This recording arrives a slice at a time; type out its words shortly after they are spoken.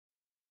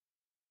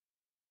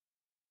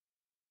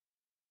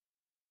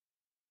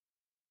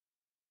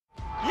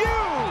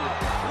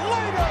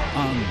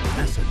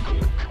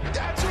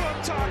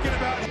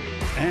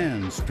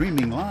and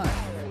streaming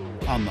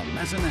live on the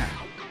Mezzan app.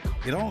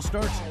 It all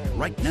starts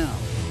right now.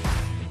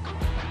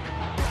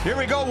 Here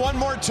we go one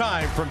more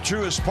time from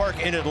Truist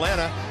Park in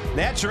Atlanta.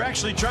 Nats are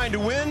actually trying to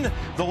win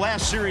the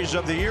last series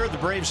of the year. The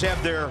Braves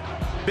have their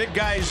big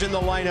guys in the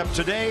lineup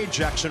today.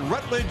 Jackson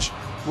Rutledge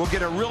will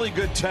get a really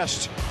good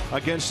test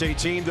against a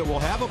team that will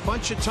have a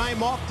bunch of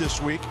time off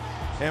this week.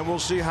 And we'll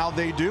see how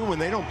they do when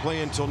they don't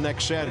play until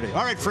next Saturday.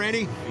 All right,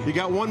 Franny, you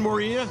got one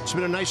more in you? It's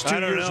been a nice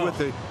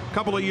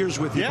couple of years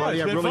with you,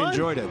 buddy. I've really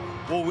enjoyed it.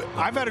 Well,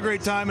 I've had a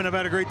great time, and I've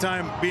had a great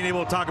time being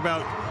able to talk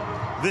about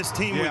this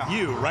team with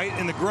you, right,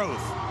 and the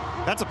growth.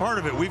 That's a part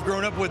of it. We've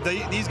grown up with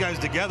these guys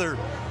together,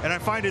 and I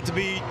find it to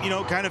be,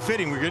 kind of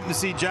fitting. We're getting to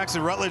see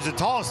Jackson Rutledge, the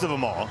tallest of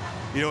them all,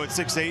 at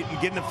 6'8",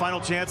 and getting a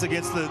final chance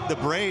against the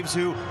Braves,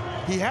 who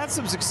he had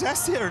some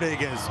success the other day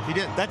against. He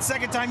did. That's the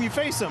second time you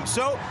face them.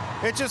 So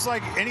it's just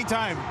like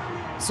anytime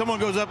someone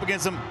goes up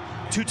against them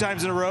 2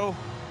 times in a row,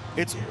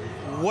 it's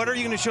what are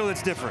you going to show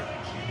that's different?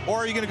 Or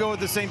are you going to go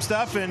with the same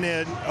stuff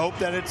and hope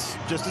that it's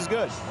just as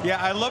good?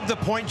 Yeah, I love the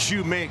points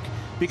you make,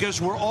 because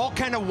we're all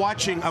kind of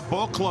watching a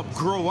ball club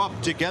grow up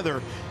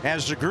together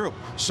as a group.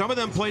 Some of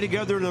them play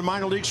together in the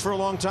minor leagues for a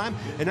long time,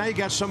 and now you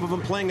got some of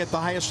them playing at the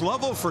highest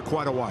level for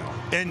quite a while.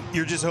 And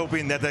you're just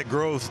hoping that that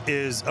growth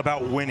is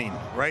about winning,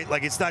 right?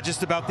 Like, it's not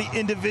just about the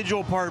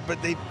individual part,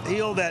 but they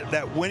feel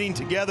that winning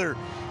together,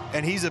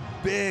 and he's a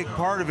big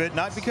part of it,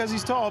 not because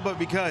he's tall, but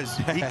because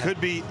he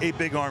could be a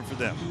big arm for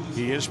them.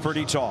 He is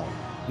pretty tall.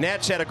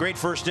 Nats had a great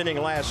first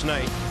inning last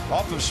night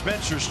off of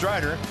Spencer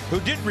Strider, who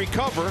did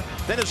recover.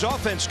 Then his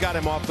offense got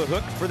him off the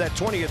hook for that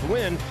 20th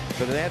win.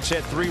 But the Nats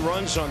had 3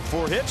 runs on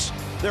 4 hits.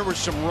 There was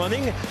some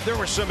running, there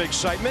was some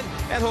excitement,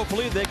 and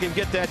hopefully they can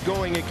get that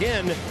going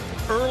again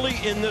early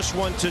in this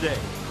one today.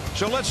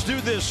 So let's do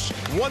this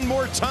one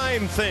more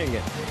time thing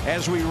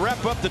as we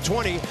wrap up the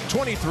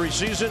 2023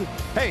 season.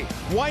 Hey,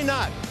 why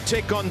not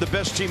take on the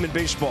best team in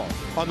baseball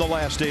on the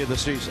last day of the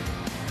season?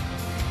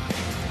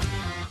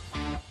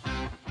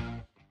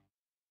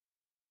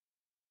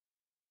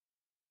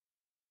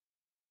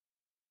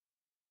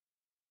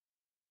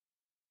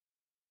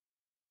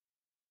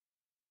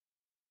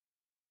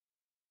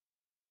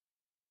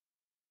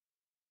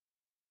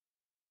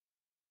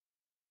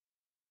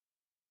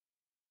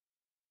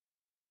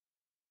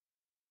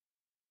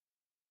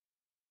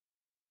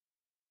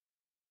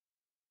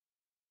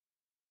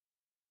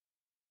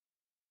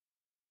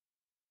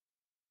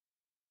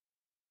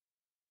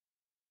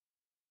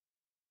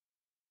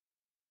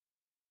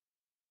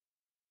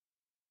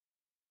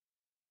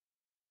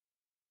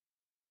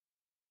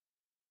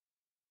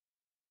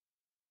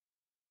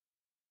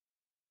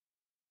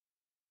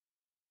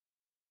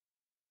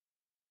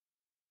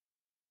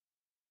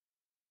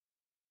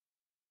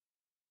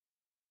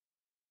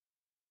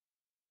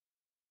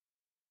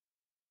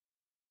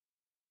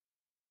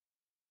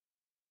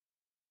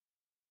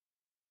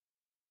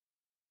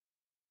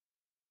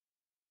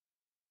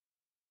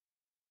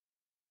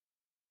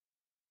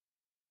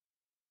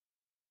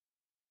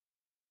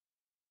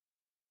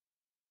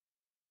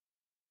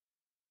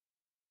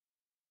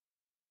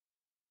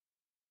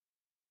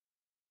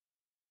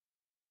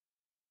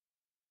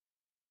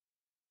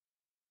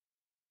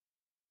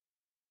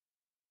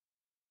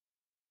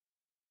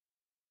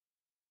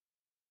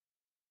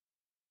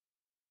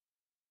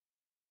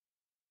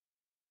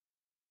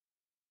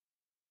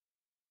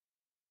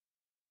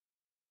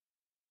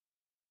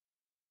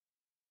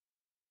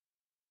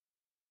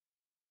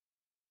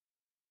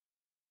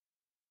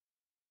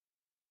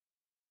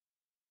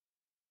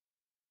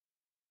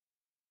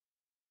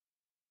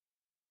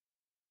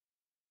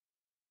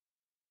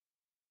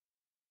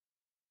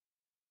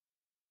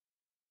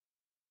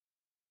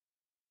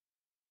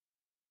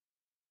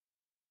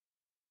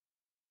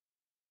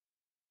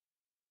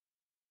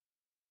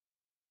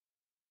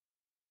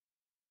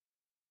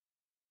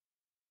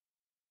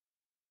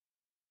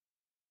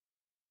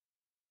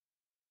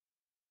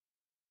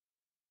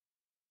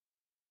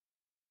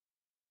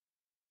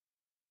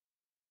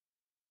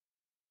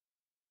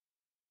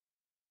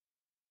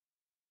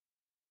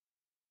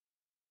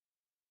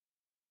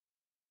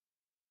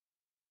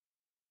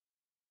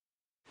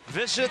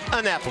 Visit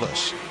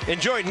Annapolis.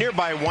 Enjoy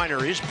nearby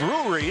wineries,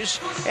 breweries,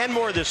 and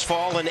more this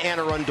fall in Anne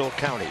Arundel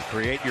County.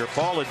 Create your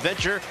fall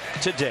adventure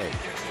today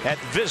at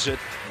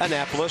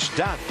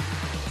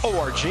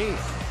visitannapolis.org.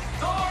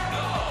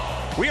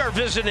 We are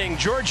visiting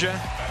Georgia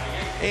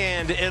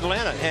and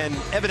Atlanta, and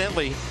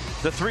evidently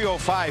the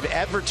 305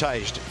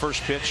 advertised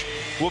first pitch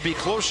will be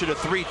closer to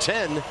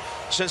 310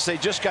 since they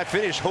just got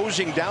finished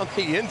hosing down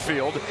the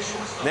infield.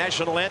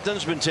 National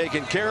anthem's been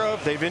taken care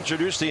of. They've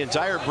introduced the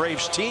entire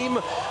Braves team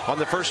on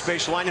the first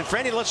base line. And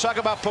Franny, let's talk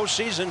about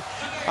postseason.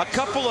 A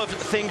couple of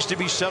things to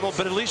be settled,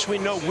 but at least we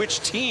know which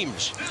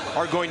teams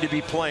are going to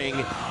be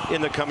playing in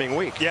the coming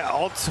week. Yeah,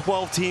 all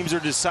 12 teams are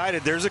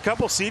decided. There's a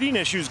couple seeding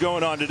issues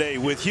going on today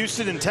with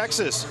Houston and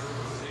Texas.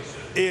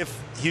 If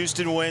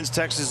Houston wins,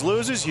 Texas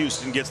loses,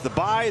 Houston gets the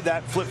bye.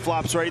 That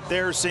flip-flops right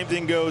there. Same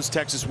thing goes,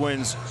 Texas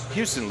wins,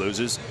 Houston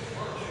loses.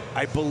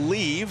 I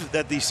believe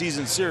that the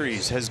season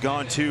series has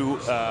gone to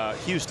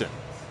Houston.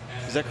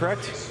 Is that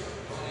correct?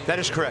 That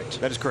is correct.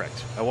 That is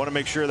correct. I want to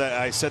make sure that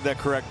I said that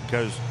correct,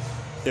 because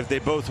if they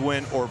both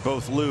win or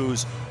both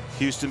lose,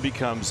 Houston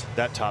becomes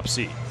that top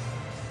seed.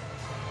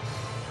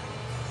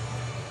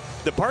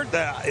 The part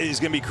that is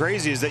going to be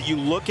crazy is that you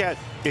look at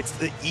it's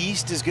the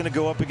East is going to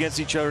go up against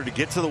each other to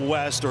get to the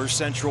West or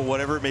Central,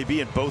 whatever it may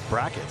be, in both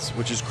brackets,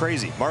 which is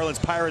crazy.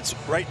 Marlins Pirates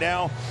right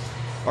now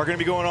are going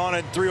to be going on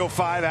at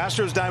 3:05.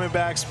 Astros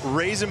Diamondbacks,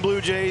 Rays and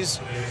Blue Jays,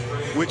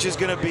 which is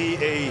going to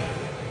be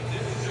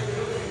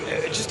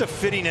just a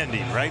fitting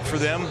ending, right, for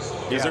them,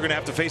 because they're going to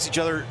have to face each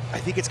other. I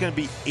think it's going to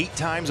be 8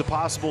 times a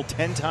possible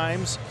 10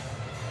 times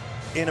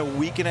in a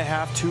week and a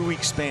half,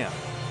 2-week span.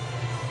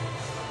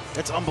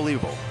 That's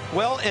unbelievable.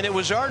 Well, and it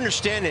was our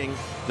understanding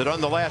that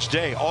on the last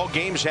day, all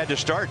games had to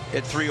start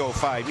at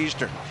 3:05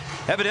 Eastern.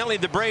 Evidently,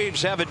 the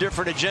Braves have a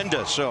different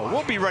agenda, so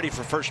we'll be ready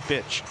for first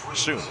pitch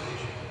soon.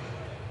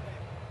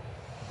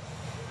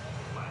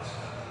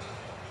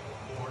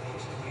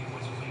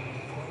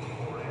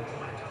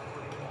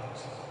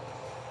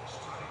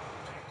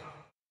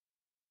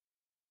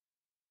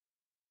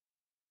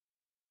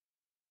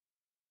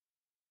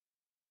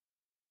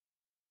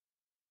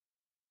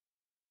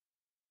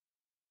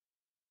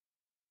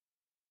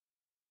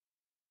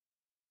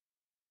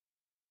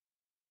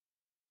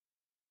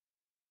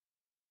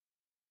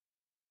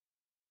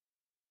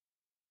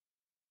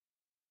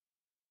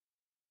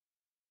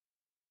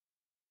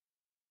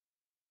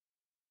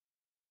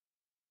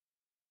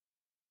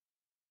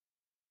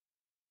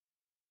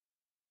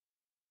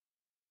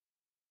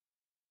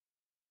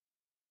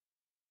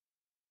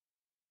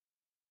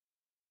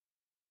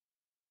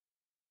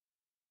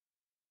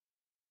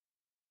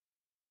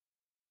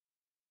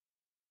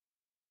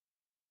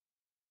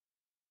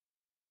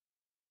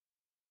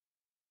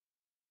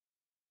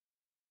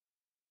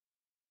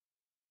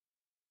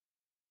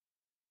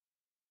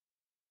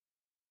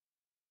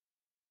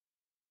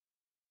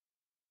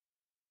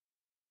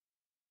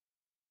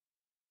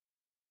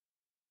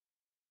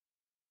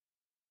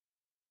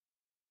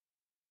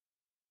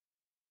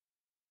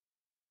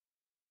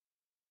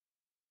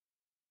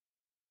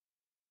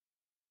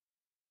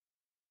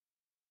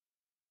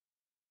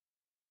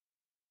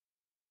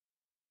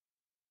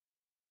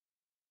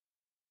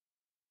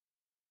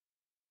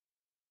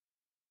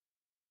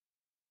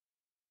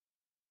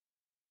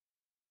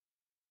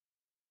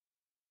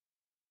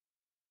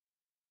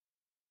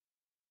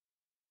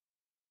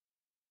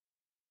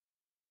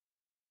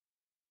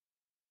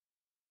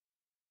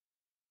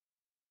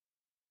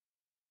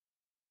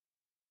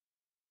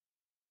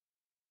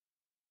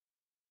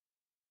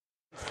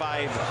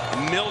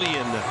 $5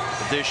 million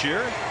this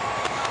year.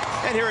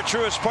 And here at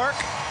Truist Park,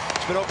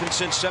 it's been open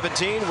since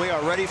 17. We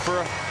are ready for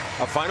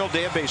a final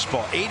day of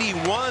baseball.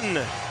 81.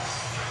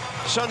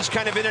 Sun's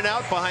kind of in and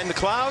out behind the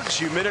clouds.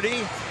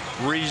 Humidity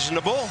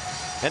reasonable.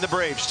 And the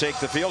Braves take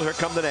the field. Here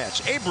come the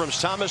Nats.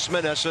 Abrams, Thomas,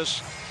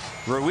 Meneses,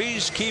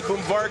 Ruiz, Kipum,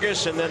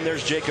 Vargas, and then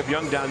there's Jacob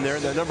Young down there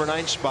in the number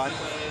 9 spot.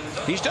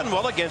 He's done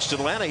well against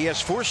Atlanta. He has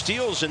 4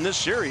 steals in this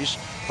series,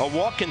 a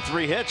walk and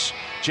 3 hits.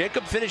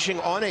 Jacob finishing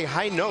on a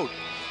high note,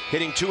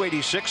 hitting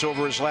 .286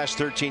 over his last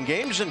 13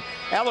 games. And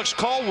Alex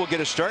Call will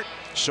get a start.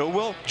 So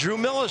will Drew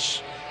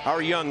Millis,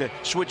 our young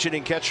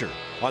switch-hitting catcher,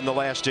 on the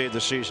last day of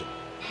the season.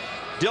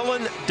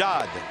 Dylan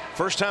Dodd,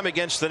 first time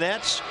against the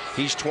Nats.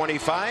 He's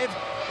 25,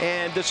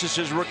 and this is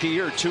his rookie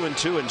year,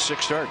 2-2 in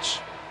 6 starts.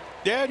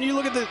 Yeah, and you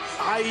look at the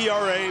high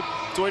ERA,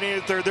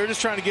 28 third. They're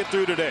just trying to get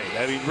through today.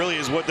 I mean, really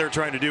is what they're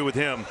trying to do with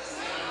him.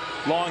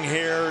 Long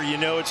hair, you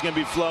know it's going to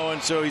be flowing,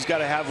 so he's got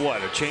to have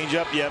what? A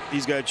changeup? Yep,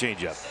 he's got a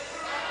changeup.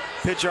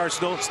 Pitch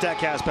arsenal,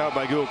 StatCast powered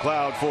by Google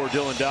Cloud for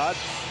Dylan Dodd.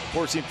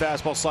 4-seam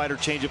fastball, slider,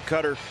 changeup,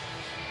 cutter.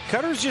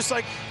 Cutter's just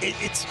like,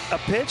 it's a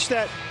pitch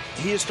that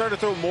he has started to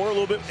throw more a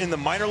little bit in the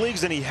minor leagues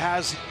than he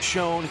has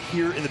shown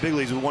here in the big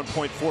leagues with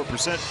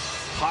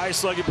 1.4%. High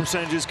slugging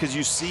percentages because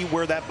you see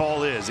where that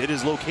ball is. It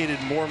is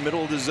located more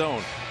middle of the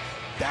zone.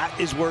 That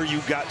is where you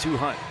got to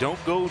hunt.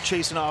 Don't go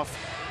chasing off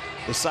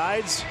the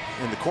sides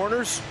and the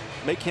corners.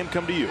 Make him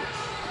come to you.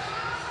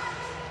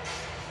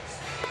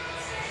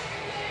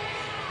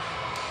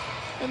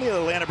 And the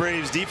Atlanta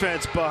Braves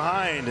defense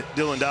behind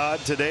Dylan Dodd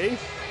today.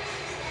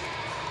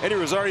 Eddie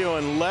Rosario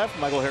in left,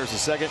 Michael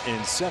Harris II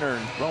in center,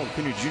 and Ronald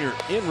Acuna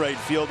Jr. in right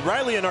field.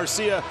 Riley and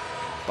Arcia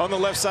on the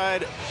left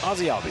side.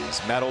 Ozzie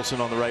Albies, Matt Olson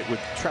on the right with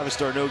Travis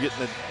d'Arnaud getting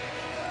the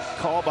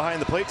call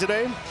behind the plate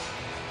today.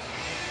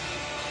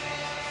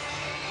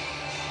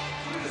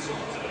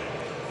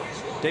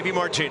 Davey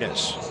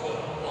Martinez.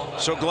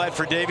 So glad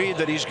for Davey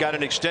that he's got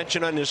an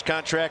extension on his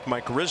contract.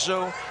 Mike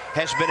Rizzo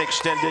has been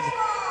extended.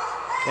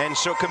 And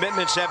so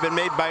commitments have been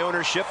made by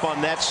ownership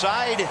on that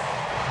side.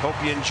 Hope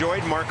you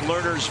enjoyed Mark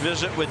Lerner's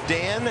visit with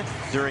Dan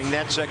during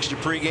Nats Extra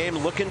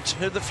pregame, looking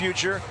to the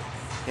future.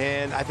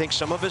 And I think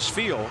some of us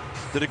feel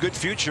that a good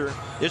future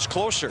is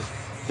closer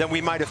than we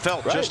might have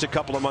felt just a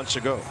couple of months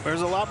ago.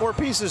 There's a lot more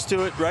pieces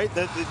to it, right,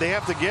 that they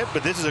have to get,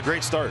 but this is a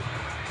great start.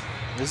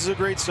 This is a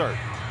great start.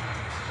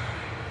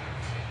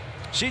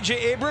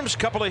 C.J. Abrams,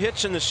 couple of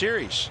hits in the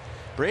series.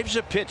 Braves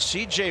have pitched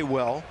C.J.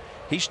 well.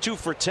 He's 2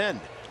 for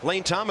 10.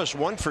 Lane Thomas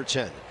 1 for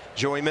 10.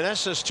 Joey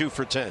Meneses 2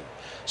 for 10.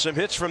 Some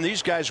hits from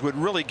these guys would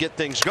really get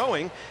things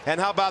going. And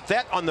how about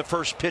that on the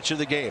first pitch of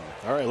the game?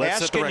 All right, let's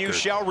set the record. Ask and you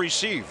shall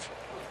receive.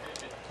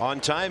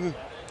 On time,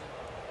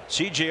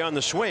 CJ on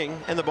the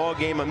swing, and the ball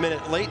game a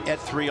minute late at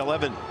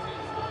 3:11.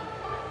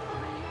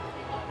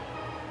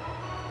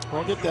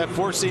 We'll get that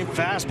four-seam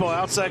fastball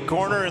outside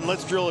corner, and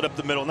let's drill it up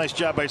the middle. Nice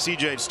job by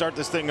CJ to start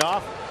this thing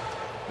off.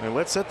 And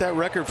let's set that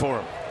record for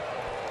him.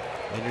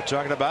 And you're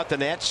talking about the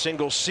Nats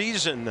single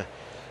season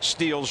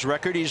steals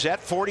record. He's at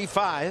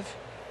 45.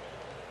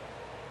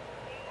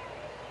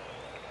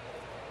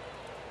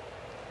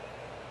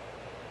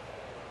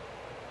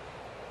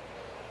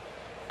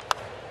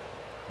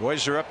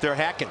 Boys are up there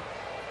hacking.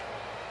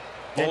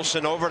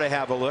 Olsen over to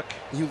have a look.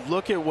 You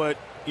look at what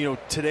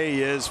today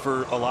is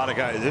for a lot of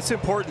guys. It's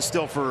important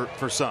still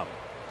for some,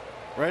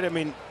 right? I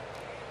mean,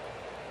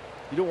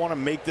 you don't want to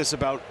make this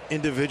about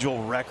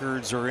individual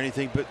records or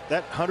anything, but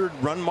that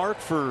 100-run mark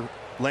for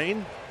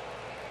Lane,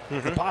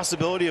 the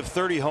possibility of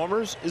 30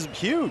 homers is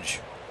huge.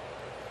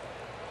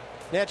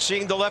 Nats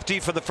seeing the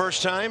lefty for the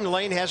first time.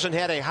 Lane hasn't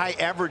had a high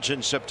average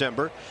in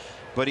September,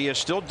 but he has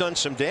still done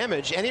some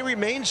damage, and he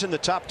remains in the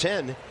top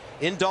 10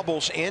 in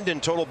doubles and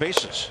in total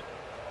bases.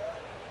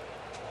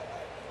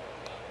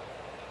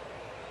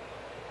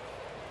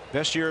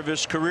 Best year of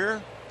his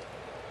career,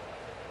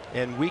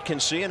 and we can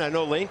see, and I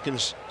know Lane can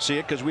see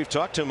it because we've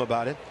talked to him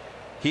about it,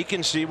 he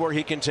can see where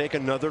he can take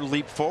another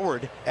leap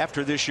forward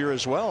after this year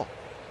as well.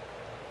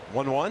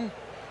 1-1.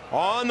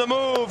 On the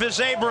move is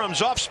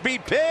Abrams.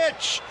 Off-speed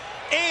pitch,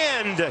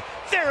 and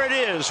there it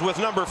is with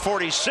number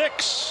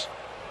 46.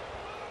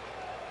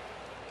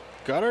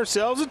 Got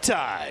ourselves a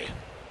tie.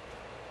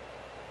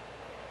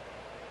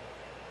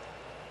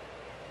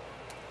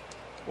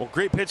 Well,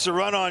 great pitch to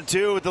run on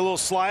too, with the little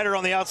slider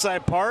on the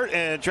outside part,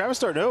 and Travis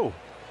d'Arnaud,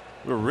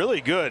 a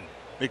really good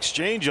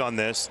exchange on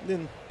this.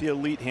 Then the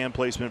elite hand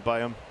placement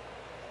by him.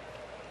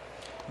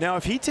 Now,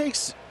 if he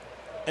takes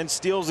and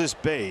steals this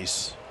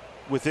base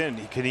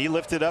within, can he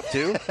lift it up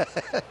too?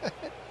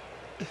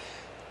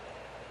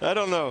 I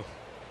don't know.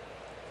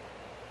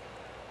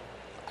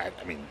 I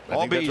mean, I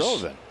think that's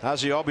relevant.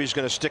 Ozzie Albies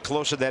going to stick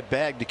close to that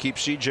bag to keep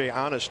CJ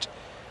honest,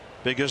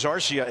 because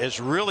Arcia is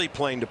really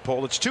playing to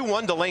pull. It's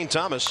 2-1 to Lane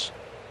Thomas.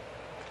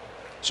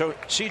 So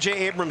CJ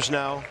Abrams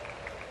now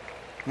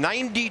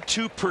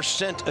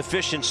 92%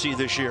 efficiency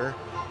this year,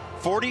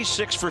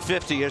 46 for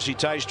 50 as he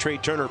ties Trey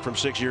Turner from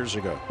 6 years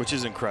ago, which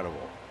is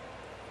incredible.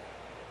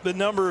 The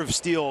number of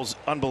steals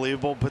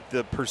unbelievable, but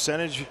the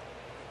percentage,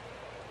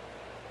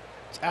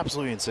 it's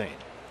absolutely insane.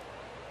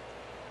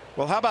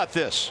 Well, how about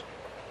this?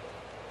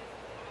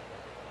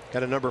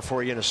 Got a number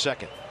for you in a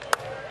second.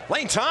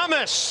 Lane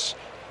Thomas,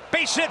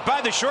 base hit by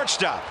the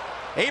shortstop.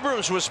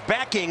 Abrams was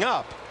backing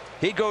up.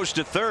 He goes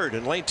to third,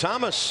 and Lane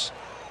Thomas,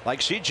 like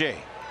CJ,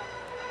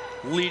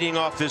 leading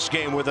off this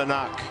game with a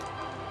knock.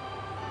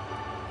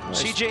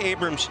 Nice. CJ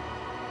Abrams,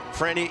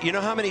 Franny, you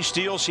know how many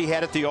steals he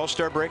had at the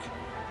All-Star break?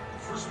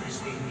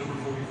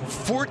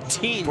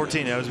 14.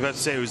 14. I was about to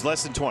say it was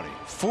less than 20.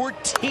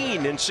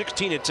 14 in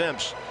 16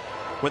 attempts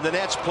when the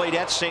Nats played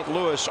at St.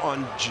 Louis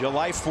on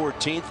July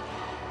 14th.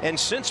 And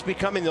since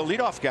becoming the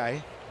leadoff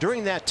guy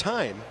during that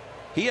time,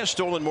 he has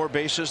stolen more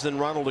bases than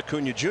Ronald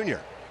Acuna Jr.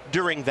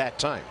 during that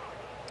time.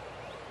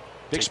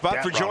 Big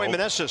spot for Joey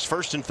Meneses.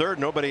 First and third,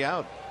 nobody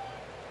out.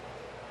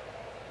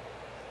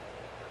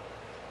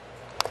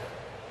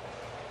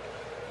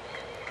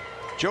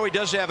 Joey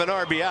does have an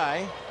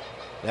RBI.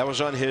 That was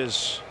on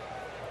his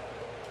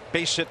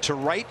base hit to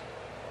right.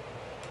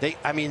 They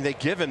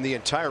give him the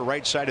entire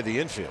right side of the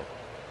infield.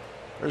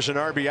 There's an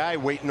RBI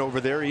waiting over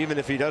there, even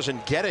if he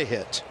doesn't get a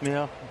hit.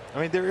 Yeah,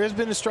 I mean, there has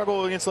been a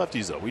struggle against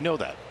lefties, though. We know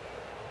that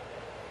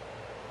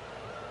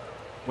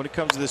when it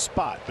comes to this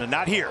spot, but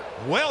not here.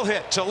 Well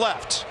hit to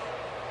left.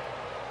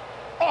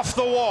 Off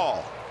the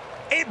wall.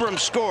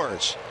 Abrams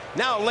scores.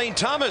 Now Lane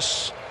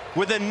Thomas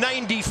within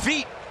 90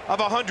 feet of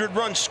 100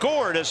 runs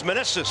scored as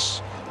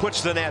Meneses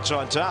puts the Nats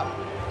on top.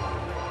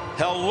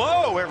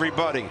 Hello,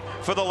 everybody,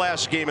 for the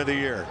last game of the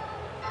year.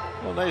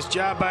 Well, nice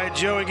job by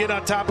Joey getting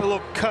on top of a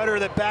little cutter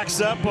that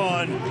backs up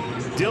on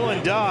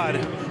Dylan Dodd.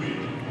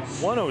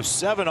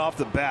 107 off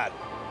the bat.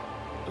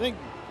 I think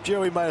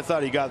Joey might have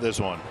thought he got this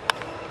one.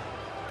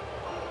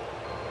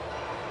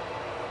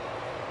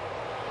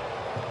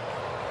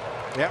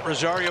 Yeah,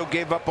 Rosario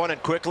gave up on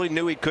it quickly,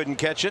 knew he couldn't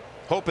catch it,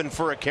 hoping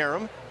for a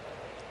carom.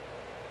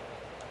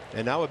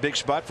 And now a big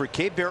spot for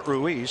Keibert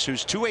Ruiz,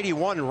 who's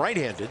 281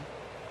 right-handed.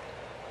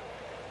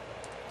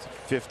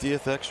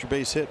 50th extra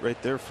base hit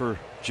right there for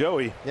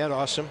Joey. Yeah,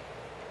 awesome.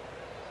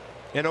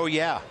 And oh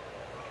yeah,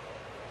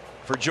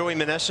 for Joey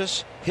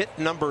Meneses, hit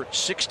number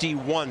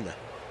 61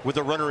 with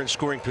a runner in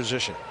scoring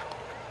position.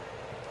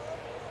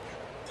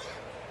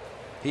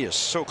 He is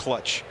so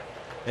clutch,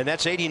 and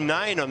that's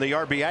 89 on the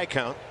RBI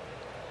count.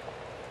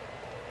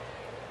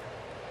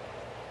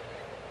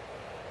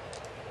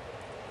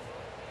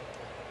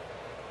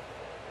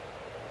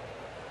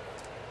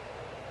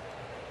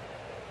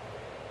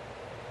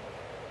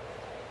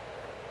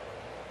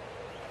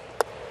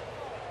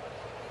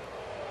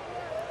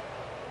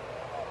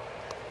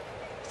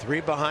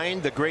 3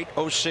 behind the great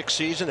 06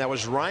 season. That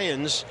was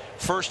Ryan's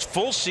first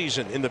full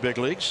season in the big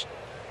leagues,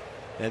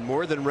 and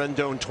more than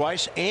Rendon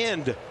twice,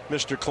 and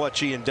Mr.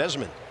 Clutchy and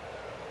Desmond.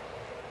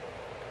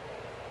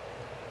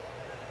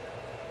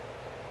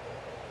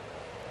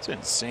 It's an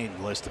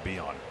insane list to be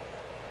on.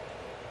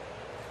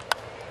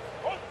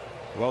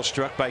 Well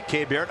struck by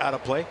K-Bear, out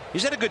of play.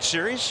 He's had a good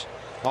series.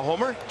 A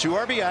homer, 2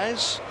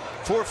 RBIs,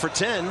 4 for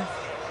 10.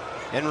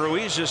 And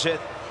Ruiz has hit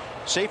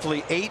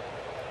safely 8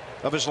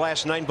 of his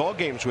last 9 ball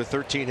games with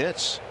 13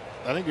 hits.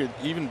 I think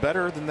even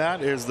better than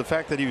that is the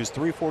fact that he was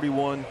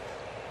 341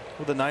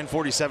 with a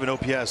 947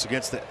 OPS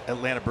against the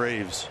Atlanta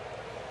Braves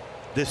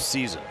this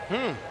season.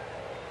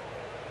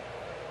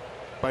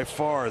 By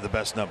far the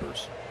best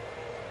numbers.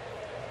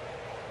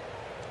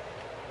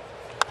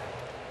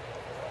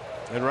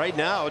 And right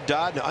now,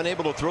 Dodd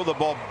unable to throw the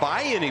ball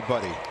by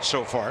anybody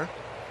so far.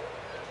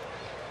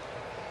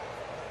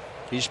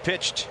 He's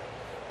pitched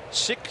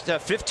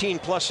 15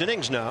 plus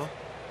innings now,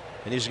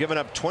 and he's given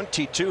up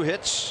 22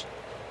 hits,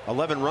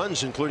 11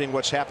 runs, including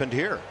what's happened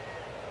here.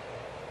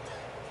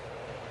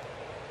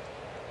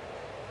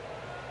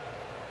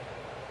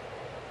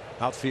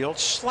 Outfield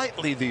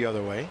slightly the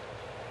other way.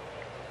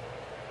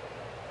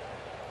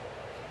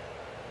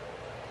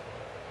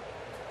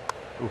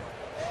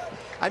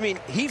 I mean,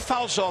 he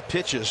fouls off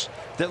pitches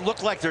that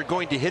look like they're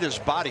going to hit his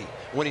body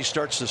when he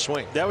starts to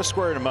swing. That was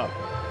squaring him up.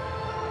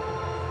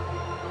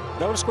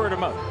 That would have squared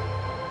him up.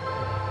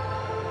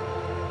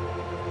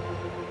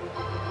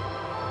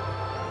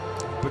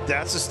 But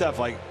that's the stuff,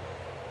 like,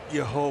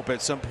 you hope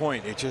at some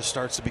point it just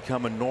starts to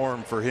become a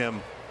norm for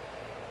him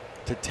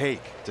to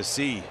take, to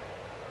see.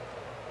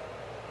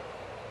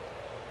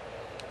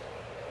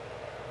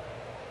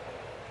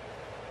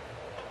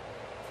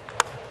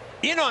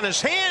 In on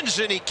his hands,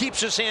 and he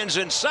keeps his hands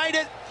inside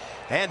it,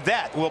 and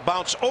that will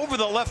bounce over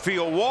the left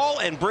field wall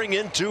and bring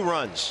in 2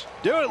 runs.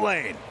 Do it,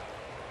 Lane.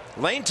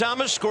 Lane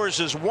Thomas scores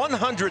his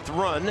 100th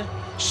run,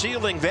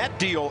 sealing that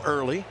deal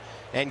early,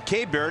 and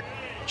K-Bear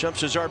jumps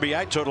his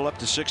RBI total up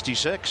to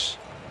 66.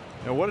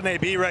 Now what an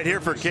AB right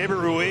here for K-Bear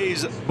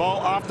Ruiz. Ball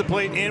off the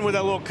plate, in with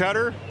that little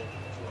cutter.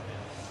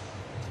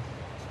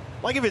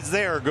 Like, if it's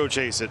there, go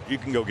chase it. You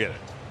can go get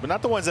it, but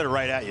not the ones that are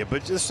right at you.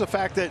 But just the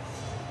fact that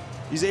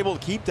he's able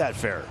to keep that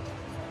fair.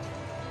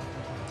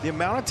 The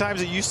amount of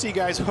times that you see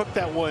guys hook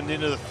that one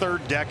into the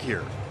third deck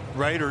here,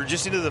 right, or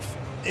just into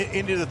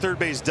the third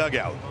base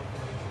dugout.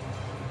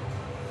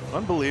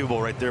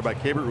 Unbelievable right there by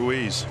K-Bear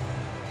Ruiz.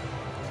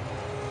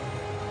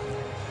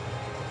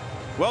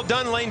 Well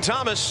done, Lane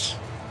Thomas.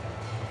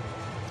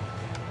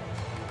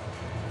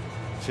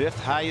 5th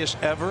highest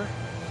ever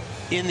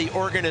in the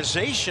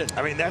organization.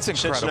 I mean, that's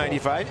incredible. Since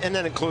 '95, and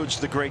that includes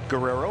the great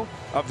Guerrero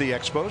of the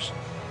Expos.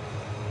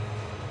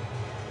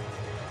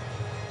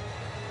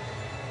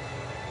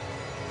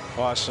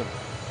 Awesome.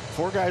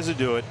 4 guys to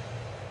do it,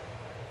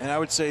 and I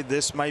would say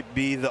this might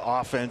be the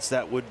offense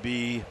that would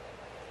be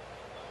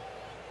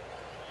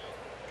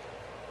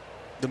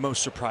the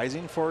most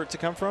surprising for it to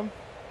come from.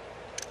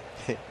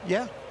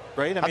 Yeah,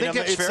 right. I think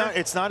that's fair.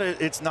 It's not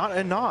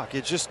a knock.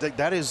 It's just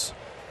that is.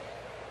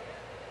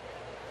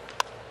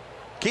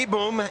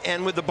 Keyboom,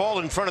 and with the ball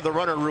in front of the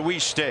runner,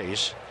 Ruiz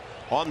stays.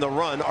 On the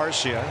run,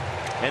 Arcia,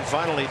 and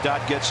finally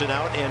Dodd gets an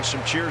out, and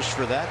some cheers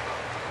for that.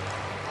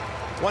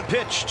 1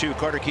 pitch to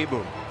Carter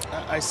Keyboom.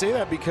 I say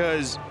that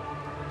because,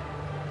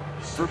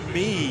 for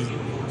me,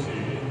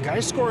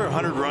 guys score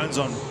 100 runs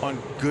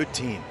on good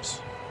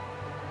teams,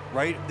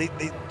 right? They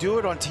do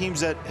it on teams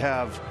that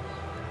have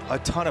a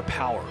ton of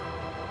power.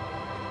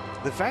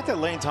 The fact that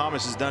Lane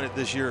Thomas has done it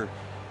this year,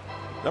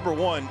 number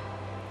one,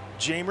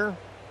 Jamer,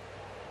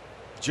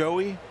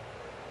 Joey,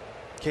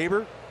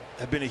 K-Bear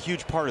have been a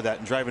huge part of that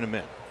and driving him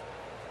in.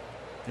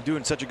 And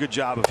doing such a good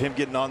job of him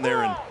getting on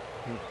there and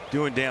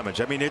doing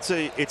damage. I mean, it's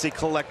a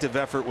collective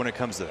effort when it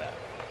comes to that.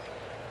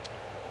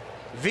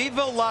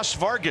 Viva Las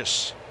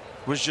Vargas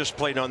was just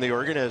played on the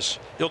organ as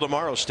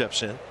Ildemaro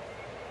steps in.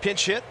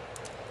 Pinch hit,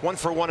 1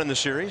 for 1 in the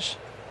series.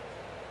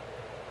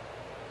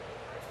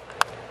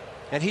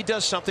 And he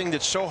does something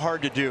that's so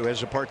hard to do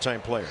as a part-time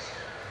player.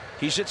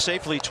 He's hit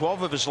safely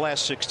 12 of his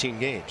last 16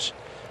 games,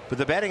 but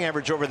the batting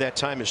average over that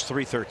time is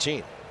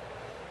 .313.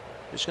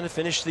 He's going to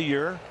finish the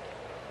year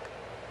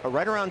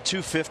right around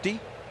 250.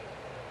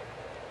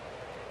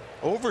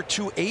 Over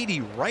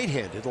 280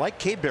 right-handed, like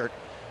K-Bear.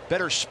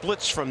 Better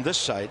splits from this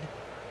side.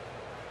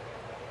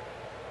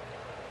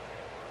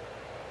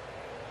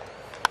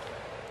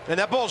 And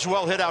that ball's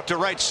well hit out to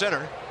right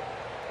center.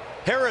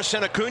 Harris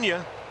and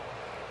Acuna.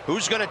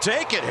 Who's going to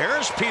take it?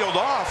 Harris peeled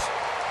off.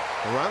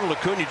 Ronald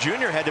Acuna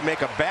Jr. had to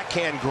make a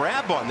backhand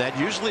grab on that.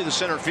 Usually the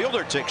center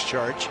fielder takes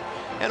charge.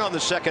 And on the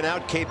second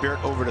out, K-Bear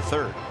over to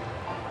third.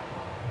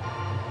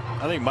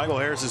 I think Michael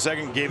Harris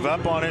II gave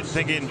up on it,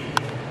 thinking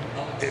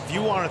if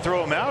you want to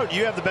throw him out,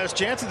 you have the best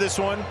chance of this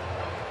one.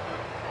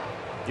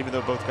 Even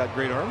though both got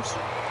great arms.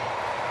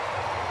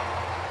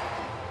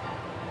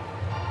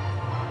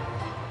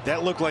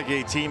 That looked like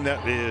a team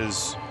that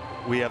is,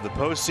 we have the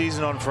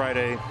postseason on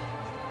Friday.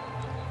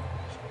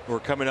 We're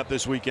coming up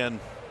this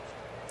weekend.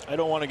 I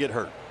don't want to get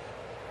hurt.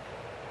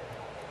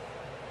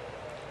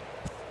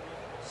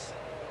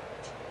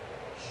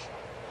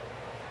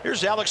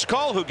 Here's Alex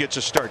Call, who gets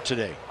a start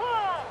today.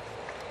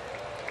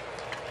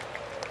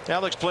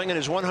 Alex playing in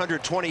his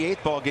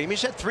 128th ball game.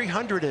 He's had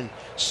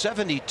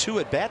 372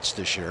 at bats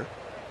this year.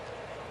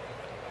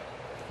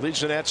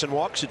 Leads the Nats in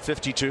walks at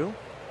 52.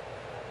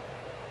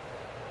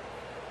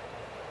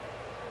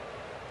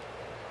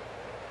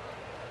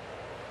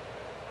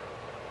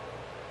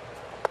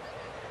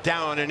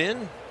 Down and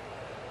in.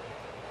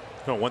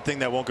 No, one thing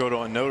that won't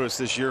go unnoticed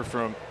this year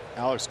from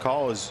Alex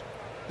Call is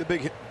the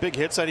big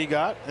hits that he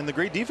got and the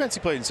great defense he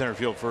played in center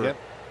field for a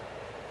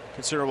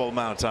considerable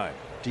amount of time.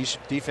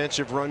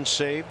 Defensive runs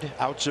saved,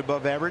 outs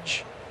above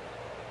average.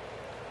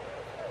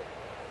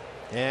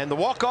 And the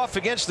walk-off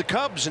against the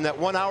Cubs in that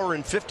 1 hour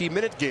and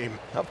 50-minute game.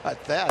 How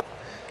about that?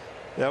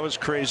 That was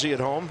crazy at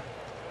home.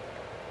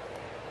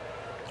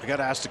 I got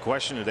to ask the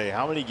question today,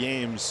 how many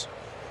games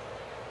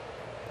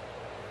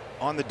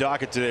on the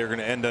docket today are going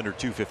to end under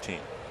 215?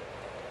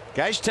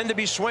 Guys tend to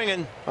be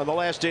swinging on the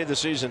last day of the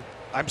season.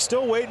 I'm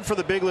still waiting for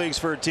the big leagues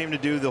for a team to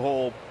do the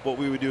whole what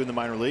we would do in the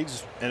minor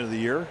leagues end of the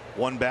year.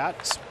 One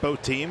bat,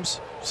 both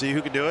teams. See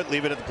who can do it.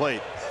 Leave it at the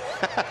plate.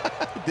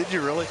 Did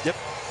you really? Yep.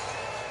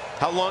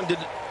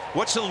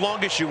 What's the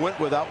longest you went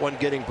without one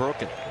getting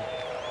broken?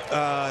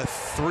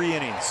 3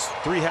 innings.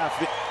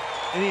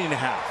 Inning and a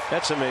half.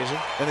 That's amazing.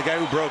 And the guy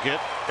who broke it,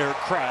 Eric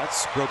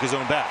Kratz, broke his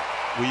own bat.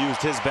 We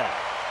used his bat.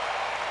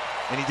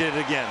 And he did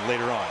it again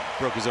later on.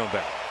 Broke his own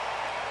bat.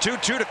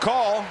 2-2 to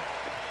Call.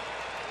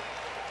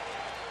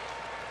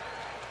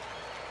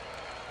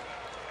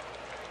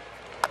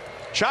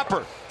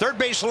 Chopper, third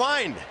base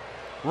line.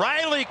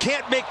 Riley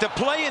can't make the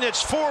play, and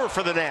it's 4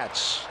 for the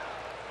Nats.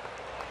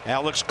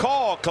 Alex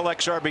Call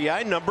collects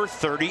RBI number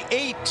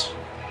 38.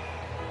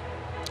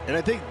 And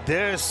I think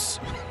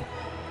this,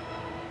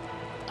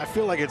 I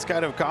feel like it's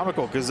kind of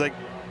comical because, like,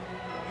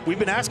 we've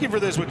been asking for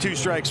this with 2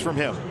 strikes from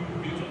him.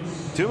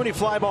 Too many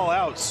fly ball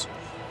outs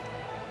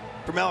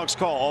from Alex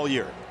Call all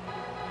year.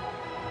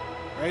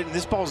 Right? And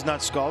this ball's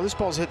not skull. This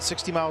ball's hit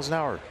 60 miles an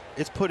hour.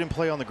 It's put in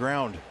play on the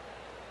ground.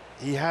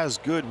 He has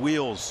good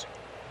wheels,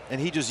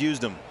 and he just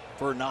used them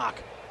for a knock.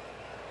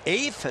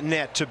 8th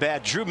net to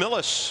bat, Drew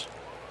Millis.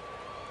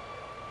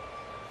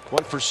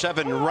 1 for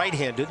 7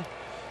 right-handed,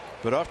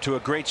 but off to a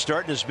great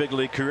start in his big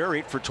league career.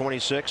 8 for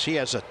 26. He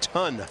has a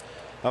ton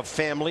of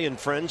family and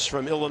friends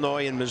from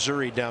Illinois and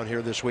Missouri down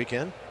here this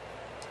weekend.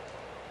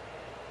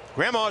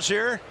 Grandma's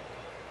here.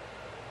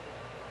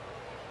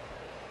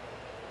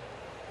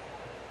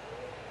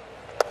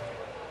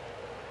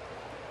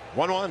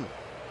 One.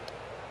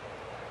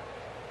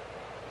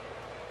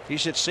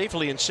 He's hit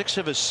safely in 6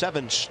 of his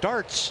 7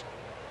 starts.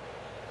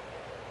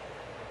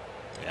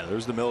 Yeah,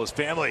 there's the Millis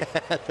family.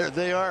 There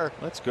they are.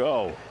 Let's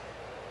go.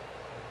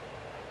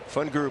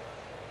 Fun group.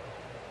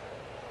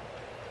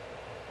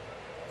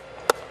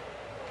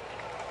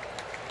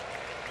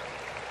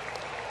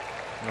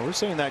 Now we're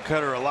seeing that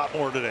cutter a lot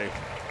more today,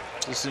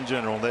 just in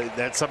general.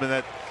 That's something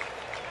that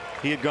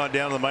he had gone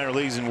down to the minor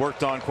leagues and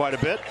worked on quite a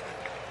bit.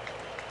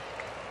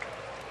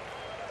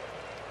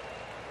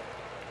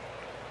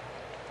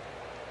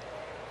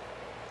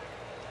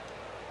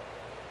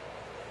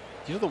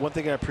 You know, the one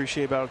thing I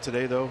appreciate about it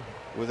today, though,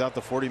 without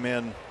the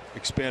 40-man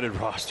expanded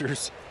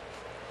rosters,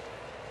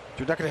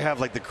 you're not going to have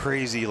like the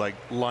crazy like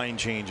line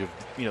change of,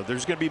 you know,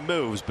 there's going to be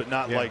moves, but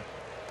not like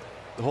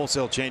the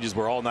wholesale changes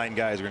where all 9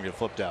 guys are going to get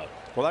flipped out.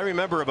 Well, I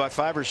remember about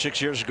 5 or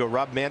 6 years ago,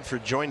 Rob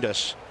Manfred joined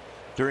us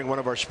during one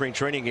of our spring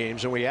training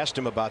games, and we asked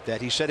him about that.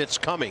 He said it's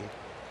coming.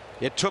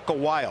 It took a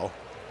while,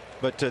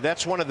 but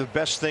that's one of the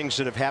best things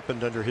that have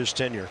happened under his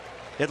tenure,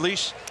 at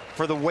least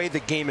for the way the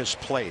game is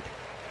played.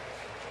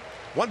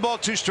 1 ball,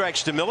 2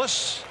 strikes to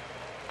Millis.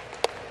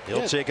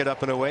 He'll take it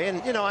up and away,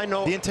 and you know, I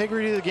know the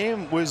integrity of the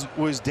game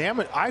was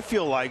damaged. I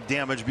feel like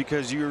damaged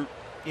because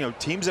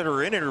teams that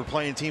are in it are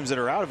playing teams that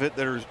are out of it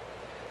that are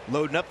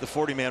loading up the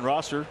 40-man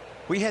roster.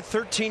 We had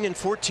 13 and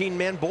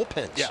 14-man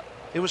bullpens. Yeah,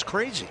 it was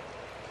crazy.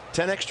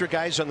 10 extra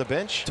guys on the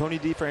bench. Tony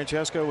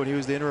DeFrancesco, when he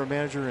was the interim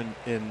manager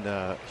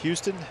in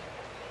Houston,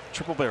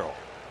 triple barrel.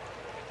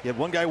 He had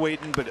 1 guy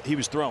waiting, but he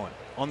was throwing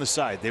on the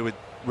side. They would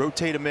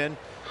rotate him in.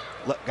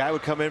 Guy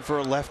would come in for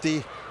a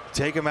lefty,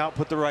 take him out,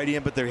 put the righty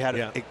in, but they had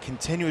it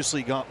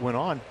continuously went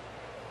on.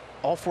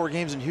 All 4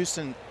 games in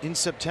Houston in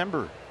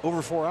September,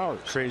 over 4 hours.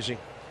 Crazy.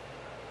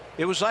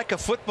 It was like a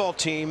football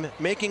team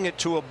making it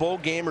to a bowl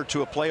game or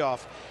to a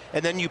playoff,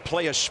 and then you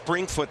play a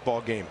spring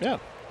football game. Yeah.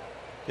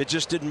 It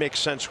just didn't make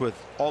sense with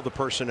all the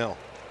personnel.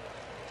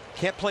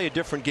 Can't play a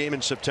different game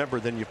in September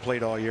than you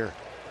played all year.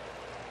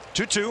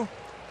 2-2.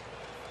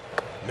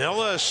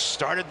 Millis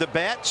started the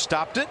bat,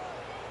 stopped it.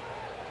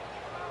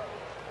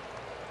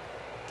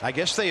 I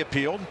guess they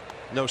appealed.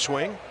 No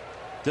swing.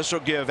 This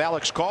will give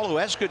Alex Call, who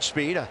has good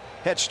speed, a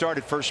head start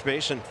at first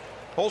base, and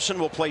Olsen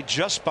will play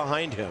just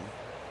behind him.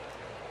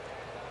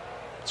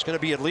 It's going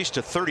to be at least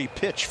a 30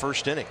 pitch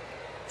first inning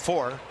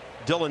for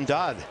Dylan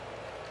Dodd.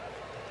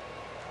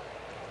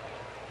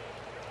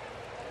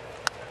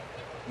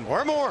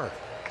 More.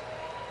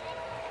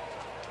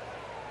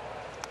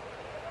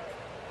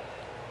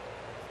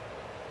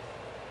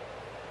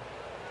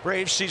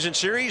 Braves season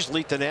series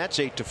lead the Nats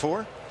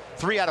 8-4.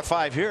 3 out of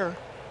 5 here.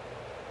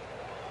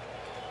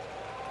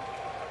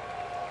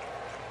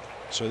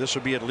 So this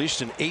would be at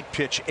least an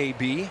 8-pitch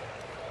AB.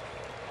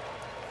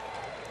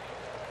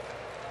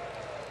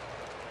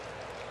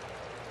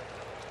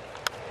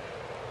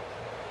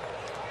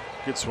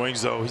 Good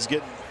swings, though. He's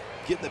getting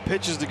the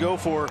pitches to go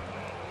for.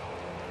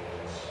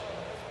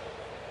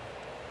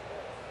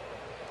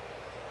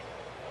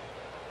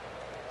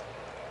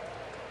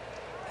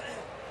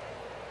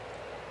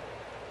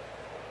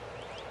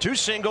 Two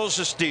singles,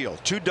 a steal,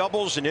 2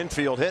 doubles, an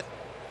infield hit.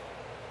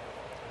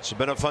 It's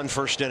been a fun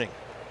first inning.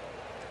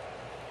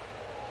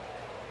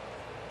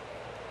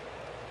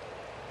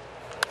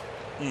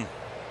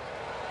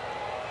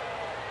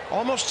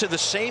 Almost to the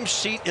same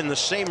seat in the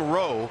same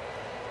row.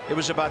 It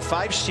was about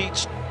 5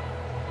 seats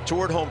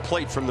toward home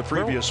plate from the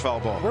previous foul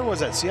ball. Where was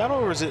that? Seattle,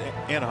 or was it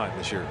Anaheim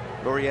this year?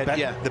 Or he had,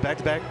 the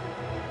back-to-back.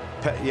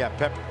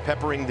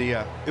 Peppering the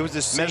it was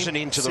the same,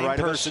 mezzanine to the same right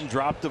person of us.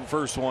 Dropped the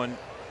first one,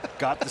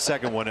 got the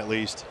second one at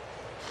least.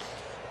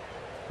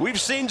 We've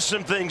seen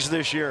some things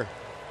this year.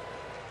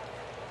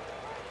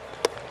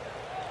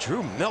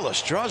 Drew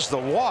Millis draws the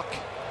walk,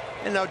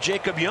 and now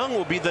Jacob Young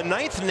will be the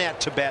 9th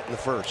Nat to bat in the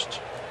first.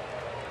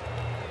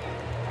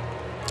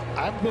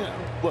 I've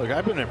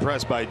been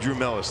impressed by Drew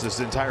Millis this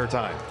entire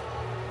time.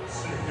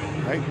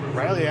 Right?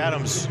 Riley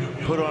Adams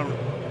put on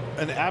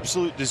an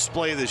absolute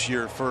display this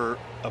year for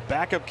a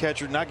backup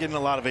catcher, not getting a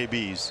lot of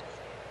ABs.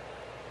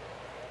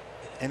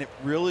 And it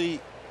really,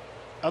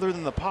 other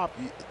than the pop,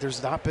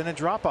 there's not been a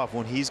drop-off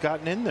when he's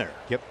gotten in there.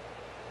 Yep.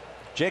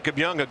 Jacob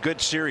Young, a good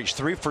series.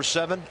 3 for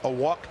 7, a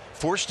walk,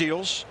 4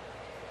 steals.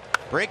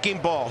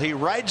 Breaking ball. He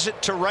rides it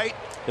to right.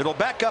 It'll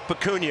back up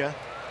Acuna,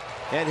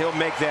 and he'll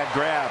make that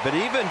grab. But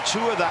even 2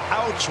 of the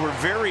outs were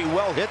very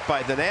well hit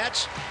by the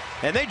Nats,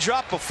 and they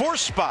drop a 4th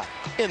spot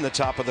in the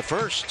top of the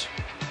first.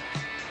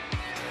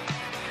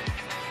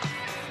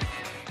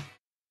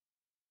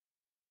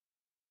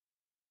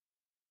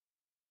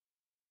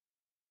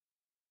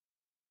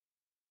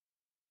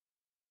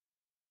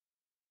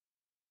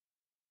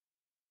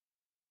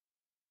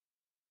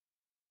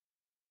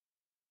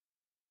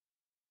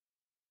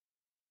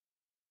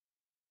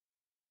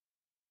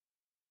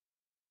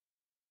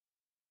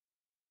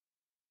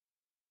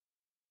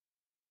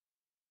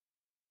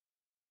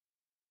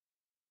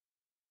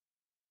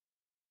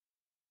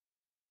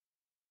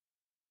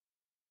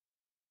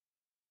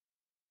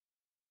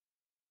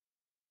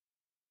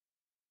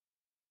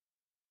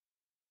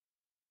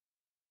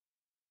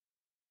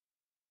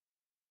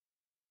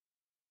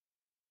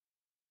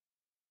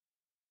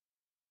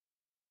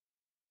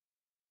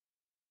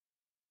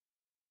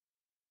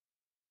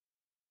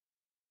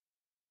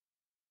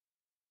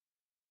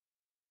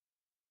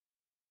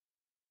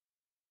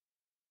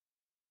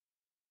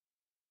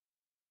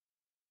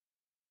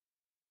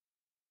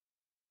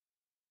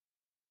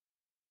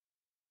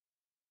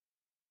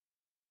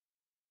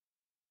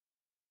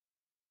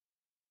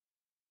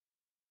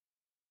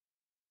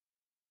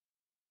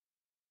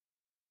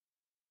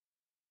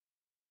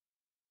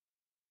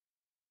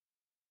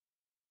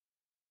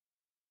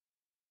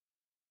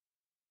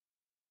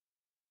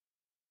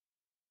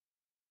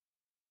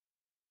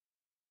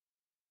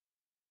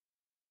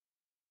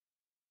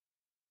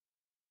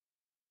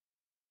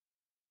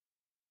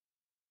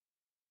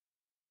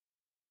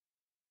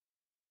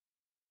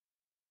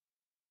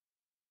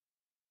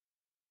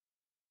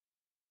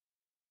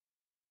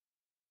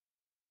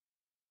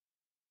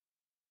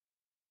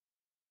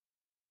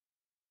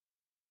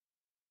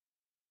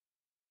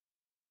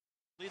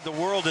 Lead the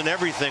world in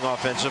everything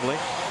offensively.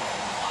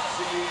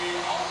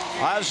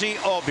 Ozzie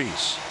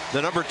Albies,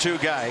 the number 2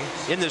 guy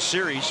in this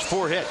series,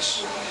 4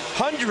 hits,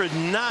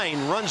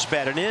 109 runs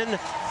batted in,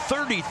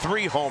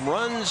 33 home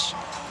runs.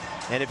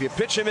 And if you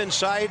pitch him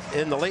inside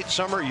in the late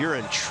summer, you're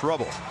in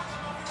trouble.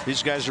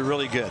 These guys are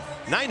really good.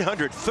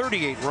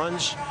 938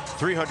 runs,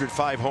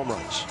 305 home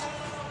runs.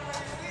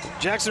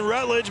 Jackson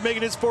Rutledge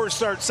making his 4th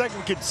start,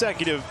 2nd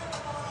consecutive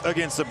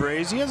against the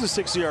Braves. He has a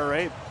 6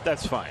 ERA.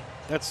 That's fine.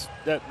 That's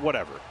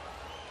whatever.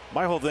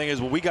 My whole thing is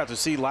what we got to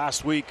see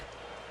last week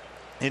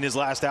in his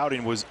last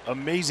outing was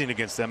amazing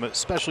against them,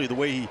 especially the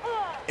way he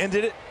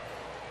ended it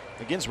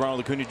against Ronald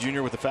Acuna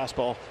Jr. with a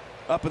fastball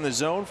up in the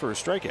zone for a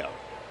strikeout.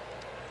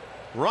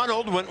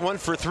 Ronald went 1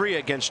 for 3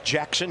 against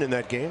Jackson in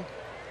that game.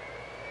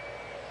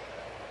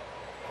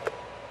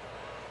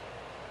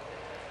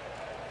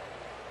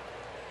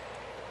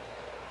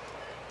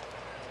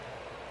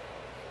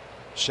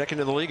 Second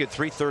in the league at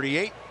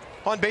 .338.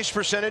 On base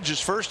percentage is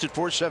first at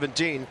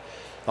 .417,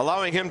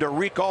 allowing him to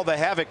wreak all the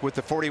havoc with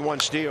the 41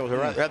 steals, or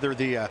rather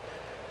the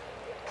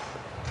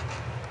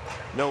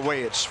no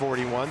way it's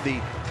 41.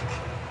 The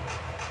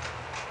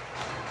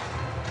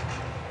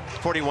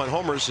 41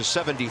 homers is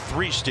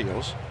 73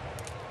 steals.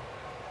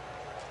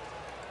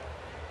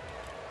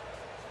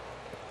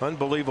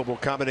 Unbelievable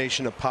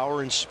combination of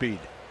power and speed.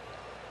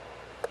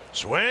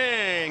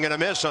 Swing and a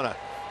miss on a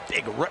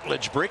big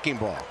Rutledge breaking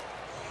ball.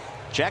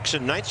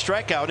 Jackson, 9th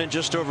strikeout in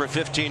just over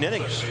 15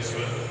 innings.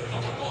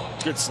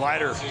 Good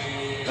slider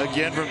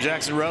again from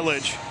Jackson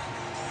Rutledge.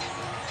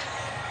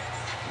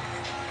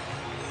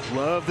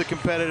 Love the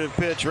competitive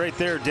pitch right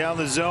there down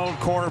the zone,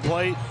 corner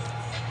plate.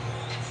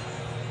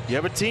 You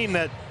have a team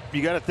that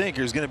you got to think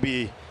is going to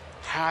be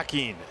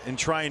hacking and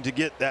trying to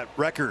get that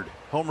record,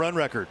 home run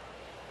record.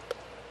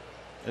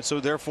 And so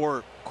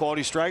therefore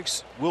quality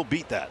strikes will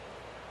beat that.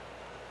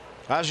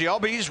 Ozzie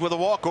Albies with a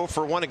walk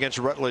 0-for-1 against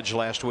Rutledge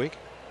last week.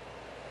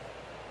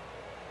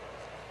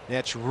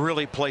 Nats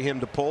really play him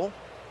to pull.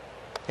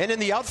 And in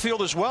the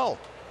outfield as well,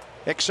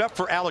 except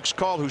for Alex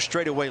Call, who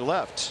straightaway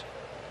left.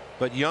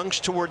 But Young's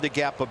toward the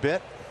gap a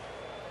bit.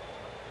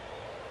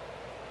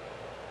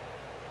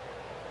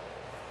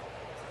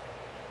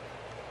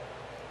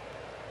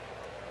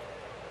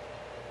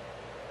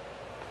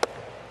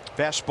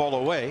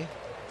 Fastball away.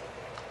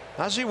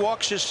 Ozzie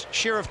walks his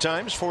share of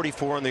times,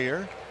 44 in the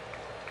year.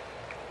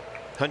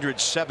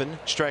 107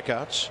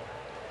 strikeouts.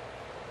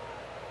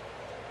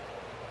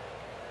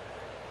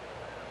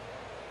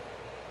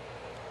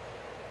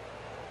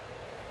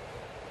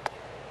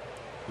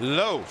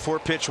 Low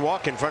 4-pitch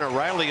walk in front of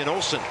Riley and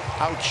Olsen.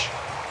 Ouch.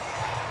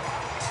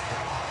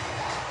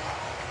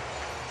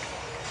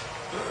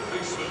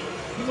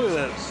 Look at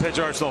that pitch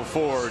arsenal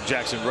for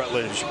Jackson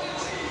Rutledge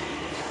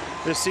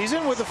this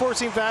season with the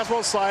 4-seam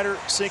fastball, slider,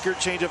 sinker,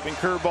 changeup, and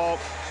curveball.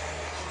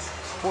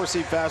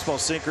 4-seam fastball,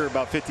 sinker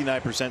about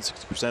 59%,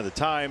 60% of the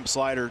time.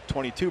 Slider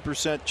 22%.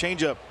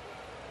 Changeup,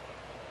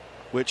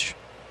 which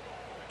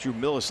Drew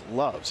Millis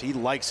loves. He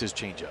likes his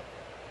changeup.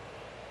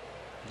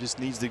 He just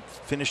needs to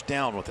finish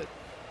down with it.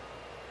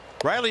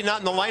 Riley not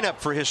in the lineup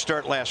for his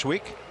start last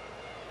week.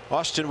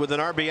 Austin with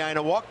an RBI and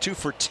a walk, 2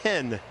 for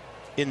 10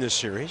 in this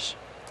series.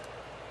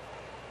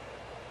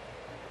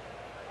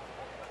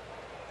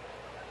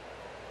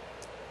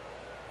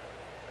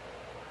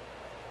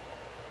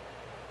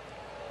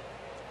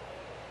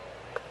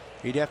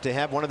 He'd have to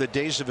have one of the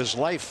days of his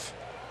life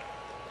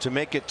to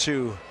make it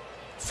to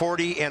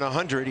 40 and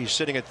 100. He's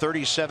sitting at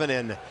 37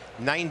 and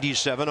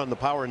 97 on the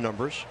power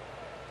numbers.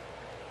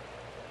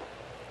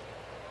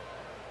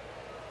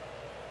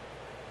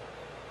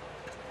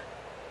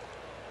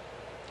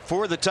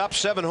 Four of the top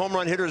 7 home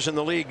run hitters in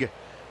the league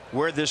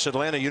wear this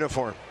Atlanta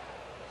uniform.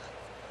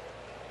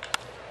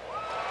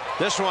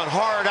 This one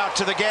hard out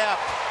to the gap.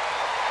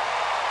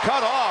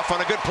 Cut off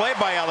on a good play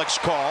by Alex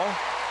Call.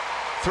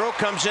 Throw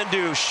comes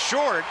into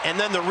short, and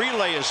then the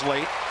relay is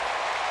late.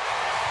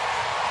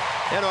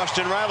 And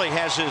Austin Riley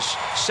has his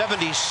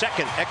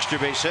 72nd extra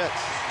base hit.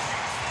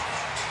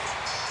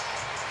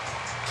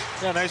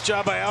 Yeah, nice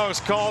job by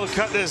Alex Call to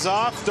cut this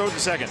off. Throw it to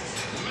second.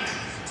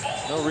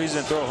 No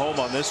reason to throw home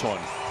on this one.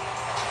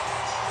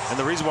 And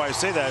the reason why I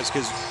say that is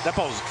because that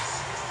ball's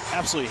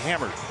absolutely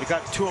hammered. It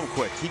got to him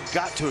quick. He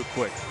got to it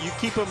quick. You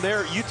keep him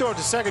there. You throw it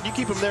to second. You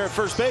keep him there at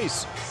first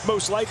base,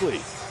 most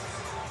likely.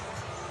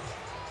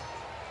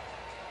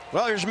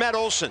 Well, here's Matt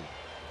Olson.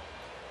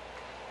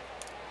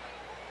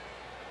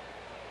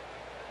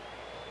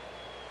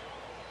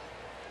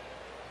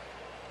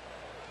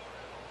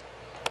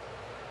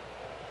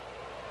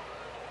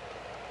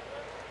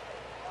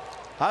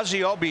 Ozzie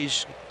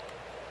Albies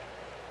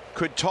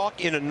could talk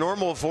in a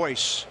normal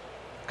voice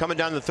coming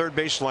down the third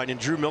baseline, and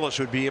Drew Millis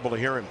would be able to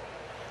hear him.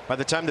 By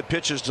the time the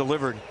pitch is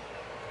delivered,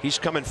 he's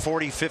coming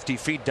 40, 50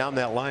 feet down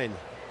that line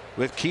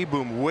with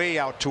Keyboom way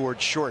out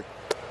towards short.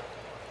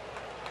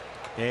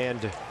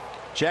 And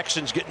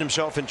Jackson's getting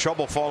himself in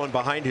trouble falling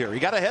behind here. He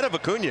got ahead of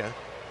Acuna.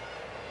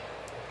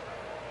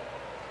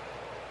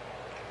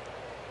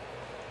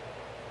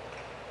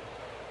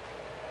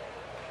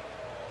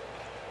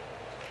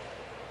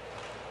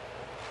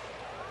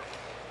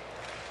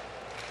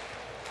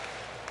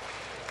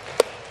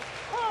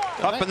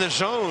 Up in the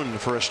zone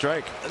for a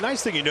strike. The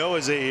nice thing, you know,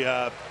 as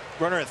a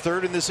runner at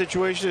third in this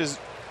situation is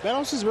Matt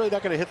Olson's really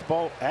not going to hit the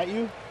ball at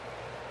you,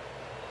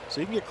 so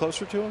you can get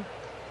closer to him.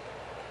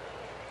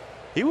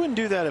 He wouldn't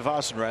do that if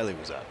Austin Riley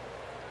was out.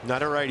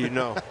 Not a righty,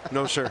 no.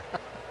 No, sir.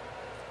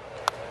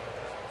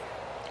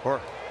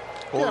 Or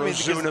yeah, I mean,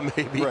 Ozuna,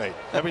 maybe. Right.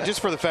 I mean, just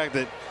for the fact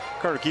that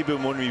Carter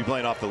Keyboom wouldn't be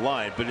playing off the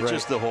line, but it's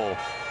just the whole,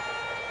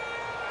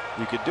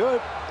 you could do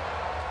it.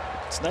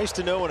 It's nice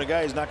to know when a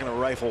guy is not going to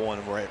rifle one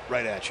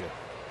right at you.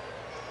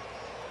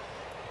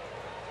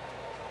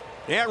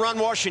 Yeah, Ron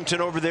Washington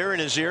over there in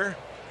his ear.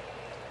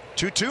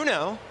 2-2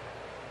 now.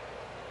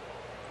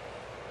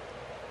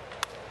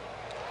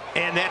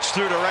 And that's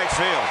through to right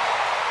field.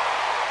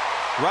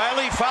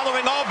 Riley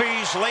following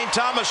Albies. Lane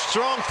Thomas,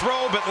 strong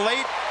throw, but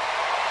late.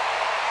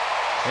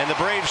 And the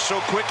Braves so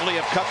quickly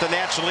have cut the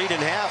Nats lead in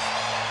half.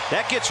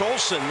 That gets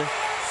Olsen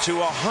to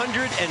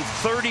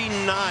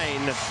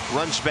 139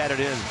 runs batted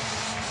in.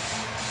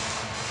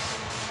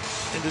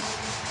 And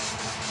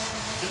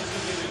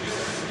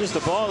just the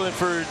ball in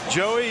for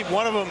Joey.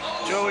 One of them,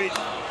 Joey,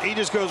 he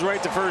just goes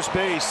right to first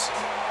base.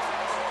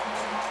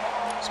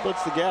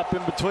 Splits the gap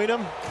in between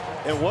them.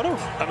 And what a,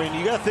 I mean,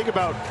 you got to think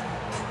about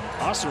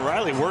Austin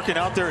Riley working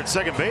out there at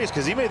second base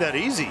because he made that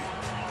easy.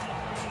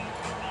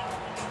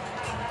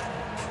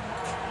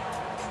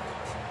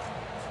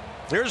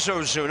 There's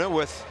Ozuna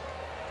with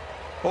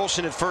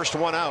Olsen at first,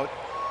 one out.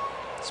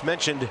 It's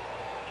mentioned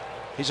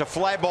he's a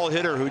fly ball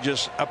hitter who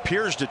just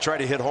appears to try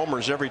to hit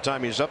homers every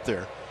time he's up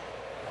there.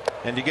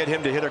 And to get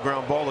him to hit a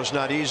ground ball is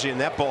not easy,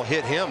 and that ball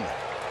hit him.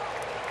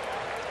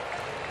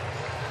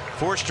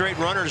 4 straight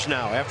runners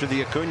now after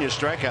the Acuna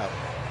strikeout.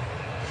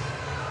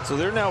 So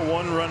they're now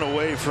 1 run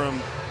away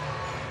from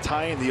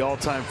tying the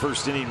all-time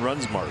first inning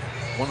runs mark.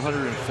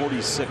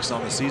 146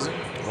 on the season.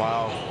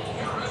 Wow.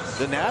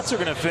 The Nats are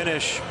going to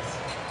finish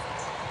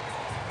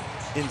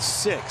in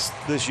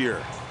 6th this year.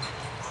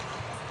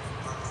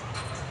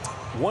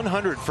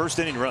 100 first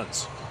inning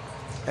runs.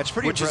 That's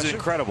pretty impressive. Which is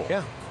incredible.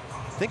 Yeah.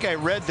 I think I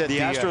read that the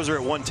Astros are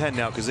at 110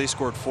 now because they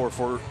scored four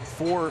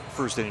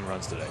first inning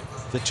runs today.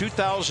 The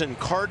 2000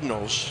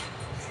 Cardinals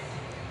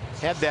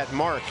had that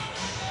mark,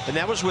 and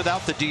that was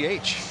without the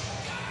DH.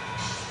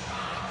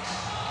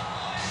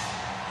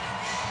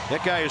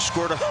 That guy has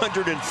scored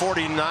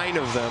 149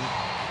 of them.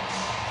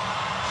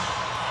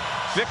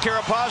 Vic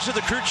Carapazza,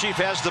 the crew chief,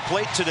 has the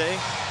plate today.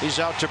 He's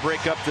out to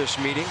break up this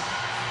meeting.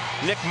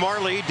 Nick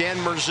Marley, Dan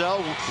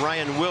Merzel,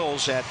 Ryan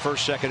Wills at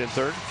first, second, and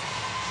third.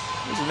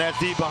 Isn't that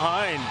deep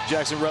behind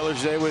Jackson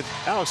Rutledge today with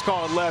Alex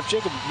Collin left,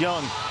 Jacob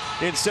Young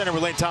in center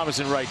with Lane Thomas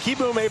in right.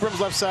 Keyboom Abrams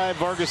left side,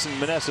 Vargas and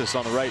Meneses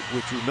on the right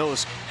with Drew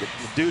Millis getting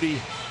the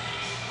duty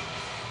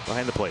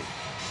behind the plate.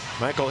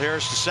 Michael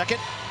Harris the second.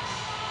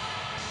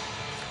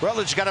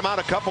 Rutledge got him out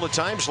a couple of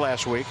times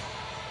last week.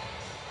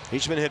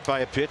 He's been hit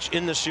by a pitch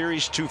in the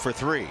series, 2 for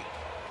 3.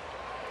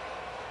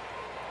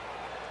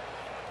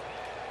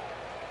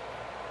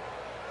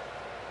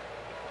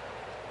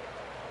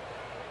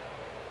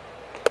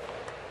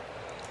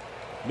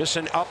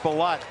 Missing up a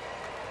lot.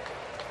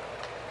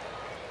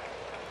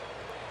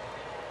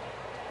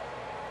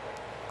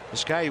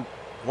 This guy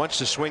wants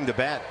to swing the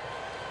bat.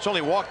 He's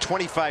only walked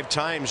 25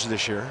 times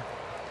this year.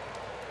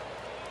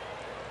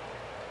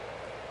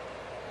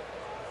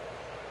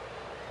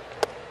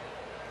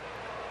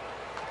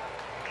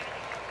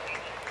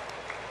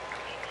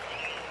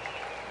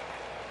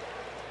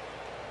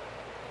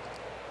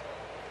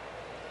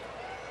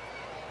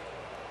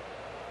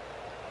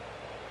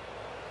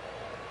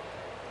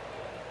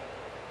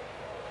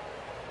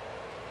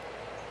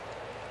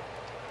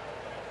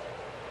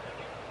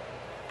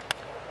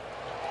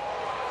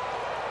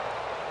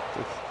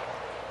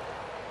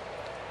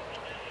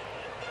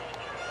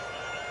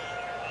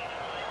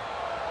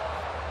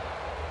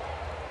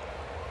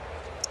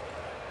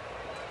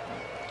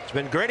 It's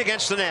been great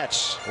against the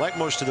Nats, like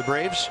most of the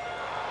Braves,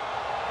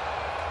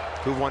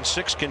 who've won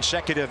 6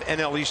 consecutive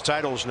NL East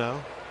titles now.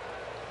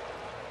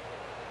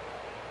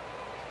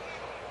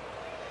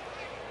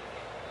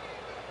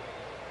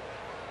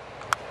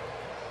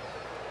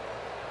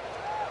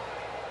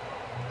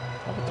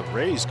 How about the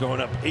Rays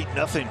going up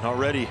 8-0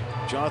 already?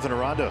 Jonathan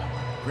Aranda,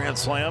 grand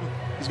slam.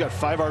 He's got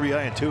 5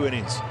 RBI in 2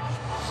 innings.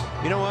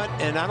 You know what?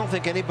 And I don't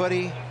think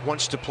anybody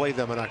wants to play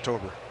them in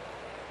October.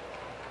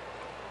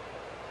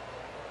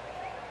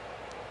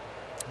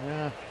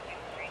 Yeah.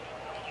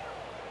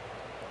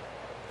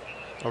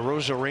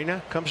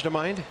 Rosarena comes to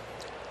mind,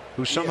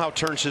 who somehow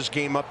turns his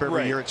game up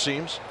every year, it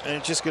seems. And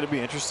it's just going to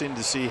be interesting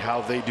to see how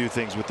they do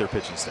things with their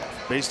pitching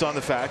staff, based on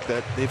the fact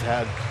that they've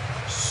had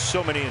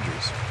so many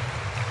injuries.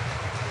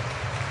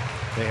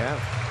 They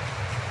have.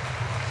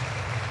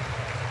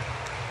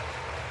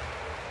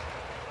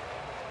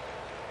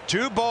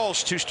 Two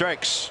balls, 2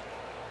 strikes.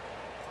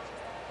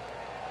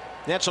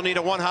 Nats will need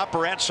a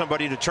one-hopper at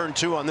somebody to turn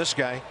 2 on this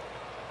guy.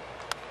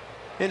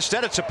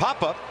 Instead, it's a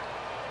pop-up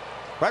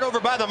right over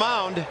by the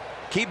mound.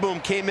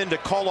 Keyboom came in to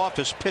call off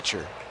his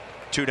pitcher.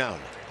 2 down.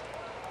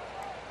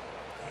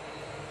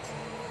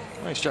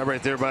 Nice job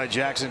right there by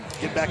Jackson.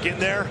 Get back in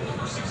there.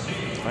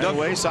 Right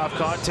away, soft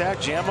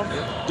contact, jam him.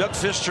 Doug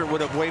Fister would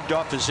have waved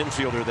off his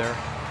infielder there.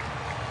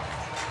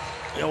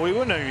 You know, we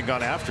wouldn't have even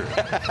gone after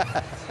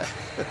it.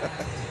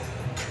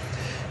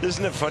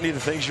 Isn't it funny the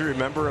things you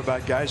remember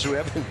about guys who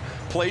haven't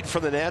played for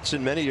the Nats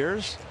in many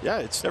years? Yeah,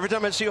 it's every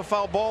time I see a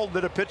foul ball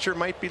that a pitcher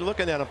might be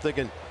looking at, I'm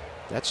thinking,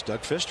 that's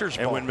Doug Fister's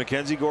ball. And when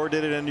Mackenzie Gore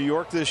did it in New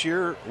York this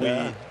year,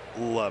 we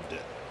loved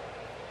it.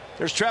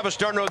 There's Travis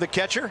d'Arnaud, the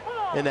catcher,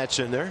 and that's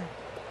in there.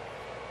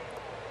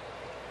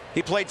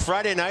 He played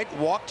Friday night,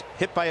 walked,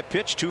 hit by a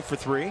pitch, 2 for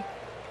 3.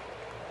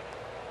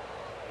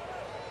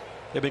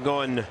 They've been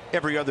going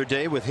every other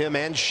day with him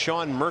and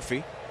Sean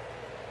Murphy,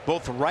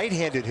 both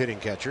right-handed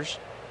hitting catchers.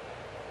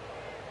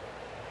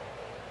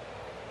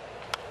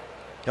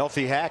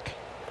 Healthy hack.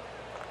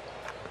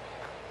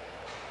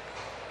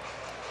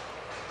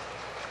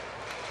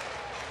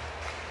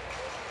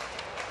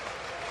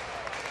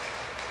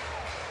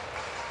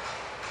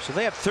 So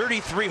they have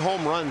 33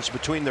 home runs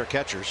between their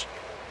catchers.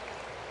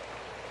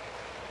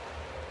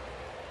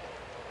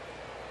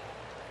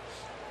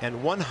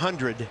 And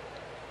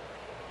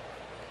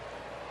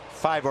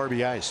 105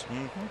 RBIs.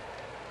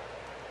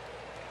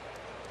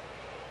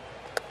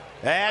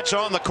 That's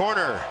on the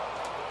corner.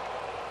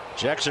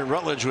 Jackson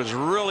Rutledge was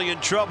really in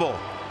trouble.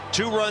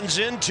 2 runs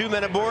in, 2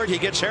 men aboard. He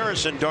gets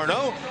Harrison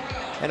d'Arnaud,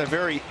 and a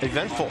very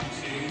eventful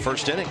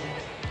first inning.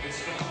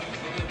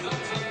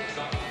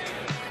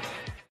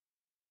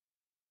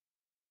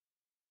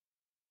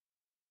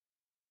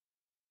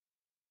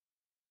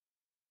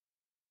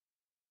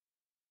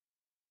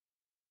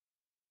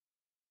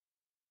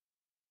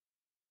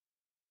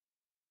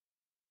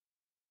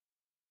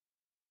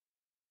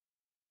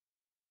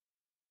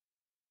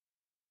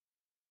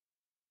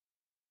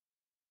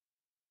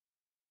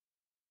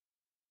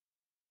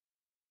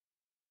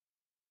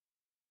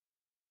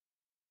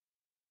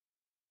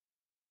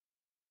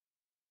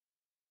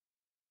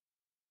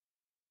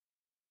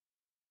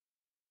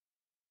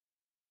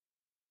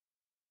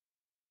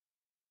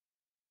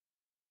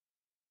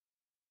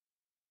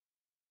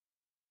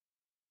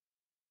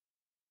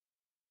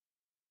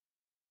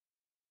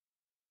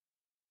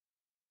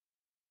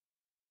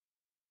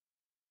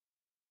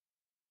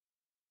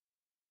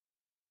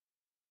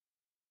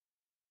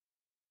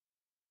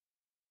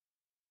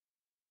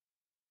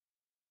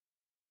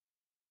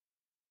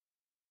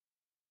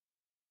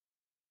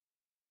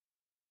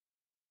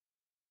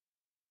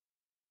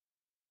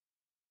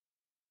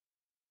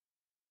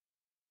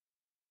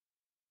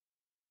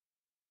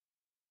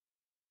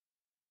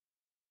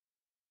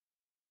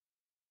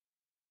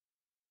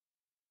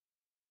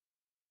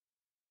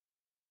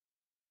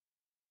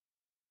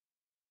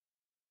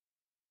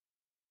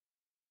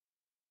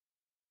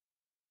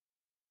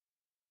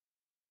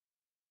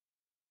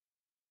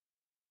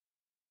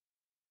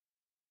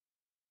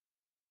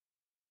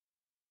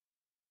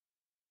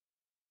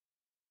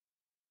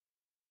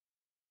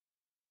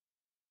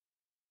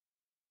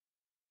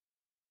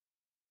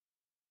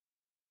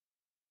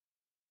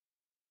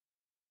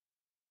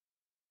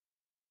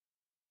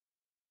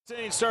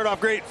 Start off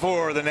great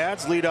for the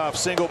Nats. Leadoff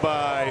single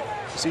by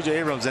C.J.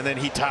 Abrams, and then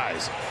he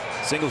ties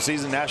single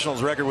season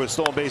Nationals record with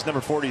stolen base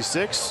number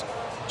 46.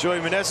 Joey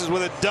Meneses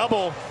with a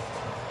double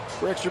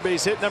for extra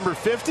base hit number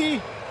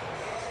 50.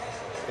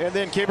 And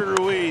then Keibert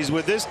Ruiz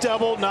with this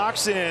double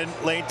knocks in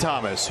Lane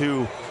Thomas,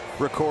 who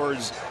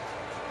records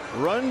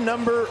run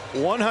number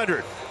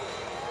 100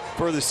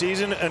 for the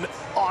season. An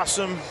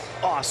awesome,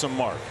 awesome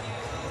mark.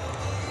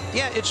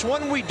 Yeah, it's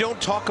one we don't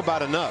talk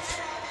about enough.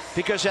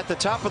 Because at the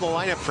top of the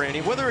lineup,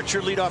 Franny, whether it's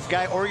your leadoff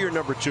guy or your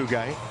number 2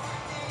 guy,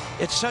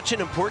 it's such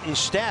an important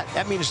stat.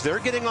 That means they're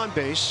getting on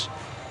base.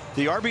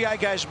 The RBI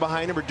guys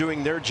behind him are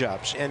doing their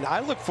jobs. And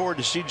I look forward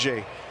to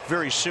CJ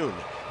very soon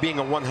being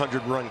a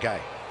 100-run guy.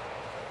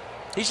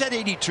 He's at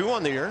 82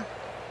 on the year.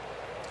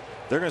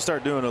 They're going to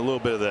start doing a little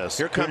bit of this.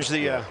 Here comes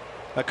the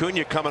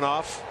Acuna coming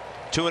off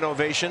to an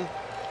ovation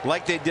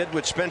like they did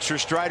with Spencer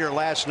Strider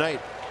last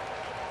night.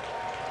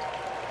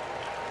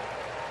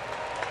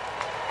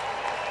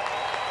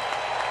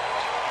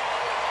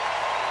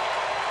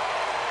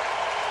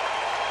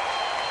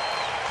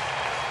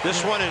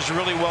 This one is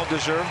really well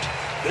deserved.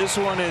 This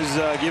one is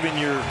giving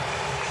your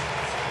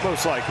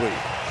most likely,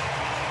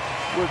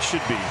 which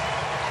should be,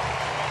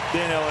 the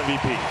NL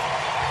MVP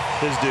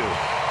his due.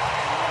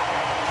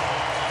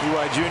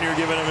 E.Y. Jr.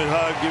 giving him his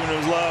hug, giving him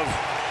his love.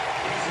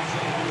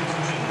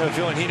 I have a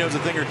feeling he knows a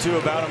thing or two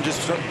about him just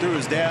through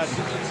his dad.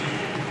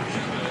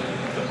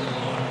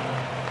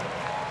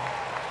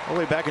 All the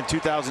way back in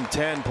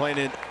 2010, playing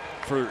it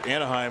for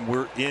Anaheim.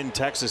 We're in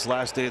Texas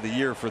last day of the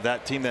year for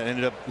that team that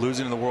ended up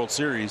losing in the World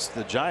Series,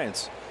 the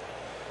Giants.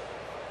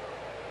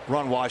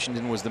 Ron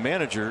Washington was the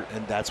manager,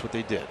 and that's what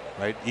they did,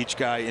 right? Each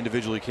guy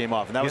individually came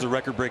off, and that was a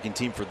record-breaking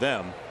team for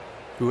them,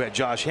 who had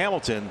Josh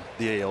Hamilton,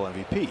 the AL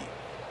MVP.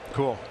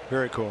 Cool,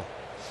 very cool.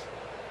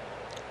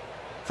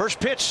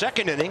 First pitch,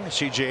 second inning.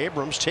 C.J.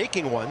 Abrams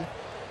taking one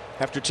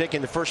after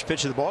taking the first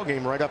pitch of the ball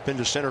game right up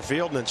into center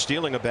field and then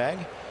stealing a bag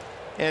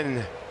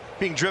and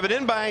being driven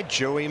in by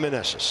Joey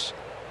Meneses.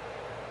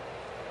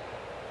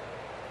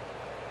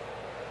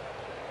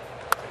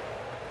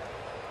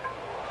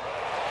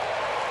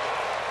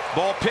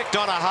 Ball picked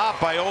on a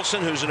hop by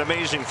Olsen, who's an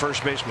amazing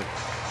first baseman.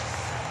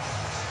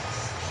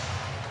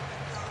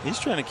 He's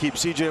trying to keep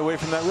CJ away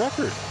from that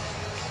record.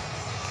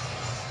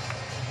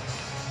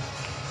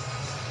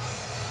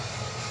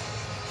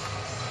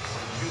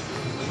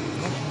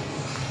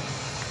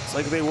 It's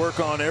like they work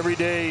on every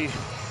day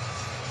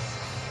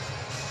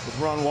with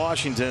Ron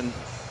Washington.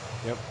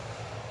 Yep.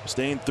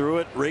 Staying through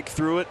it, rake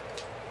through it,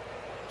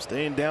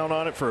 staying down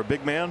on it for a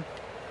big man.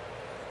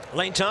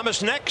 Lane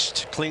Thomas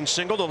next. Clean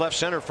single to left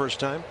center first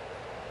time.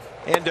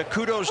 And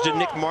kudos to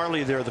Nick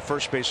Marley there, the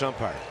first base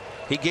umpire.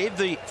 He gave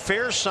the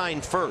fair sign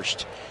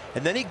first,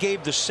 and then he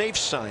gave the safe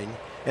sign,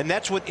 and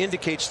that's what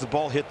indicates the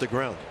ball hit the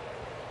ground.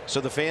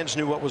 So the fans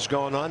knew what was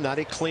going on. Not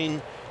a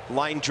clean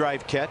line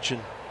drive catch,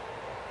 and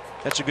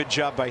that's a good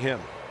job by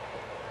him.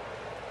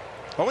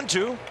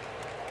 0-2.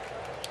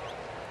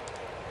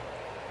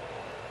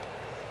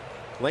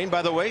 Lane,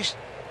 by the way,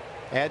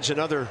 adds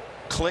another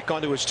click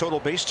onto his total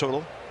base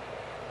total,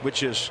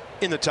 which is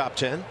in the top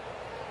 10.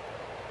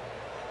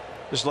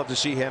 Just love to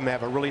see him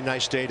have a really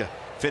nice day to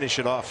finish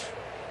it off.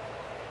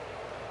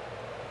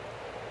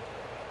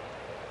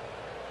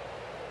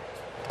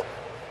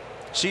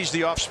 Sees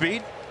the off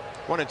speed.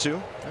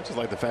 1-2. I just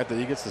like the fact that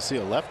he gets to see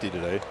a lefty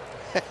today.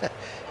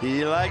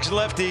 He likes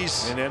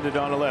lefties. And ended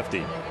on a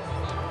lefty.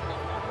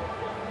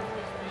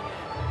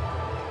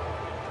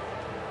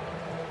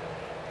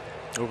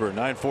 Over a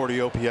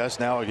 940 OPS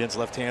now against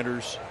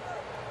left-handers.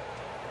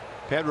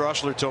 Pat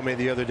Rossler told me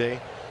the other day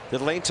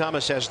that Lane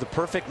Thomas has the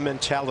perfect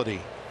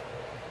mentality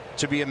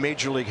to be a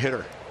major league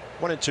hitter.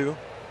 1-2.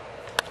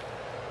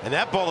 And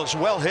that ball is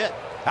well hit.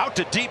 Out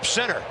to deep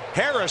center.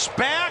 Harris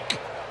back.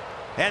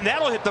 And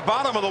that'll hit the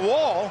bottom of the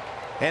wall.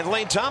 And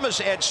Lane Thomas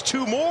adds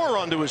 2 more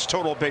onto his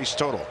total base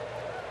total.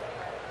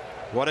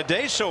 What a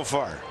day so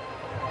far.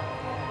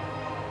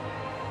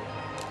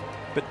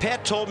 But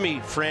Pat told me,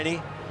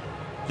 Franny,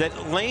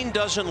 that Lane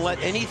doesn't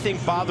let anything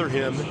bother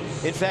him.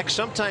 In fact,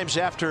 sometimes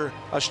after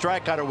a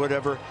strikeout or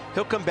whatever,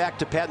 he'll come back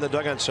to Pat in the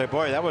dugout and say,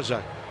 boy, that was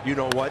a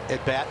you-know-what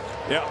at bat.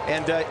 Yeah.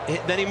 And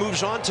then he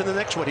moves on to the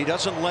next one. He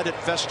doesn't let it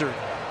fester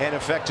and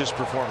affect his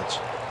performance.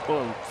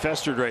 Well,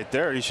 festered right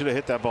there. He should have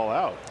hit that ball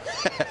out.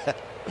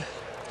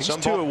 He's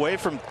Some 2 ball, away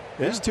from.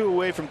 He's 2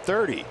 away from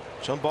 30.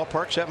 Some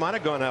ballparks that might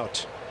have gone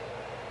out.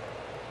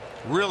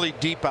 Really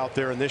deep out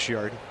there in this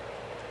yard.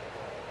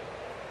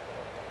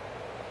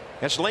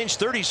 That's Lane's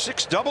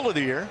 36th double of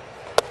the year.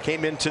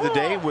 Came into the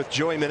day with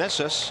Joey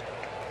Meneses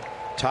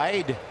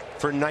tied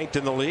for 9th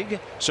in the league.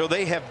 So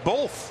they have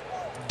both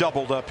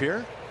doubled up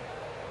here.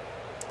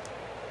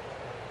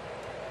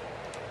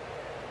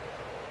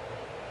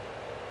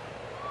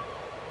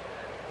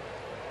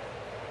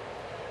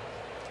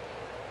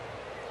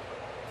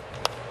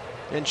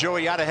 And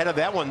Joey out ahead of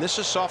that one. This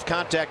is soft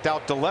contact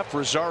out to left.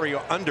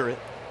 Rosario under it.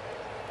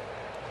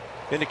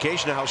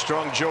 Indication of how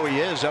strong Joey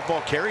is. That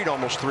ball carried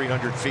almost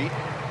 300 feet.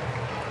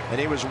 And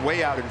he was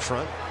way out in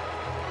front.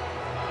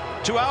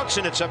 2 outs,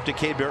 and it's up to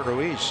Keibert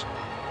Ruiz.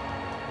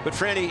 But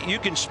Franny, you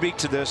can speak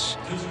to this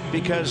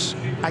because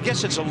I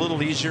guess it's a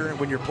little easier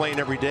when you're playing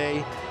every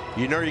day.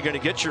 You know you're going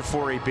to get your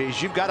 4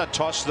 ABs. You've got to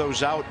toss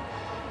those out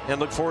and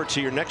look forward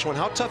to your next one.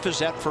 How tough is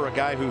that for a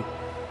guy who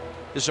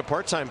is a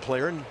part-time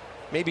player and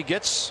maybe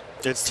gets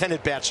 10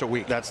 at-bats a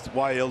week? That's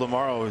why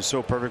Ildemaro is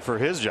so perfect for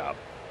his job,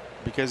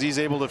 because he's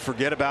able to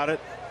forget about it.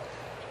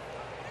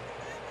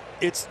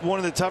 It's one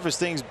of the toughest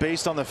things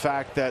based on the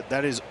fact that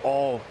that is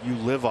all you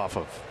live off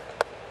of.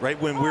 Right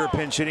when we're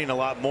pinch hitting a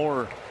lot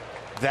more,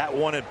 that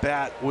one at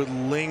bat would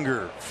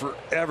linger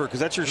forever because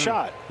that's your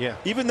shot. Yeah.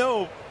 Even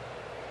though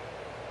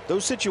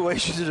those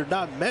situations are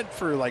not meant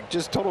for like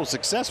just total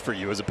success for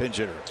you as a pinch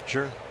hitter.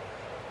 Sure.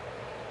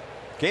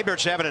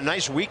 Gabert's having a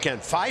nice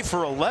weekend. 5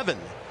 for 11.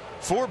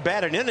 4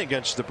 batted in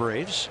against the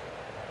Braves.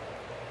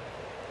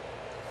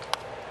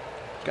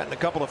 Gotten a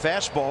couple of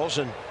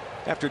fastballs, and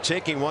after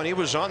taking one, he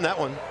was on that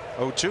one.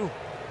 0-2.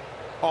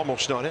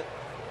 Almost on it.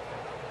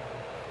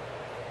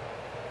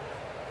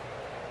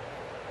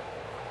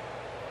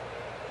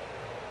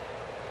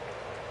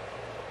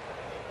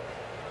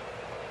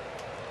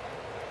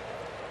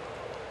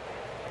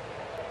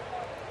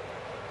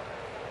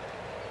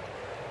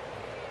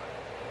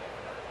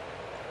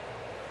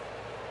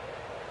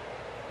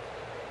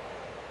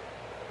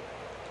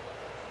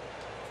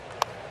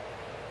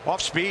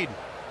 Off speed.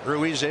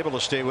 Ruiz able to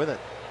stay with it.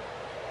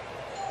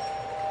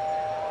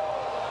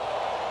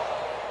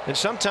 And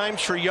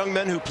sometimes for young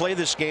men who play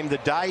this game, the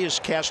die is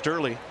cast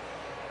early.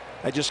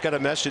 I just got a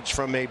message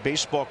from a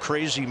baseball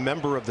crazy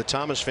member of the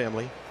Thomas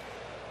family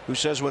who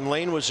says when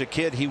Lane was a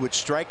kid, he would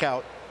strike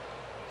out,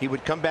 he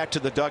would come back to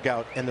the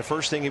dugout, and the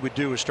first thing he would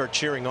do is start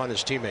cheering on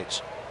his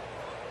teammates.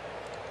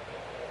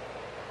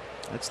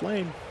 That's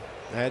Lane.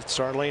 That's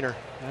our Laner.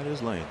 That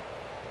is Lane.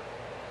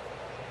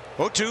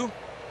 0-2.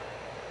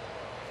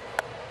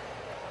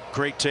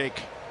 Great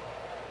take.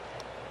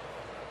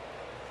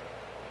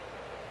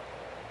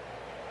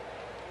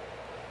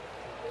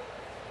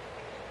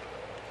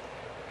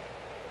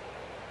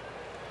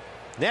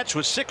 Nats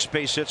with 6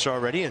 base hits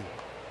already, and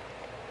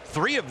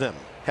 3 of them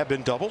have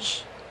been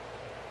doubles.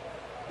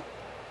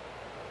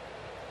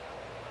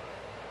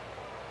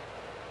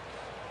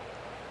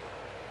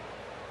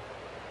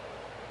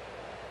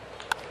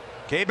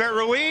 Keibert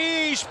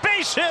Ruiz,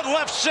 base hit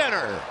left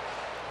center.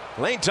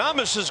 Lane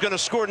Thomas is going to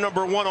score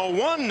number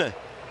 101.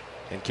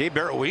 And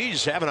Keibert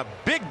Ruiz having a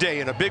big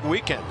day and a big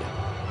weekend.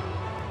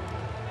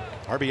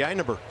 RBI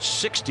number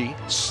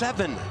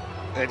 67.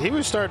 And he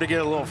was starting to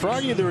get a little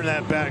froggy during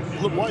that bat.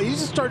 He's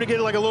starting to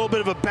get like a little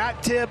bit of a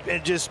bat tip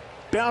and just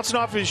bouncing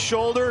off his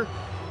shoulder.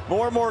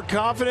 More and more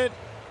confident.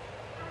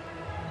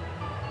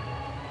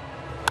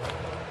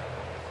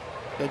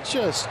 It's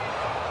just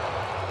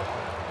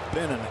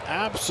been an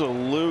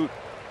absolute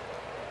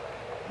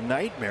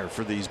nightmare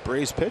for these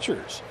Braves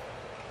pitchers.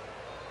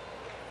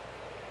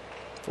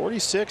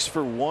 46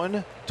 for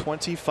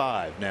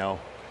 125 now.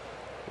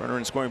 Runner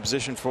in scoring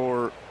position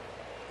for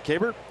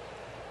Keibert.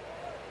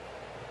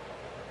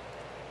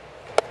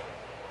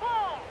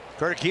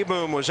 Carter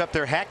Kieboom was up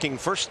there hacking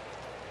first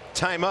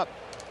time up.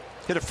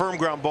 Hit a firm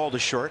ground ball to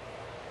short.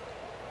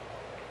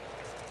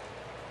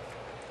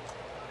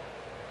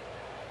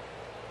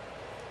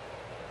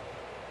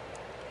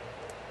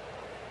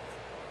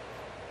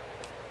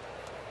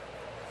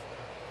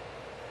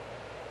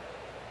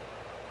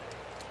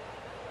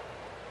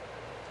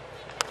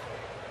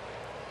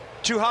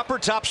 Two hopper,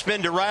 top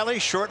spin to Riley,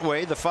 short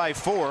way, the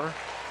 5-4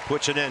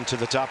 puts an end to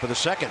the top of the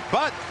second.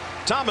 But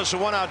Thomas a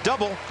 1-out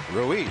double,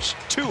 Ruiz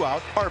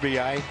 2-out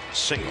RBI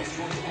single.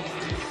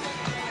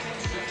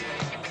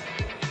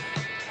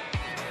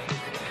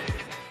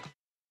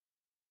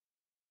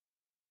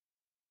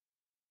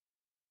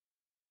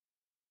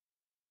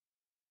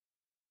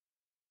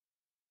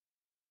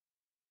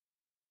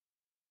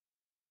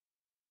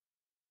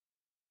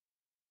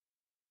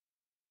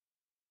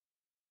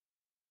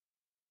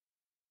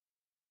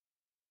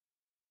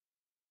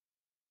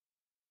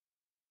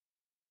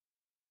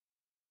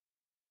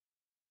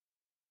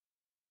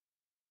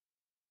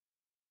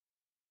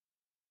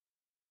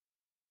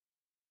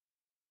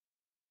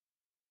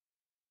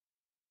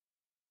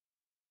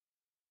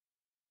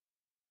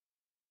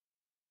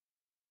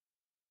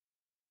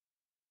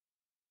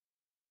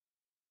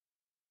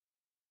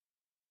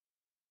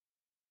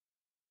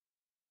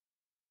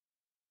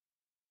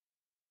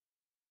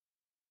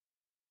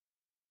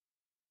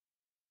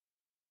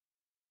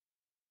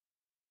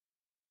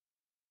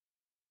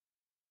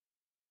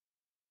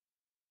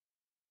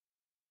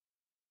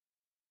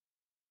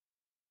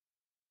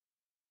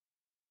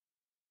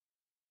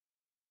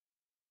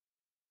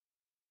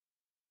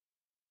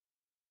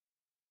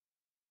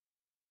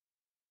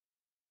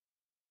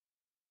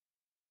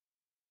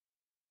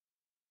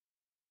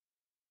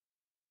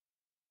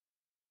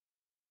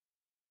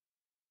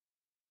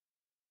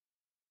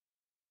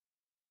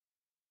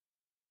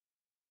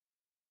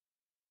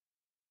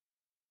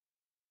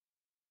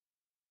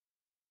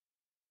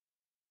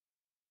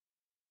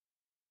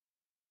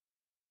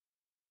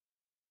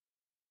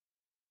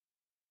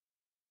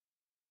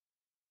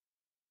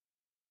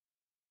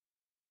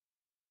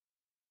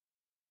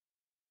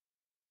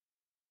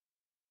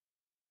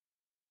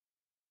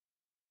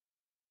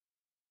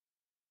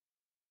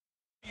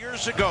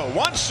 Years ago,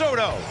 Juan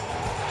Soto.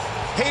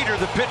 Hader,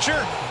 the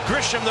pitcher.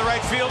 Grisham, the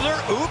right fielder.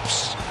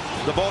 Oops.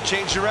 The ball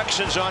changed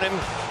directions on him.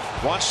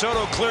 Juan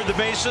Soto cleared the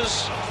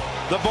bases.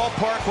 The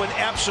ballpark went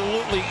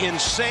absolutely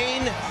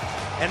insane.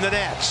 And the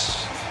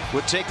Nats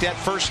would take that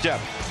first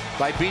step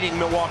by beating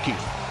Milwaukee.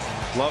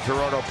 Love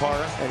Gerardo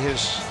Parra and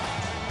his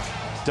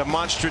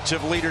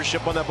demonstrative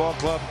leadership on the ball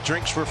club.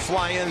 Drinks were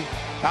flying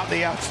out in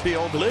the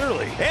outfield,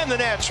 literally. And the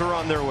Nats were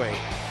on their way.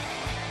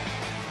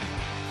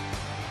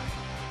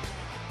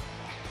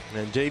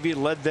 And Davey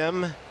led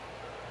them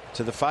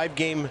to the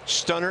 5-game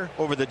stunner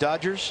over the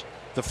Dodgers,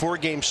 the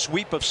 4-game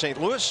sweep of St.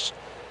 Louis,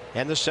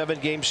 and the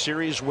 7-game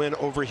series win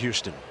over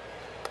Houston.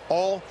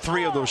 All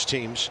 3 of those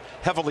teams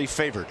heavily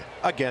favored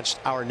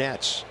against our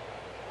Nats.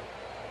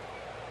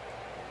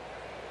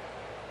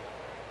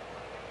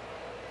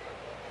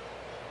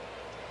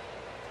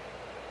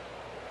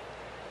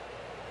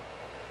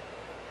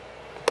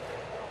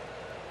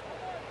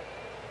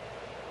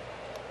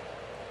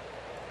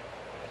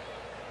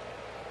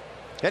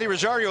 Eddie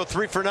Rosario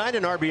 3 for 9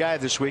 in RBI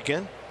this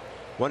weekend.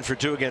 1 for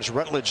 2 against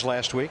Rutledge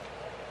last week.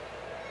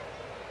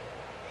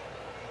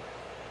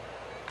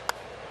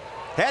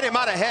 Had him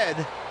out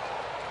ahead.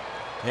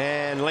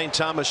 And Lane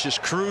Thomas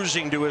just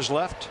cruising to his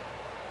left.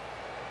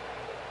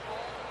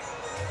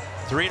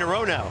 3 in a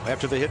row now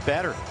after the hit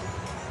batter.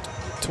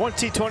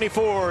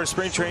 2024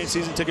 spring training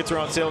season tickets are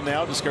on sale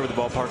now. Discover the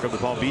ballpark of the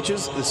Palm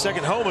Beaches, the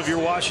second home of your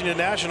Washington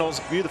Nationals.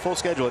 View the full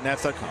schedule at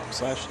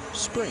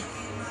nats.com/spring.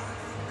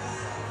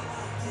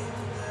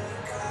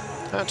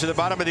 To the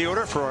bottom of the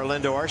order for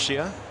Orlando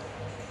Arcia.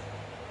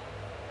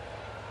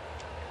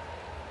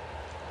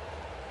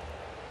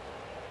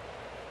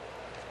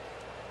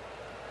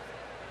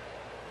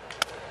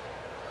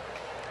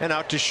 And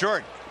out to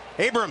short.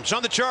 Abrams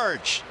on the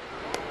charge.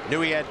 Knew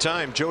he had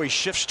time. Joey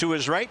shifts to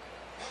his right.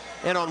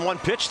 And on 1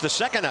 pitch, the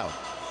second out.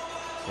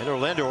 And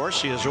Orlando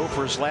Arcia is 0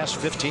 for his last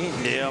 15.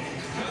 Yep.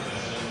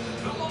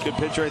 Good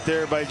pitch right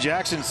there by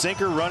Jackson.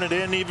 Sinker, run it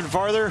in even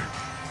farther.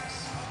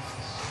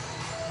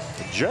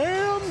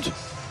 Jammed.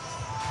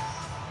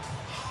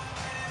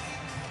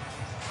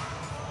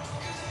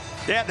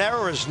 Yeah, there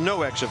was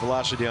no exit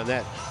velocity on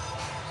that.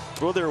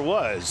 Well, there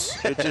was.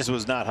 It just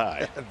was not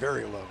high.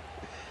 Very low.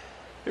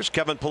 Here's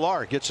Kevin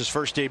Pillar. Gets his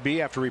first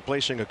AB after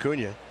replacing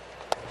Acuna.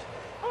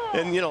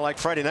 And, you know, like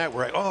Friday night,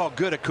 we're like, oh,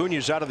 good,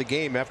 Acuna's out of the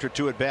game after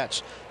 2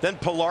 at-bats. Then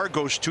Pillar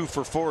goes 2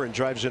 for 4 and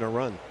drives in a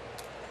run.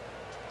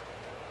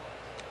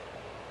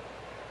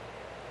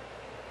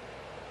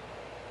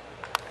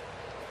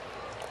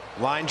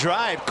 Line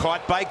drive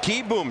caught by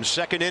Keyboom.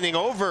 2nd inning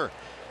over.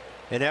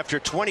 And after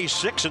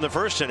 26 in the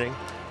 1st inning,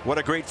 what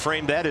a great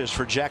frame that is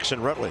for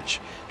Jackson Rutledge.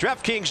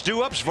 DraftKings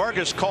do-ups,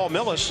 Vargas, Call,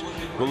 Millis.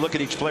 We'll look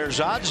at each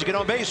player's odds to get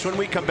on base when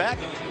we come back.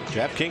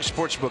 DraftKings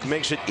Sportsbook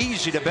makes it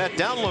easy to bet.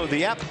 Download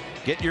the app.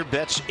 Get your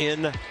bets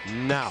in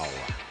now.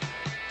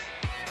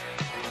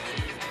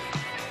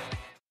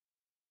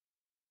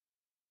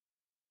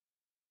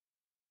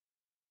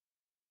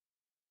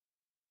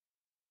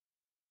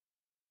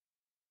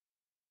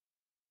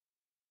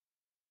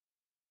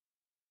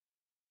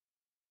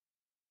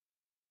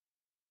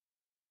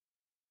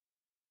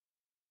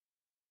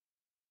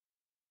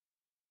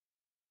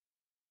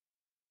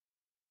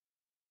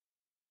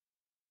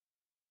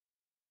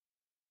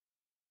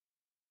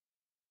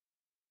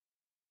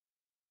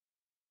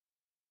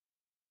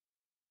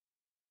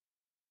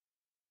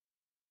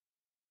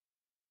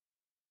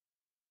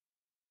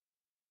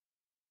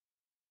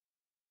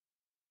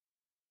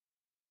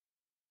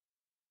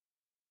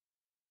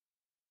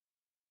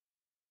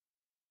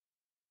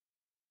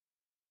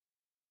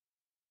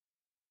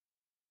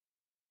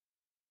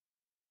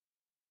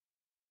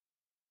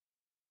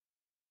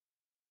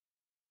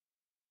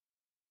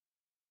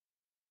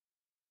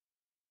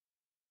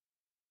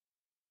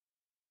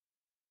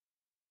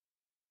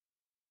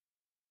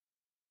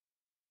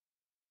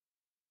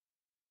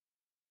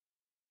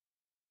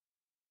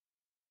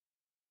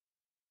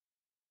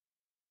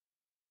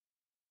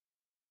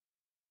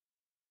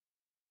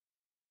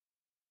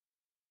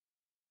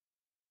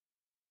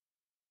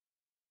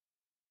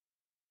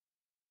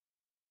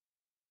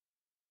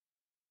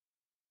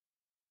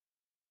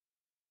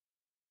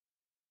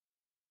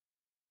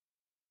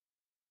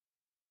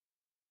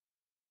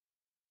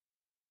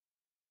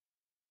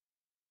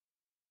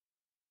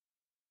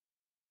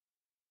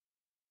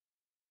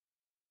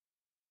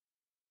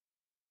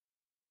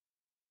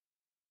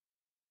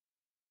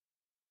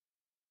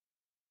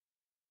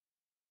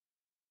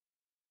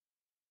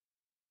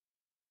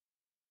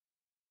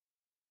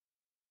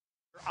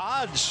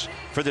 Odds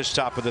for this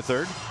top of the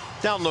 3rd.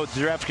 Download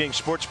the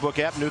DraftKings Sportsbook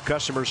app. New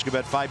customers can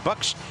bet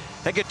 $5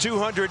 and get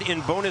 $200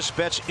 in bonus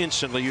bets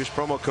instantly. Use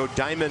promo code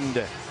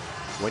DIAMOND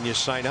when you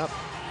sign up.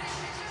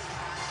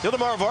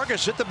 Ildemar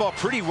Vargas hit the ball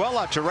pretty well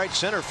out to right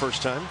center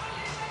first time.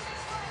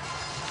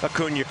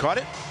 Acuna caught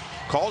it.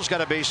 Call's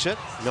got a base hit.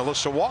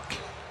 Millis a walk.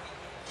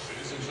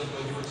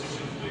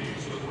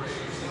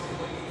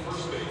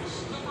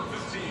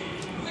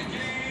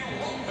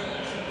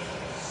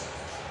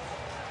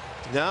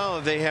 Now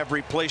they have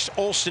replaced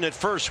Olsen at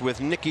first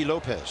with Nicky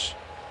Lopez.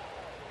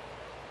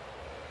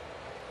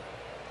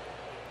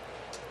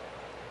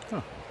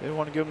 They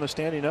want to give him the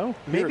standing no.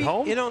 Maybe, at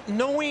home. you know,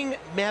 knowing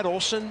Matt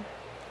Olson,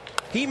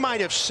 he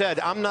might have said,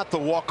 I'm not the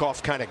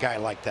walk-off kind of guy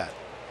like that.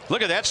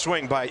 Look at that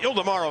swing by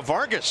Ildemaro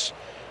Vargas.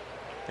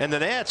 And the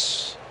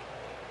Nats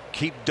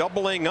keep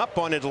doubling up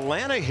on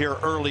Atlanta here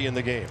early in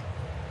the game.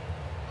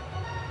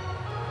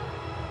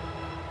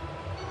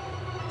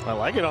 I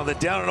like it on the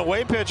down and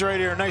away pitch right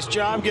here. Nice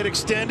job. Get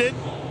extended.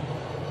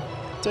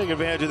 Take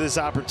advantage of this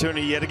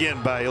opportunity yet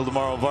again by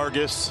Ildemaro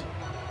Vargas.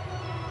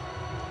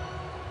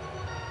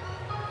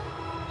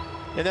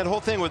 And that whole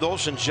thing with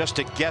Olsen's just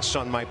a guess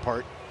on my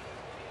part.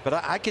 But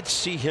I could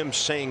see him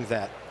saying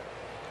that.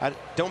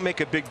 Don't make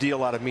a big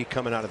deal out of me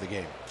coming out of the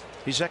game.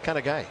 He's that kind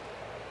of guy.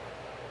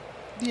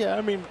 Yeah,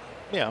 I mean,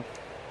 yeah.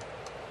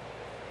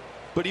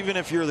 But even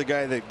if you're the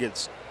guy that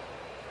gets,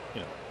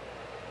 you know,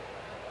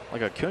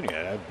 like Acuna,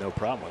 I have no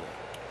problem with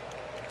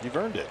it. You've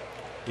earned it.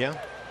 Yeah.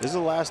 This is the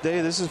last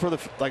day. This is for the,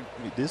 like,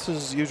 this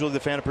is usually the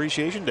fan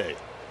appreciation day.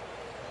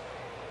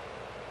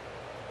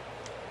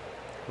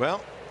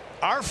 Well,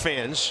 our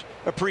fans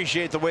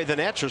appreciate the way the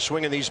Nats are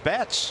swinging these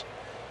bats.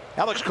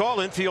 Alex Call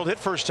infield hit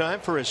first time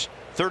for his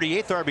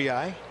 38th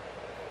RBI.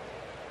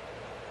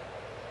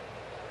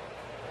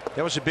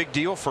 That was a big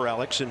deal for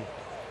Alex, and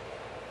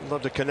he'd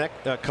love to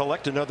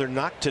collect another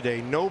knock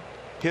today. No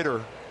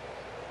hitter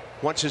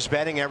wants his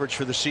batting average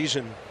for the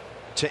season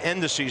to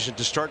end the season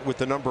to start with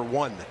the number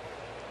 1.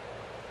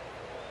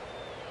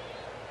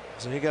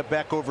 So he got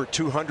back over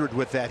 200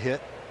 with that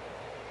hit.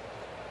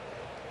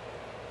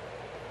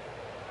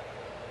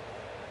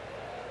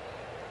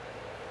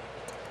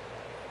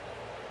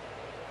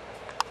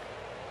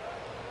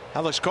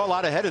 Alex Call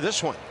out ahead of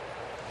this one,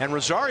 and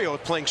Rosario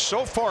playing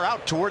so far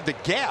out toward the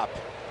gap.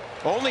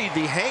 Only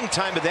the hang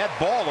time of that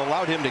ball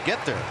allowed him to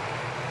get there.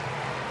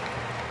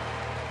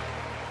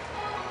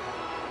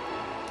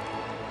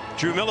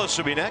 Drew Millis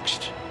will be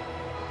next.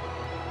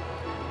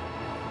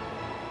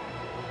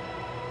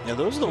 Yeah,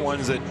 those are the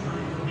ones that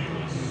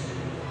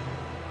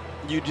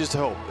you just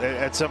hope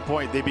at some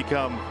point they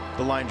become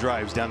the line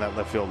drives down that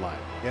left field line.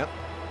 Yep.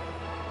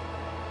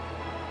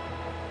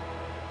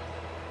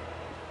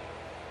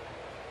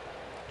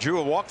 Drew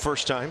a walk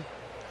first time,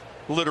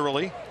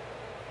 literally.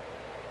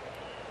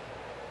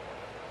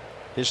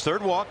 His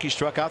 3rd walk. He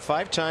struck out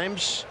 5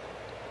 times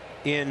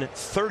in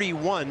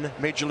 31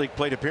 Major League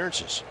plate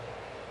appearances.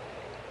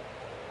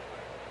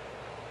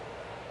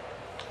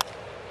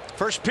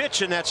 First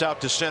pitch, and that's out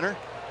to center.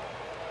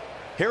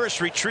 Harris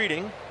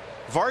retreating.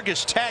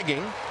 Vargas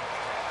tagging.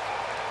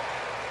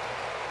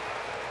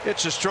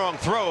 It's a strong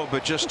throw,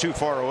 but just too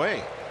far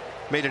away.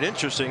 Made it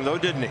interesting, though,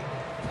 didn't he?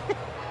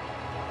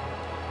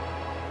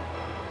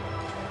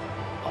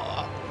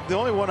 The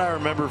only one I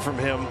remember from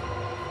him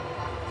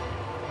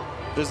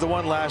is the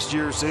one last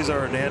year.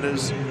 Cesar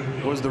Hernandez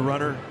was the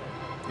runner.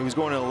 He was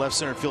going to the left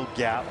center field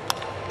gap.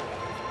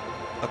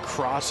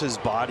 Across his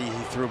body,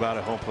 he threw about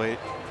at home plate.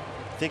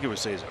 I think it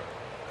was Cesar.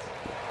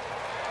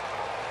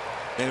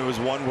 And it was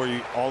one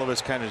where all of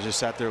us kind of just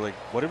sat there like,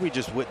 what did we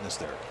just witness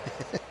there?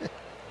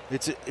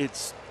 It'd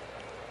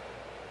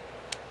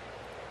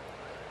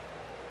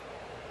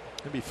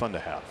be fun to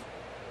have.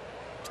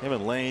 Him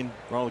and Lane,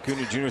 Ronald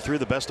Acuna Jr., 3 of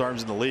the best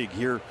arms in the league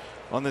here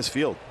on this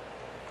field.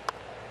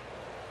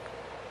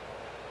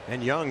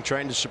 And Young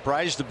trying to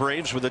surprise the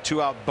Braves with a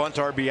 2-out bunt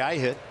RBI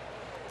hit.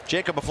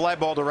 Jacob a fly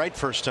ball to right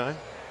first time.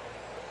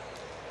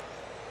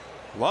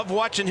 Love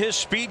watching his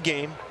speed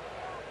game.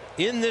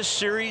 In this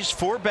series,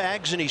 4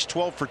 bags, and he's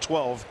 12 for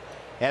 12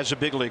 as a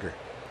big leaguer.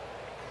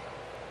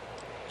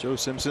 Joe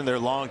Simpson, their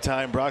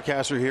longtime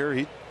broadcaster here,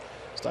 he's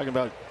talking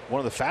about one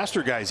of the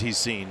faster guys he's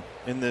seen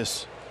in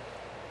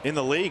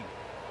the league.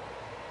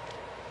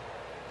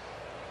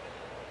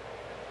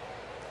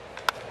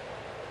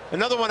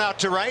 Another one out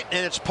to right,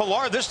 and it's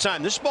Pilar this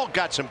time. This ball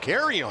got some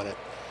carry on it.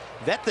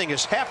 That thing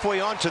is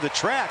halfway onto the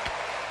track,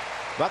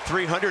 about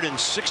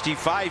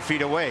 365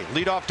 feet away.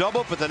 Leadoff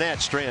double, but the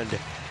Nats strand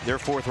their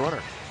 4th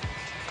runner.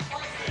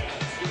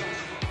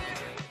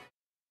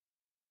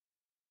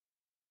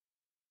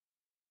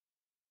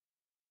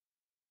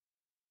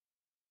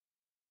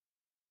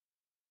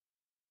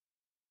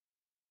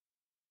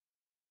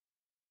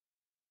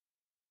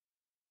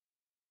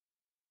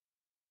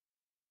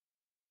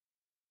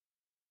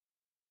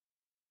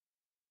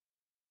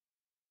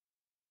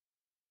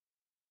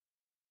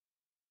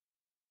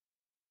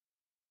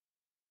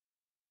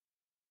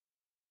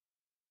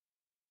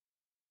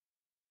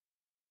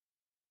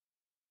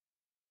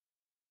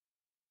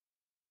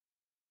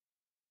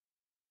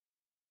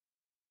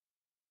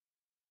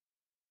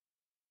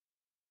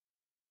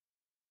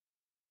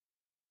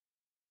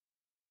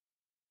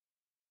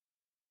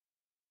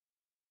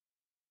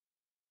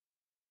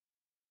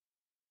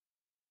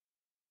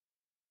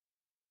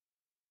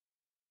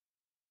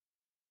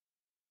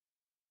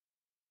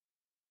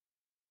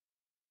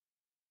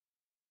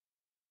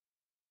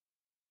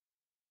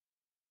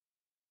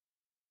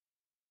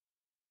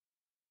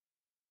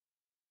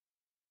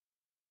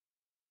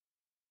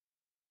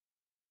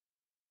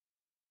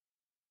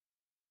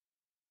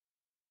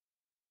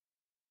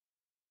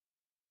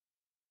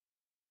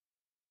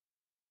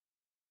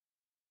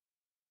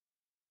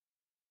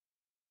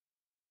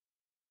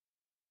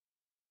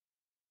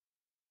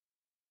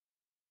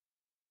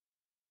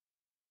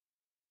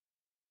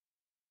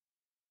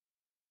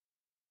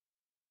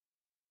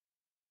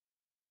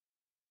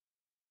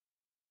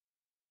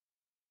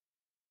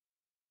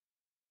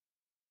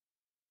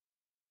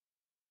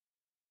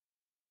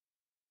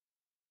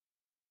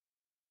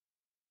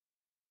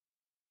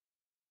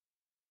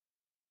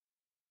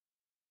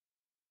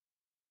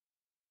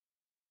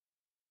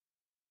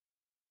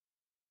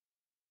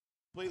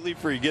 Completely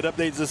free. Get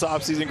updates this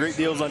offseason, great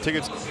deals on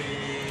tickets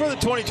for the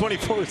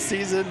 2024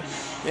 season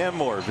and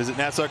more. Visit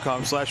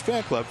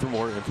Nats.com/fan club for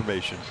more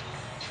information.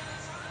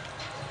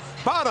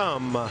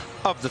 Bottom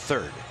of the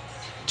third.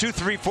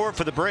 2-3-4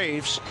 for the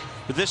Braves,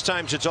 but this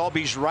time it's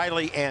Albies,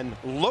 Riley, and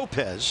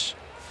Lopez.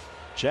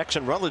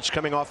 Jackson Rutledge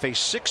coming off a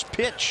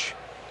 6-pitch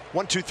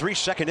 1-2-3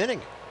 second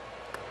inning.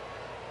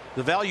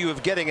 The value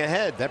of getting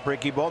ahead. That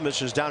breaky ball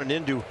misses down and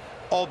into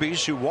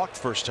Albies, who walked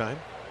first time.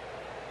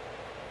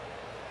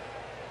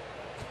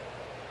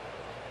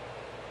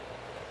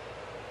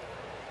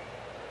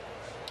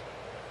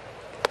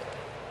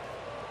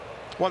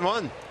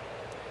 One.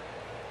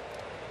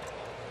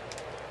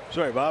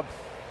 Sorry, Bob.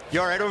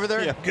 You all right over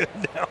there? Yeah, I'm good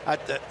now.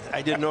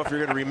 I didn't know if you're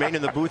going to remain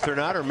in the booth or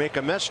not, or make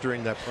a mess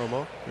during that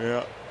promo.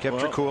 Yeah.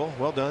 Kept your cool.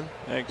 Well done.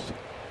 Thanks.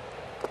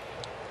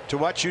 To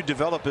watch you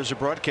develop as a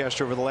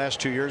broadcaster over the last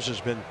 2 years has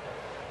been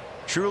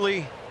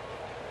truly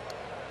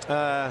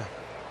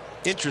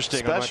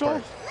interesting. Special?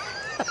 On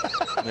my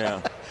part.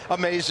 Yeah.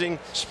 Amazing.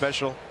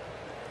 Special.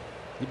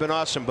 You've been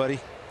awesome, buddy.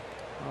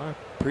 I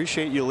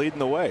appreciate you leading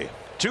the way.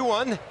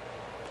 2-1.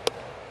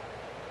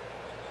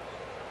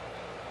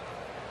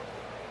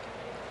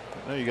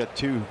 Now you got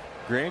 2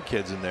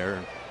 grandkids in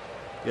there.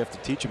 You have to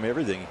teach them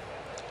everything.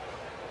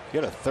 You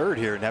got a third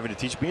here and having to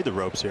teach me the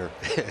ropes here.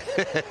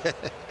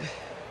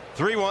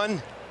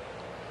 3-1.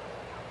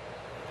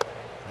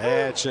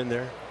 That's in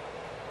there.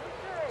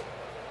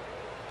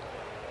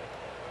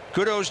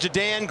 Kudos to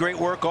Dan. Great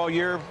work all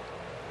year.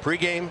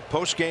 Pre-game,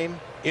 post-game,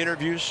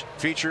 interviews,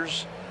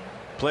 features,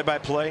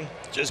 play-by-play.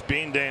 Just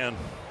being Dan.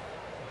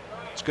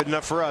 It's good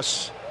enough for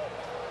us.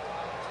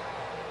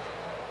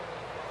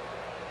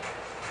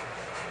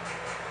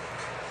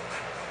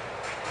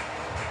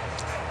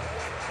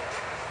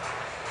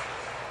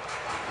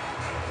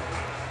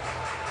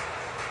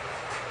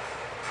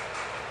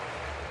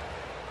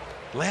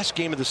 Last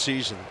game of the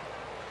season.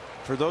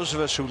 For those of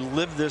us who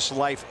live this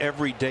life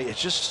every day,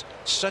 it's just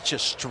such a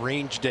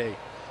strange day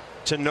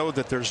to know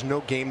that there's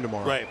no game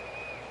tomorrow. Right.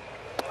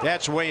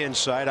 That's way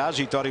inside.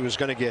 Ozzie thought he was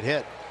going to get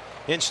hit.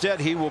 Instead,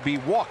 he will be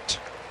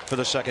walked for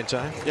the second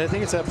time. Yeah, I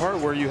think it's that part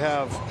where you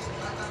have,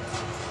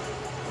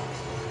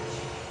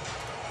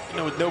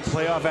 with no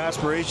playoff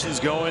aspirations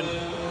going,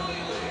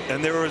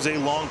 and there was a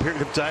long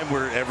period of time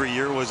where every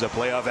year was a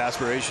playoff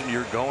aspiration.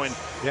 You're going.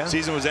 Yeah.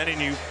 Season was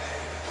ending,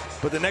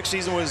 but the next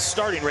season was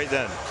starting right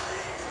then.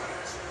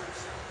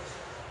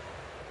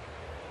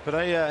 But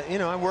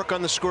I work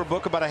on the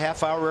scorebook about a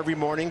half hour every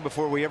morning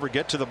before we ever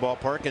get to the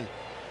ballpark, and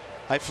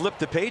I flipped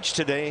the page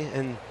today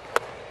and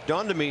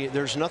dawned to me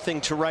there's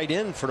nothing to write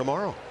in for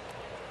tomorrow.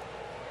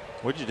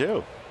 What'd you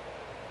do?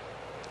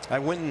 I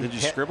went and did you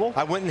scribble?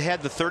 I went and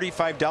had the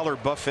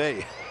 $35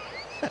 buffet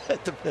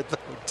at the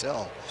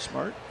hotel.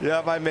 Smart.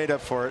 Yeah, I made up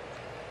for it.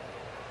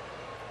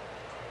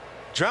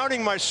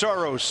 Drowning my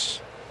sorrows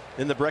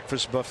in the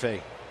breakfast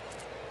buffet.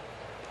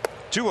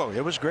 2-0.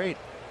 It was great.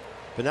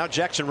 But now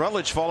Jackson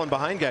Rutledge falling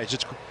behind guys.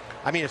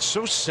 It's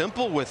so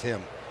simple with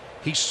him.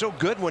 He's so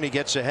good when he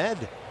gets ahead.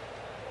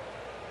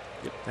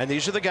 Yep. And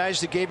these are the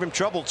guys that gave him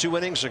trouble 2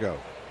 innings ago.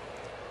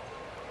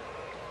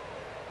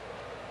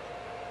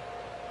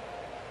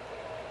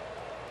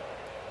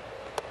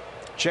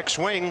 Check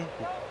swing.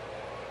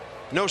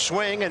 No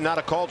swing and not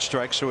a called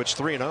strike, so it's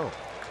 3-0.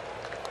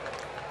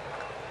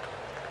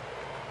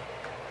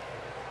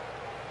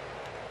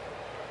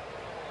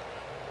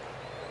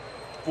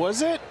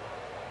 Was it?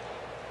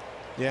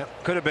 Yeah,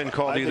 could have been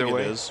called either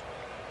way. It is.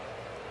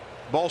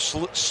 Ball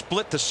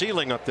split the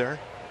ceiling up there.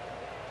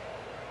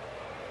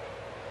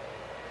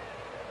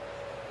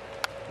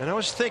 And I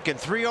was thinking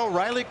 3-0,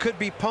 Riley could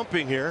be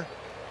pumping here.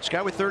 This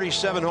guy with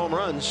 37 home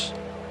runs.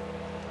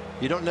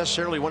 You don't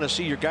necessarily want to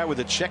see your guy with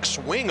a check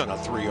swing on a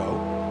 3-0.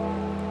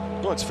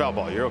 Well, it's foul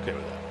ball. You're okay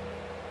with that.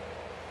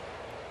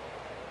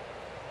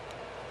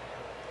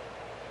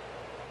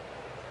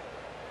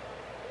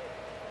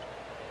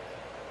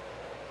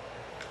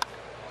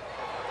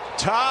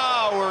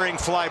 Towering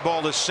fly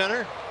ball to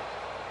center.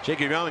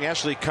 Jacob Young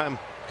actually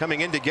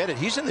coming in to get it.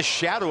 He's in the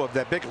shadow of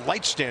that big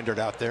light standard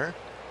out there.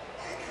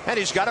 And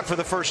he's got it for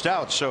the first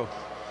out. So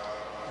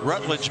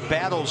Rutledge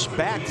battles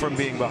back from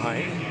being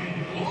behind.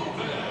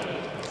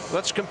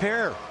 Let's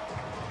compare.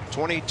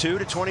 22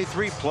 to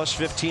 23 plus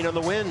 15 on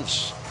the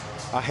wins.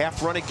 A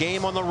half run a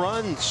game on the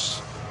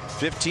runs.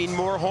 15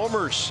 more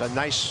homers. A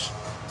nice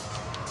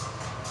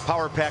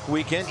power pack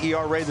weekend.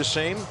 ERA the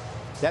same.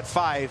 That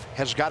 5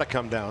 has got to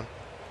come down.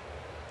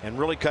 And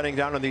really cutting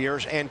down on the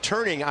errors and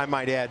turning, I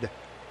might add,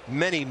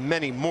 many,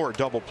 many more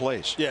double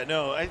plays. Yeah,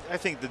 no, I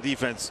think the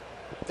defense,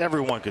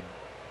 everyone could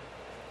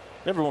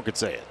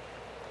say it.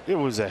 It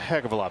was a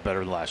heck of a lot better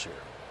than last year.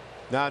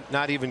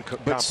 Not even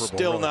comparable. But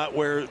still really. not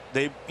where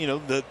they,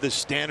 the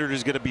standard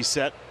is going to be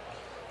set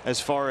as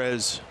far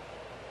as,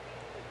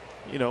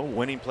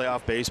 winning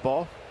playoff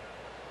baseball.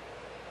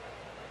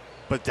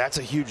 But that's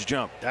a huge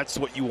jump. That's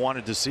what you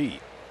wanted to see.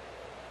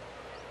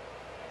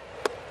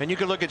 And you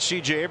can look at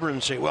C.J. Abrams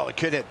and say, well, the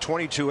kid had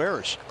 22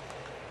 errors.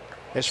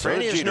 As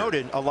Franny has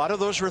noted, a lot of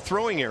those were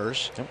throwing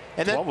errors. Yep.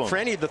 And then,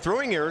 Franny, the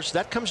throwing errors,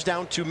 that comes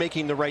down to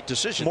making the right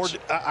decisions.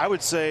 I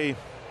would say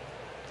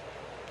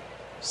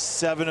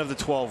 7 of the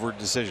 12 were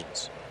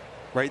decisions,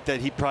 right,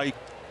 that he probably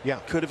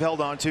could have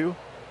held on to.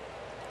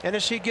 And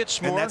as he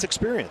gets more. And that's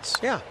experience.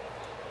 Yeah.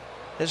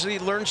 As he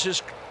learns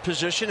his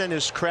position and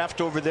his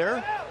craft over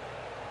there,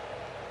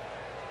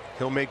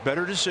 he'll make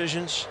better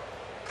decisions.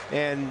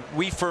 And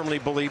we firmly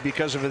believe,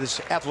 because of his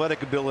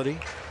athletic ability,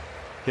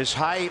 his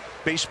high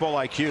baseball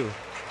IQ,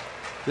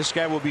 this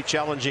guy will be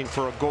challenging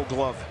for a Gold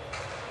Glove.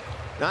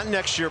 Not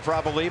next year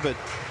probably, but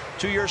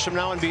 2 years from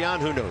now and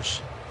beyond, who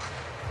knows?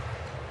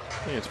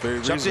 It's very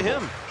reasonable. It's up to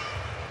him.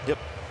 Yep.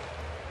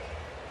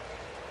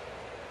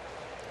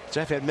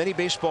 So I've had many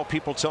baseball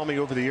people tell me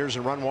over the years,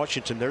 and Ron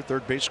Washington, their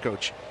third base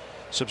coach,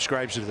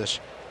 subscribes to this.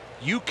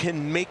 You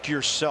can make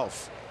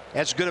yourself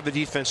as good of a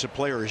defensive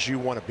player as you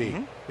want to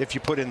be if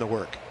you put in the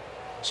work.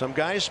 Some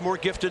guys more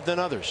gifted than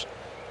others.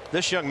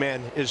 This young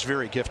man is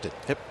very gifted.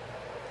 Yep.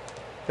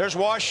 There's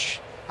Wash.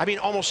 I mean,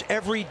 almost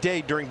every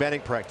day during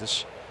batting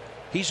practice,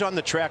 he's on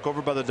the track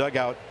over by the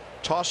dugout,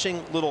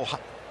 tossing little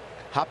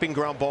hopping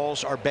ground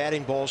balls or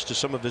batting balls to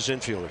some of his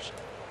infielders.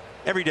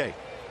 Every day.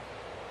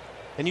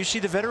 And you see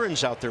the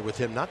veterans out there with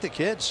him, not the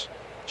kids.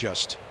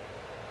 Just.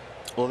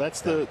 Well,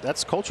 that's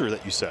culture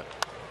that you set.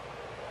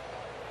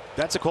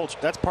 That's a culture.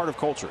 That's part of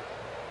culture.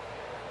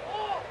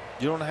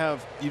 You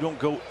don't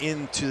go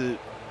into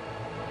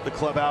the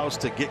clubhouse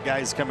to get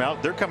guys to come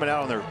out. They're coming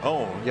out on their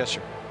own. Yes,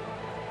 sir.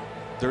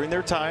 During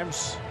their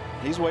times.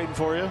 He's waiting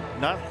for you.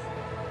 Not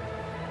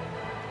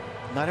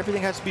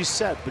everything has to be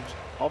set, but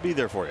I'll be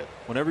there for you.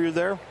 Whenever you're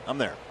there, I'm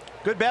there.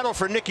 Good battle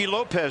for Nicky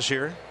Lopez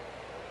here.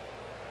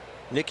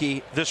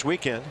 Nicky this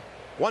weekend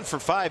 1 for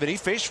 5, and he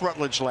faced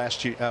Rutledge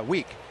last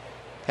week.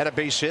 Had a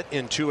base hit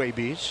in 2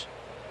 ABs.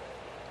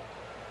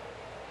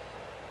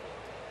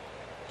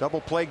 Double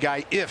play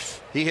guy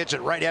if he hits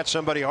it right at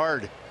somebody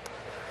hard.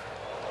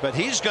 But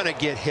he's going to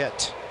get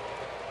hit.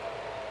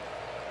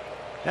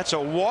 That's a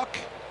walk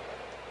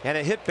and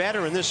a hit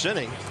batter in this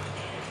inning.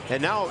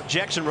 And now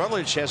Jackson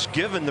Rutledge has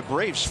given the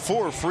Braves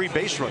 4 free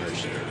base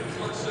runners.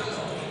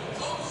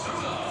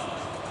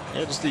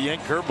 Yeah, just a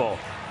yank curveball.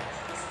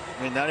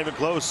 I mean, not even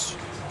close.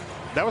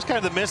 That was kind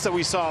of the miss that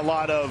we saw a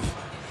lot of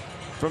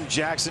from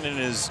Jackson in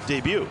his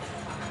debut.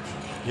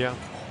 Yeah.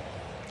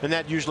 And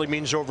that usually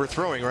means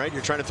overthrowing, right?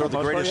 You're trying to throw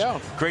the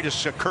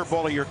greatest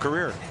curveball of your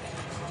career.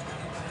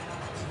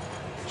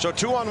 So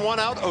 2 on 1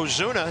 out.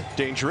 Ozuna,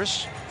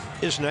 dangerous,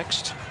 is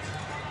next.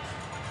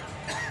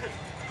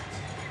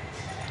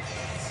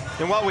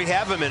 And while we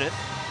have a minute,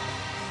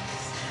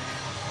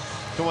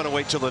 don't want to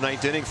wait till the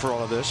 9th inning for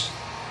all of this.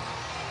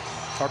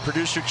 Our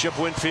producer Chip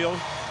Winfield,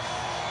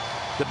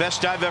 the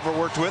best I've ever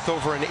worked with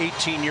over an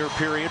 18-year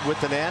period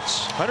with the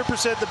Nats.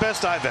 100% the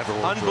best I've ever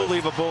worked with.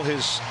 Unbelievable,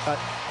 his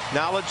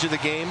knowledge of the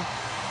game.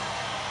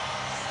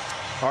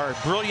 Our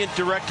brilliant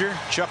director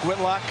Chuck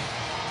Whitlock,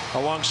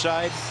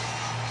 alongside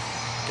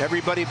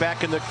everybody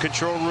back in the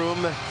control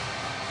room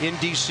in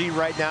DC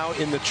right now,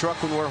 in the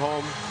truck when we're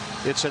home.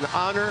 It's an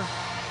honor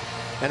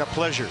and a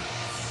pleasure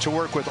to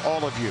work with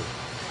all of you,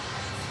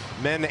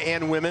 men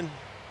and women.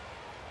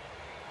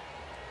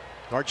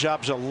 Our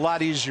job's a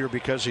lot easier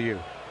because of you.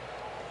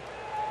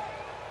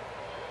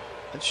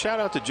 And shout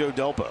out to Joe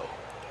Delpo.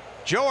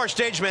 Joe, our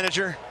stage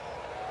manager.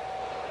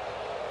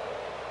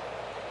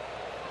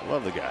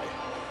 Love the guy.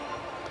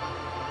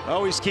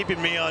 Always keeping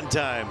me on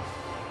time.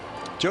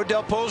 Joe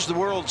Delpo's the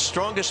world's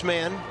strongest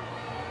man,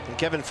 and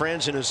Kevin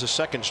Franzen is the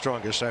 2nd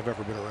strongest I've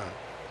ever been around.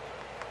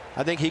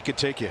 I think he could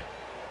take you.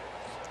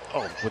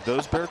 Oh, with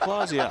those bear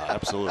claws? Yeah,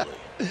 absolutely.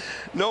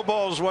 No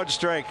balls, 1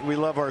 strike. We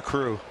love our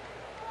crew.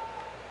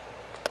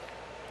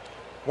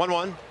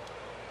 1-1.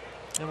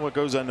 And what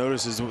goes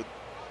unnoticed is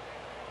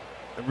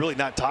really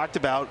not talked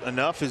about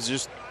enough is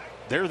just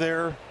they're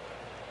there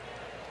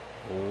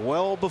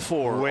well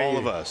before all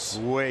of us.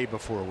 Way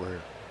before we're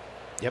here.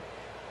 Yep.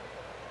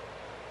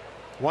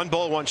 1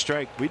 ball, 1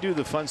 strike. We do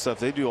the fun stuff.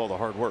 They do all the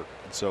hard work.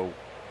 And so.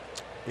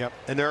 Yep.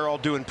 And they're all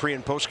doing pre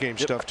and post game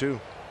stuff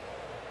too.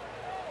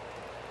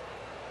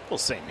 Well,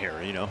 same here,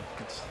 you know.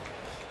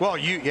 Well,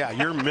 you're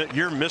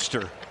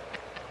Mr.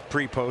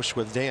 Pre-post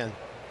with Dan.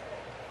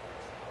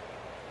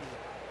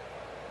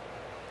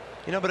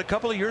 You know, but a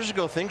couple of years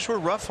ago, things were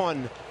rough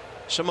on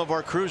some of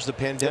our crews. The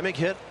pandemic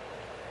hit.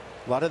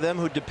 A lot of them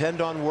who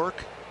depend on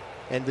work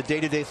and the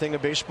day-to-day thing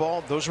of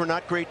baseball, those were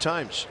not great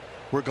times.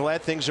 We're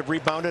glad things have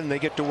rebounded and they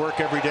get to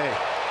work every day.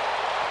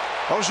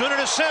 Ozuna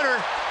to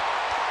center.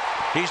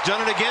 He's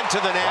done it again to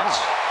the Nats.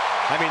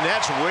 Wow. I mean,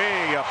 that's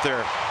way up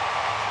there.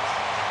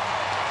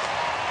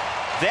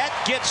 That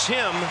gets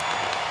him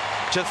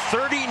to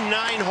 39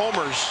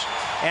 homers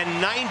and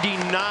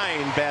 99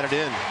 batted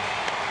in.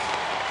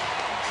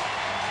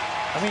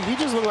 I mean, he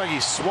just looked like he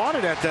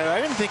swatted at that.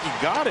 I didn't think he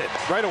got it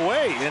right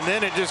away, and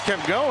then it just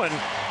kept going.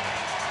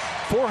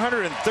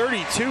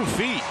 432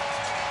 feet.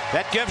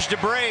 That gives the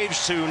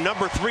Braves to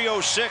number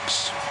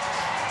 306.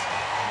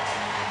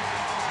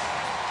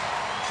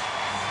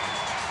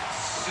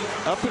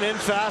 Up and in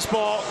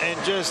fastball,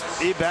 and just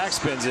he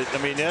backspins it.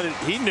 I mean,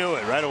 he knew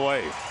it right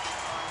away.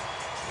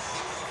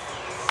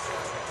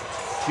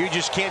 You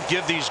just can't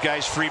give these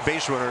guys free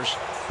base runners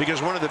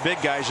because one of the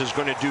big guys is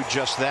going to do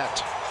just that.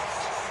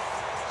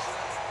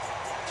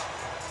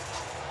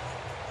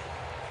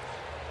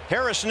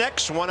 Harris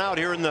next, one out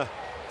here in the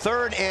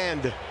third,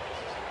 and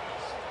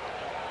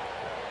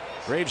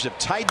Braves have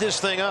tied this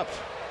thing up.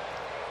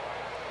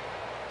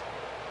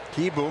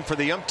 Keyboom for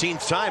the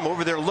umpteenth time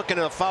over there looking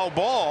at a foul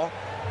ball,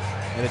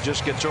 and it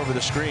just gets over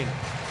the screen.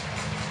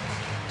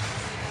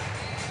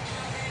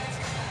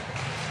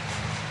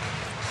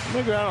 I'm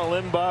going to go out on a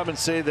limb, Bob, and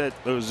say that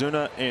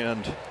Ozuna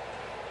and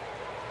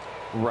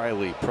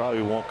Riley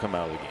probably won't come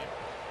out of the game.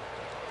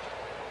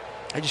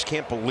 I just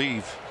can't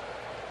believe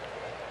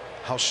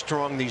how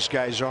strong these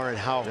guys are and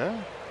how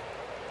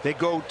they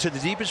go to the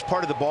deepest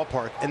part of the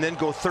ballpark and then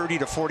go 30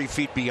 to 40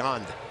 feet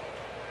beyond.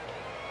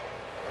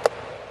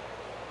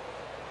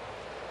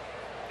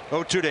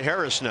 0-2 to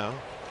Harris now.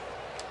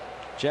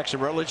 Jackson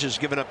Rutledge has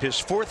given up his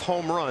 4th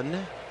home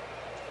run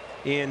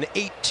in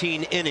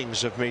 18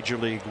 innings of Major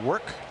League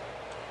work.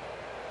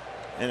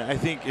 And I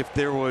think if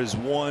there was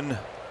one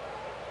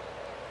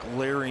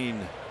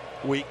glaring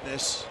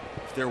weakness,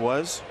 if there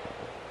was,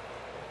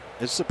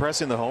 it's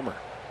suppressing the homer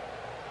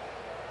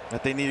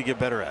that they need to get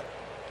better at.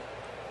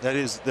 That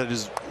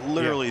is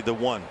literally the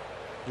one.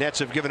 Nats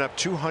have given up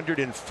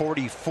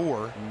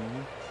 244,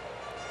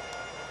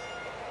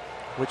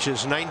 which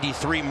is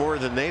 93 more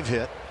than they've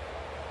hit.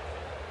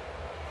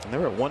 And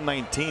they're at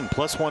 119,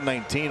 plus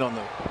 119 on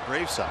the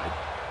Braves side.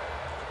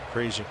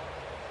 Crazy.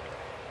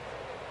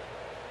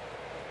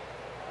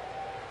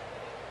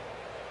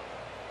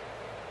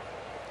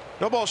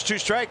 No balls, 2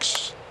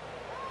 strikes.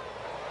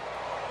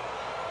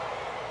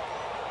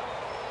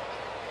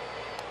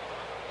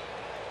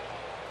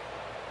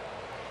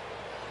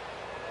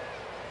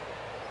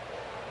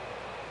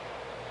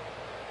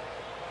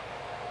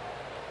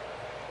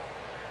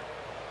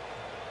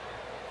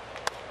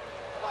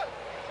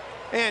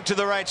 And to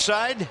the right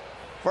side,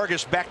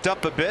 Vargas backed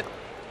up a bit.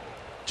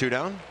 2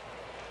 down.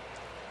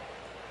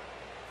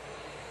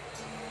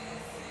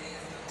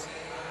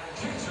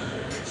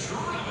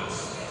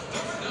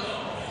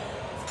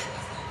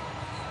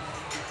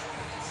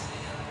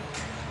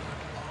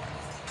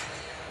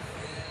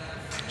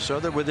 So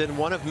they're within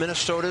one of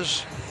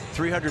Minnesota's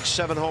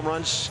 307 home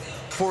runs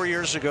 4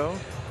 years ago.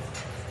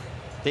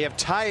 They have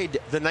tied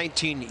the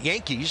 19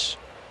 Yankees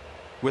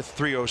with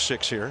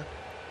 306 here.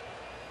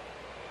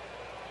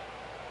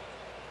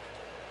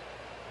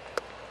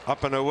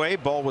 Up and away,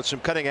 ball with some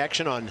cutting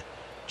action on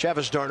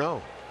Chavez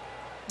d'Arnaud.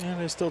 And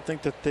I still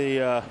think that they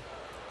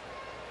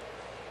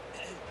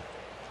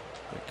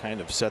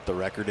kind of set the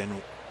record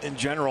in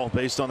general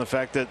based on the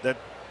fact that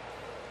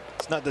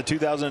it's not the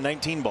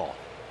 2019 ball.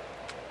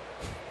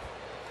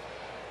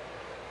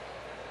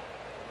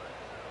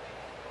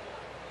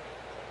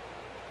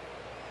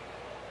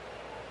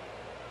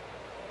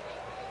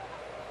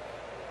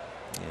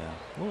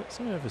 Well,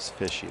 some of it's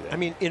fishy there. I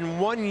mean, in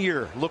 1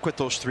 year, look what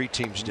those 3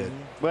 teams did.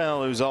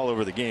 Well, it was all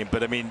over the game,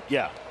 but I mean,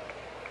 yeah,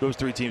 those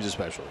 3 teams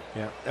especially.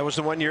 Yeah, that was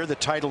the 1 year the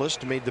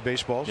Titleist made the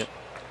baseballs. Yep.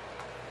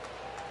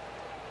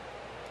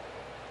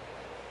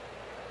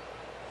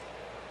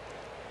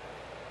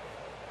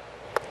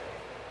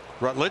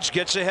 Rutledge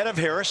gets ahead of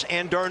Harris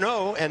and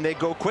d'Arnaud, and they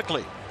go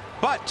quickly.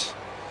 But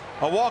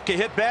a walk, a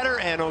hit batter,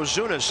 and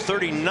Ozuna's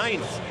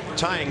 39th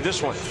tying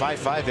this one,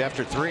 5-5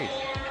 after 3.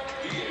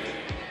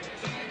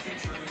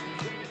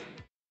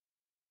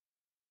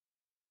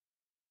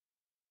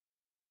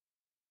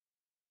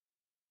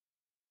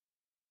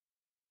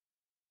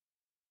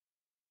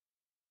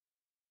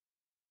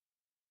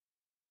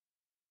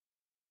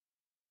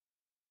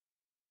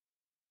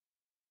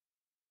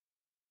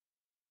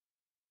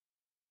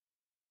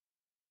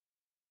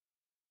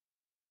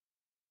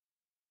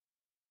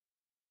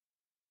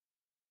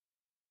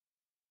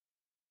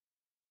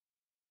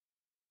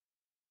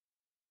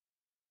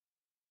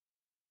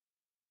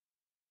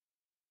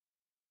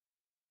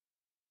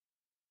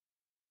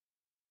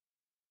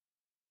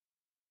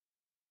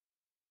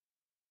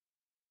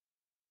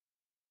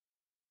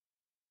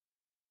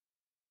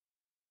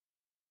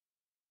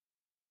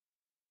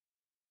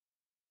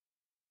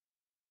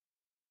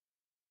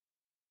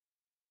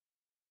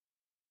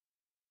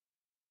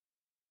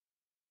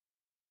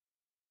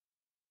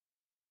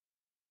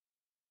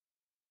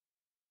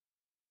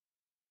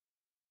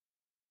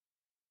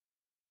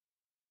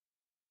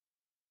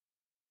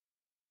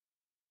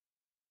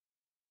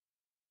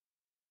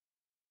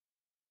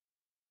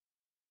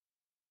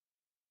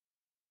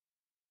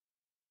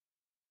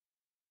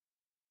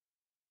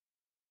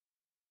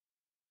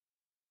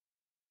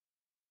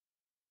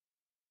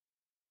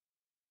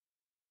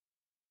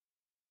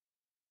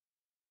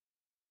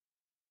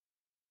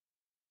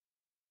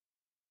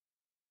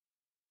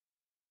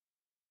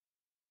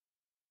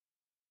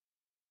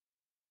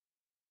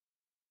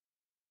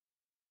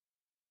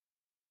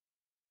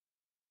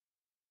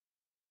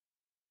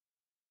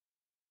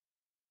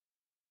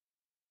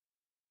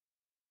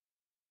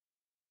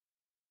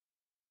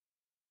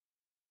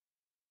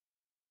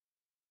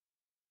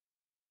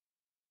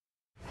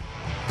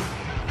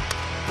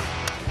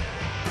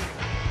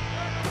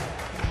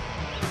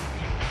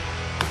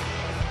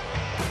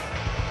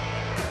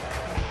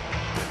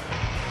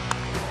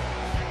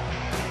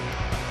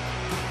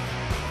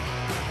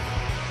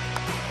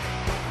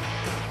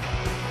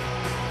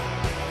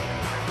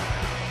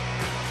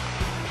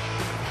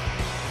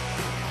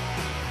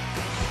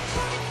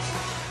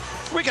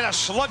 We got a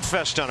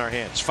slugfest on our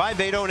hands.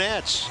 5-8-0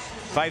 Nats,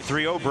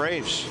 5-3-0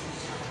 Braves.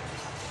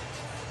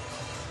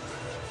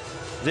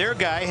 Their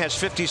guy has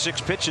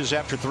 56 pitches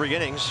after 3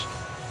 innings.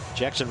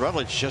 Jackson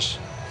Rutledge just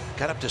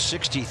got up to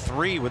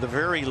 63 with a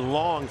very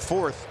long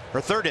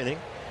third inning.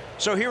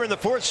 So here in the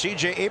 4th,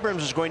 C.J.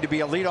 Abrams is going to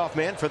be a leadoff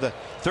man for the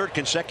 3rd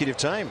consecutive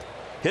time.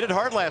 Hit it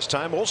hard last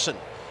time. Olsen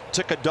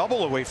took a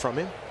double away from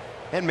him,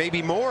 and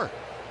maybe more.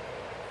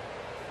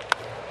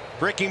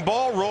 Breaking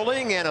ball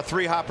rolling, and a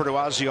 3-hopper to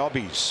Ozzie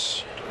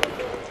Albies.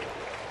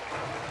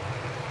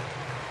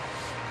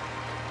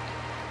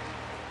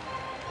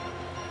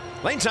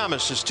 Lane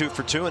Thomas is 2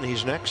 for 2, and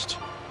he's next.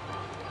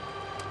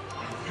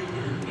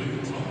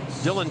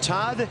 Dylan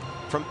Todd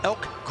from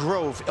Elk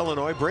Grove,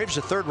 Illinois. Braves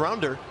a 3rd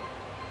rounder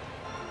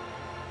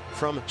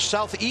from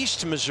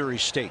southeast Missouri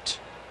State.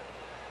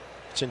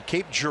 It's in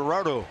Cape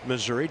Girardeau,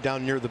 Missouri,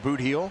 down near the Boot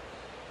Heel.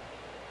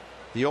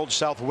 The old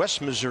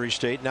Southwest Missouri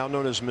State, now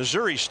known as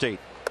Missouri State.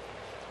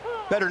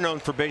 Better known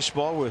for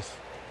baseball with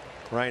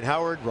Ryan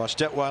Howard, Ross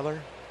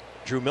Detweiler,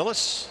 Drew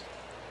Millis.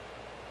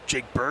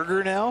 Jake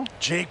Berger now?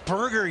 Jake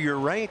Berger, you're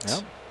right.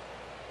 Yep.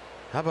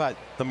 How about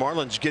the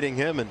Marlins getting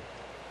him and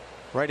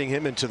writing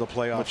him into the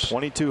playoffs? With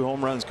 22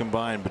 home runs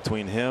combined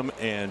between him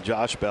and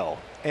Josh Bell.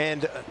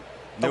 And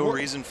no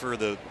reason for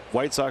the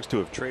White Sox to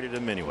have traded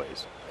him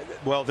anyways.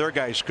 Well, their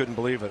guys couldn't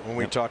believe it when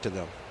we talked to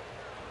them.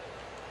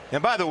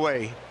 And by the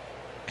way,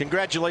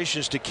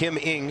 congratulations to Kim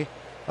Ng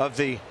of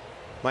the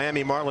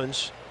Miami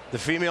Marlins, the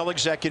female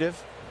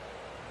executive.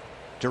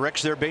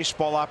 Directs their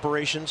baseball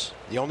operations,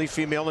 the only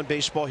female in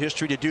baseball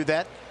history to do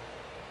that,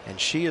 and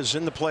she is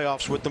in the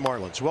playoffs with the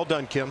Marlins. Well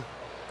done, Kim.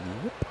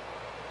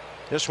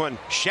 This one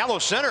shallow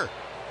center.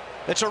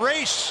 It's a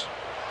race.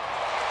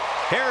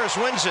 Harris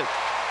wins it.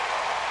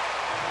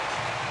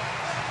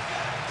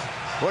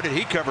 Boy, did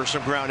he cover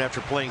some ground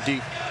after playing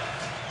deep.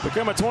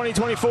 Become a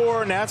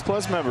 2024 Nats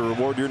Plus member.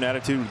 Reward your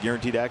Natitude with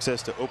guaranteed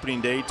access to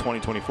opening day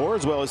 2024,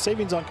 as well as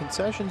savings on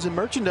concessions and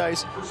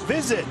merchandise.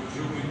 Visit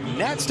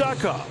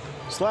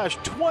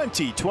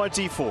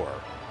nats.com/2024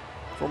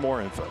 for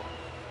more info.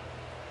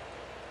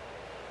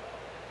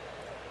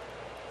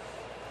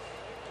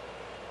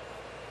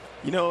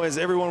 You know, as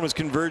everyone was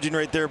converging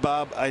right there,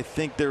 Bob, I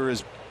think there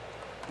was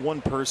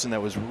one person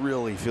that was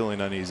really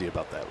feeling uneasy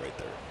about that right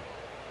there.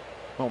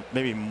 Well,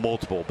 maybe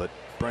multiple, but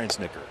Brian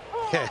Snicker.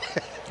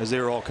 As they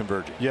were all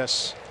converging.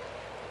 Yes.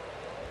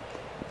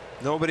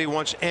 Nobody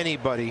wants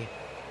anybody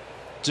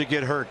to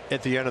get hurt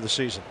at the end of the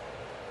season.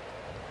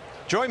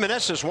 Joey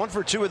Meneses 1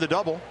 for 2 with a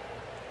double.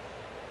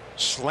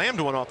 Slammed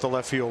one off the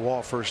left field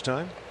wall first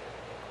time.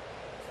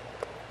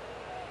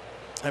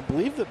 I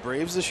believe the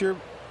Braves this year,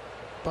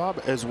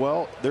 Bob, as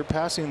well, they're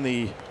passing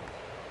the,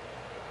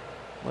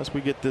 unless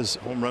we get this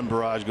home run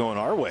barrage going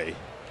our way,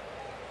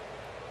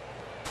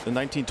 the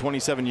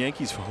 1927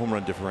 Yankees home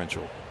run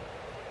differential,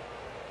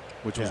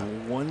 which was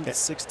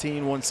 116,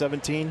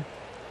 117.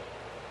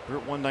 We're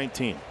at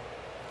 119.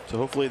 So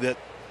hopefully that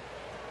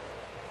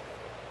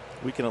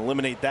we can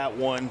eliminate that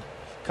one.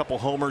 Couple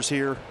homers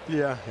here.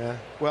 Yeah.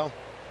 Well,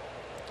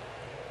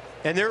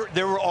 and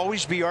there will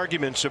always be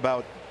arguments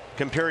about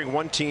comparing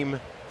one team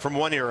from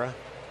one era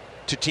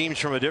to teams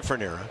from a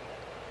different era.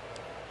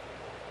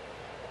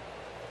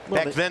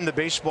 Well, back then the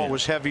baseball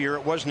was heavier.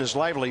 It wasn't as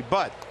lively,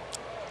 but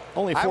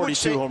only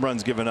 42 home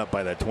runs given up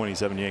by that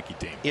 27 Yankee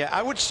team. Yeah,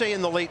 I would say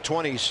in the late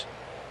 20s,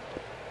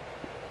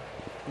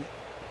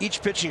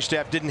 each pitching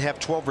staff didn't have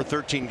 12 or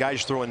 13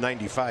 guys throwing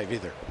 95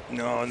 either.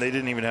 No, and they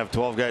didn't even have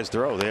 12 guys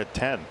throw. They had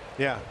 10.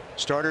 Yeah,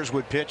 starters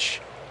would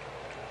pitch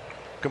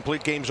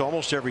complete games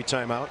almost every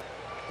time out.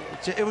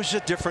 It was a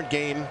different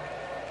game,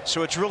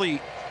 so it's really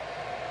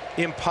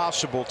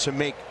impossible to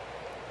make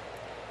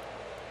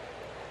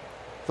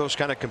those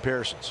kind of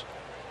comparisons.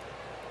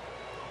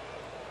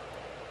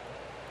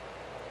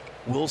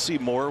 Wilcy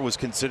Moore was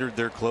considered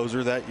their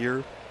closer that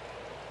year,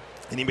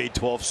 and he made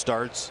 12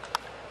 starts,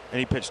 and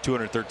he pitched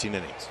 213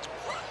 innings.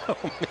 Oh,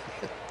 man.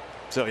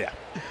 So, yeah.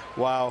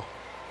 Wow.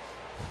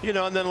 You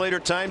know, and then later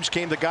times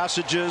came the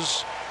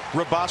Gossages,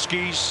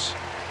 Raboskis,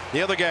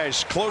 the other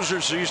guys,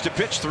 closers who used to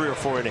pitch 3 or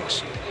 4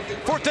 innings.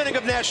 4th inning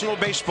of National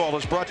Baseball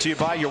is brought to you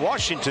by your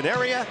Washington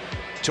area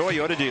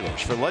Toyota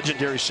dealers. For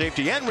legendary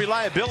safety and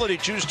reliability,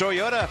 choose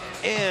Toyota,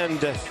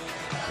 and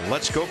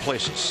let's go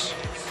places.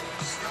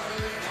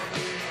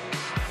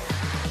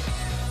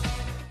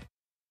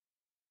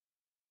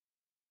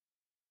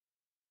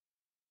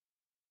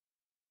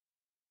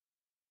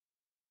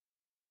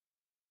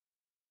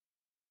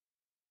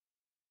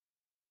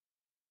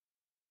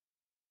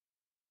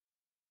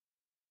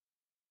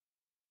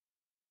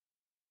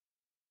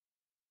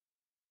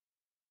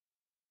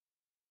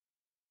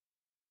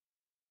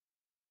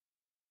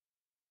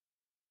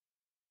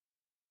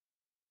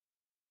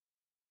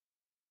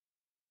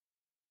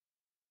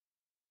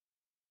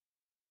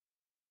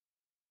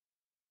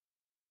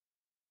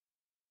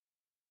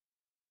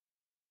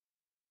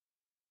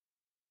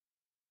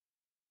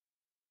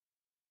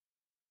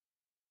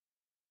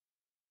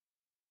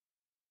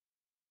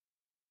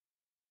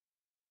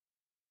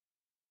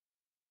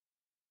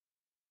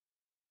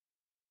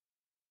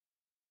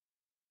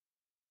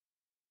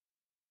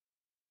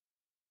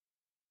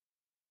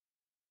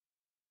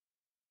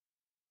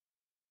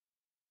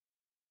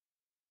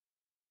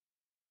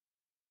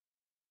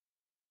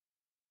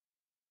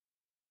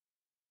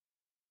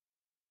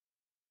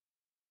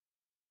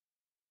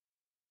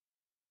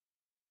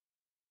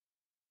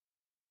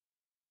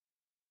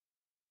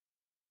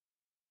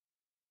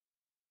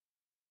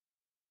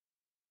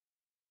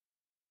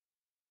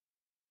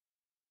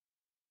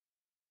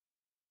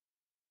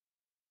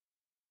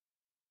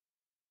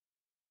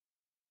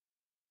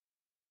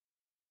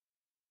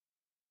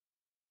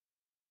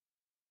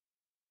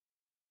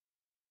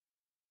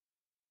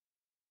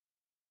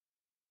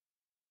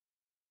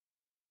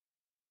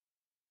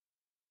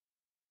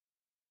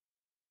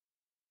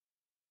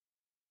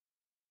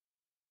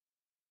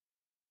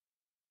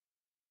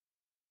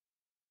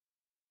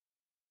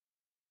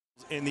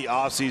 In the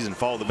offseason,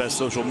 follow the best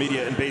social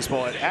media in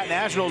baseball at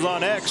Nationals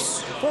on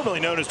X, formerly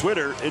known as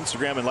Twitter,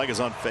 Instagram, and like us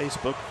on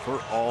Facebook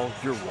for all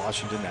your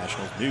Washington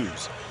Nationals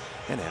news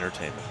and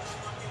entertainment.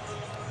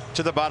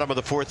 To the bottom of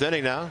the 4th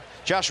inning now.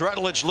 Josh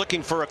Rutledge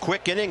looking for a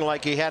quick inning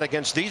like he had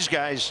against these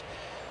guys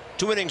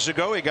 2 innings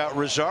ago. He got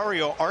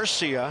Rosario,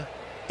 Arcia,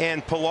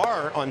 and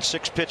Pilar on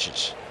 6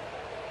 pitches.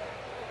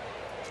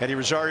 Eddie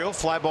Rosario,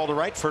 fly ball to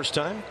right first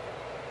time.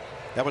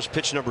 That was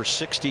pitch number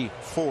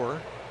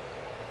 64.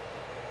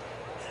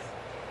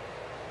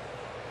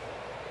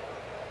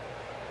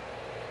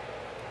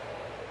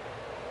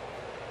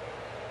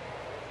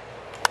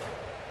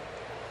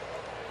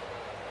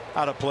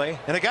 Out of play.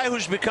 And a guy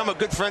who's become a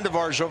good friend of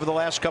ours over the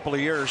last couple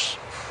of years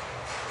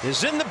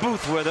is in the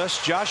booth with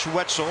us, Josh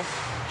Wetzel.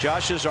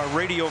 Josh is our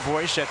radio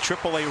voice at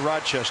AAA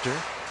Rochester.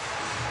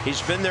 He's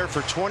been there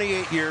for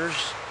 28 years.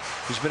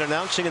 He's been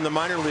announcing in the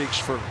minor leagues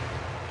for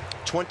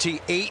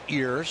 28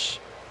 years.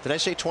 Did I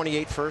say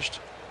 28 first?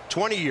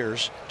 20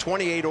 years,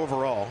 28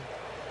 overall.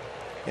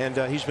 And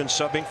he's been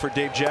subbing for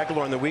Dave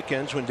Jageler on the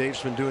weekends when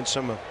Dave's been doing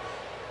some of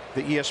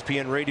the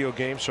ESPN radio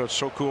game, so it's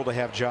so cool to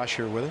have Josh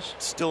here with us.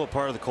 Still a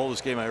part of the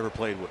coldest game I ever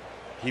played.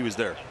 He was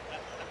there.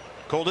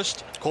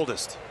 Coldest?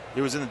 Coldest.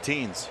 It was in the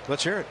teens.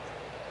 Let's hear it.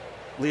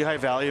 Lehigh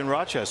Valley and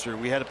Rochester.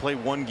 We had to play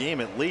 1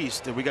 game at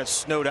least, and we got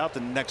snowed out the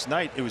next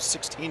night. It was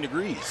 16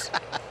 degrees.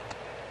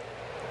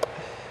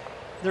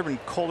 Never been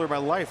colder in my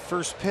life.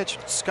 First pitch,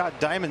 Scott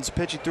Diamond's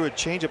pitching through a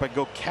changeup. I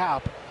go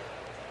cap.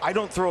 I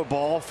don't throw a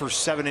ball for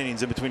 7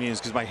 innings in between innings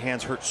because my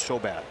hands hurt so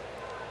bad.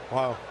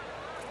 Wow.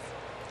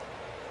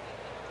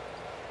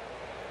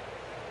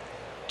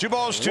 2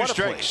 balls, 2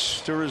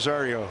 strikes to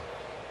Rosario.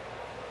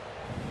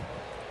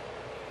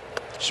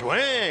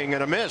 Swing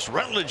and a miss.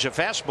 Rutledge a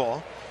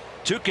fastball.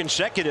 2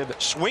 consecutive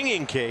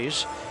swinging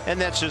Ks, and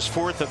that's his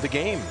 4th of the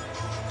game.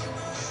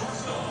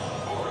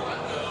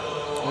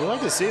 We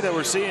like to see that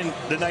we're seeing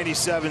the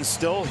 97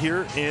 still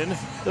here in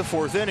the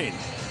 4th inning.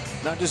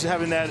 Not just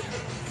having that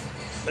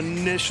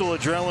initial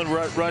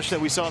adrenaline rush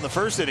that we saw in the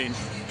 1st inning.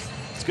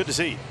 It's good to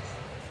see.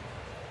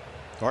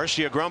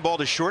 Arcia ground ball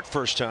to short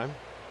first time.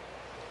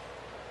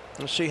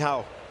 Let's see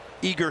how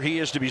eager he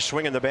is to be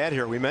swinging the bat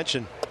here. We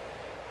mentioned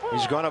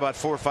he's gone about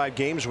 4 or 5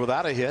 games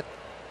without a hit.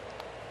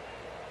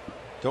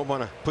 Don't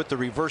want to put the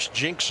reverse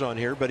jinx on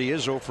here, but he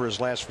is 0 for his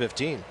last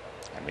 15.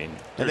 I mean,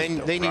 and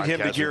they need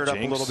him to gear it up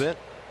a little bit.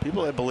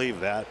 People that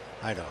believe that,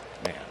 I don't.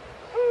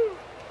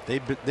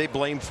 Man, they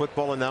blame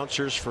football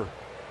announcers for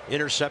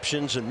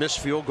interceptions and missed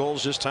field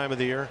goals this time of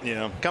the year.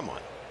 Yeah, come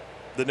on.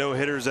 The no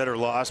hitters that are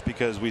lost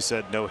because we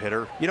said no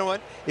hitter. You know what?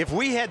 If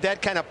we had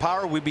that kind of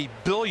power, we'd be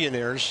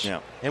billionaires.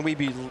 Yeah. And we'd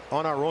be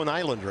on our own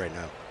island right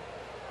now.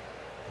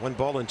 1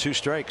 ball and 2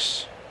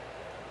 strikes.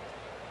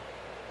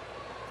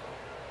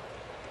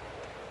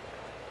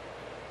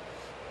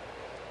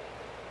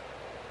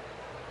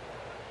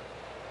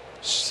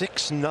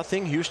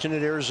 $6-0 Houston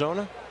at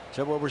Arizona. Is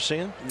that what we're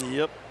seeing?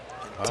 Yep.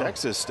 Wow.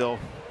 Texas still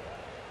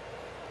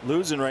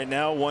losing right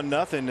now,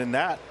 1-0 in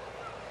that.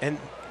 And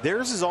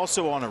theirs is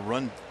also on a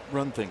run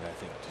thing, I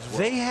think. Well.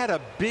 They had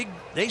a big.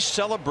 They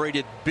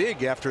celebrated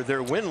big after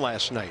their win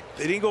last night.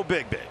 They didn't go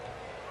big.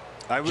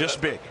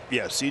 Just big.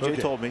 Yeah, CJ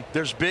told me.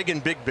 There's big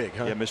and big,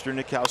 huh? Yeah, Mr.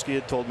 Nikowski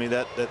had told me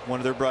that one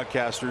of their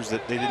broadcasters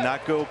that they did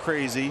not go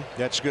crazy.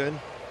 That's good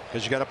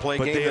because you got to play a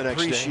game the next day. But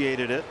they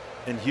appreciated it.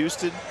 And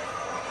Houston,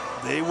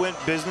 they went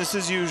business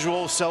as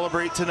usual.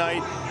 Celebrate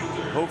tonight,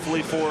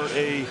 hopefully for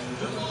a,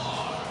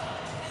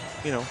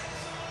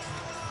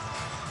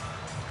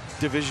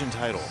 division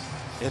title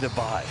and a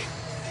bye.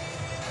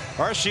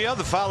 Arcia,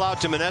 the foul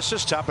out to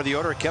Meneses, top of the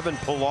order. Kevin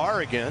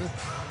Pilar again.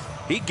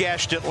 He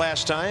gashed it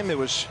last time. It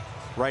was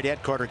right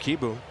at Carter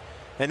Kieboom.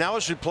 And now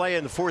as we play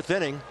in the 4th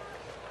inning,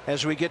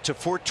 as we get to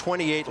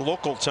 4:28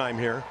 local time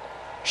here,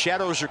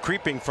 shadows are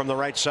creeping from the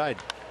right side.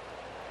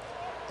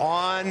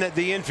 On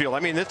the infield.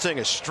 I mean, this thing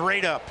is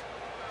straight up.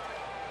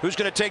 Who's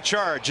going to take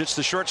charge? It's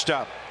the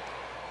shortstop.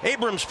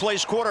 Abrams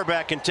plays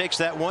quarterback and takes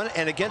that one.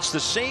 And against the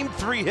same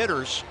 3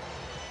 hitters,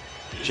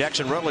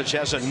 Jackson Rutledge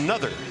has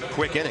another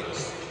quick inning.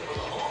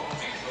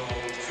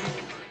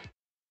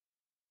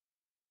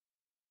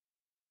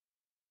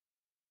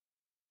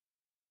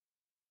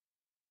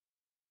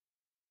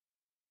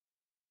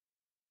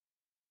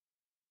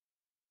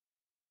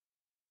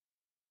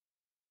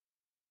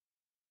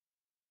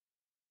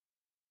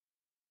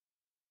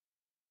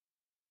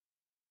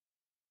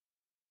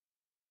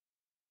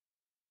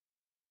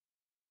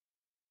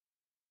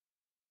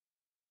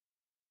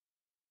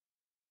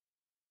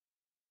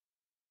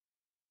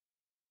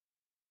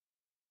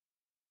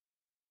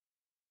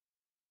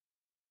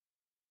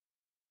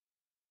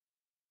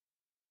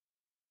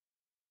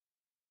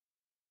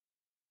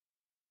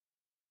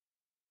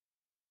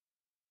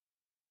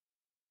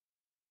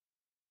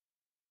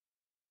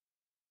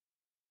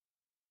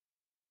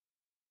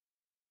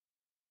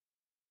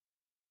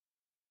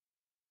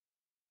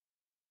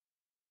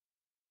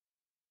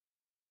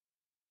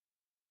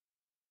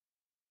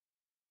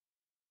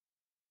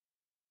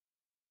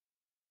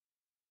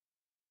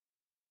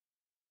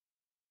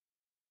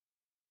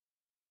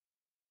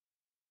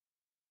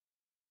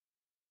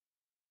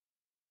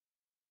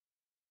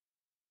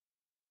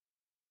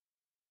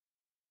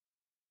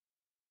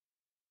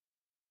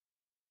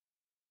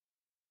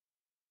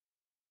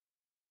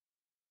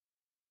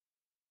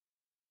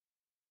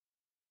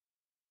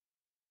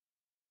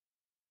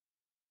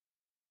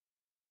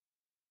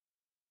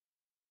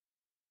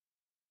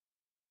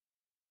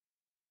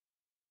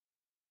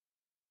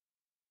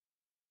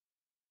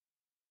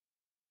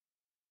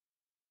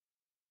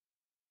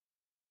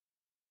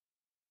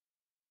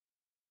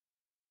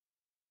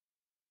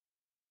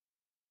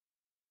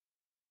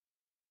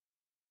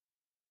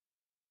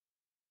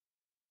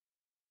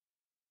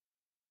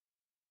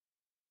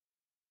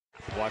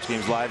 Watch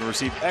games live and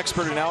receive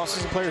expert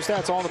analysis and player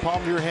stats all in the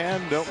palm of your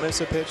hand. Don't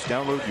miss a pitch.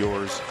 Download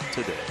yours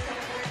today.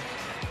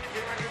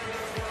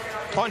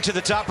 On to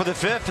the top of the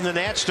fifth, and the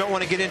Nats don't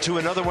want to get into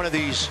another one of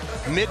these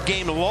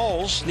mid-game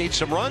lulls. Need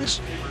some runs.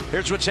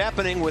 Here's what's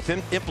happening with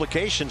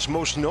implications,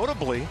 most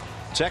notably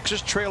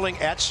Texas trailing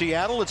at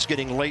Seattle. It's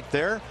getting late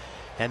there,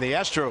 and the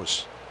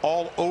Astros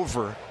all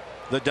over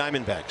the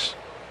Diamondbacks.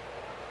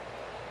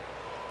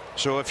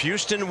 So if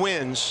Houston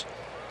wins,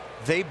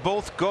 they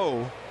both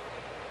go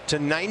to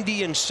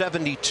 90 and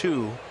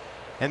 72,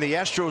 and the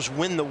Astros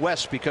win the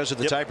West because of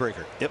the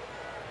tiebreaker. Yep.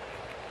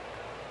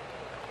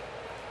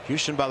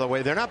 Houston, by the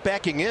way, they're not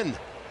backing in.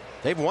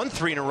 They've won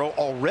 3 in a row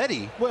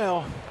already.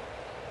 Well,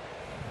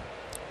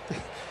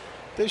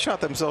 they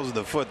shot themselves in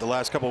the foot the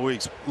last couple of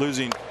weeks,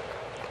 losing,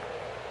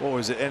 what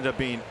was it, ended up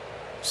being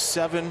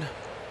 7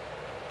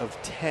 of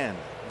 10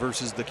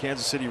 versus the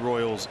Kansas City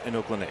Royals and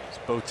Oakland A's.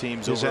 Both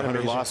teams over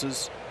 100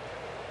 losses.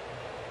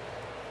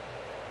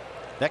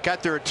 That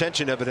got their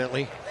attention,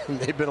 evidently.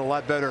 They've been a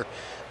lot better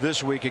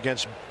this week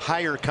against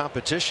higher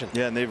competition.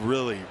 Yeah, and they've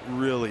really,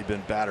 really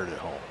been battered at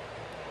home.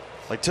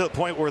 Like to the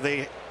point where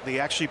they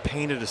actually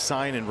painted a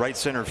sign in right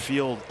center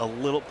field a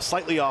little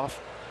slightly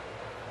off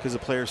because the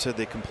player said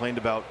they complained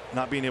about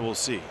not being able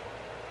to see.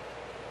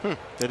 That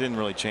didn't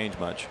really change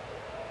much.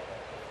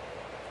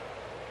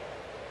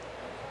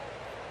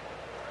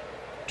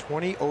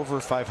 20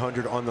 over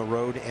 500 on the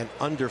road, and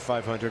under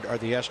 500 are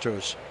the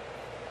Astros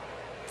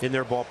in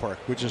their ballpark,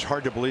 which is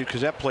hard to believe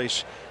because that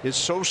place is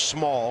so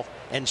small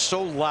and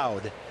so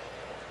loud.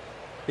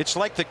 It's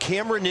like the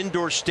Cameron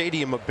Indoor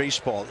Stadium of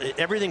baseball.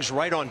 Everything's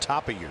right on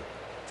top of you.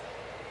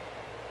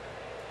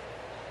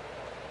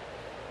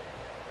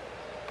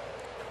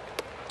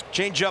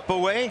 Change up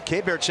away.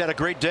 K-Bert's had a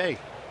great day.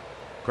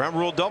 Ground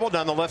rule double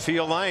down the left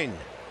field line.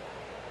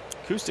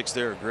 Acoustics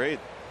there are great.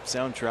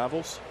 Sound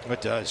travels. It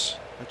does.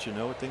 Let you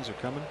know what things are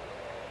coming.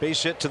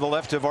 Base hit to the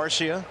left of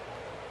Arcia.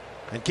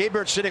 And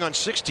K-Bert's sitting on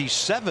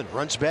 67.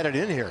 Runs batted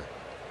in here.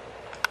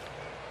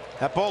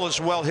 That ball is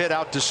well hit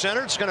out to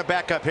center. It's going to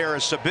back up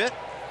Harris a bit.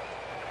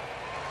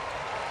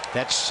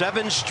 That's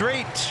 7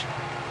 straight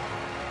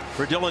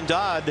for Dylan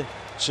Dodd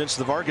since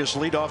the Vargas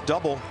leadoff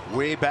double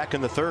way back in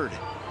the 3rd.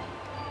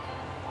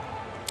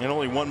 And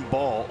only 1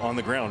 ball on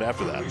the ground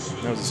after that.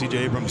 That was a C.J.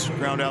 Abrams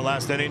ground out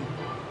last inning.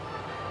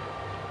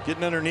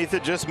 Getting underneath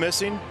it, just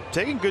missing.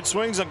 Taking good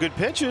swings on good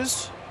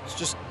pitches. It's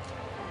just.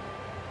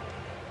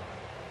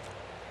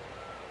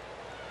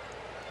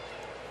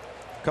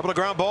 A couple of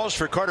ground balls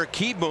for Carter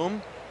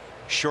Kieboom,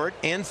 short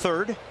and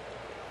 3rd.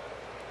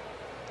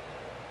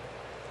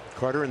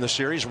 Carter in the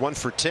series 1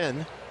 for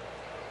 10.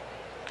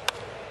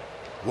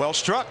 Well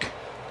struck.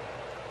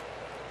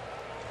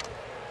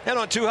 And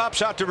on 2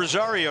 hops out to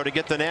Rosario to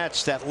get the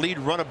Nats that lead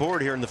run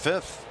aboard here in the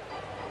 5th.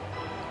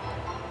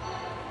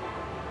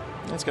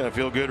 That's got to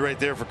feel good right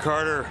there for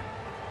Carter.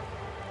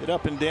 Get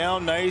up and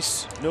down,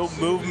 nice, no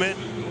movement.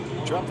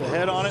 Drop the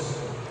head on it.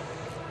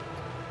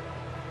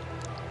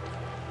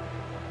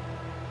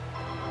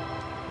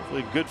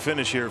 Hopefully good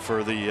finish here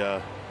for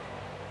the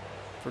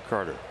for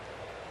Carter.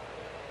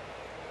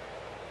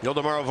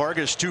 Yildemaro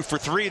Vargas 2 for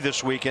 3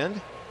 this weekend.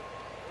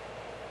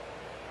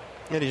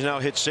 And he's now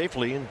hit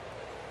safely in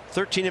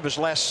 13 of his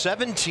last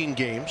 17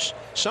 games.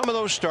 Some of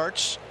those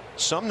starts,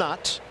 some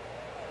not.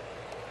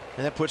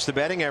 And that puts the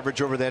batting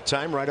average over that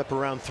time right up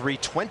around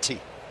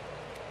 320.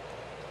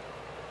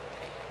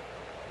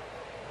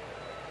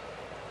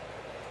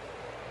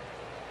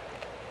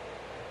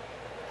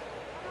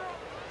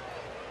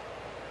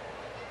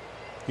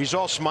 He's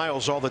all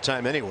smiles all the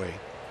time anyway.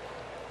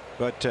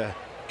 But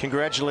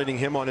congratulating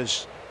him on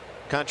his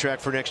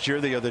contract for next year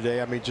the other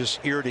day. I mean,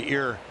 just ear to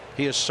ear.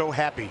 He is so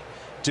happy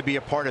to be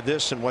a part of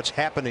this and what's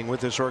happening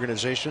with this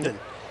organization. And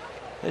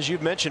as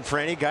you've mentioned,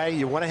 Franny, guy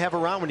you want to have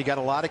around when you got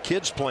a lot of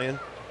kids playing.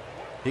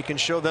 He can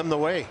show them the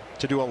way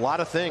to do a lot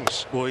of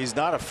things. Well, he's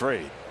not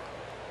afraid.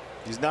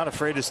 He's not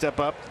afraid to step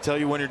up, to tell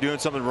you when you're doing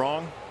something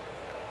wrong.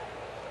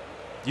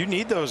 You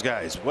need those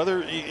guys.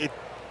 Whether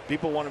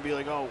people want to be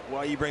like, oh,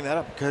 why you bring that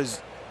up?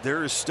 Because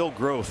there is still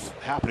growth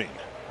happening.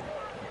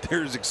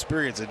 There's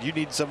experience, and you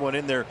need someone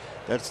in there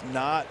that's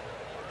not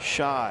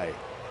shy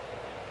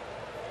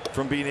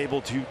from being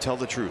able to tell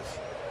the truth.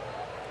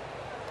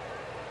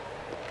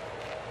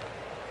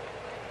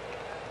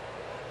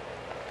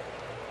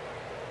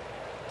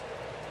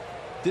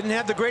 Didn't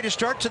have the greatest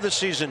start to the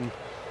season.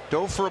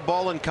 Dove for a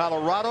ball in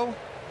Colorado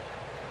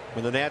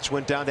when the Nats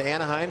went down to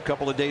Anaheim a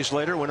couple of days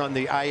later. Went on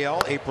the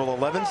IL April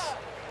 11th.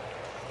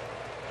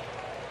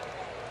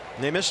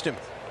 And they missed him.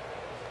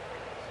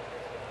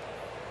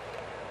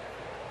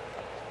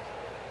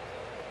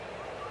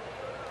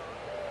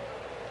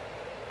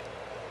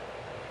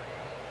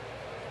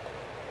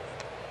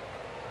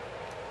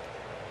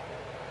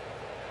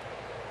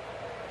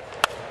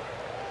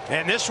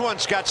 And this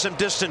one's got some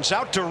distance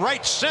out to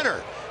right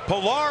center.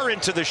 Pilar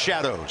into the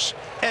shadows.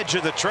 Edge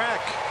of the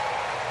track.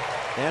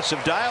 Nats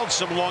have dialed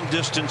some long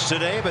distance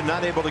today, but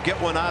not able to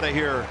get one out of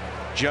here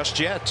just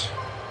yet.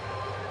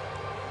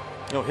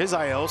 You know, his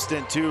IL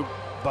stint too,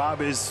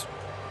 Bob, is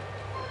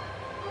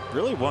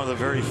really one of the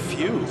very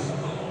few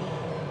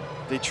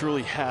they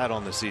truly had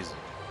on the season.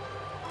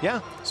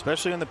 Yeah,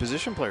 especially on the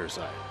position player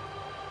side.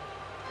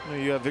 You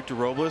know, you have Victor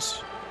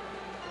Robles,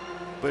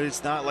 but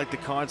it's not like the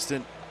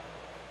constant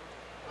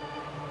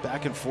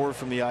back and forth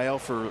from the IL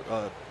for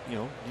you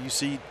know, you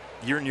see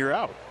year in, year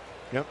out.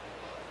 Yep.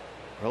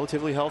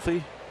 Relatively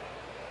healthy.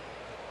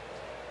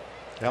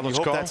 And you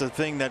hope that's a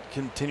thing that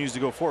continues to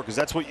go forward, because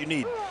that's what you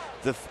need.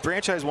 The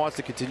franchise wants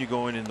to continue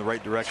going in the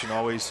right direction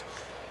always.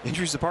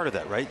 Injury's a part of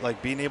that, right?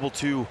 Like being able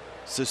to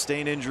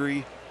sustain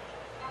injury,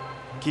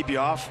 keep you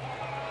off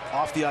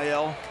the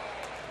IL.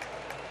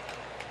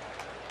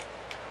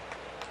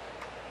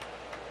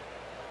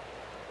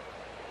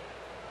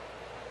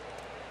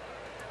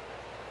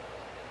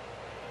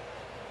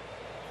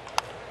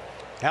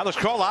 Alex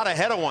Cole out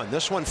ahead of one.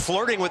 This one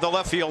flirting with the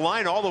left field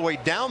line all the way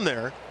down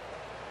there.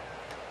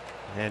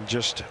 And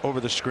just over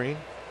the screen.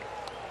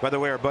 By the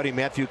way, our buddy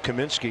Matthew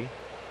Kaminsky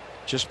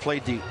just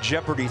played the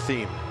Jeopardy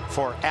theme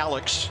for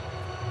Alex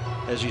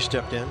as he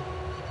stepped in.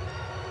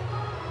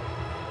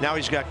 Now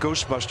he's got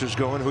Ghostbusters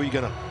going. Who are you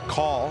going to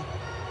call?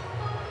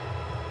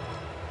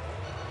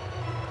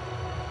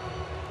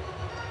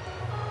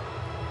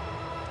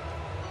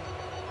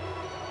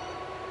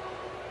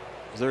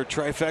 Is there a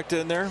trifecta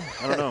in there?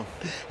 I don't know.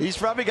 He's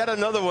probably got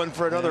another one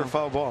for another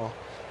foul ball.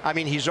 I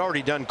mean, he's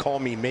already done Call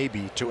Me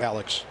Maybe to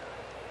Alex.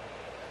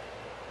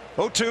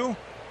 0-2.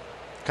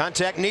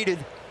 Contact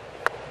needed.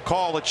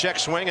 Call a check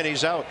swing and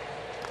he's out.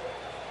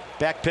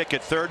 Back pick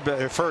at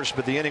first,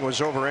 but the inning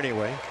was over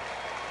anyway.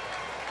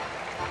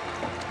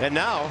 And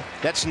now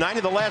that's 9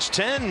 of the last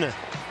 10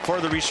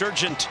 for the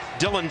resurgent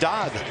Dylan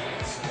Dodd.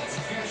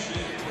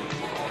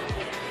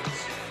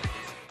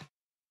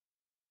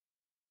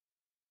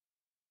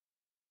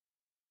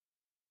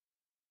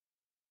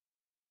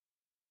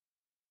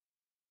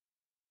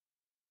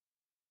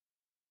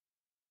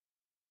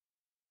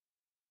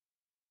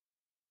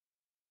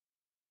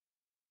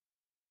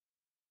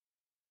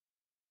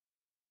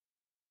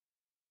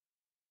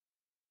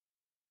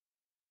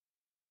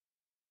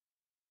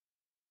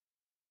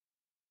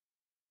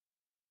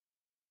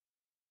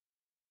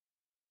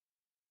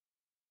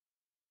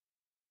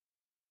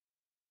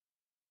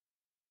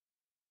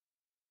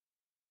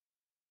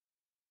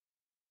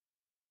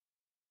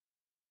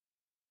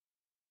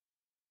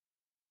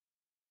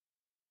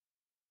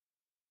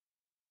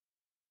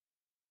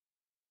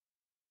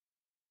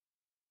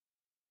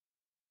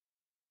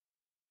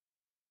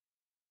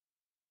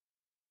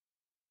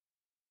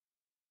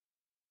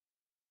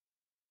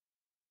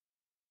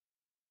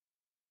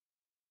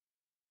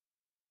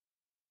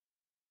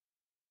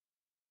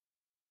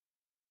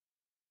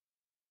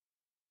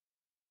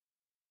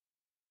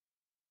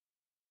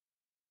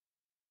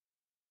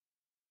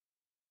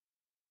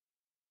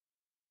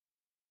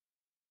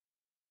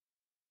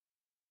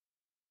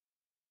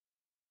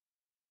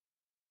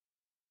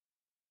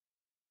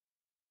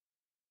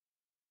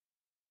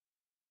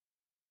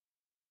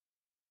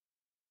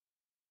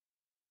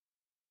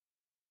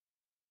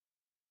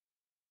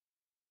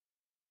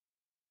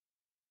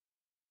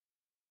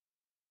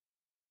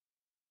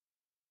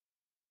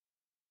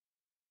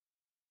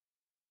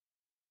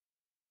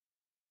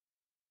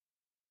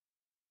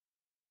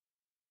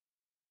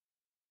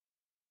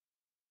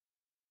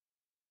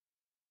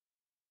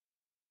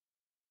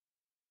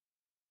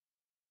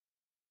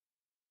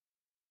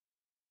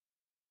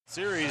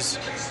 Series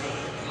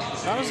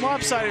not as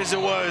lopsided as it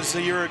was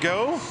a year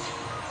ago,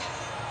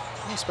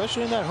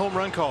 especially in that home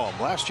run column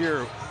last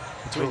year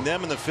between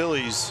them and the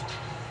Phillies.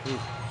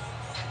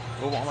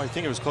 Well, I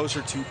think it was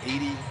closer to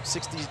 80,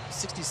 60,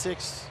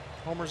 66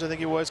 homers, I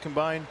think it was,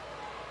 combined.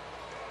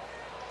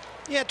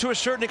 Yeah, to a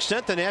certain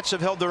extent, the Nats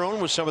have held their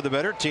own with some of the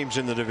better teams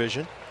in the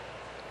division.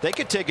 They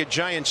could take a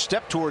giant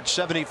step towards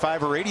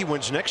 75 or 80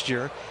 wins next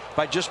year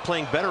by just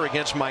playing better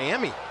against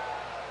Miami.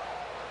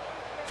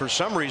 For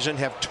some reason,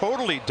 have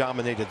totally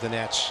dominated the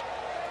Nats,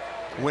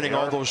 winning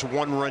all those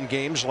one-run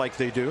games like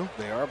they do.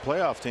 They are a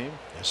playoff team.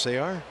 Yes, they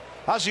are.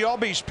 Ozzie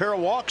Albies, pair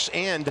of walks,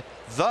 and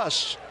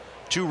thus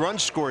 2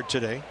 runs scored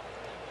today.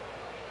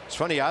 It's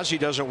funny, Ozzie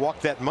doesn't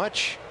walk that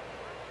much,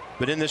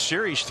 but in this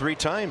series 3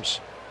 times.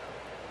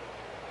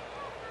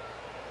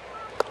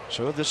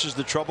 So this is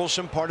the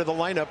troublesome part of the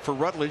lineup for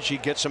Rutledge. He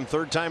gets some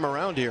third time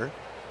around here.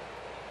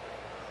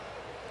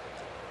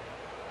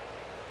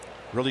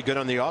 Really good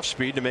on the off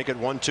speed to make it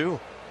 1-2.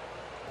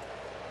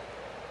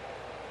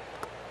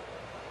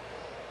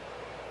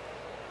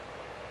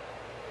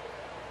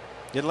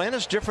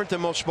 Atlanta's different than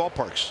most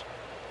ballparks.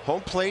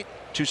 Home plate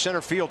to center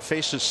field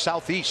faces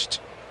southeast.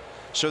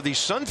 So the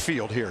sun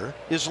field here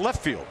is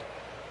left field.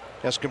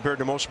 As compared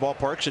to most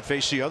ballparks that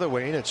face the other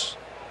way, and it's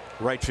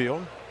right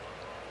field.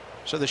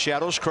 So the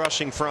shadows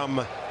crossing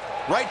from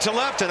right to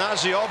left, and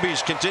Ozzie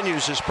Albies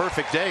continues his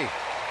perfect day.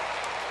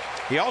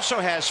 He also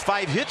has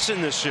 5 hits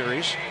in this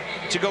series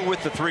to go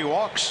with the 3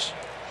 walks.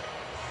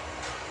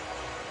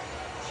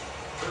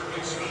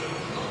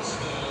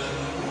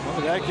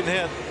 Well, the guy can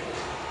hit.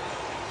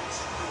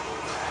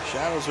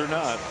 Shadows or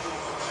not.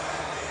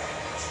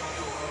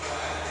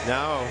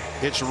 Now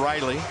it's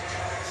Riley.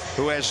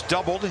 who has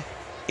doubled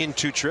in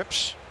 2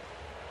 trips.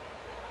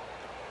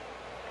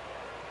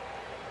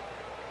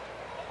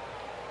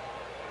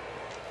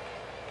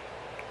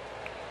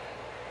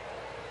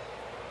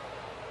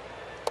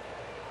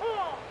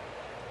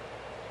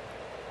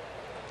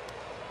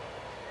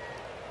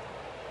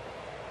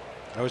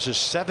 That was his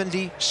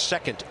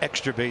 72nd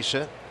extra base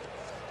hit.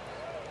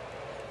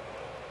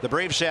 The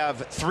Braves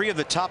have 3 of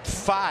the top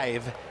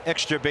 5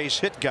 extra base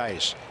hit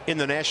guys in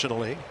the National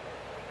League.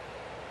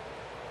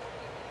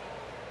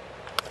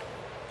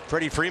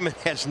 Freddie Freeman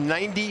has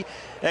 90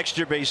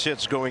 extra base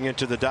hits going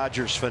into the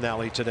Dodgers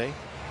finale today.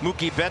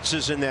 Mookie Betts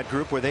is in that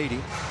group with 80.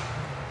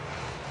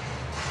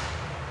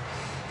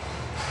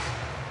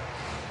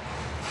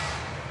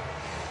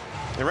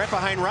 And right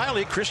behind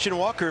Riley, Christian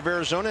Walker of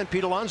Arizona and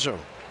Pete Alonso.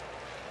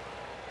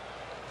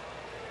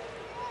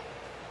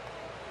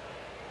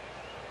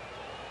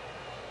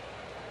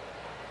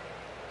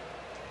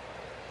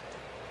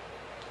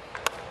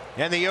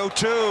 And the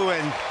 0-2,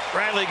 and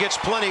Riley gets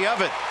plenty of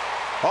it.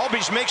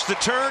 Albies makes the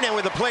turn, and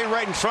with a play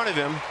right in front of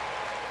him,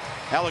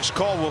 Alex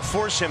Call will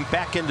force him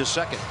back into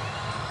second.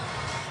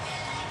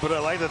 But I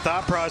like the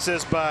thought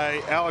process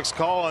by Alex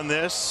Call on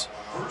this.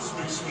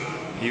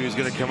 He was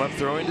going to come up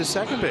throwing to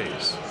second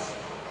base.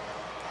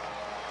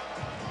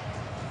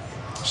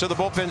 So the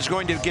bullpen's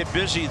going to get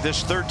busy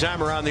this 3rd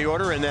time around the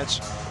order, and that's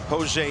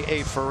Jose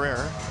A.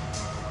 Ferrer.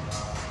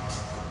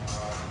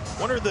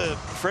 Wonder the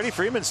Freddie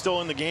Freeman's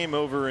still in the game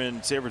over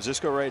in San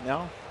Francisco right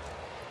now.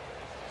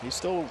 He's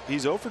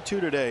 0 for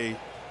 2 today.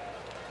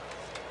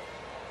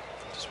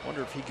 Just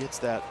wonder if he gets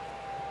that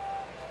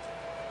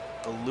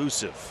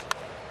elusive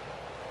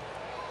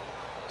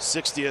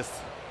 60th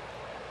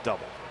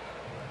double.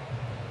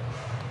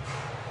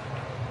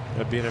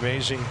 That'd be an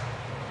amazing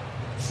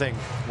thing.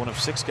 One of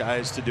 6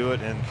 guys to do it,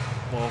 and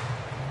well,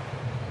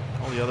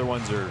 all the other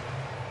ones are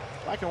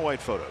black and white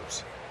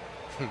photos.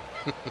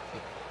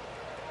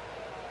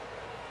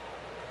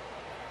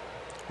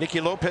 Nicky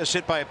Lopez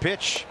hit by a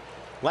pitch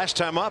last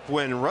time up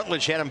when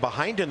Rutledge had him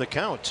behind in the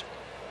count.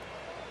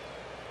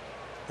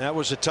 That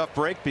was a tough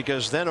break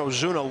because then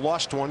Ozuna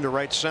lost one to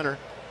right center.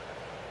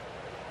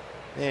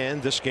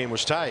 And this game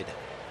was tied.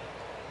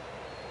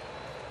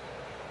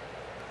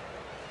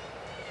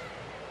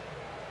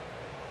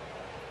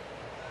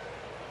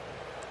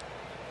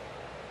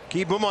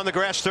 Kieboom on the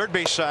grass, third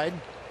base side.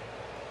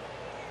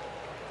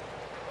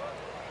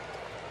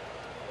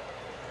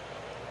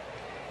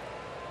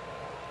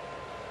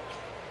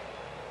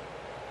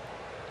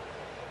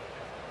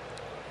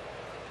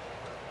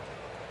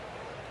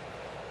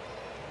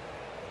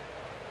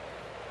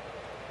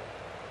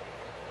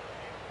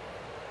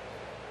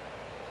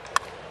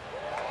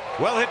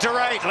 Well hit to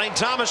right. Lane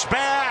Thomas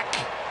back.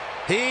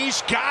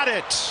 He's got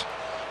it.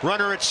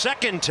 Runner at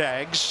second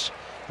tags.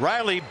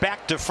 Riley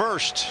back to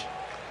first.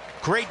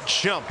 Great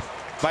jump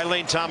by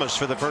Lane Thomas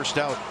for the first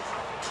out.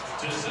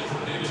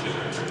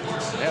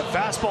 Yeah,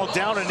 fastball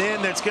down and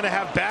in that's going to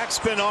have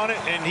backspin on it,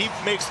 and he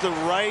makes the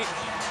right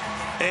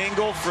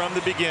angle from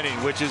the beginning,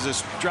 which is a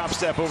drop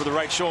step over the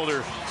right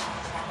shoulder.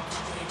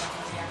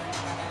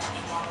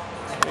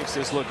 Makes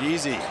this look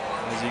easy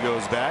as he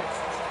goes back.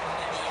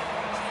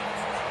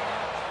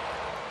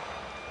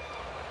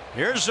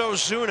 Here's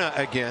Ozuna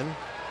again.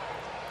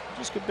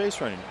 Just good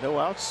base running. No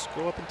outs.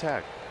 Go up and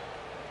tag.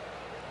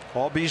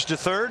 Albies to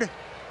third.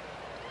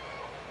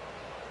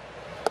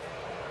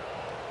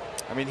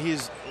 I mean,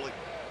 he's like,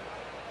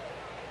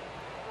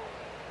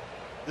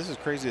 this is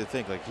crazy to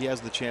think. Like, he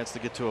has the chance to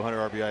get to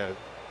 100 RBI.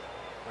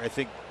 I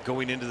think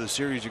going into the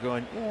series, you're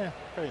going, yeah,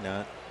 probably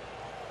not.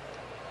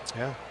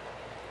 Yeah,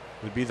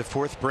 would be the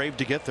 4th Brave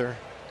to get there.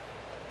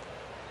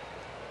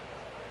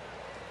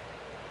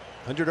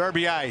 100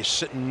 RBIs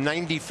sitting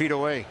 90 feet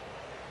away.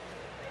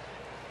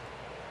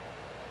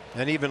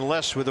 And even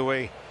less with the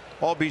way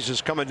Albies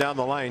is coming down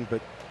the line,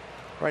 but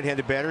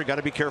right-handed batter, got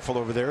to be careful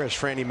over there, as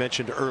Franny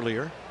mentioned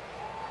earlier.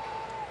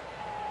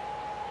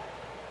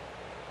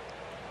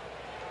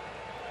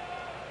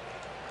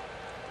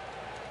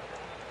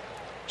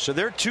 So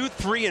their 2,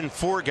 3, and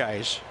 4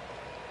 guys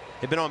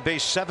have been on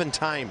base 7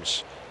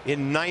 times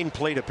in 9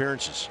 plate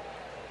appearances.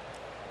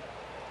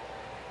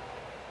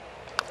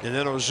 And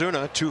then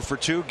Ozuna 2 for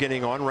 2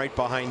 getting on right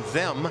behind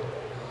them.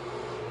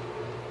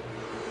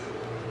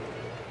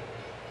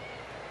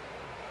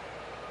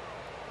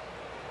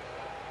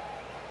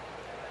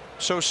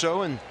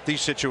 So in these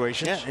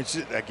situations. Yeah, it's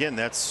again,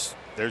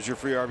 there's your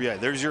free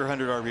RBI. There's your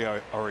 100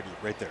 RBI already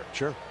right there.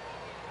 Sure.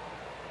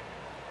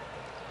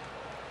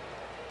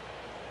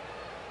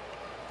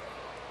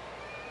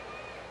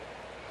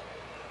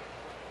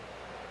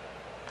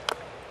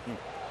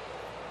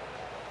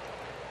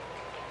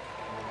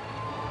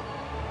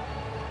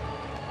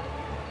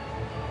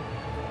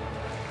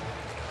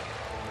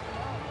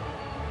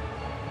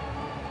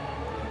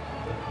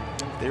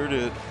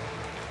 If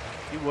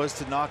he was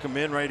to knock him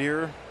in right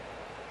here,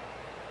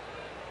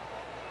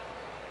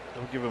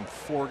 they'll give him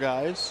 4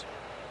 guys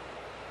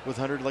with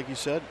 100, like you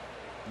said,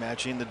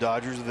 matching the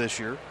Dodgers of this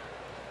year.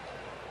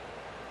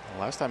 The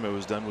last time it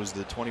was done was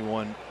the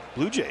 21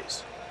 Blue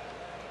Jays.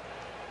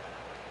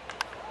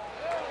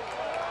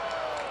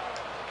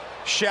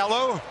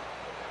 Shallow.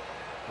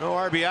 No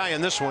RBI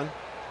in this one.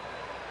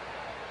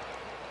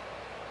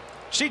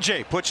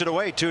 CJ puts it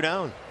away, 2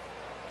 down.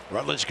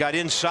 Rutledge got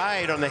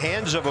inside on the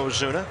hands of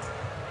Ozuna,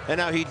 and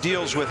now he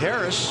deals with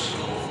Harris.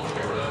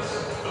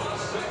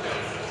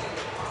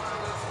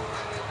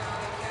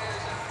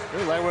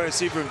 Really like what I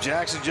see from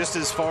Jackson, just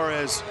as far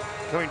as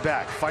coming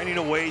back, finding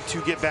a way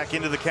to get back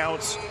into the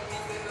counts,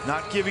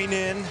 not giving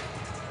in,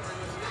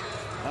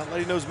 not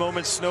letting those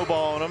moments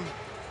snowball on him.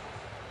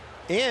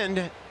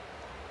 And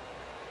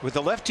with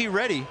the lefty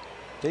ready,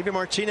 David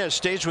Martinez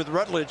stays with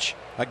Rutledge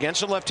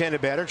against a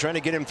left-handed batter, trying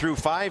to get him through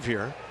 5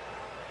 here.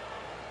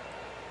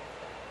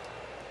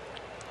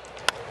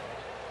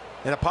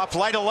 And a pop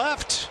fly to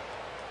left.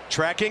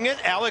 Tracking it,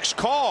 Alex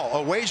Call.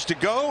 A ways to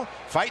go,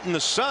 fighting the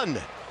sun.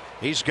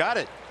 He's got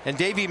it. And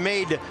Davey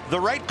made the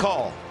right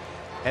call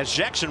as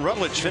Jackson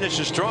Rutledge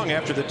finishes strong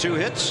after the 2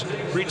 hits,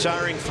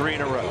 retiring 3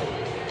 in a row.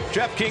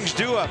 DraftKings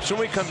do-ups.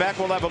 When we come back,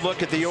 we'll have a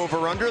look at the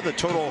over-under, the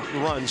total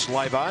runs,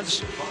 live odds.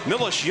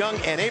 Millis, Young,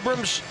 and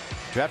Abrams.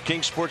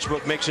 DraftKings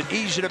Sportsbook makes it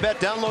easy to bet.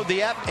 Download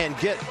the app and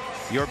get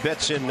your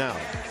bets in now.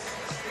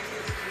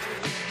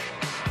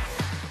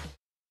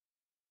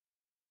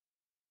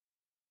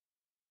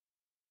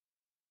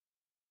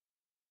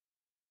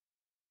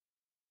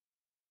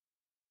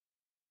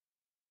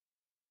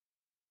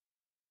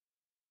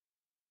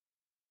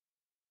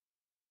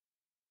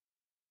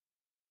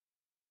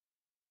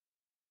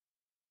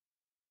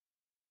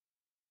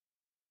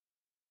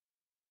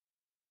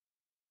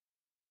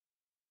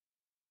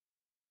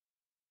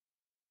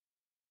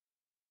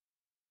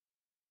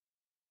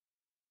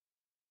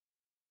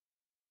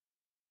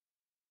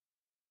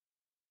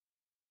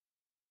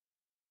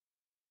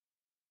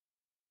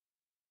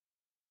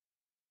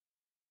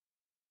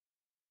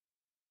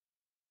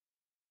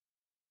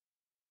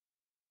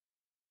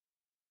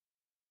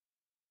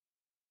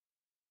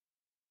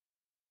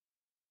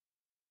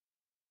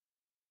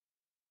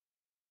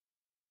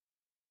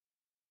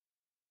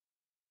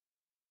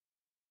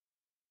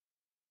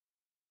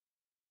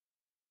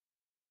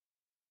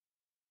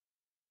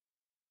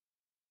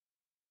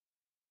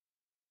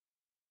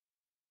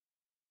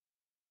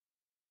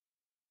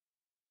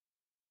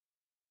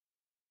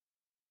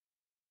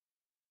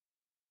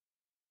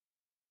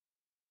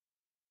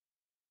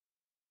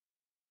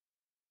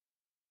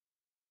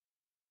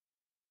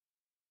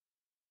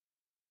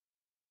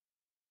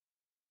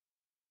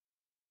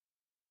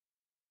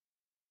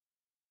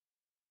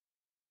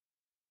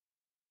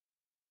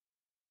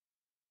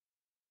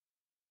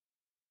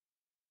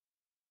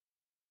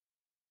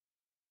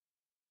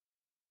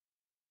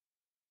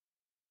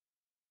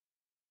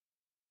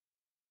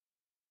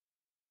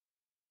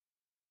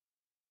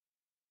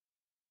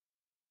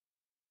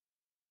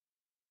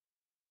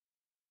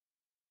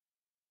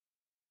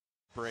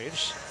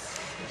 Braves.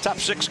 Top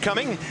 6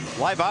 coming.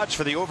 Live odds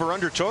for the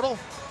over-under total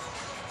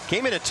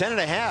came in at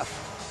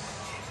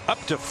 10.5, up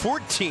to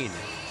 14.5.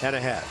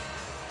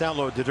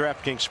 Download the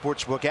DraftKings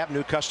Sportsbook app.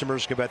 New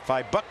customers can bet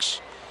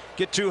 $5.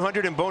 Get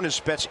 $200 in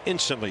bonus bets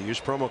instantly. Use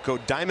promo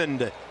code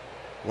DIAMOND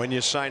when you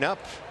sign up.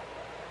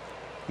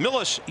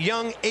 Millis,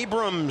 Young,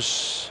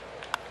 Abrams.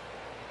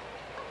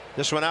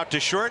 This one out to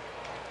short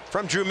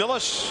from Drew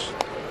Millis.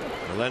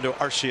 Orlando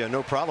Arcia,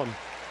 no problem.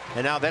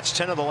 And now that's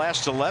 10 of the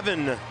last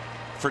 11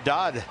 for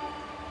Dodd.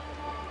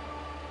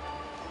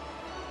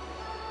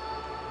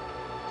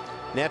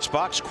 Nats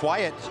box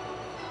quiet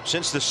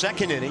since the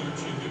 2nd inning.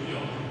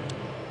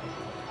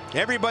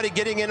 Everybody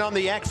getting in on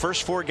the act.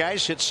 First 4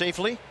 guys hit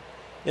safely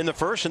in the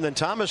first, and then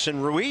Thomas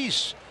and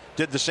Ruiz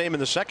did the same in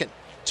the second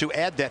to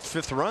add that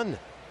 5th run.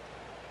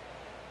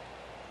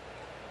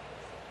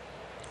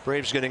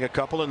 Braves getting a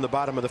couple in the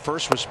bottom of the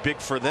first was big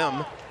for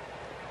them.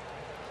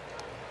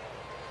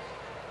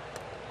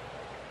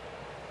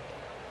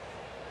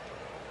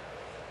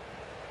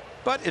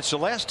 But it's the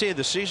last day of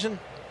the season.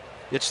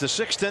 It's the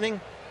 6th inning,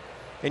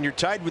 and you're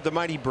tied with the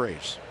mighty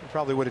Braves. You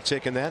probably would have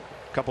taken that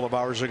a couple of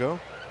hours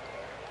ago.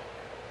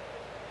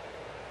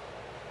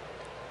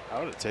 I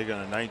would have taken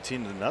a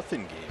 19-0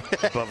 game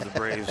above the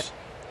Braves.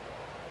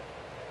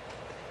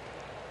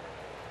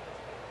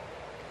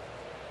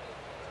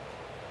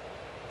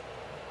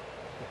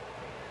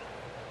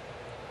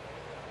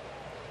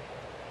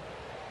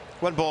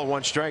 One ball,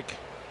 1 strike.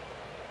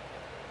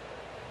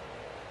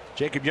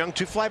 Jacob Young,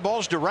 2 fly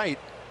balls to right.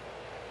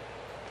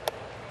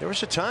 There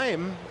was a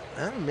time,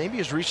 maybe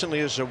as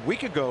recently as a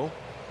week ago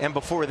and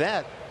before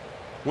that,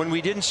 when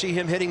we didn't see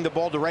him hitting the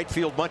ball to right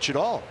field much at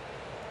all.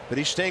 But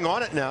he's staying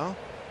on it now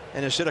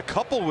and has hit a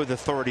couple with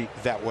authority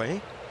that way.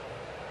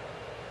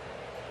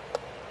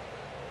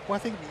 Well, I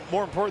think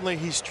more importantly,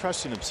 he's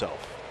trusting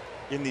himself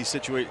in these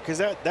situations, because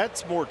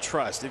that's more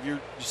trust. If you're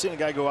seeing a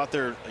guy go out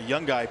there, a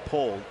young guy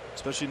pull,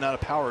 especially not a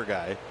power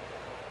guy,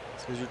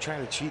 it's because you're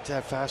trying to cheat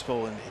that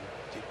fastball and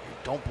you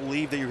don't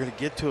believe that you're going to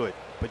get to it,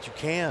 but you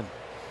can.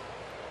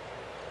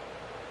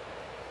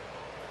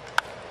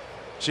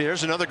 See,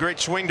 there's another great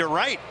swing to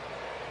right.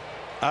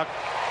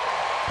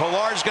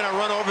 Pilar's going to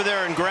run over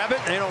there and grab it.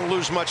 They don't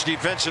lose much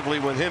defensively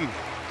with him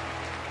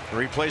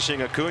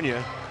replacing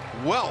Acuna.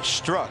 Well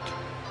struck.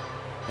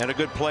 And a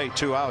good play,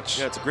 2 outs.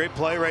 Yeah, it's a great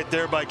play right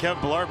there by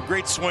Kevin Pillar.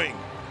 Great swing.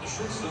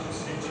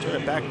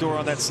 Backdoor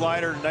on that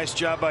slider. Nice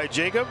job by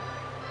Jacob.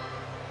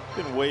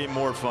 Been way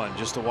more fun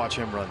just to watch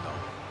him run,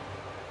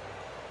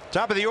 though.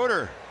 Top of the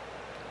order,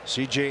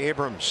 C.J.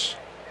 Abrams.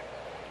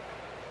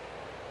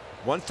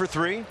 1 for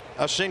 3,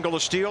 a single, a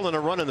steal, and a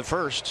run in the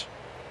first.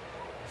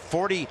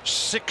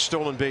 46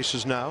 stolen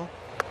bases now.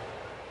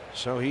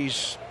 So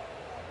he's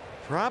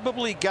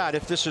probably got,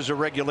 if this is a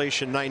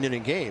regulation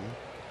 9-inning game,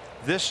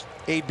 this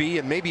AB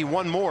and maybe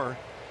one more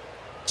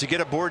to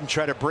get aboard and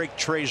try to break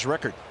Trey's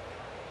record.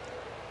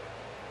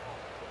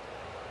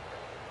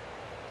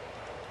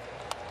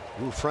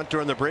 Ooh, front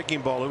door on the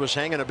breaking ball. It was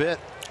hanging a bit.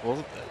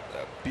 Well,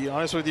 be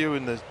honest with you,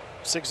 in the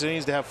 6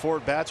 innings to have 4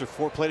 at-bats or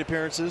 4 plate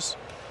appearances,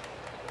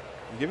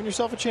 you're giving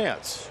yourself a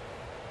chance.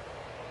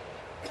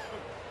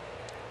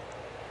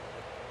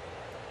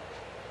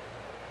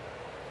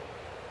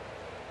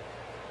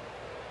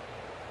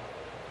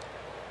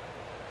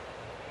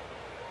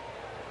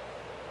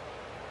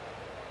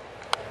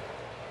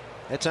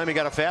 That time he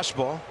got a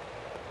fastball.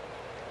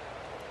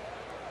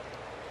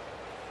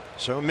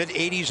 So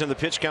mid-80s on the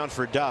pitch count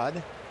for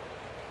Dodd.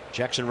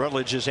 Jackson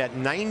Rutledge is at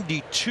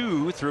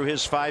 92 through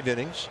his 5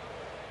 innings.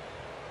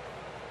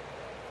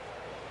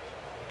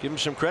 Give him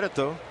some credit,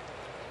 though.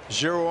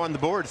 0 on the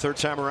board, 3rd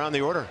time around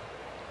the order.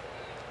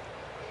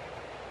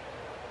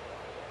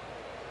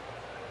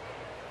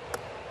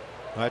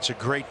 That's a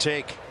great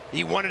take.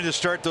 He wanted to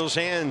start those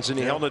hands, and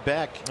he held it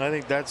back. I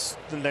think that's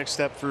the next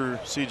step for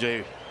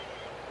CJ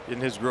in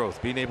his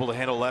growth, being able to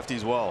handle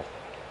lefties well.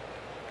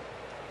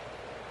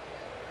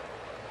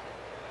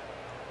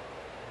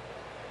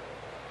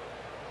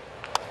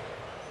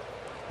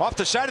 Off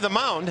the side of the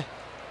mound,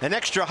 an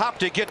extra hop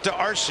to get to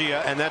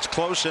Arcia, and that's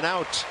close and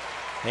out.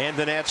 And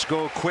the Nats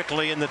go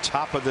quickly in the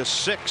top of the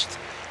 6th.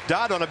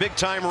 Dodd on a big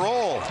time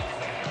roll.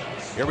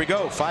 Here we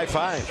go,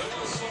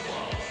 5-5.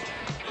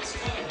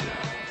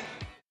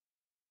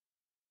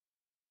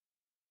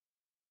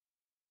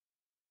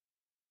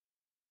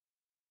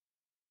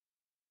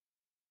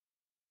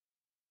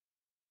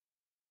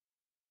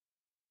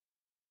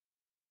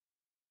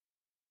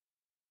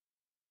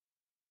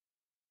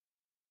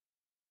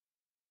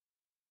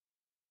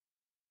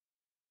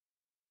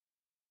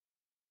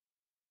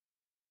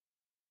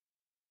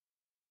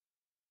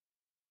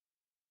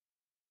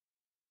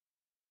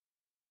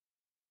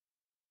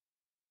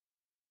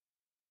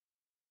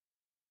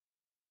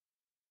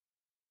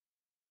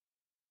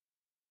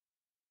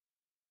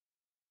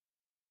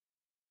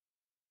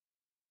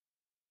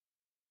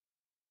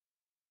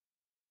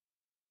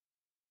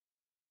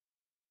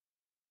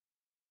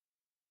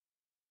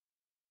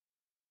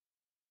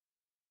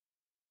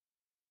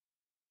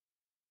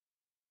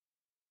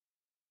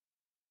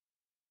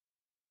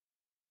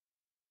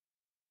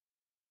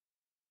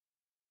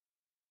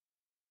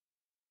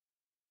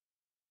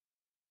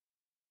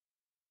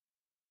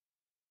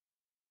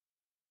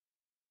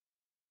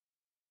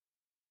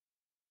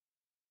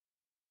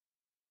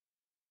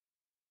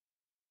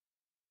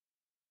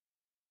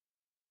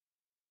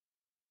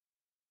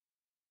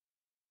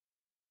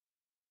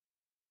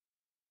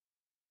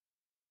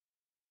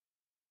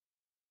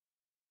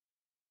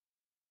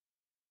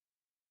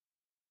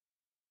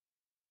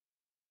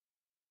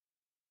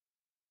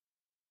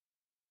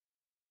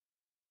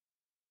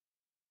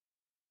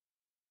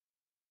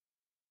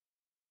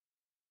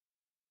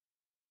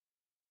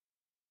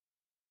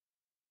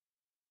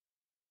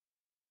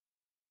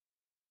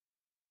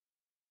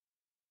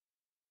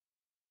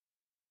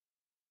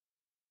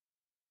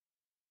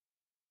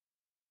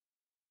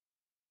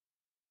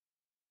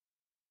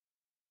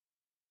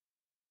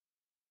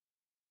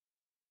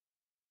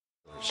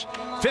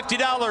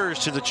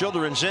 $50 to the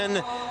Children's Inn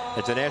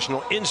at the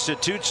National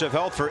Institutes of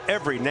Health for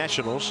every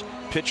Nationals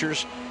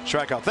pitcher's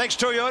strikeout. Thanks,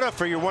 Toyota,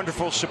 for your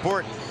wonderful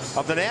support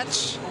of the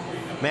Nats,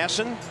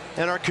 Masson,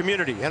 and our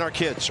community and our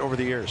kids over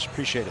the years.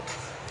 Appreciate it.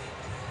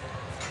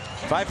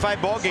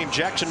 5-5 ball game.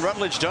 Jackson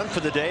Rutledge done for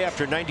the day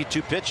after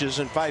 92 pitches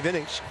in 5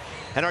 innings.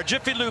 And our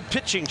Jiffy Lube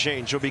pitching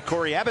change will be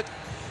Corey Abbott.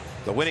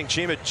 The winning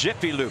team at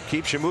Jiffy Lube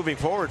keeps you moving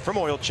forward, from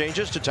oil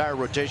changes to tire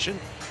rotation,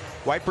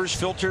 wipers,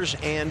 filters,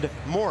 and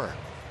more.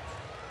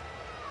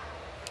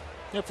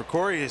 Yeah, for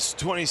Corey, his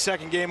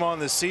 22nd game on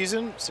this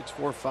season,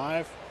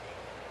 6.45,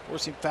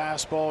 forcing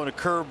fastball and a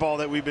curveball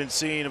that we've been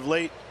seeing of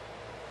late.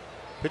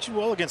 Pitching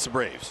well against the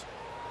Braves.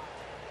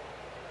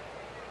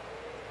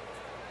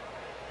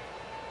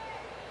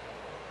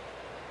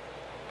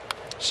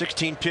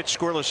 .16-pitch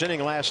scoreless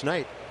inning last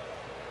night.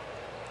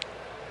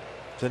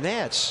 The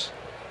Nats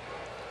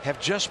have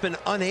just been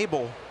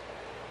unable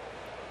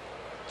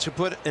to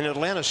put an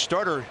Atlanta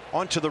starter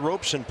onto the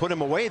ropes and put him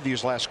away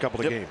these last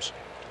couple of games.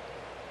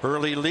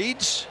 Early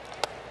leads.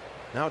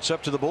 Now it's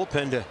up to the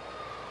bullpen to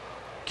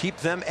keep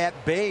them at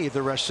bay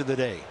the rest of the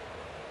day.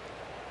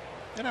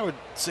 And I would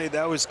say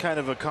that was kind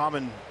of a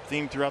common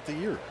theme throughout the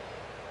year.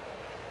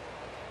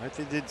 I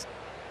think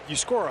you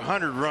score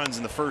 100 runs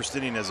in the first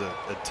inning as a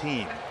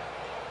team.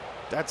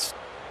 That's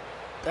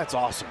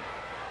awesome.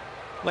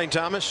 Lane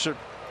Thomas,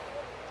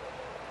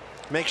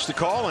 makes the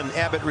call, and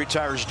Abbott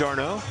retires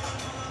d'Arnaud.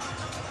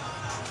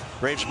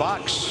 Braves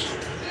box.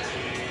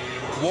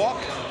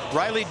 Walk,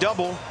 Riley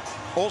double,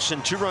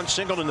 Olsen 2-run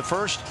single in the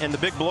first, and the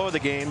big blow of the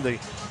game, the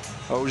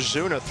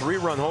Ozuna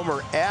 3-run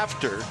homer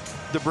after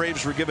the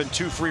Braves were given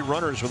 2 free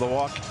runners with a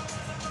walk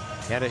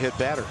and a hit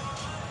batter.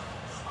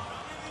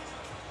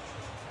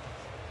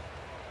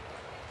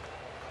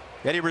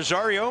 Eddie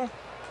Rosario,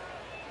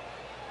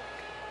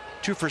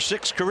 2 for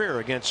 6 career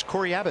against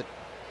Corey Abbott.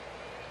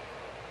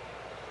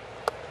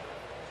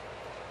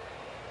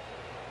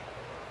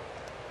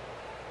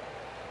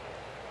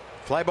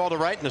 Fly ball to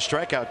right and a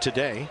strikeout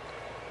today.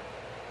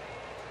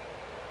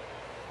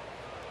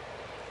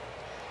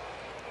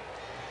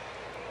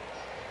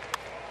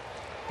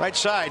 Right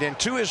side, and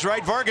to his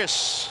right,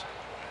 Vargas.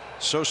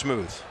 So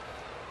smooth.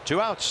 2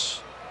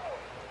 outs.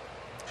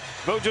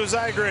 Vote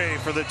Josiah Gray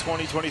for the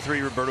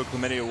 2023 Roberto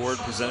Clemente Award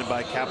presented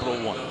by Capital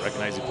One,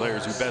 recognizing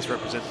players who best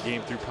represent the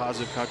game through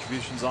positive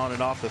contributions on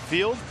and off the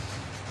field.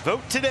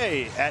 Vote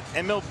today at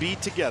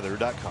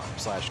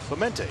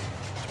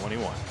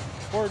MLBtogether.com/Clemente21,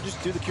 or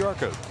just do the QR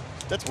code.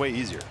 That's way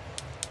easier.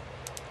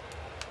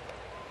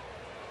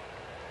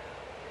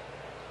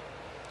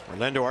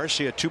 Orlando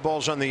Arcia, 2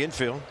 balls on the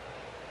infield.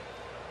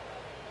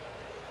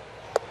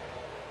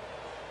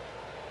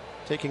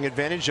 Taking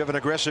advantage of an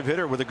aggressive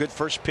hitter with a good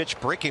first pitch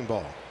breaking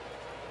ball.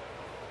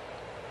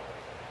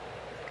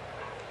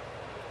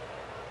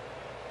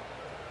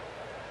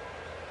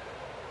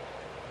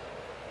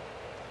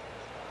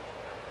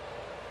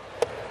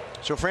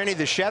 So, Franny,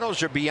 the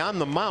shadows are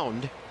beyond the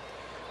mound,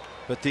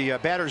 but the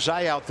batter's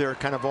eye out there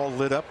kind of all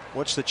lit up.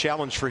 What's the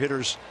challenge for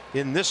hitters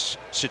in this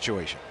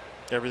situation?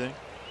 Everything.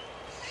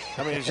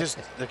 I mean, it's just,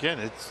 again,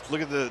 it's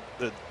look at the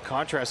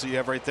contrast that you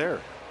have right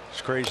there.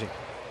 It's crazy.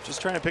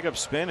 Just trying to pick up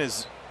spin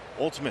is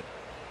ultimate.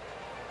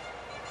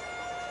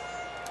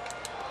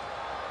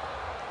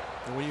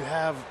 And when you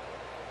have,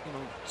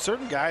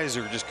 certain guys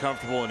are just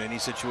comfortable in any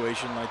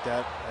situation like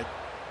that.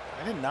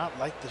 I did not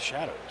like the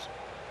shadows.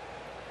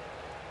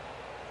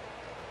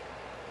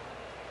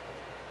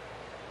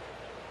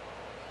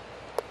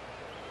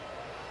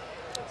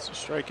 It's a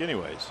strike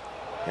anyways.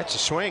 That's a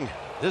swing.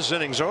 This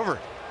inning's over.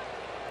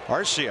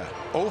 Arcia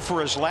 0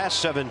 for his last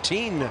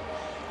 17.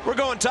 We're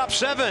going top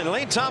 7.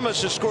 Lane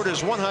Thomas has scored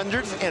his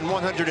 100th and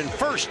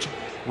 101st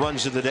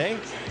runs of the day.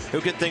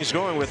 He'll get things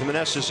going with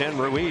Meneses and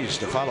Ruiz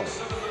to follow.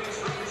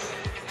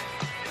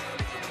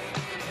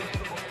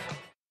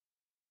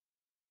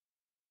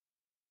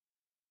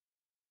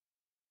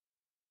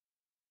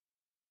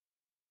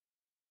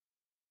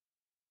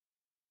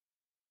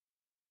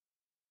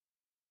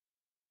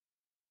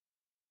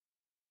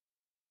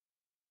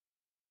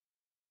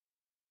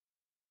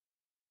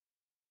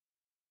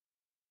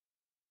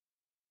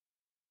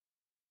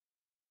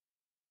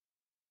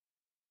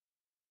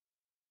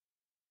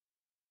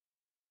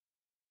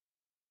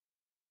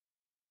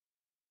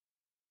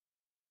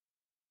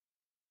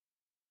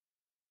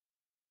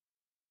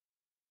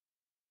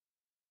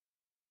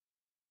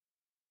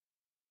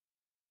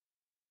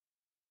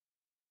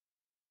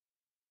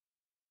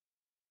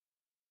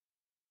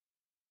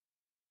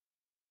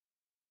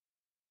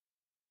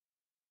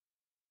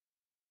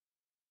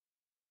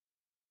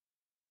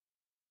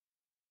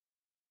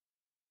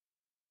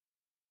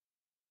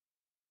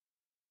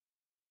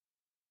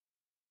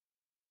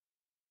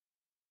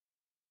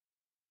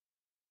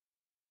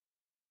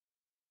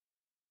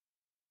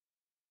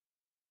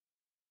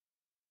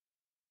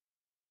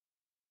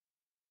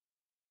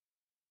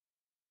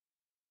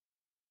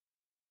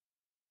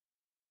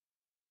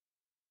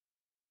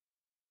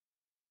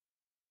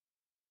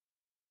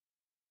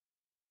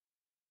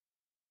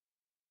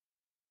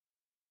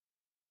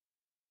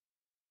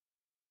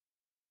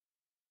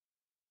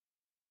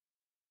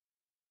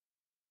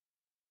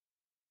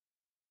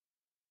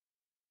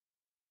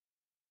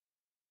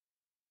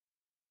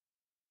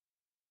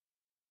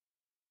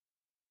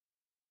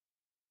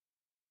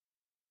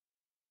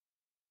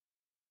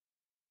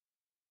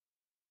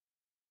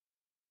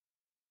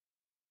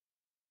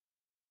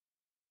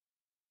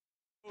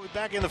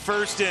 Back in the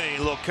first inning, a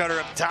little cutter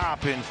up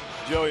top, and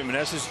Joey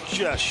Meneses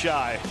just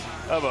shy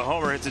of a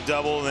homer, hits a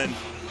double, and then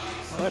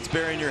that's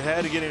burying your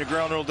head and getting a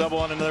ground rule double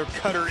on another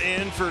cutter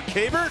in for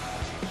Kabert.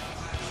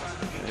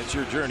 It's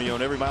your journey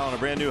on every mile on a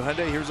brand new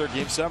Hyundai. Here's our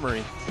game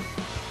summary.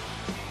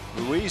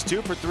 Ruiz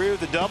 2 for 3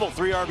 with a double,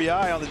 3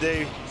 RBI on the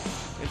day.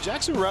 And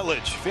Jackson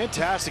Rutledge,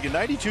 fantastic in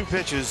 92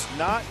 pitches,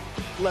 not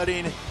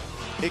letting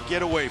it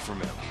get away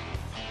from him.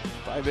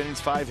 5 innings,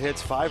 5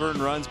 hits, 5 earned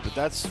runs, but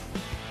that's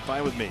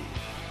fine with me.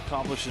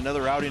 Accomplished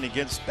another outing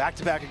against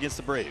back-to-back against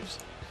the Braves.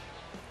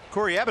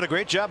 Corey Abbott, a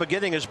great job of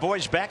getting his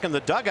boys back in the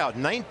dugout.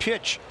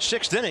 9-pitch,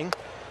 6th inning.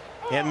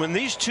 And when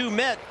these two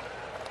met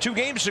 2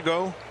 games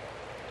ago,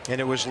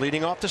 and it was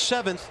leading off the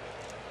 7th,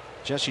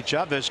 Jesse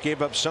Chavez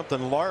gave up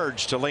something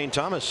large to Lane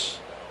Thomas.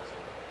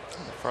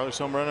 The farthest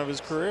home run of his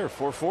career,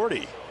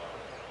 440.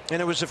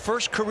 And it was the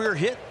first career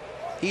hit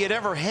he had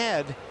ever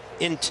had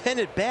in 10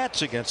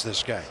 at-bats against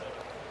this guy.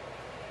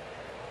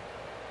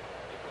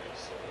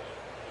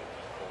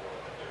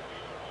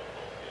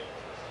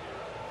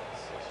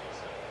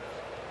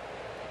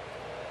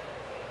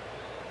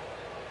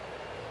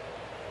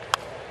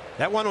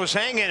 That one was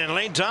hanging, and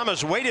Lane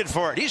Thomas waited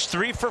for it. He's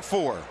 3 for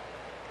 4.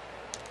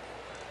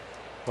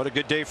 What a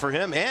good day for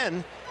him.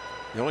 And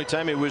the only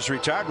time he was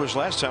retired was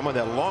last time with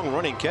that long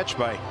running catch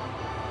by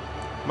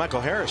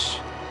Michael Harris.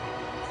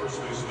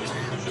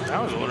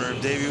 I was wondering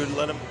if Davey would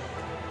let him.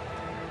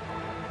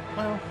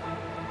 Well,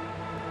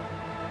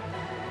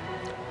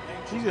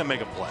 he's going to make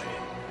a play.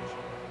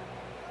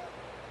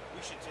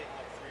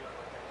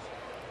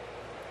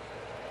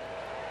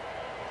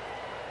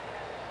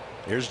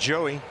 Here's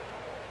Joey.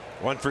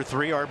 1 for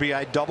 3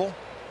 RBI double.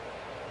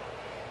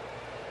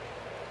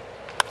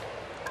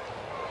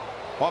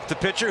 Off the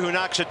pitcher who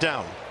knocks it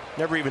down.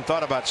 Never even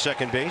thought about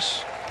second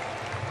base.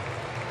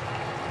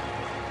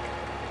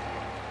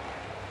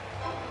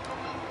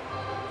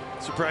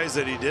 Surprised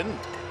that he didn't.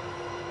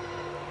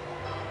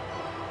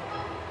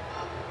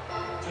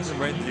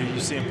 Right there, you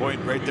see him point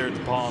right there at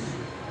the palm.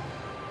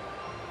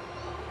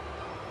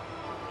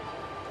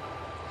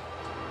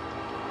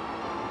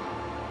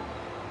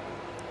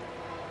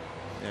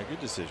 Yeah,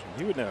 good decision.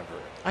 He would never.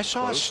 I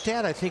saw a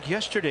stat, I think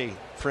yesterday,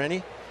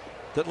 Franny,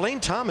 that Lane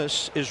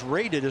Thomas is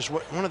rated as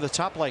one of the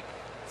top like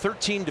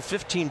 13 to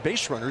 15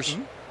 base runners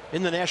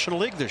in the National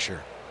League this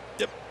year.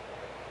 Yep.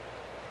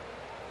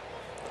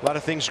 A lot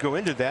of things go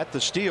into that.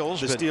 The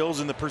steals.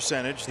 And the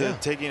percentage. The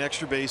taking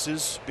extra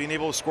bases. Being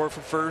able to score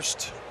for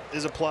first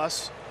is a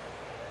plus.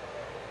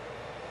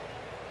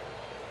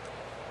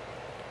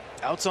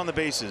 Outs on the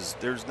bases.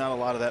 There's not a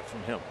lot of that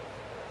from him.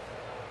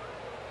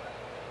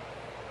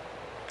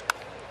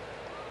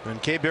 And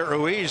K-Bert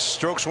Ruiz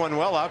strokes one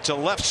well out to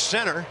left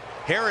center.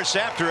 Harris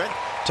after it.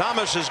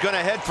 Thomas is going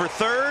to head for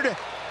third.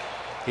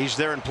 He's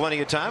there in plenty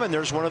of time, and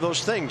there's one of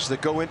those things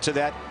that go into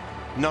that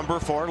number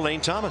for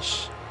Lane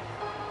Thomas.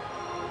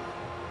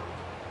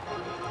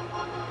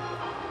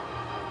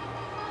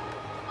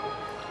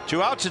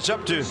 Two outs. It's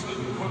up to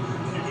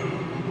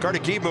Carter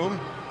Kieboom,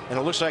 and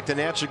it looks like the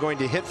Nats are going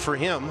to hit for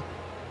him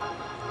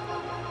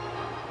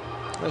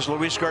as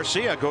Luis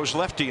Garcia goes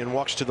lefty and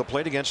walks to the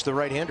plate against the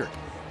right-hander.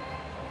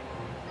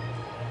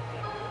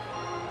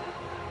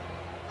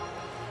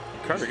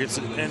 Carter gets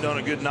an end on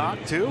a good knock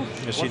too.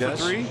 Yes, he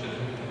does. 1 for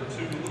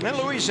 3. And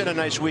Luis had a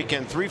nice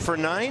weekend. 3 for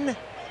 9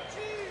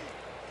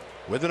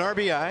 with an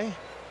RBI.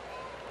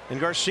 And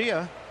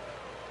Garcia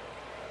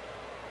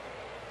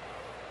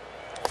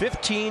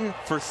 15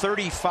 for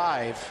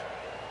 35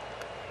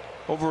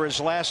 over his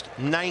last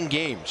 9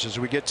 games as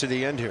we get to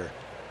the end here.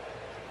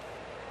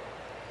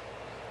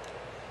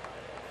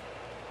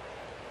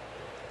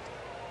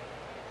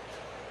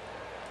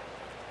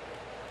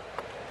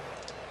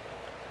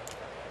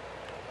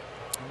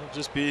 It'll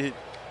just be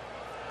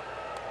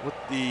with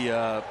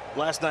the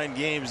last 9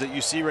 games that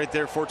you see right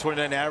there.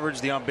 429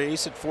 average, the on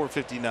base at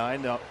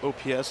 459, the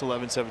OPS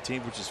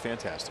 1117, which is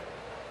fantastic.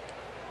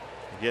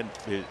 Again,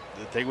 the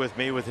thing with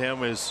me with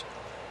him is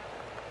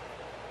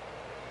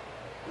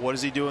what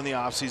does he do in the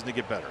offseason to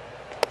get better?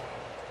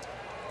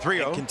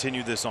 3-0. And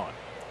continue this on.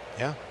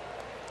 Yeah.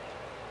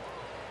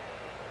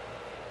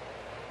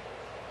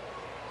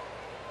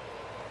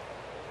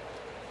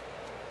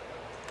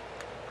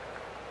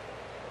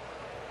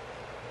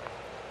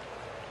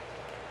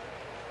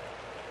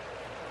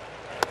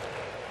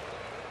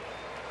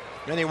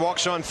 And he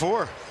walks on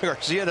 4.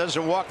 Garcia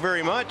doesn't walk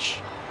very much.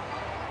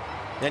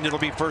 And it'll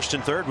be first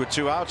and third with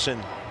 2 outs,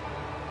 and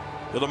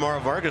Lamar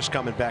Vargas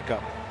coming back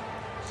up.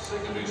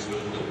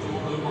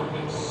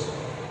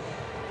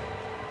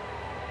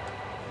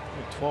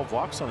 12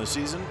 walks on the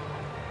season.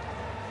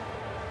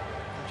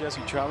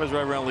 Jesse Chavez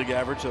right around league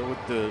average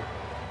with the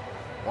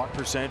walk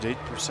percentage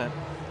 8%.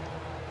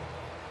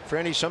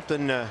 Franny,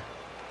 something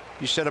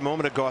you said a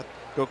moment ago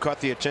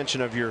caught the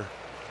attention of your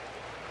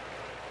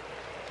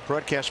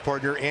broadcast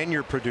partner and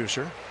your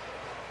producer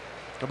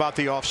about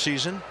the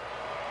offseason,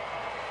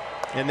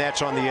 and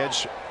that's on the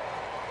edge.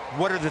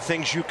 What are the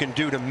things you can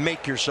do to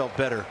make yourself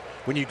better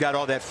when you've got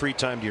all that free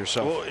time to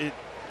yourself? Well,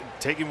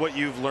 taking what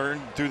you've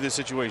learned through this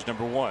situation,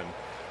 number one,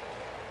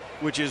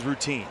 which is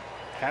routine,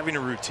 having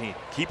a routine,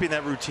 keeping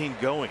that routine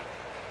going,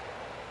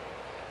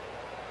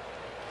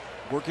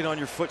 working on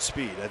your foot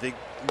speed. I think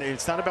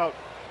it's not about.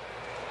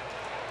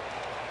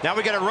 Now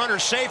we got a runner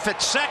safe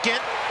at second,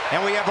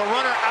 and we have a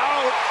runner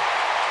out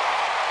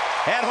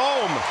at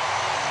home.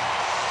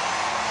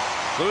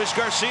 Luis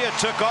Garcia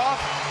took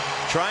off,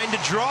 trying to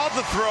draw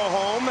the throw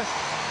home,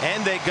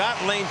 and they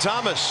got Lane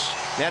Thomas.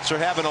 Nats are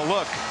having a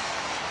look.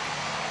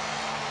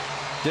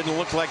 Didn't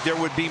look like there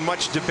would be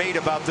much debate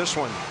about this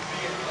one.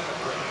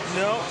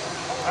 No,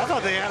 I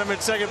thought they had him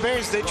at second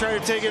base. They tried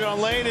to take it on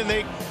Lane, and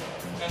they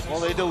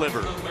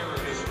delivered.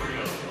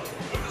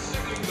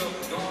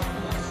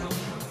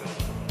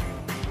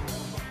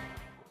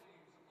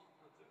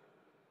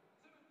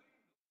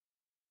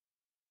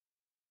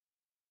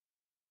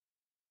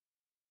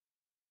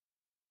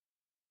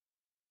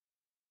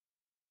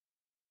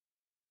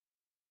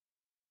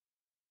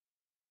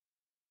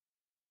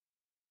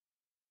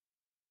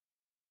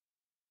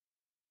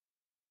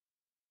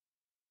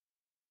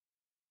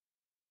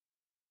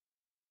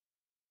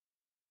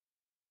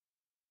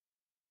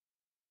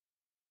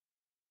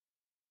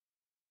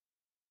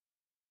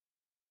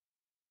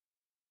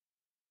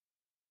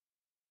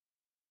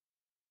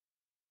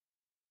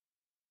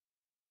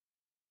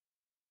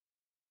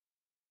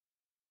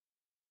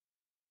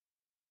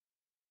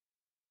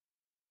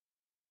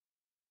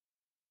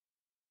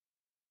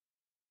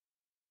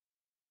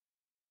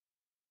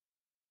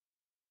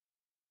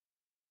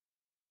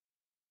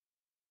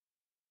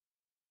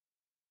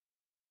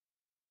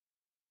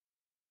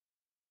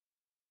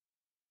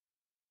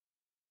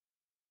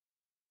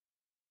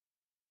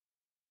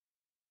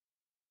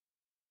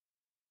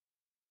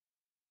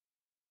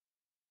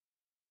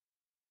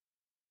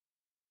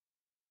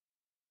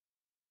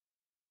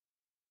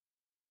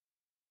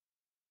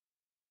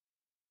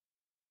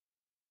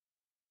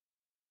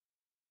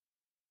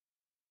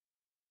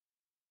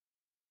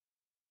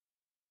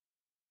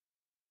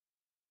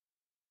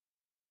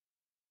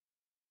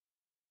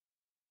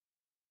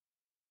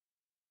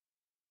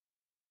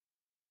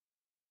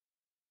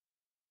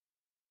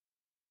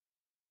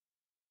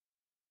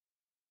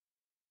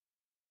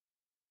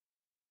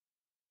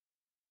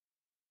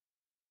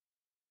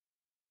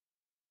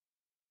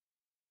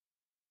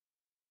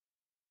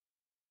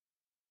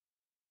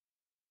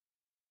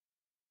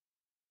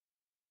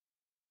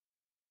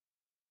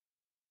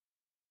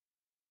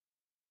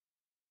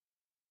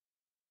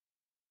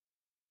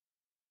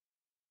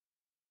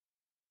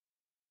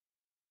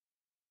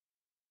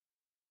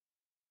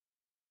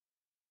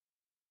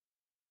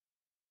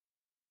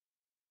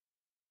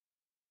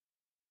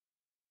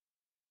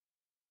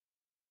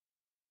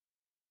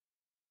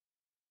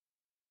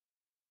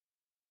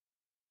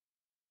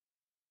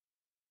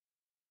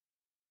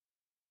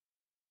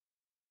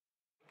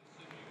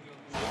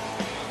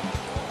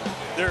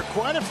 There are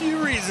quite a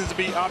few reasons to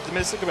be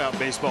optimistic about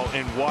baseball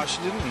in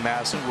Washington, and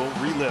Madison will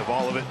relive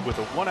all of it with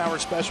a 1-hour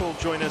special.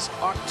 Join us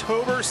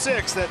October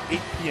 6th at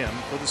 8 p.m.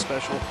 for the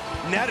special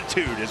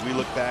Natitude as we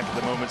look back at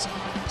the moments,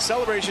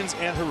 celebrations,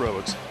 and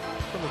heroics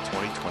from the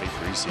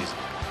 2023 season.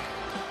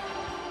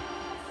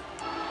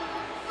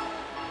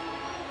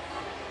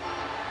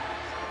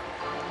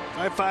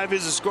 5-5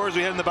 is the score as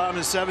we head in the bottom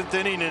of the 7th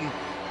inning, and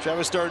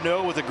Travis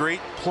d'Arnaud with a great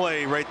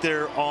play right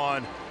there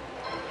on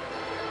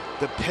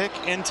the pick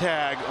and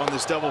tag on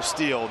this double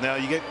steal. Now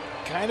you get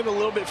kind of a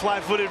little bit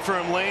flat-footed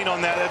from Lane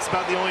on that. That's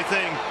about the only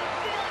thing.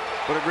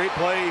 But a great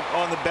play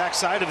on the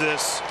backside of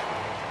this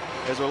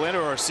as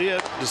Orlando Arcia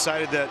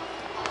decided that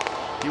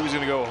he was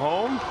going to go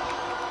home.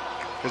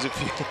 Because if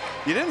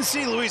you didn't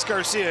see Luis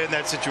Garcia in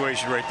that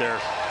situation right there.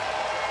 Look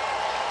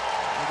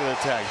at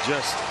that tag,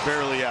 just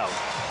barely out.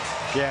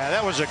 Yeah,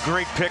 that was a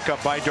great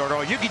pickup by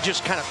d'Arnaud. You could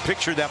just kind of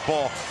picture that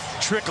ball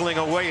trickling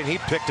away, and he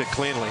picked it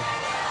cleanly.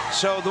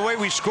 So the way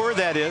we score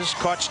that is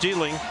caught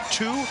stealing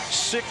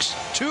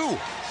 2-6-2.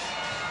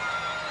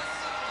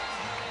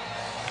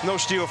 No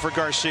steal for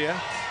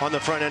Garcia on the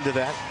front end of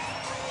that.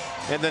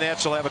 And the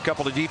Nats will have a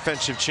couple of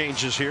defensive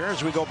changes here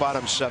as we go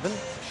bottom 7.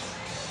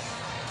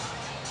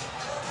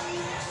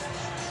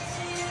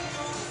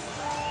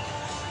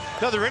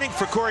 Another inning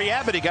for Corey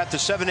Abbott. He got the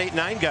 7, 8,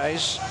 9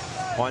 guys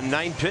on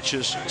 9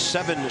 pitches,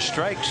 7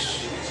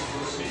 strikes.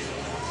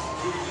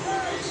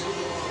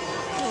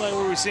 Like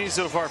what we've seen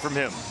so far from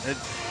him,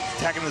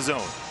 attacking the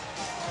zone.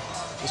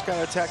 Just got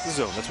to attack the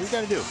zone. That's what you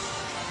got to do.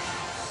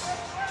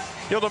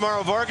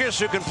 Ildemaro Vargas,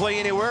 who can play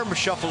anywhere,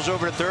 shuffles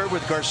over to third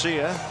with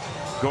Garcia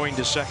going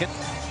to second.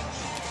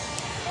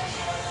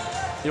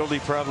 Ildy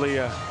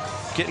probably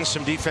getting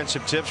some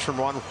defensive tips from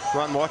Ron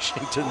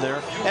Washington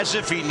there, as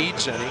if he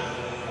needs any.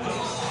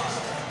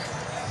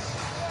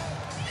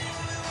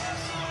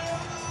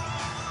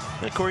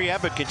 And Corey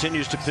Abbott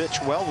continues to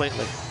pitch well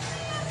lately.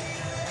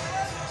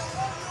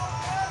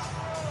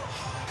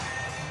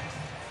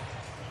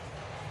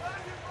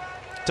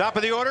 Top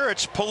of the order,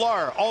 it's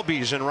Pilar,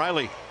 Albies, and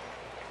Riley.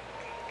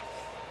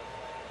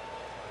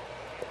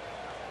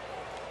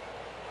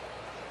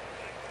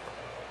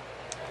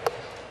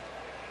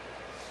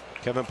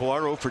 Kevin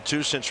Pilar 0 for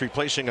 2 since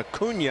replacing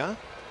Acuna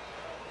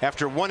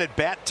after 1 at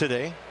bat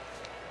today.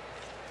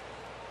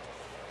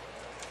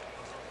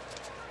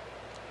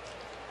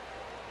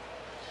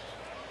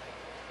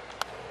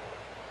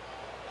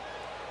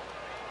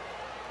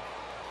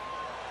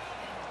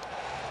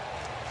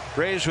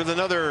 Braves with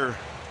another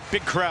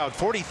big crowd,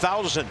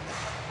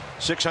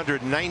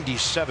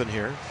 40,697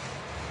 here.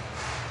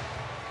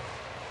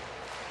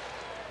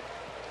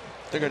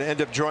 They're going to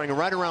end up drawing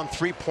right around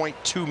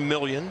 3.2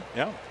 million.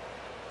 Yeah.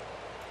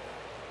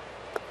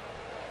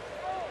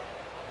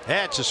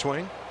 That's a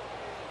swing.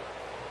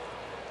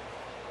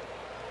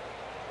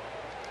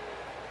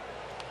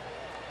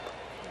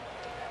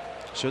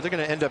 So they're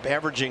going to end up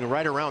averaging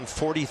right around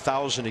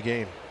 40,000 a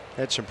game.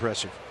 That's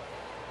impressive.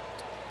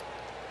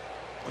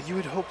 Well, you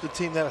would hope the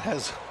team that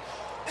has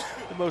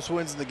the most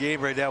wins in the game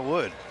right now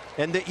would.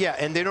 And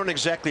they don't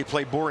exactly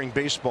play boring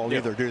baseball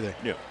either, do they?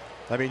 Yeah.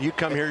 I mean, you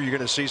come here, you're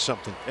going to see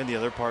something. And the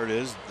other part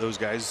is those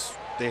guys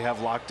they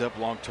have locked up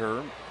long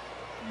term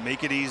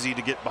make it easy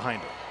to get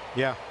behind them.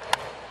 Yeah.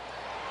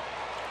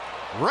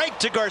 Right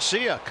to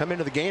Garcia. Come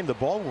into the game, the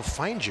ball will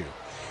find you.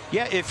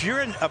 Yeah, if you're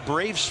a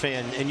Braves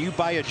fan and you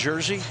buy a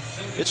jersey,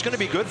 it's going to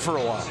be good for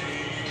a while.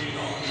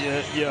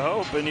 Yeah, you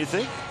hope and you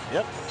think.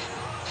 Yep.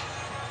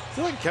 I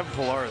feel like Kevin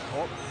Pilar,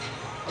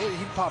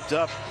 he popped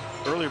up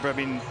earlier, but I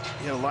mean,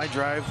 he had a line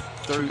drive,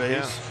 third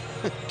base.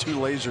 Yeah. 2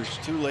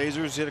 lasers. 2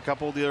 lasers, hit a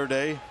couple the other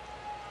day.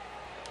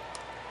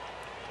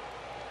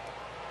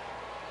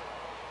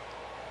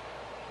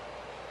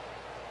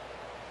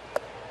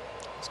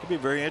 It's going to be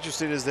very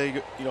interesting as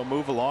they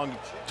move along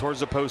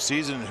towards the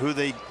postseason and who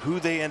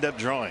they end up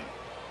drawing.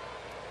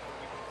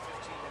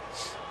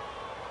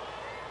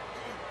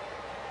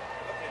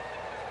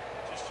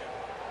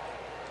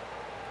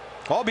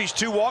 Albies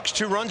 2 walks,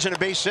 2 runs, and a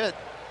base hit.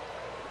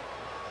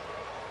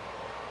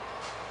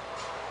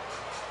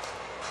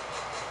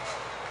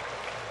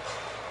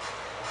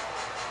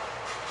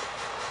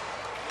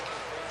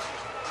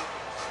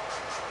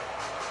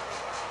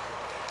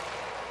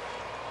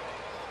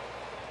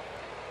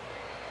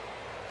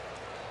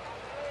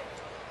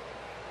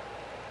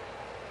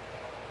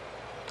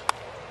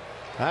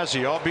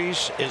 Ozzie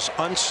Albies is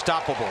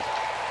unstoppable.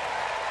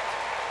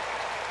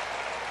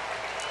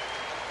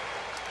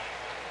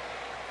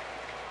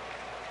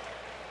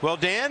 Well,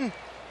 Dan,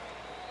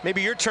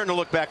 maybe your turn to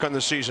look back on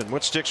the season.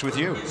 What sticks with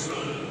you?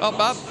 Well,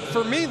 Bob,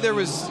 for me, there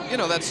was,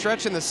 that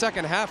stretch in the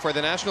second half where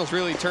the Nationals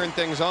really turned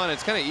things on.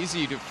 It's kind of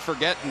easy to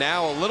forget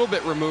now, a little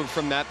bit removed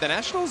from that. The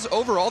Nationals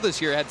overall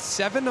this year had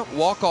 7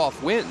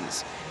 walk-off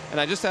wins. And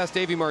I just asked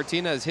Davey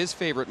Martinez his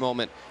favorite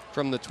moment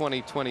from the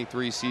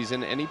 2023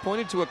 season, and he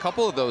pointed to a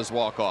couple of those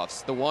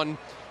walk-offs. The one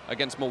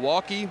against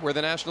Milwaukee, where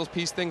the Nationals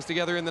pieced things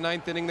together in the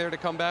 9th inning there to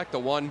come back. The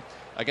one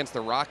against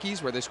the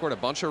Rockies, where they scored a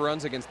bunch of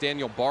runs against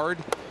Daniel Bard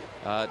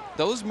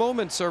Those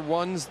moments are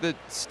ones that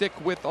stick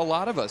with a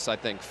lot of us, I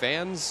think.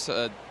 Fans,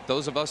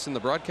 those of us in the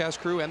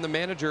broadcast crew, and the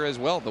manager as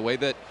well. The way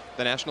that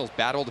the Nationals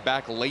battled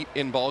back late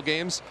in ball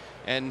games,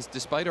 and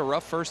despite a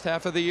rough first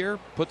half of the year,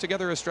 put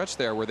together a stretch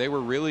there where they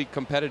were really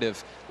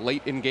competitive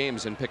late in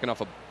games and picking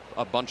off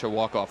a bunch of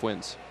walk-off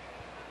wins.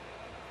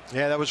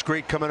 Yeah, that was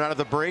great coming out of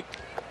the break.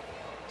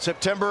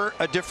 September,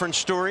 a different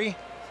story.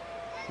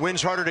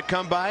 Wins harder to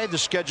come by. The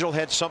schedule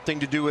had something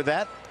to do with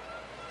that.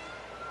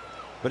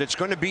 But it's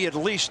going to be at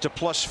least a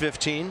plus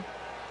 15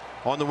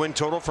 on the win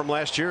total from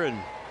last year, and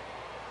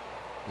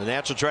the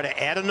Nats will try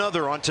to add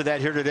another onto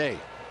that here today.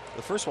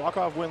 The first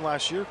walk-off win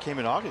last year came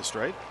in August,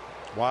 right?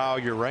 Wow,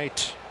 you're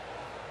right.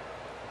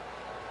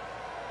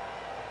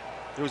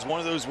 It was one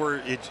of those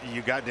where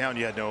you got down,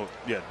 you had no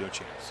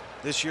chance.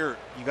 This year,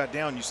 you got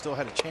down, you still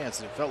had a chance,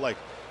 and it felt like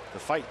the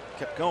fight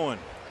kept going.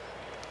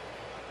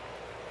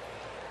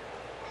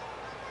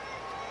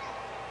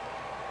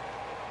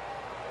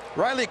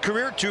 Riley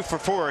career 2 for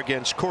 4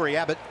 against Corey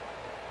Abbott.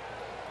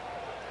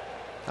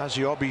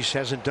 Ozzie Albies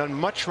hasn't done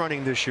much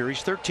running this year.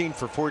 He's 13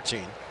 for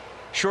 14.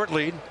 Short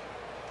lead.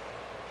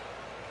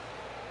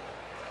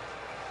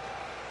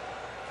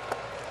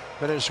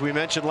 But as we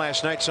mentioned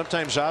last night,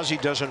 sometimes Ozzie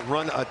doesn't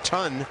run a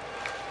ton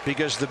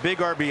because the big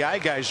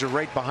RBI guys are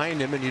right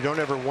behind him, and you don't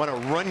ever want to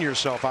run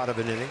yourself out of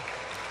an inning.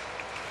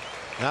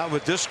 Not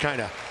with this kind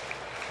of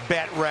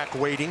bat rack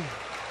waiting.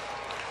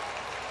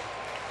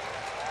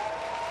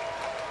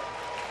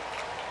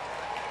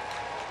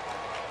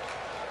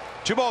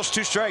 Two balls,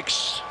 two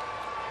strikes.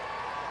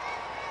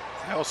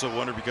 I also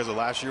wonder because of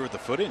last year with the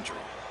foot injury.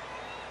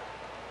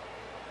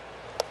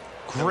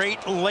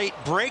 Great late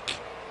break.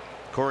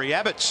 Corey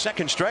Abbott's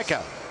second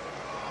strikeout.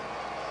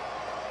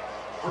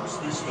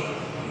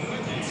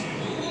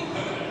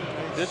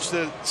 Ditched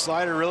the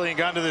slider really and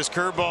got to this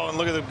curveball, and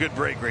look at the good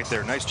break right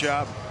there. Nice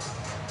job.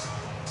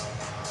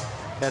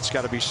 That's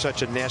got to be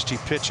such a nasty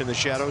pitch in the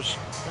shadows.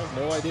 I have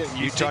no idea.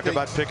 You talk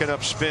about picking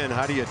up spin.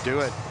 How do you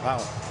do it?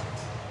 Wow.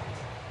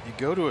 You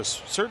go to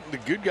the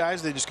good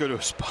guys, they just go to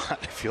a spot,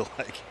 I feel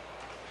like.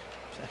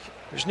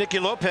 There's Nicky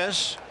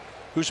Lopez,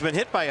 who's been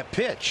hit by a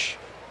pitch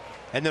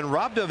and then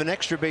robbed of an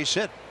extra base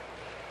hit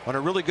on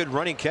a really good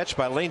running catch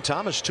by Lane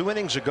Thomas 2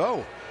 innings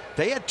ago.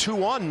 They had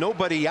 2 on,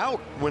 nobody out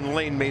when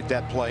Lane made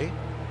that play.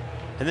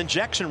 And then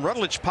Jackson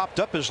Rutledge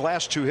popped up his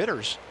last 2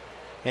 hitters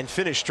and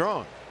finished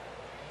strong.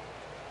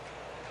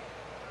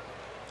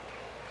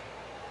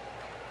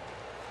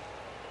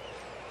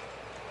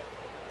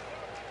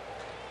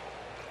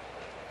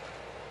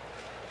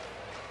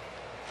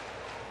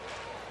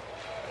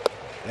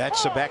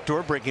 That's a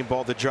backdoor breaking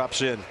ball that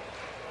drops in.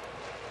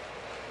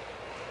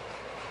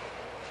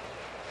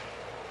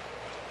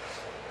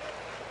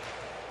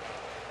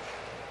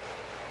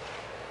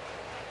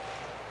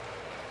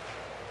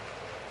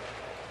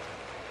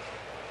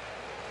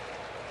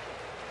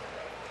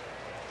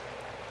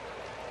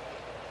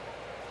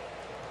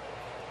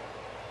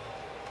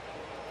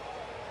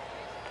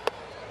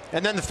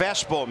 And then the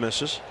fastball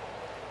misses.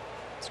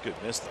 It's a good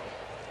miss,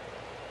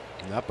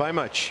 though. Not by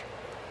much.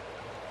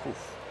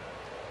 Oof.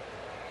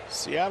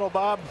 Seattle,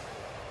 Bob.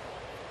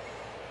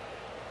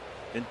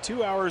 In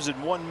 2 hours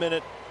and 1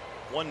 minute,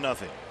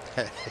 1-0.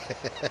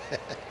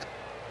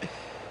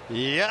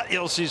 Yeah,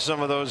 you'll see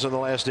some of those on the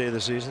last day of the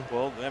season.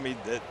 Well, I mean,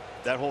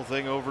 that whole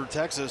thing over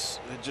Texas,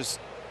 it just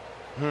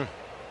the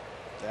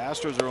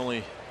Astros are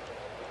only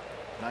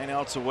 9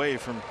 outs away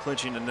from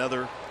clinching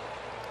another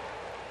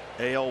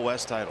AL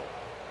West title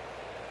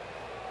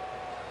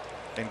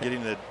and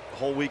getting the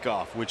whole week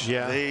off, which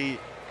they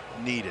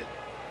needed.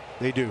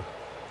 They do.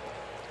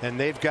 And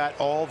they've got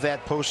all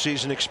that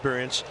postseason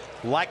experience.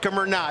 Like them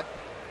or not,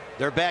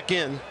 they're back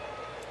in.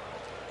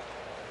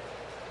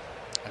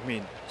 I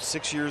mean,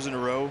 6 years in a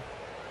row.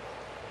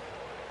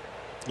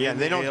 Yeah, and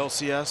they don't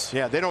ALCS.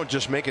 Yeah, they don't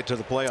just make it to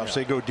the playoffs. Yeah.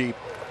 They go deep.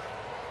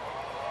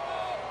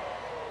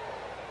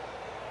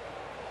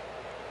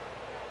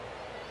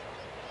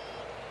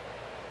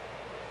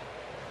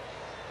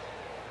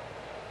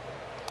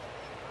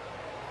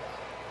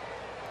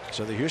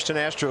 So the Houston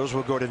Astros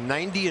will go to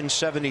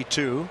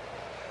 90-72.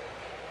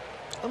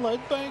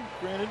 Unlike Bank,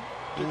 granted.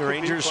 And the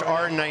Rangers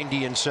are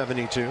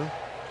 90-72.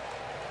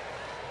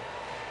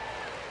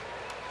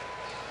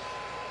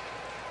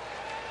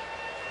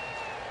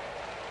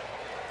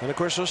 And of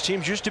course, those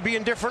teams used to be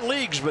in different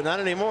leagues, but not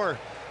anymore.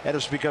 That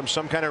has become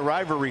some kind of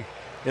rivalry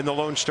in the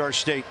Lone Star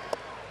State.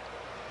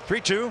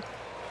 3-2.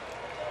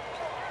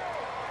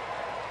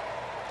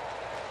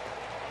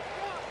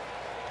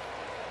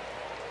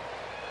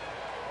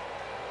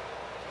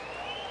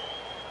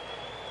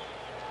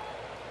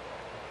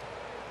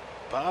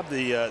 Bob,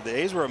 the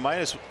A's were a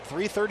minus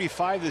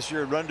 335 this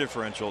year in run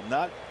differential.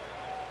 Not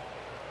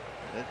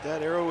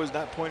that arrow was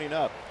not pointing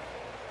up.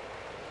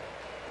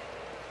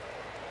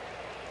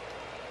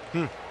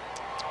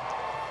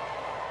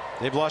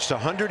 They've lost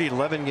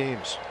 111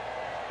 games.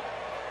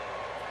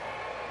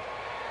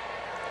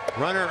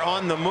 Runner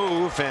on the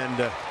move,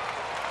 and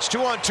it's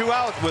 2 on 2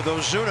 out with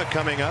Ozuna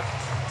coming up,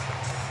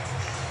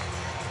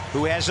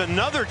 who has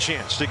another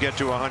chance to get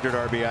to 100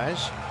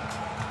 RBIs.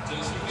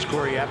 It's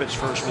Corey Abbott's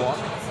first walk.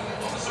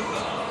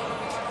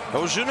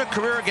 Ozuna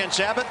career against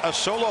Abbott, a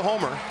solo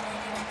homer,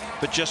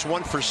 but just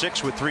 1 for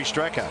 6 with 3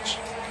 strikeouts.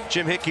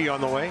 Jim Hickey on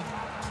the way.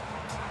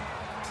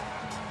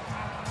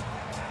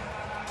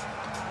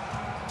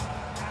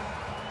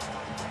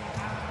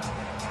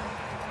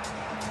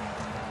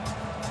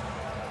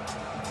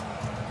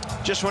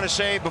 Just want to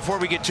say before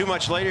we get too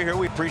much later here,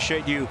 we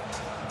appreciate you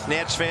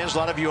Nats fans, a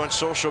lot of you on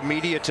social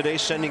media today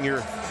sending your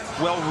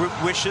well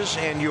wishes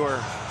and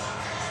your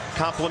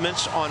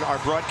compliments on our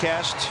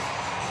broadcast.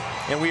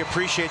 And we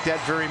appreciate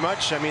that very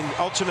much. I mean,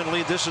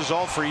 ultimately, this is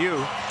all for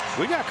you.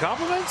 We got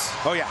compliments?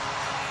 Oh, yeah.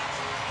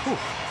 Whew.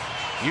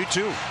 You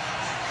too.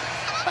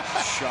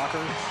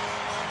 Shocker.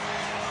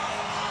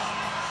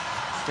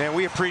 And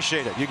we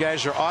appreciate it. You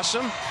guys are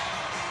awesome.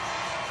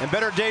 And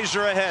better days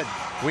are ahead.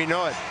 We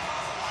know it.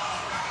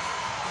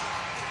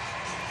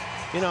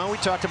 You know, we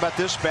talked about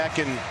this back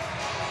in,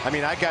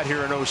 I got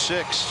here in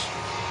 06.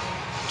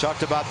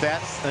 Talked about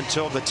that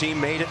until the team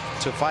made it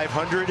to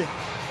 500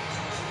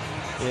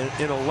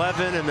 in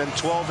 11, and then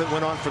 12 it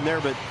went on from there.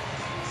 But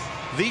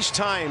these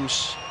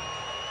times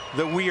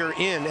that we are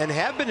in and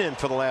have been in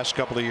for the last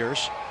couple of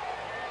years,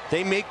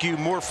 they make you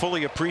more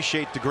fully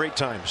appreciate the great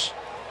times.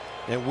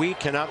 And we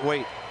cannot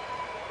wait.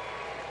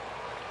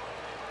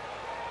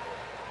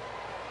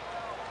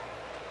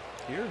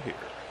 Here.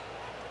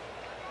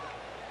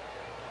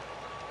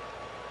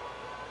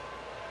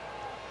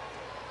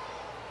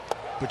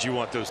 But you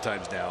want those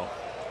times now.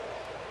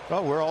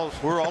 Oh, we're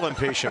all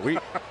impatient.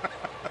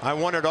 I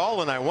want it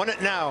all and I want it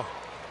now.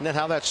 Isn't that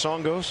how that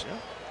song goes? Yeah.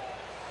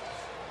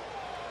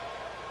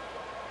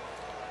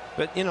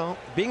 But you know,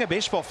 being a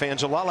baseball fan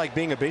is a lot like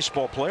being a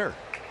baseball player.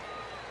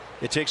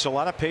 It takes a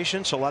lot of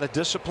patience, a lot of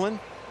discipline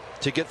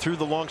to get through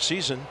the long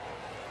season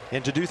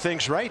and to do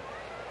things right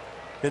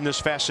in this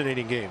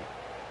fascinating game.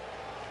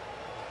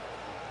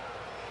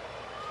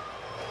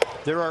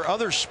 There are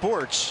other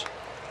sports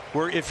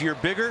where if you're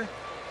bigger,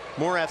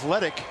 more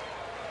athletic,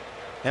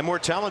 and more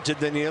talented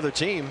than the other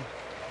team,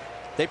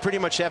 they pretty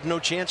much have no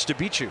chance to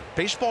beat you.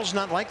 Baseball's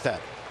not like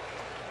that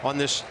on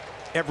this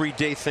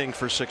everyday thing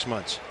for 6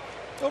 months.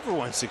 Over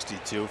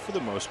 162 for the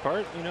most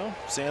part, you know,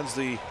 sans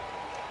the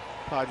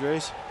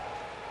Padres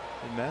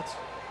and Mets.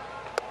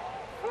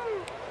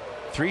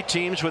 3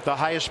 teams with the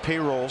highest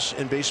payrolls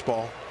in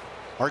baseball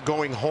are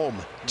going home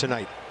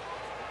tonight.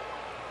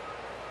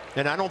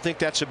 And I don't think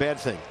that's a bad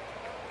thing.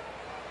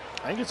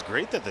 I think it's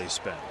great that they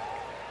spend.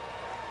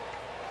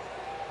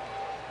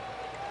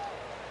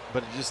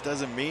 But it just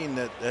doesn't mean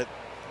that that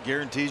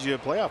guarantees you a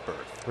playoff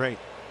berth. Right.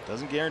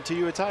 Doesn't guarantee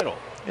you a title.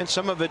 And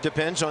some of it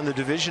depends on the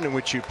division in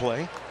which you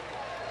play.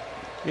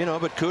 You know,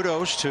 but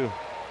kudos to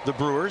the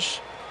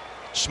Brewers,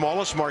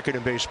 smallest market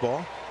in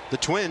baseball. The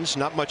Twins,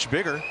 not much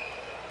bigger,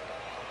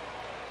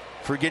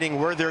 for getting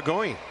where they're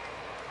going.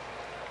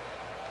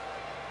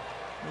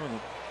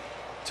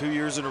 2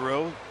 years in a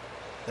row,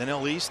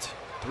 NL East,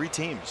 3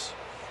 teams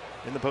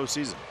in the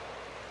postseason.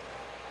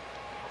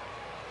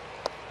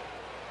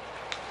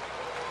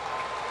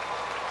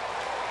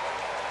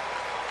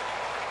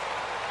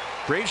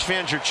 Braves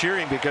fans are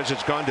cheering because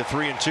it's gone to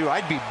 3-2.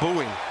 I'd be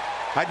booing.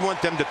 I'd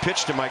want them to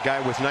pitch to my guy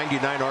with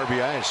 99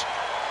 RBIs.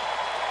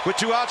 With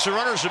 2 outs, the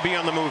runners will be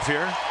on the move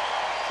here.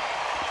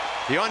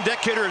 The on-deck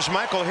hitter is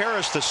Michael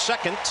Harris, the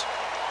second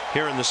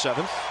here in the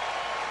 7th.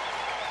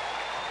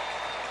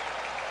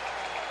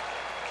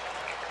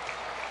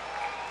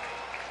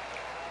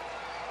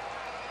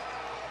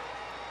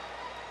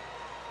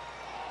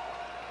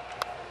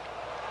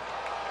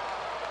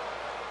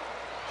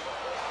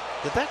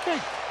 Did that guy?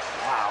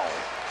 Wow.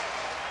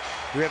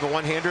 Do we have a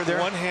one-hander there?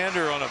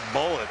 One-hander on a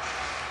bullet.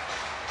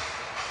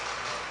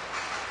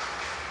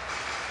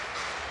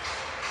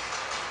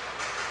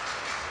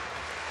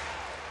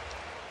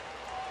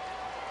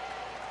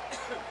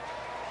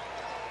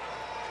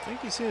 I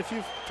think he's seen a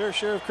few fair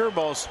share of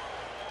curveballs.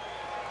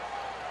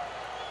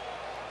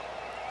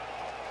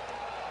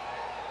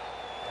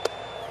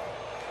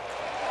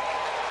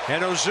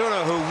 And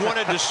Ozuna, who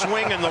wanted to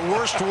swing in the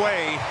worst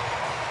way,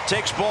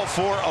 takes ball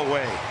 4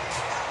 away.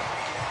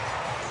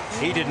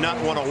 He did not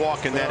want to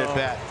walk in that at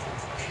bat.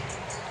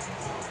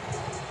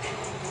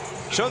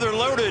 So they're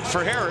loaded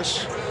for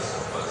Harris.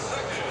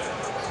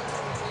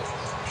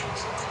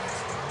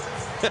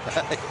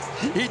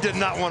 He did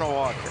not want to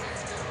walk.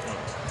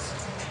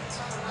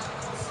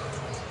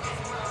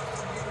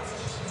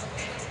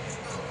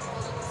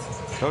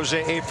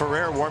 Jose A.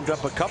 Ferrer warmed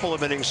up a couple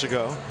of innings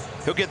ago.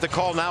 He'll get the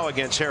call now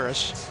against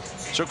Harris.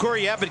 So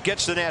Corey Abbott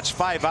gets the Nats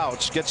 5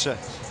 outs, gets a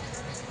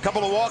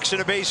couple of walks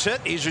and a base hit.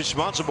 He's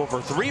responsible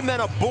for 3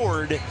 men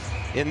aboard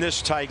in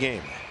this tie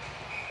game.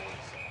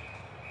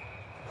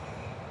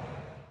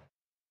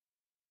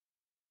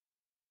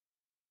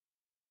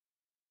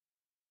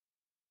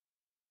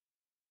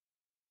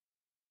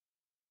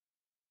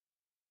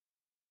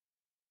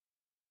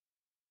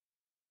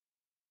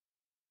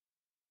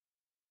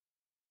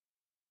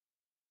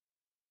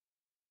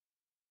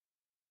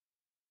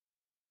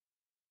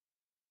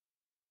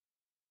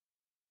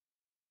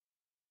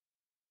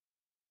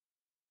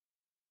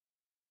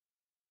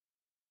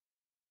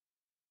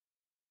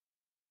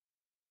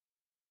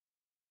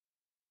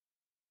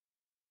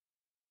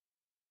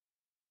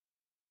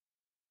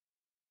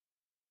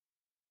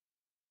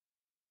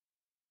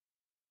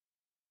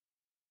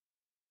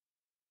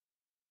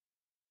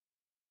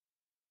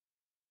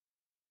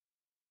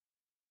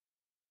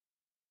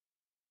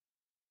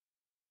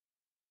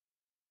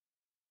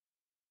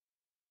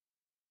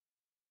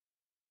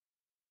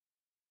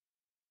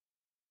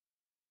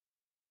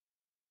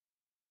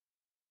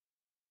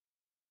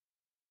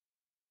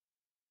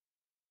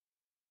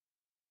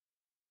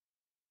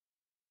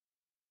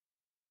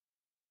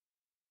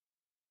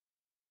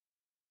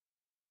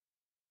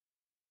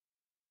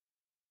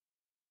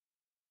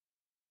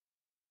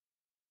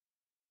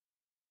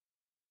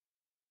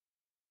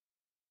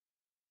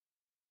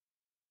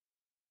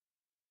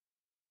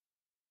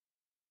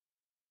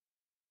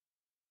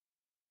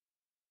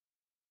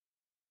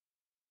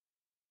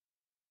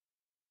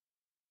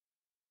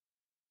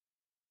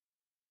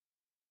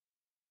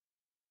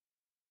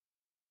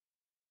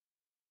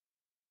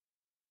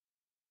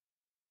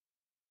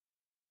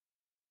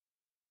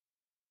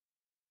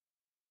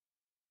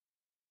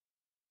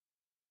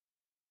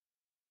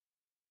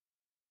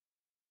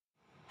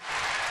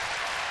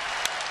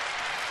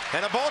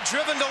 And a ball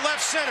driven to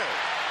left center.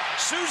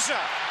 Souza.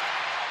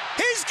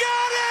 He's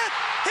got it!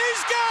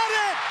 He's got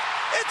it!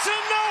 It's a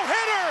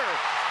no-hitter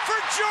for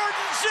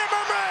Jordan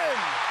Zimmerman!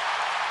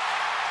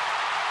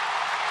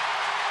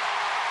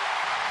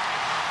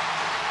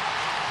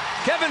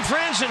 Kevin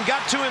Franzen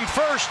got to him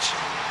first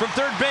from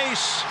third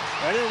base.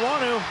 I didn't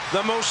want to.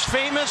 The most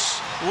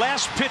famous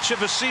last pitch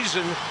of a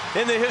season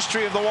in the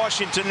history of the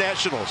Washington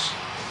Nationals.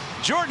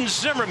 Jordan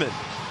Zimmerman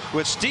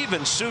with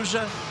Steven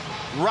Souza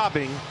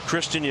robbing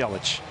Christian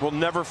Yelich. We'll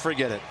never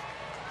forget it.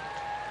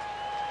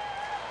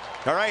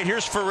 All right,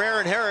 here's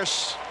Ferrer and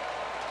Harris.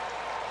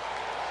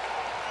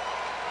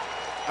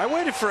 I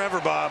waited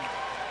forever, Bob.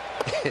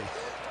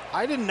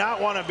 I did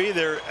not want to be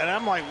there, and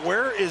I'm like,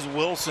 where is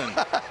Wilson?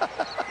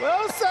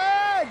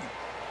 Wilson!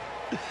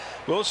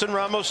 Wilson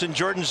Ramos and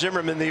Jordan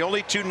Zimmerman, the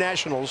only two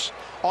Nationals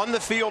on the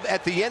field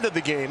at the end of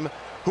the game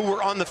who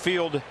were on the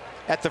field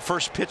at the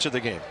first pitch of the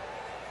game.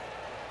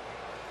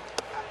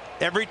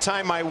 Every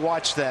time I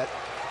watch that,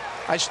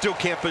 I still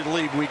can't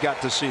believe we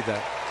got to see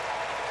that.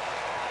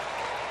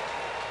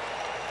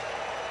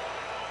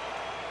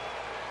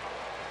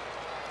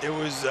 It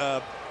was,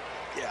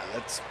 yeah,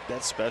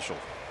 that's special.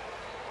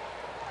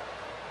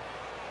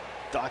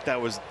 I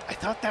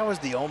thought that was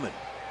the omen.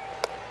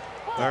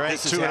 All right,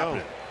 this is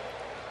happening.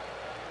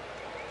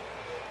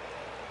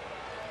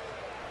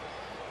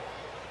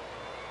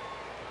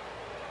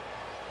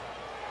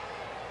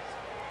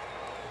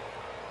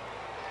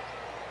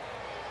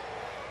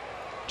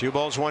 Two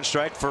balls, one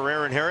strike for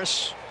Ferrer and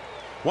Harris.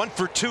 1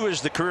 for 2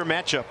 is the career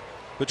matchup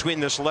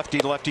between this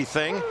lefty-lefty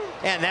thing,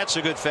 and that's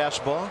a good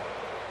fastball.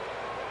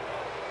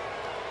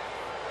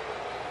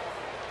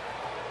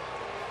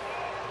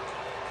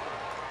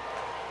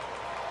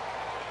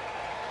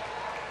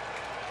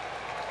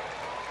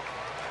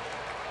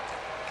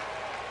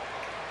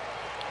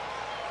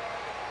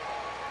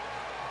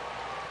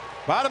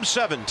 Bottom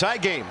 7, tie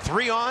game,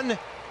 3 on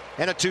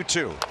and a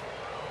 2-2.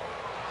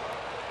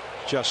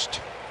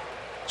 Just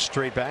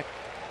straight back.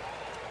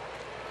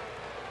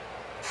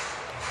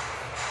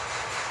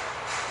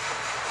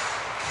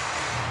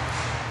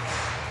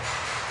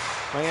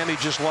 Miami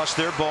just lost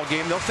their ball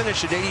game. They'll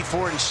finish at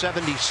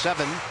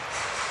 84-77,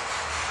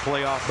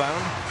 playoff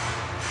bound.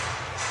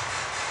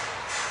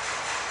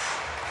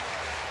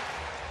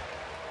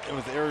 And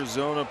with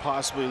Arizona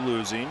possibly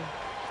losing,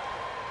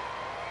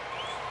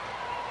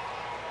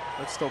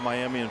 that's still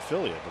Miami and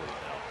Philly, I believe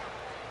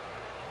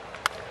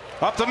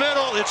now. Up the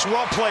middle, it's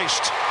well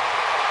placed.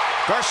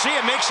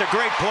 Garcia makes a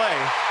great play.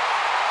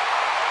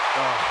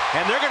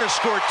 And they're going to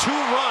score 2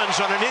 runs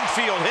on an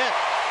infield hit,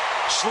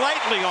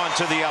 slightly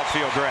onto the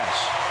outfield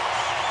grass.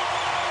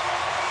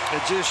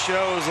 It just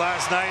shows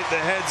last night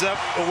the heads-up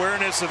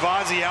awareness of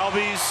Ozzie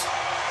Albies.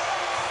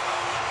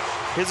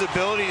 His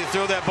ability to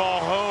throw that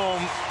ball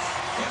home.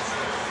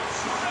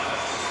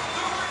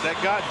 That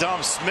got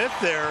Dom Smith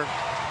there.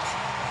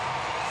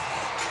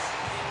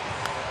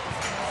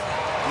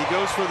 He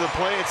goes for the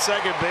play at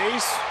second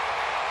base.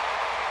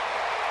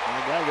 And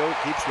the guy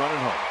keeps running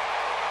home.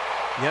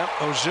 Yep,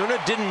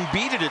 Ozuna didn't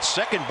beat it at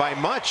second by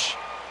much.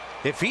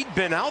 If he'd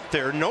been out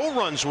there, no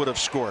runs would have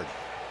scored.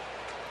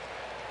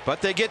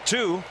 But they get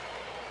 2.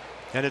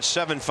 And it's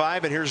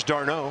 7-5, and here's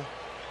d'Arnaud.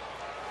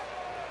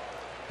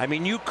 I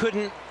mean, you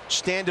couldn't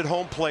stand at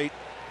home plate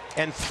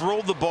and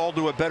throw the ball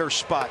to a better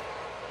spot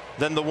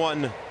than the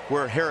one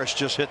where Harris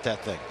just hit that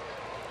thing.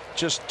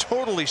 Just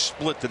totally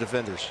split the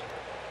defenders.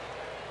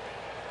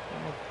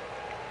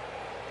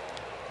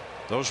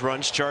 Those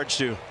runs charged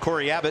to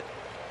Corey Abbott,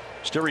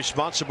 still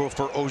responsible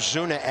for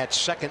Ozuna at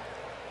second.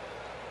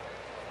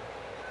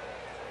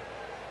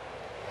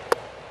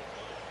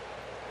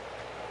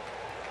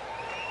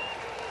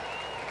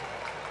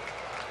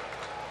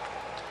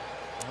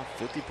 Well,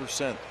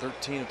 50%,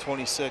 13 of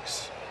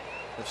 26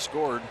 have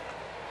scored.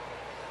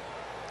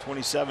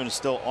 27 is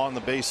still on the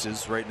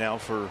bases right now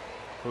for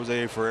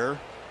Jose Ferrer.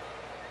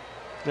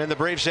 And the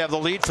Braves have the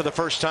lead for the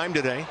first time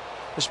today.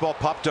 This ball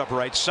popped up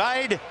right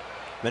side.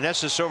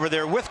 Meneses over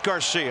there with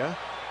Garcia.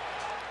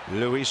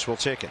 Luis will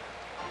take it.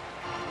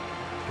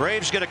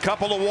 Braves get a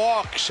couple of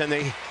walks, and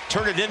they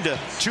turn it into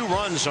 2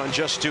 runs on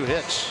just 2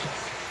 hits.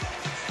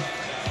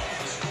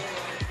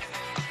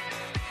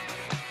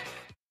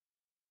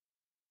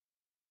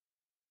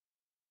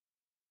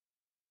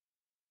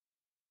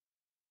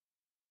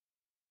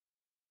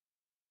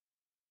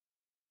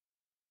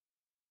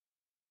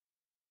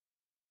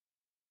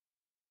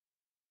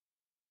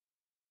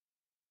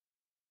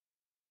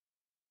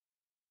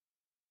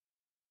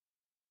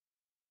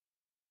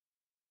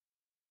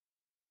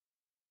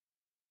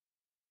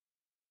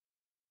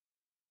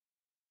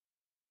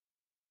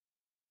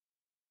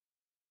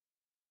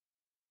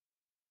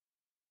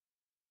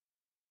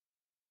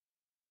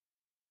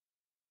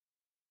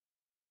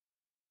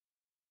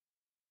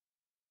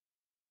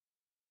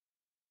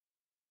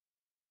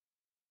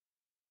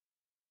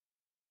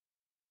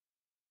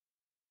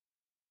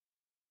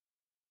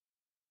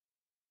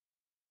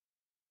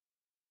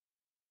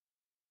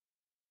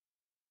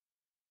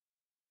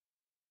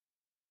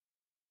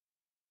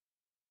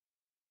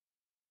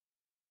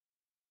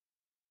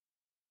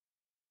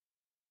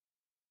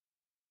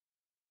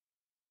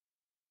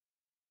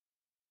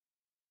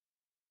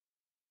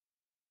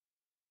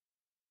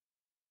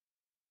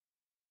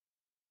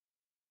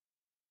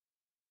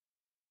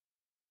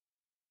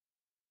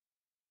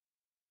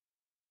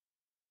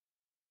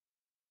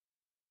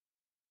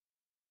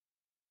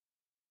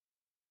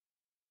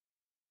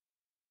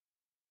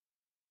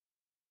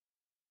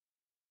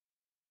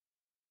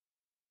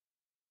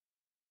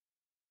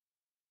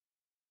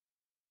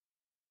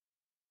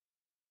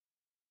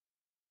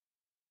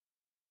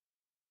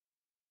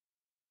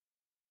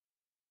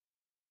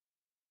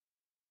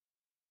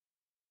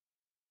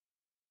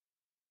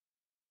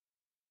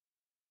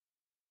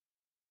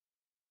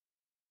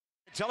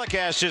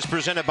 Telecast is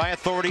presented by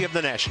authority of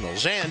the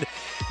Nationals and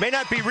may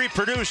not be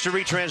reproduced or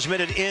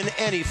retransmitted in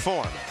any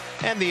form.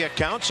 And the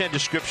accounts and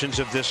descriptions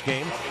of this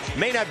game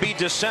may not be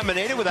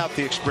disseminated without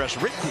the express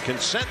written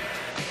consent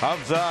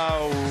of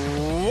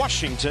the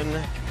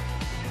Washington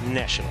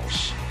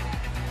Nationals.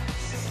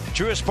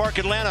 Truist Park,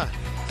 Atlanta.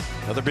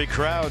 Another big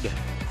crowd.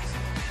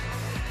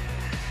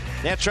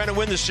 Nats trying to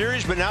win the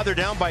series, but now they're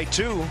down by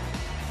 2.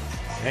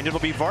 And it'll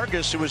be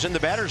Vargas who was in the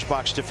batter's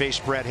box to face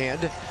Brad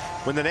Hand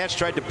when the Nats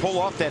tried to pull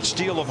off that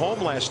steal of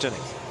home last inning.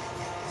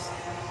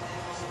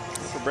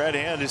 For Brad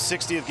Hand, his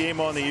 60th game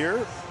on the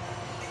year.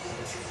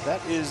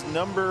 That is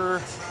number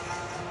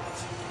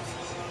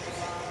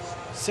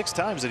 6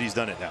 times that he's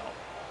done it now.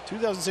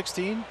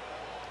 2016,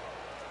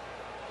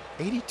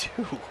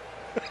 82.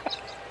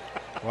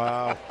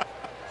 Wow.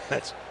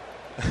 That's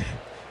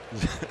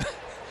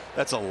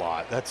a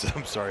lot.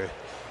 I'm sorry.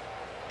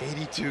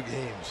 82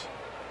 games.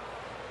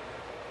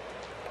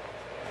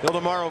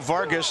 Ildemaro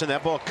Vargas, and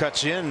that ball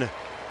cuts in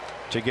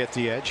to get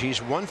the edge.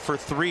 He's 1 for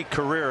 3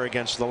 career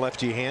against the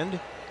lefty hand.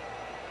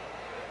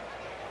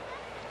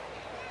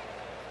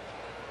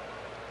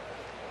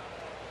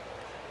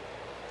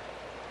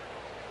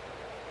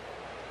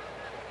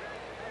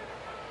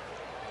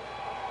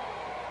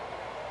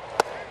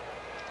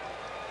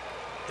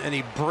 And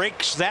he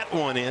breaks that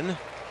one in.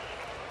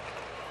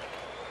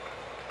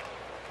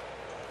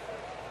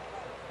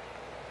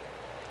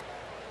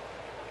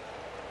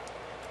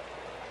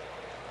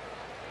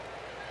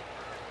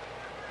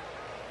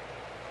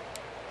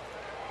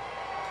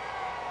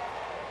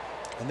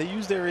 And they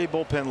used their A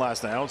bullpen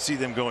last night. I don't see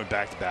them going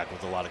back to back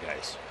with a lot of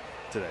guys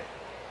today.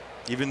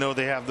 Even though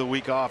they have the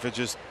week off, it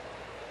just,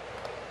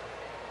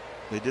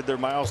 they did their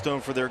milestone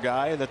for their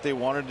guy that they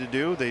wanted to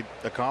do. They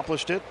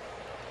accomplished it.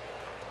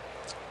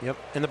 Yep.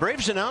 And the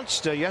Braves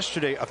announced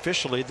yesterday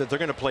officially that they're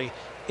going to play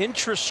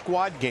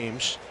intra-squad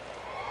games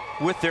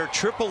with their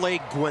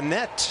AAA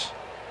Gwinnett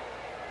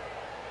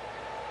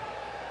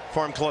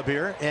farm club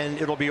here,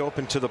 and it'll be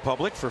open to the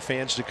public for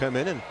fans to come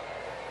in and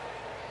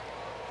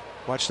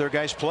watch their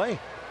guys play.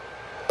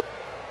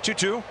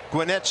 2-2.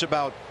 Gwinnett's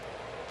about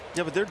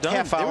but they're done.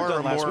 half hour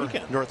or last more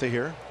weekend. north of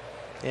here.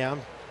 Yeah.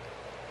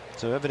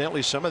 So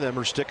evidently some of them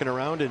are sticking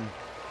around, and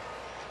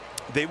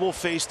they will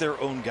face their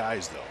own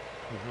guys though.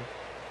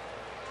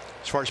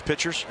 as far as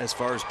pitchers. That's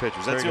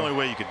the only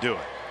way you could do it,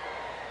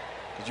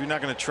 because you're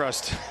not going to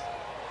trust.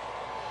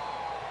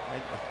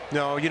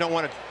 No, you don't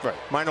want a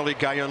minor league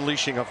guy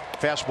unleashing a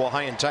fastball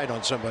high and tight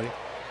on somebody.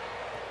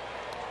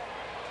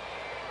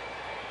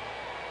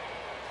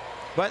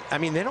 But I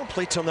mean, they don't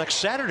play till next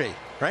Saturday,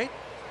 right?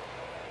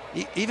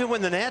 Even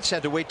when the Nats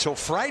had to wait till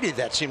Friday,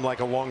 that seemed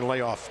like a long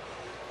layoff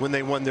when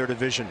they won their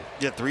division.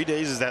 Yeah, 3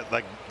 days is that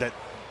like that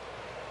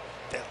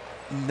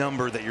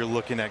number that you're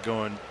looking at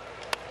going.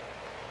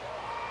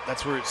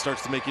 That's where it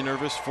starts to make you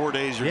nervous. 4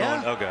 days, you're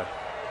going, okay.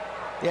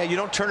 Yeah, you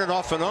don't turn it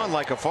off and on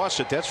like a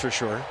faucet, that's for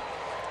sure.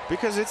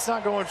 Because it's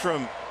not going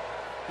from,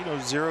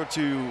 0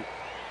 to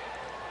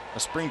a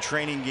spring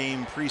training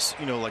game,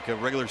 like a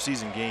regular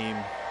season game.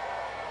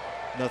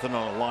 Nothing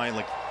on the line,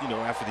 like,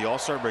 after the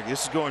All-Star break.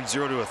 This is going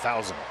 0 to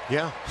 1,000.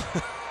 Yeah.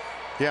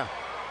 Yeah.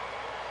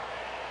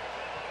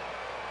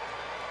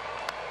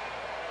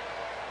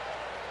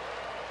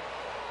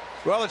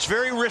 Well, it's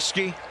very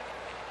risky.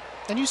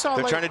 And you saw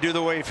they're trying to do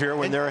the wave here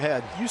when they're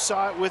ahead. You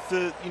saw it with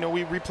the,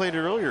 we replayed it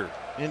earlier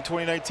in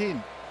 2019.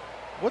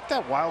 What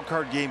that wild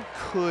card game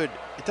it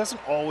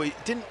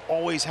didn't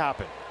always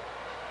happen,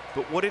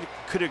 but what it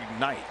could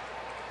ignite,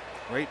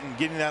 right? And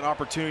getting that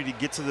opportunity to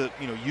get to the,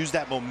 use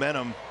that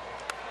momentum.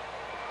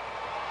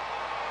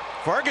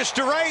 Vargas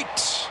to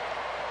right.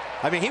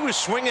 I mean, he was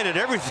swinging at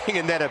everything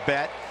in that at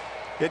bat.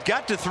 It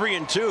got to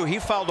 3-2. He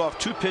fouled off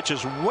 2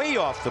 pitches way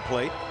off the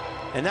plate.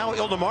 And now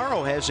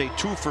Ildemaro has a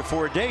 2 for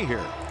 4 day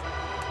here.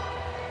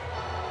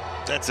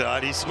 That's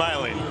odd. He's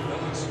smiling.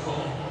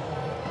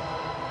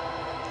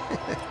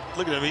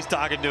 Look at him. He's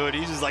talking to it.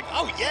 He's just like,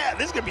 oh, yeah,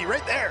 this could be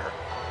right there.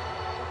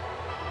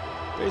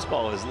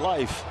 Baseball is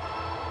life.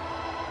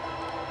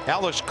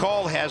 Alex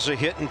Call has a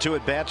hit and 2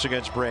 at bats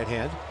against Brad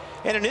Hand.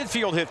 And an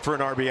infield hit for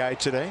an RBI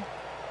today.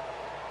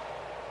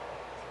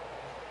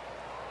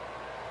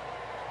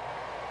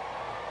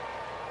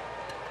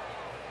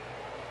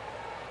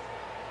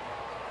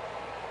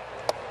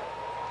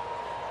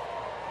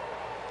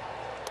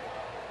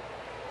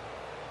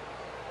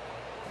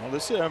 Well,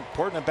 this is an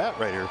important at bat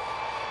right here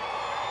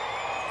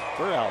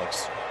for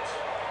Alex.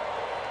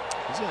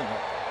 He's in.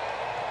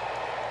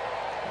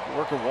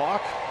 Work a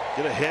walk,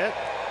 get a hit,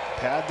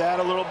 pad that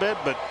a little bit,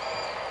 but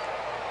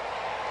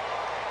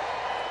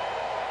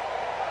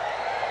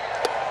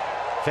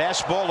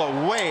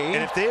fastball away.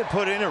 And if they had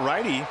put in a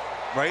righty,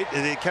 right,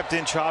 they kept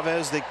in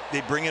Chavez, they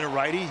bring in a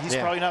righty, he's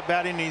probably not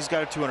batting, and he's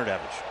got a 200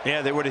 average.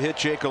 Yeah, they would have hit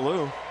Jake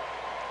Alou.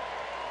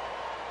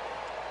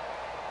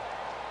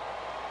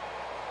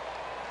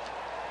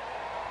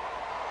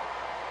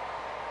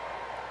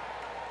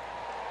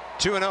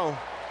 Two and 0.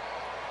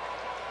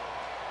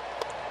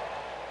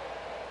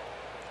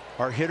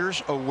 Are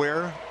hitters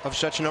aware of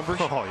such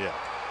numbers? Oh yeah,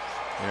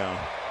 yeah.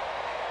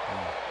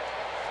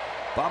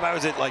 Bob, I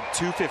was at like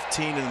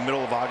 215 in the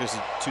middle of August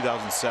of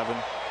 2007,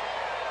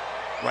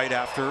 right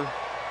after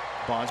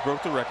Bonds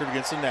broke the record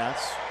against the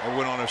Nats. I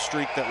went on a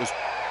streak that was,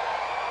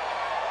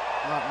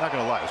 not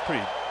going to lie,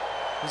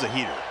 it was a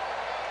heater.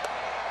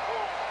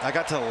 I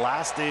got to the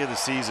last day of the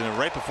season, and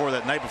right before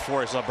that, night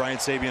before, I saw Brian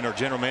Sabian, our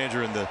general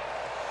manager,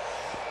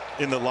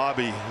 in the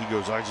lobby. He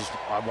goes, I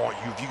want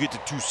you, if you get to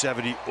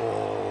 270,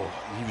 oh,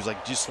 he was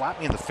like, just slap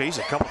me in the face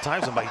a couple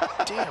times. I'm like,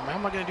 damn, how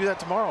am I going to do that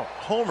tomorrow?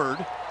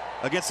 Homered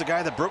against the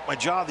guy that broke my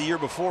jaw the year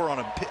before on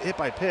a hit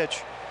by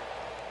pitch.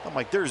 I'm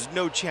like, there's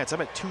no chance.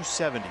 I'm at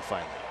 270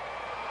 finally.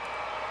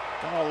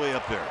 Got all the way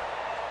up there.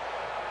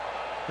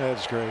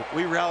 That's great.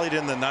 We rallied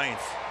in the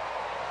 9th.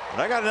 But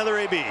I got another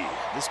AB.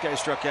 This guy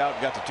struck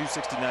out, got to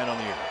 269 on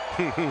the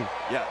year.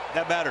 Yeah,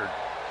 that mattered.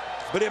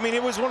 But I mean,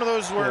 it was one of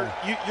those where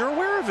you're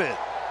aware of it.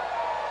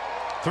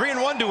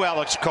 3-1 to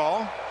Alex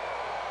Call.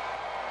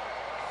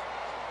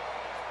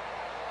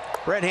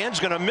 Brad Hand's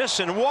going to miss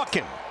and walk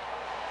him.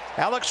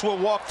 Alex will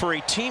walk for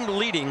a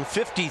team-leading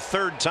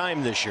 53rd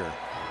time this year.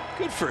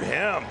 Good for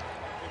him.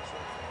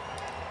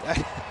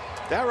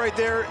 That right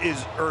there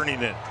is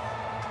earning it.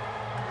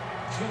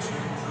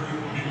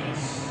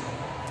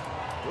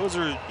 Those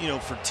are,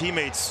 for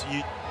teammates,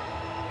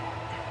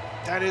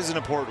 that is an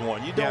important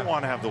one. You don't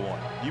want to have the one.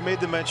 You made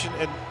the mention,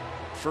 and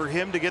for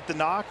him to get the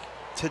knock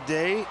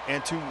today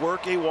and to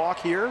work a walk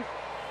here,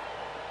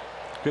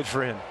 good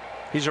for him.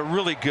 He's a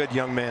really good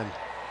young man.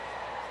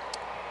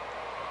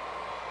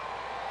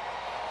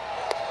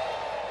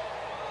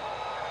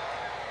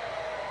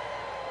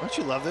 Don't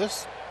you love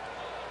this?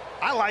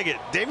 I like it.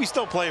 Davey's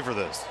still playing for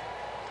this.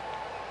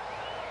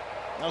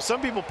 Now,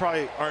 some people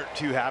probably aren't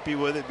too happy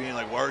with it, being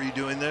like, why are you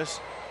doing this?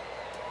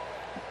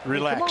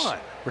 Relax. Come on.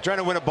 We're trying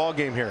to win a ball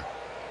game here.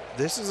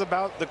 This is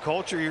about the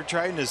culture you're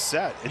trying to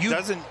set. It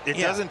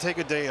doesn't take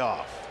a day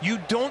off. You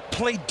don't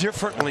play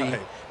differently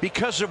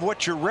because of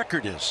what your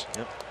record is.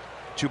 Yep.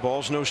 2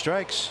 balls, no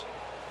strikes.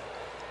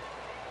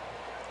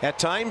 At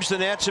times, the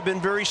Nats have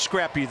been very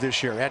scrappy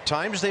this year. At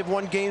times, they've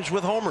won games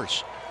with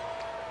homers.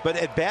 But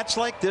at bats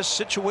like this,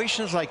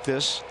 situations like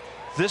this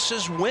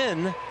is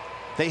when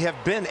they have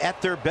been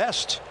at their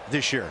best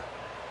this year.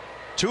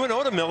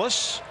 2-0 to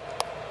Millis.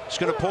 He's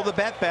going to pull the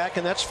bat back,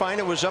 and that's fine.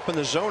 It was up in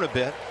the zone a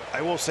bit.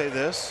 I will say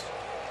this.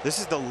 This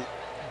is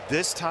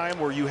this time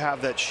where you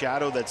have that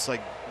shadow that's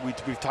like,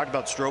 we've talked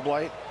about strobe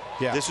light.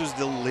 Yeah. This was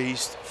the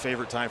least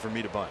favorite time for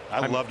me to bunt.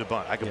 I love to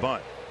bunt. I could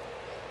bunt.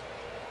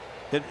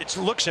 It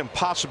looks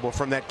impossible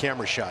from that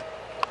camera shot.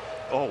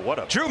 Oh, what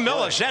a Drew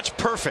Millis, that's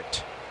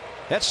perfect.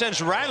 That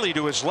sends Riley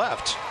to his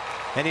left,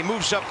 and he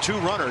moves up 2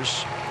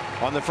 runners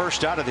on the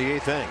first out of the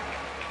 8th inning.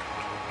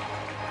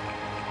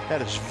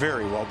 That is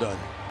very well done.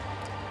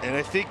 And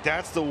I think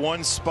that's the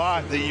one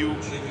spot that you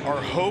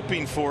are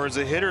hoping for as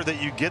a hitter, that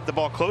you get the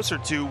ball closer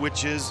to,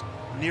 which is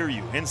near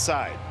you,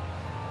 inside.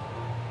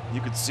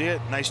 You could see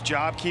it. Nice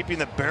job keeping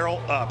the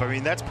barrel up. I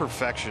mean, that's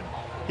perfection.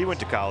 He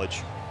went to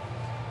college.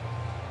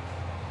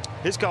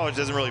 His college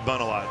doesn't really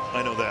bunt a lot.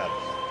 I know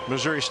that.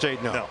 Missouri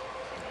State, no.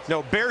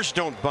 No, Bears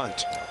don't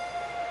bunt.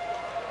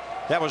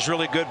 That was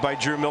really good by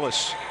Drew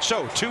Millis.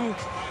 So 2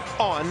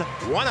 on,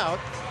 1 out.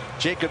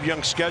 Jacob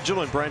Young's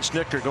schedule, and Brian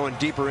Snitker going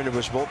deeper into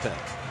his bullpen.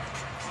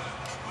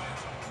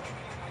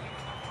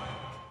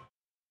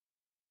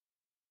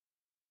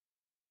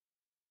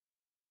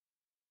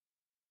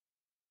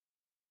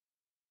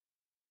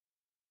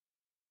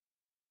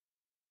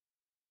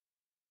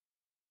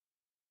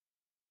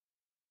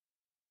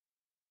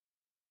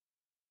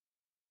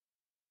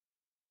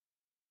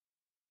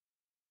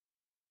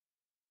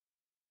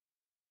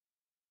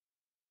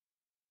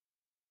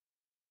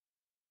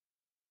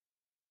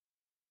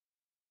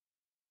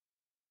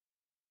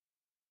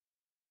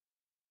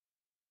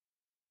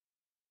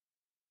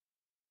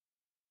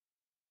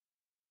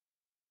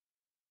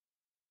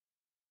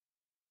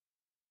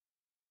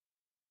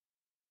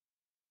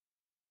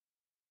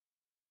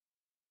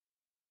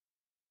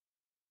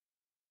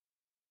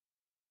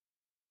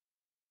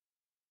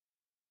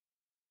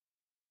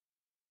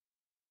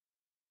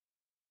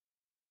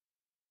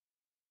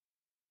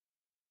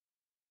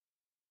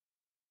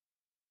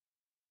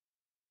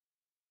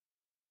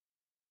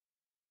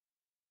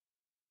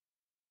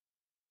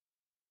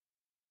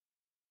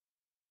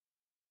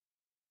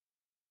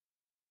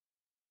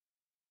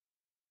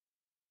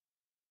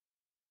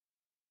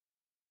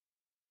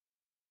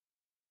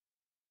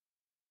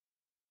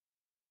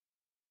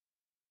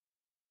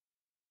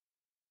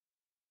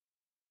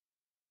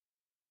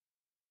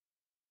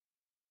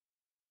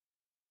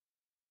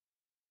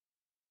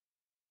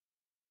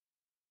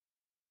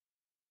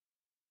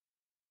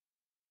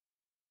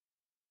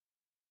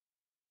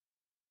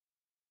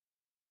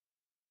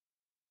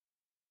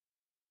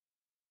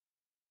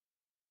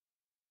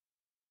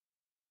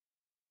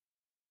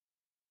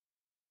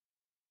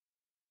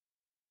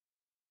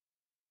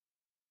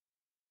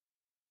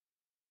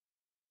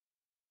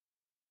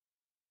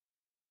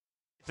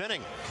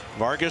 Inning.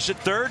 Vargas at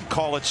third,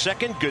 Call at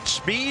second. Good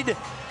speed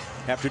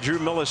after Drew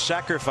Millis'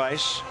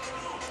 sacrifice,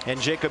 and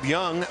Jacob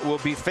Young will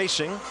be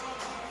facing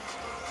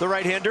the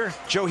right-hander,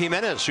 Joe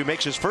Jimenez, who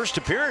makes his first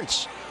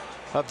appearance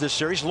of this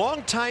series.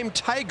 Longtime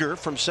Tiger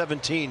from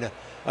 17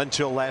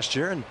 until last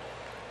year, and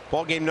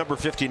ball game number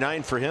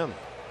 59 for him.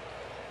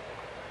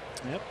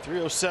 Yep,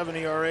 3.07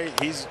 ERA.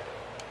 He's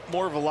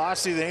more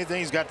velocity than anything.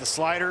 He's got the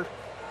slider,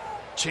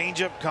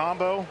 changeup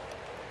combo.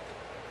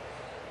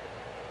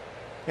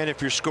 And if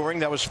you're scoring,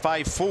 that was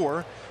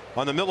 5-4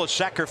 on the Millis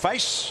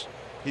sacrifice.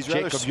 He's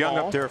rather Jacob small.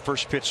 Young up there,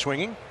 first pitch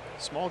swinging.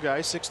 Small guy,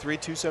 6'3",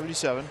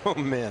 277. Oh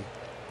man!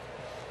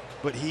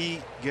 But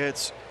he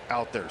gets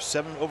out there,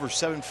 over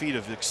 7 feet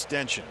of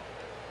extension.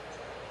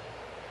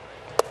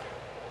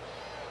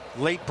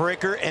 Late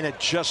breaker, and it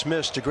just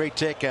missed. A great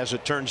take, as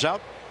it turns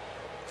out,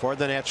 for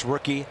the Nats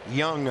rookie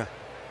Young.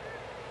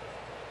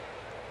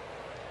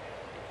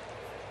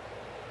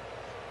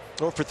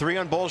 0 for 3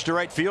 on balls to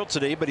right field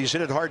today, but he's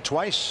hit it hard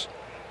twice.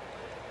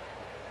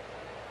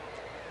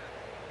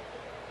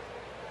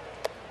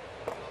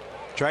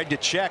 Tried to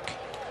check.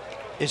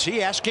 Is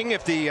he asking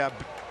if the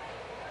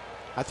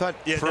I thought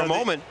for a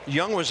moment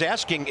Young was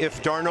asking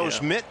if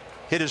Darno's mitt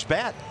hit his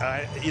bat.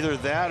 Either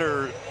that,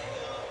 or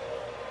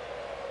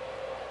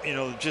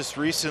just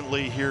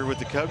recently here with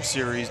the Cubs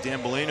series,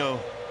 Dan Bellino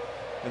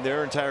and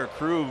their entire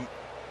crew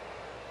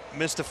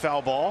missed a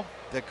foul ball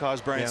that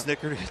caused Brian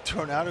Snitker to get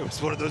thrown out. It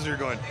was one of those you're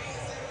going,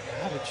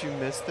 how did you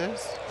miss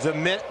this? The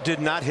mitt did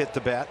not hit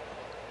the bat.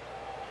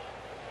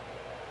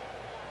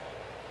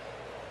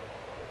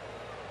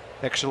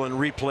 Excellent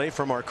replay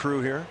from our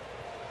crew here.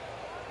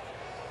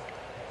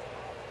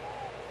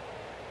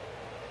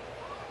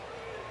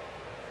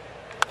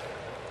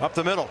 Up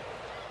the middle.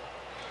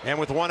 And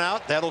with 1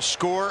 out, that'll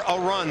score a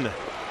run.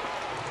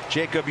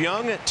 Jacob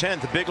Young at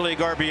 10th big league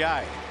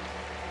RBI.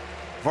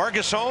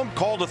 Vargas home,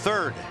 called a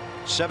third.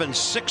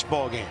 7-6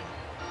 ball game.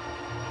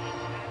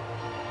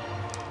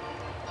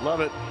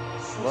 Love it.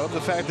 Love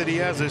the fact that he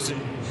has this.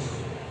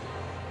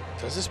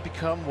 Does this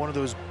become one of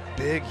those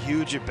big,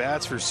 huge at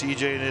bats for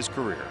CJ in his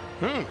career?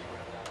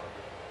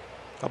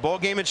 A ball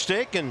game at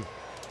stake and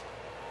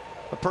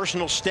a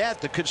personal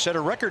stat that could set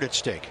a record at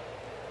stake.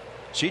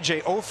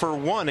 CJ 0 for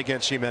 1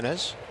 against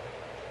Jimenez.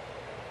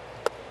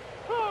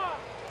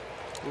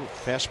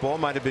 Fastball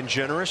might have been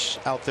generous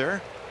out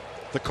there.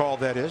 The call,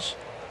 that is.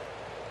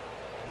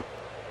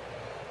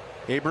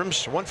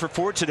 Abrams 1 for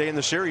 4 today in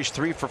the series,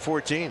 3 for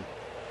 14.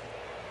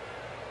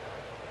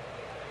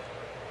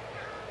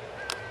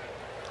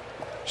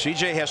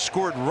 CJ has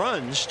scored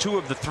runs 2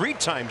 of the 3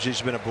 times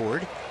he's been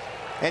aboard,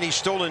 and he's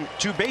stolen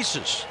 2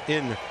 bases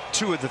in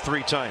 2 of the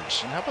 3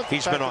 times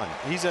he's been on.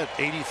 He's at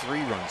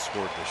 83 runs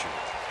scored this year.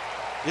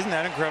 Isn't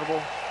that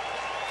incredible?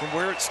 From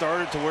where it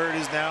started to where it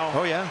is now.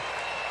 Oh yeah.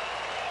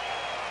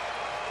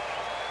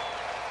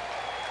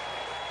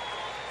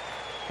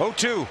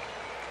 0-2.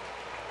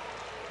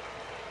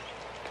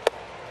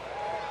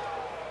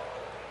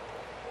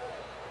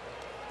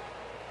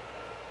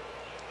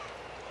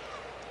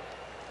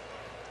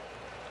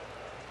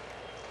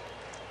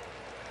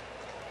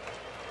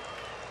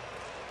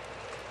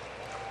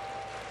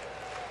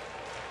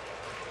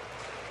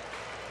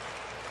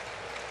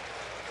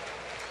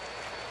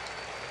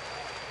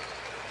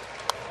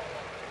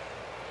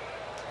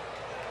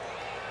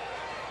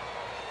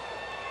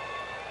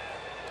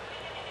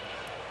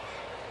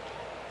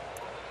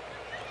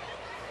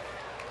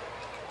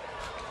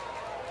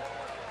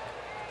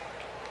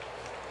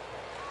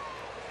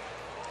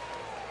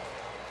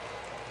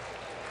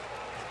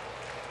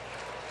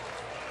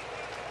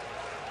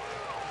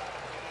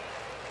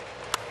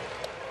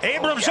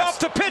 Abrams off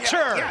the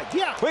pitcher.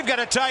 We've got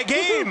a tie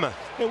game.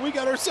 And we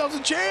got ourselves a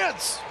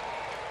chance.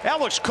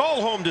 Alex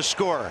Callhome to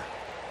score.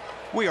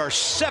 We are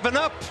 7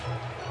 up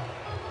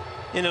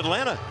in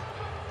Atlanta.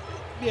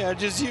 Yeah,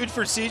 just huge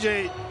for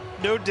CJ,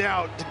 no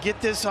doubt, to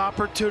get this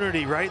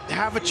opportunity, right?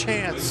 Have a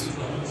chance.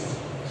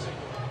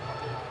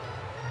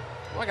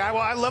 Like,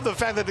 I love the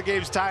fact that the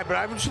game's tied, but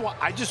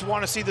I just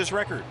want to see this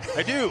record.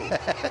 I do.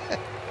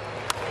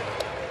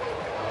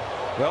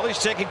 Well, he's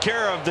taking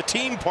care of the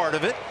team part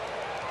of it.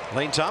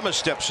 Lane Thomas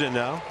steps in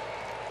now.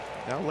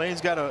 Now Lane's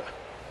got a.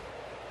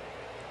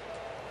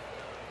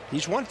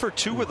 He's 1 for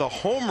 2 with a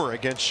homer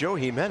against Joe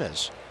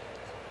Jimenez.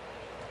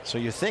 So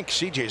you think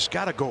CJ's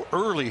got to go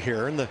early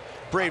here, and the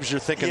Braves are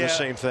thinking the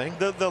same thing.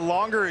 The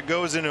longer it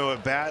goes into a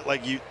bat,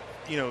 like you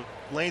know,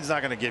 Lane's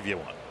not going to give you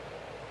one.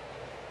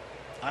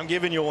 I'm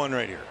giving you one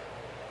right here.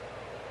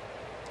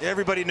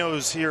 Everybody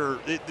knows here.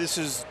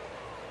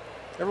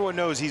 Everyone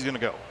knows he's going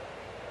to go.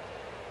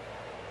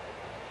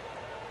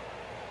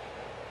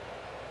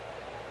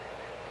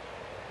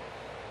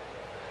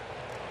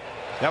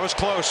 That was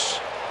close.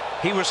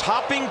 He was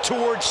hopping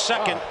towards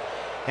second,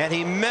 and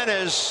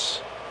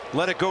Jimenez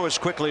let it go as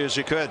quickly as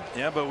he could.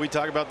 Yeah, but we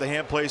talk about the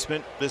hand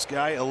placement. This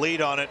guy, a lead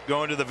on it,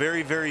 going to the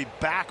very, very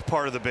back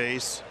part of the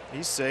base.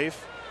 He's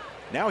safe.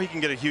 Now he can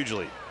get a huge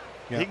lead.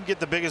 Yeah. He can get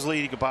the biggest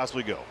lead he could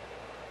possibly go.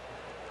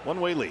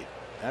 One-way lead.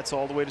 That's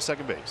all the way to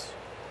second base.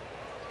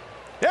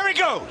 There he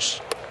goes.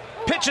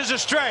 Pitches a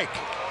strike.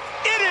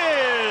 It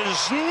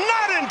is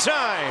not in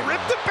time.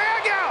 Rip the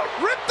bag out.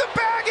 Rip the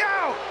bag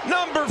out.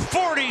 Number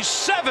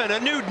 47 7, a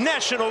new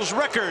Nationals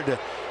record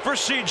for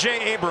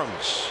C.J.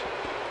 Abrams.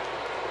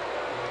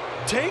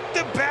 Take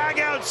the bag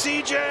out,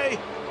 CJ.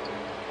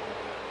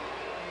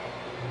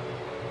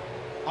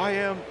 I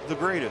am the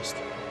greatest.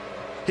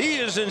 He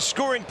is in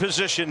scoring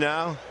position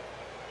now.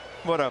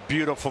 What a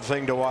beautiful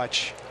thing to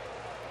watch.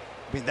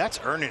 I mean, that's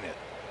earning it,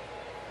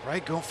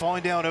 right?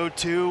 Falling down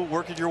 0-2,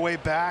 working your way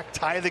back,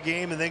 tie the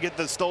game, and then get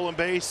the stolen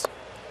base.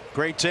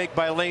 Great take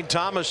by Lane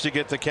Thomas to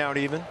get the count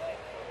even.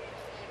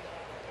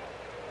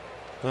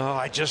 Oh,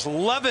 I just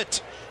love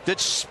it that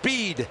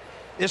speed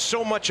is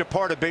so much a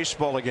part of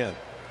baseball again.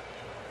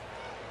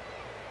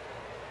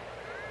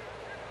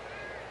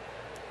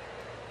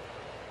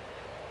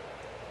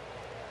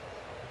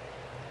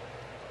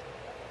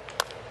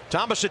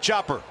 Thomas at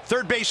chopper,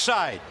 third base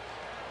side.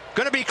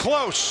 Going to be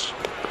close.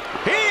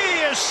 He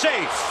is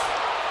safe.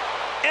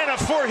 And a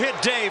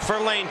 4-hit day for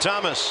Lane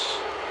Thomas.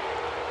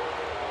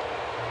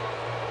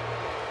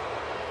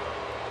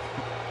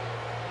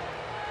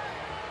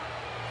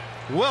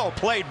 Well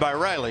played by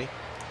Riley.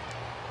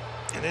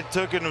 And it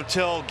took him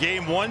until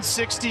game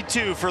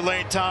 162 for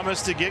Lane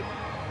Thomas to get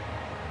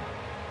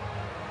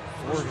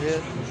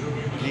 4-hit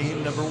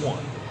game number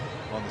 1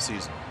 on the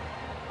season.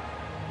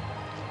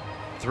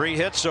 3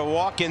 hits, a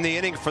walk in the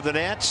inning for the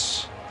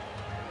Nats.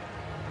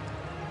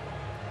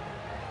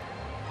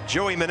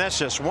 Joey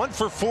Meneses 1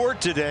 for 4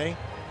 today.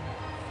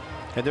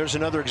 And there's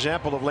another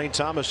example of Lane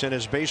Thomas in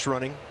his base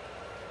running.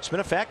 It's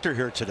been a factor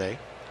here today.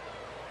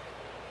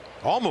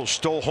 Almost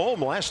stole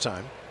home last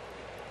time.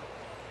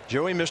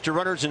 Joey, Mr.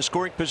 Runners in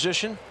scoring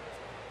position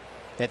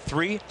at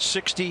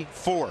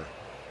 364.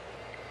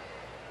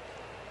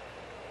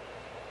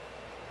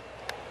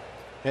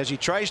 As he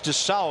tries to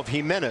solve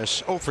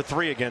Jimenez, 0 for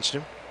 3 against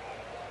him.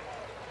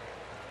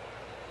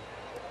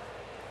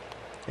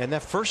 And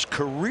that first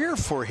career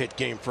 4-hit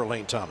game for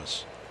Lane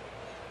Thomas.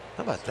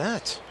 How about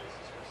that?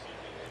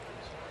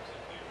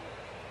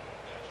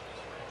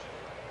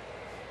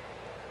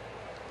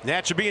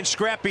 Nats are being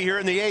scrappy here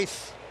in the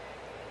 8th.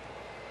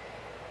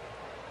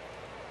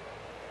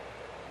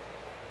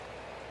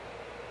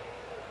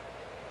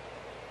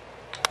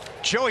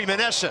 Joey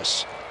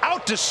Meneses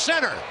out to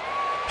center.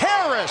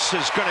 Harris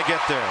is going to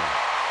get there.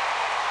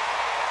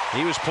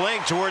 He was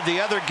playing toward the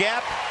other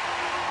gap,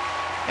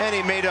 and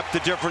he made up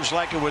the difference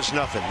like it was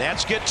nothing.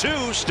 Nats get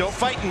 2, still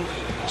fighting.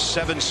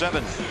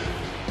 7-7.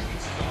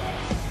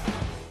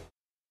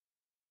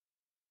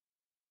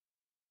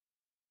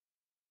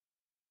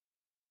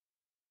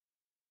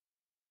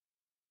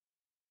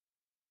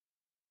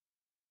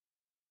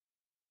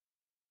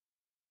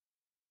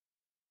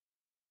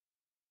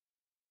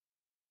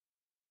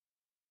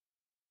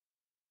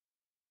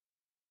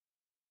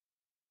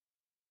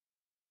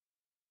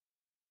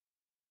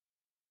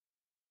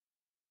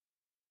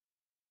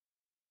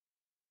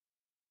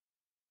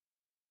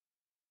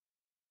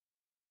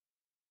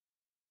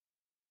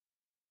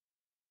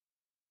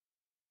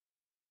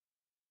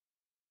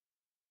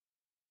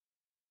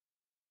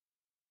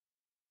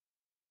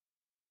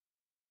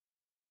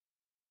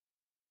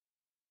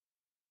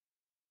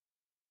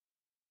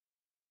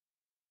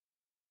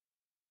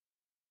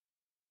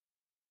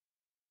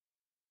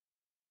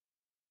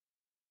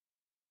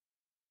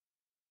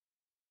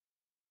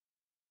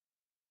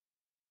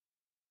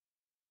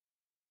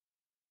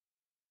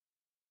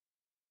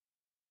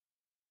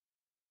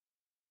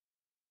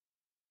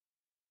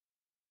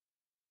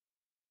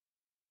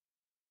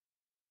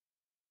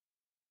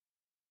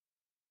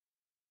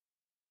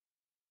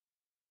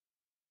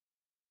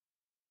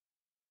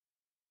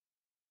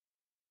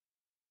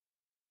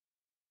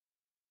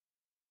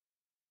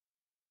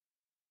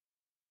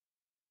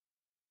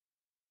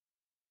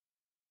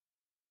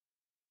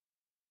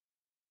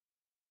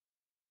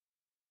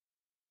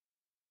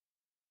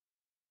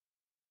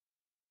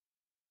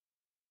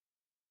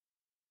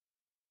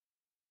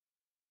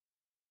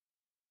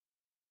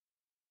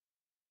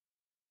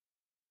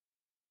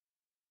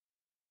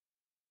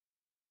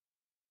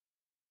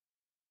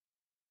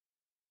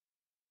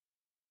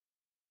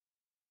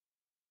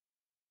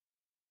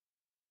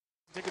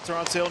 Tickets are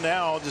on sale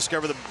now.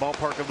 Discover the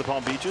ballpark of the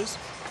Palm Beaches,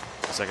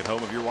 second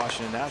home of your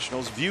Washington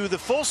Nationals. View the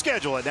full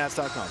schedule at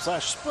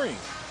nats.com/spring.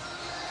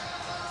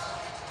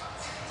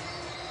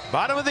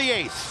 Bottom of the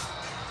 8th.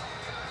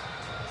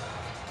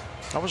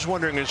 I was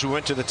wondering as we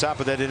went to the top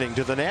of that inning,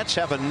 do the Nats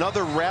have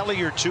another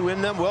rally or 2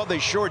 in them? Well, they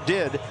sure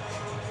did.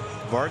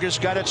 Vargas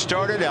got it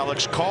started.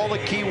 Alex Call, a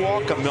key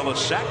walk, a Miller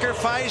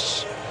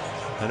sacrifice,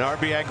 an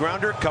RBI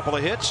grounder, a couple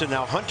of hits, and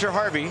now Hunter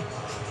Harvey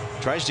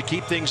tries to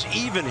keep things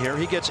even here.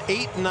 He gets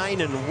 8, 9,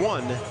 and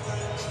 1.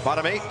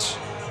 Bottom 8.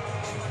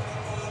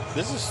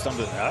 This is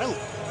something that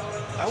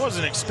I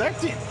wasn't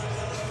expecting.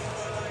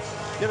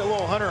 Get a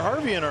little Hunter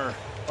Harvey in our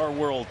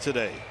world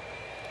today.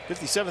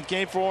 57th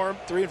game for him,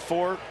 3 and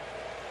 4.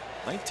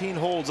 19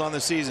 holds on the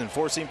season.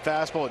 4-seam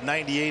fastball at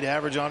 98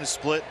 average on his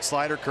split.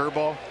 Slider,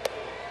 curveball.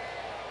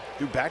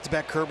 Threw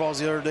back-to-back curveballs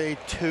the other day,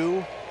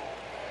 2.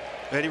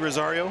 Eddie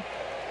Rosario.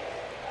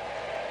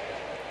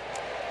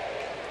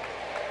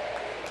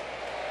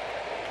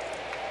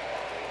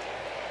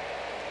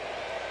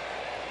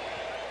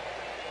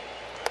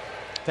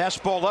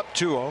 Fastball up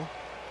 2-0.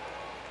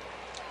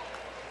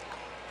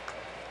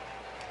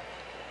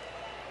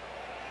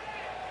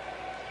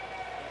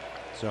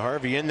 So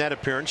Harvey in that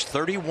appearance,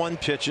 31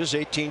 pitches,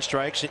 18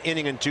 strikes, an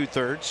inning and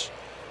 2/3.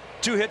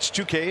 2 hits,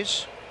 2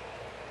 Ks.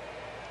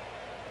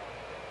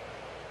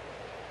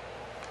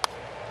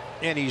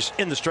 And he's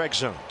in the strike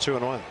zone,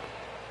 2-1.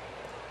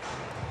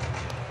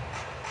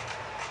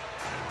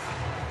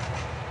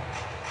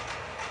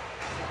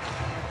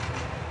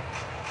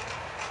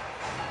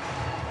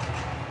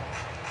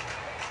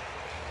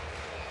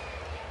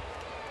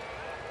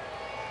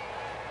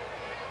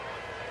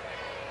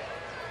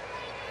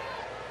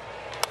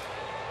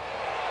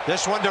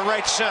 This one to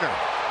right center.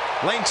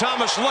 Lane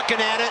Thomas looking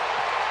at it.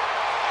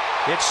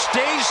 It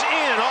stays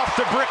in off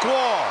the brick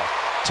wall.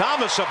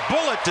 Thomas a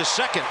bullet to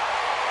second.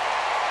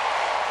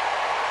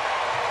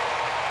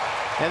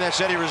 And that's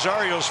Eddie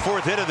Rosario's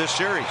 4th hit of this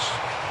series.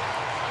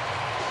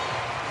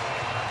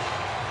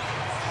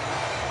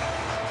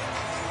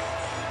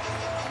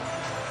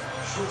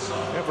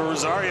 Yeah, for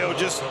Rosario,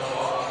 just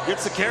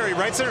gets the carry.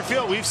 Right center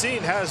field, we've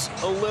seen, has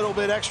a little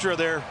bit extra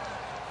there.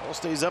 Ball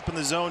stays up in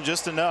the zone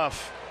just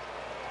enough.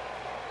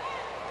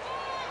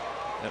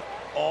 And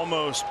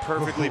almost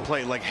perfectly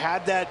played. Like,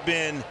 had that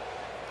been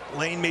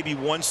Lane maybe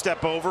 1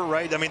 step over,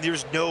 right? I mean,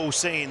 there's no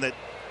saying that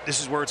this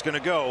is where it's going to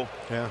go.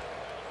 Yeah.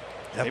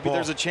 Maybe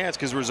there's a chance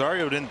because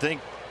Rosario didn't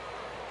think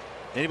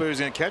anybody was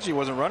going to catch it. He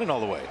wasn't running all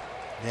the way.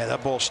 Yeah,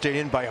 that ball stayed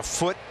in by a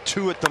foot,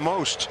 2 at the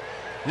most.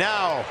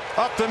 Now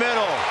up the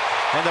middle,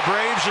 and the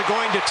Braves are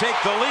going to take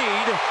the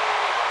lead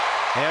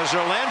as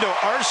Orlando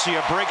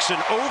Arcia breaks an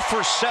 0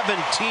 for 17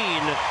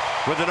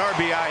 with an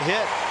RBI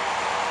hit.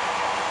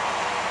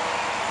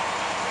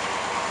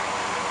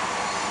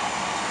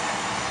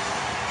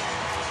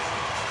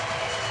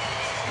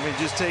 I mean,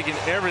 just taking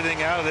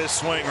everything out of this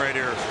swing right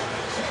here.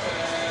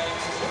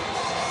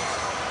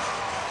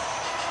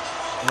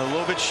 And a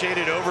little bit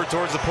shaded over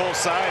towards the pull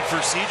side for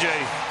CJ,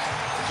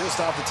 just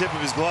off the tip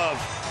of his glove.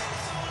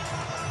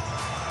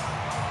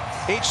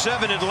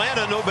 8-7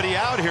 Atlanta, nobody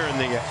out here in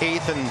the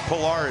 8th, and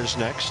Pilar is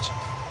next.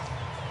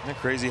 Isn't that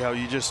crazy how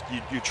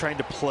you're trying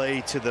to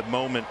play to the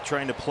moment,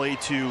 trying to play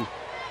to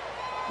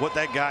what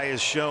that guy has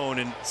shown,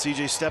 and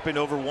CJ stepping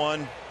over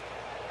one.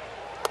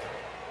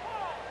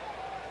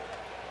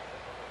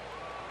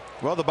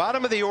 Well, the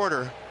bottom of the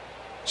order,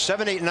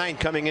 7, 8, 9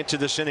 coming into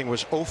this inning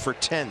was 0 for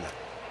 10.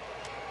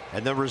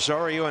 And then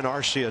Rosario and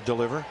Arcia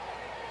deliver.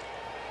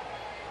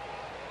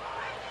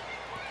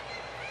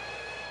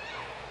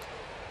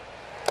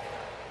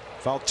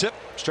 Foul tip,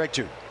 strike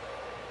 2.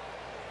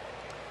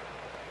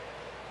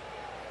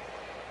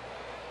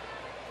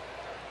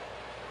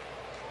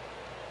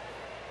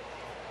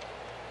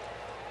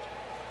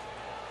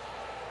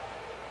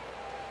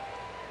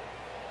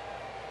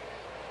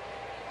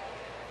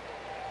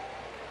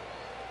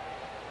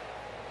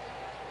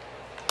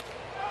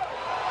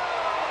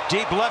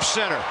 Deep left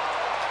center.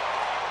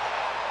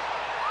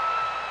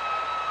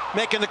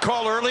 Making the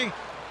call early.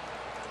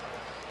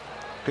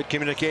 Good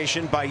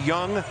communication by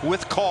Young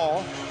with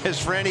Call.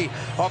 As Franny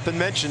often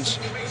mentions,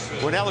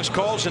 when Alex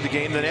Call's in the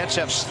game, the Nats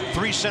have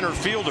 3 center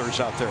fielders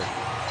out there.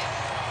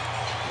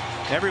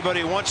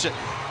 Everybody wants it,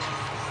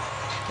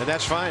 and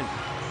that's fine.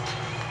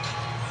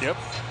 Yep,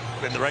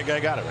 and the right guy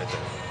got it right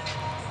there.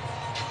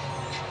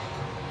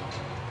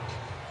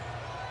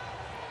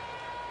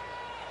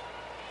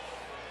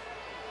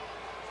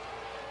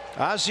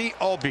 Ozzie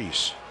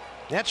Albies.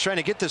 Nats trying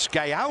to get this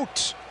guy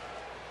out.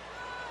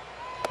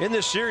 In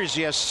this series,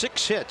 he has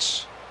 6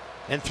 hits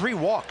and 3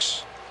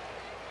 walks.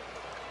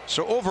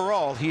 So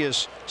overall, he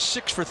is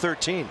 6 for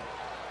 13.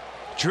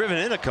 Driven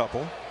in a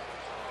couple.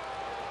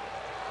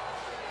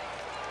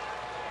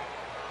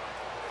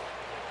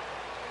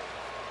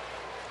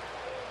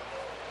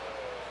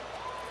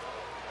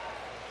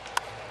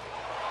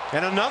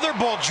 And another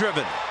ball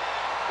driven.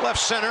 Left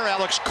center,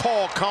 Alex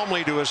Call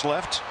calmly to his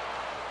left.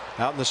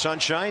 Out in the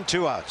sunshine,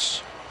 2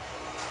 outs.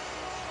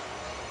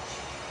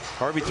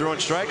 Harvey throwing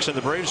strikes, and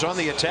the Braves on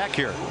the attack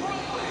here.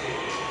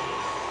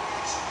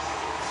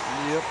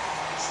 Yep.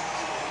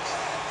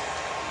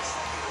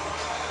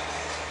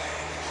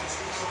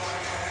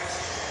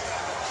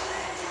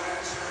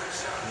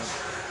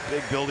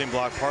 Big building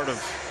block, part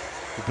of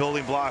the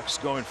building blocks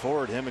going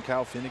forward. Him and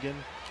Kyle Finnegan.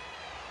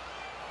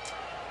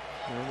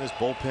 In this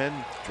bullpen,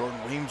 Jordan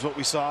Weems, what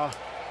we saw.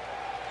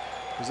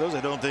 Because those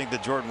that don't think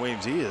that Jordan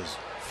Weems, he is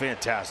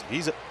fantastic.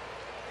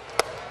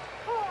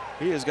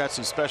 He has got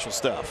some special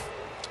stuff.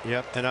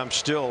 Yep, and I'm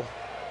still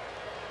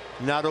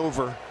not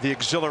over the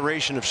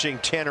exhilaration of seeing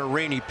Tanner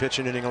Rainey pitch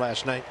an inning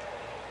last night.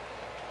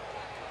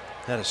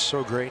 That is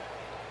so great.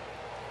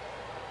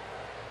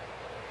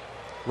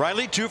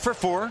 Riley 2 for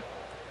 4.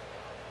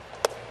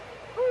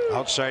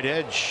 Outside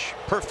edge,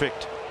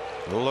 perfect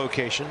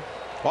location.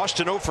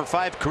 Austin 0 for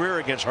 5 career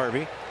against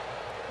Harvey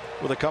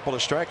with a couple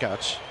of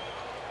strikeouts.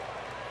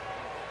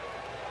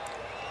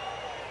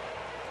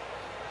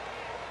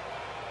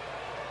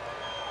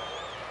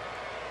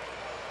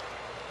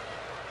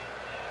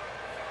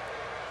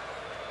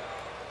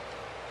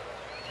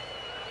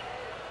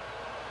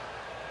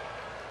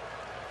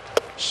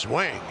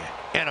 Swing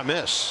and a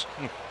miss.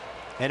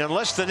 And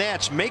unless the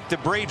Nats make the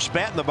Braves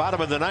bat in the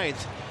bottom of the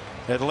ninth,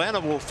 Atlanta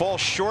will fall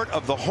short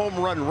of the home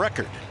run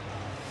record.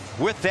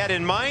 With that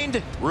in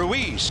mind,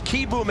 Ruiz,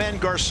 Kieboom, and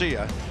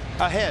Garcia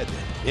ahead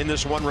in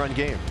this one-run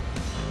game.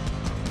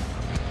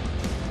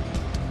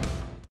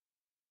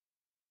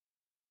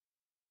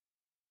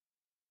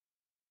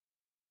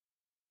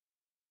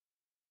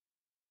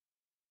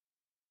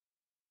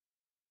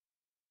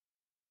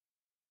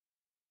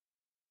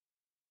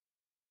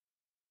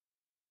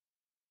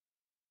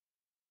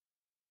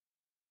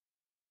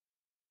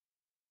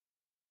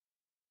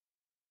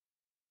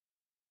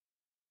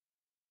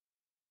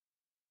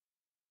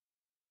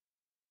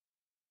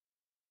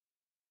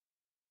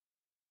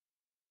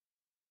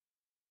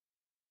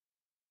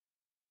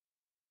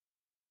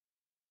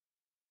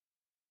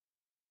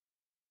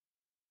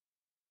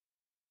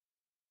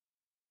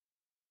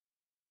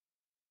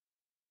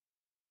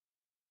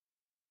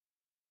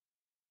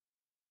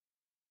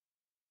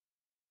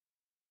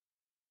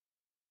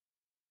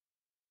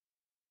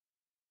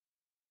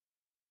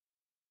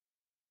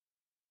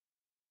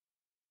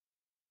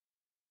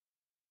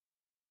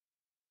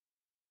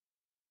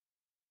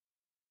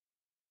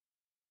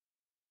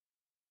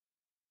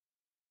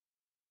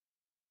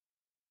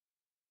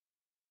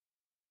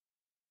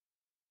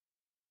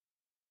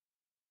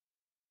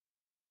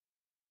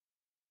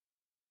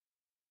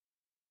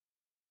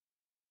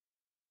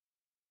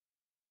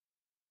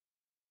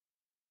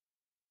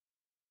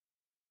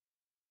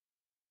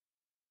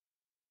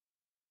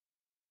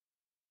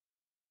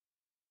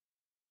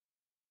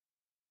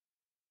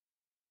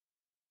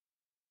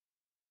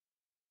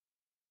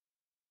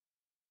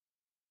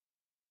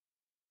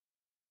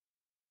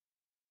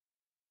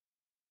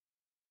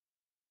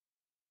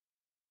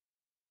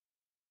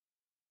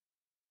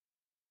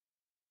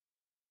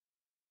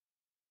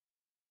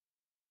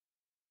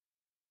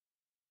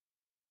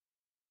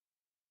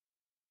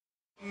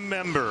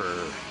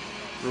 Member.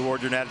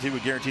 Reward your attitude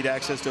with guaranteed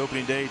access to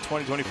opening day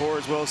 2024,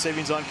 as well as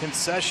savings on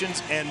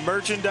concessions and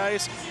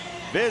merchandise.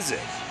 Visit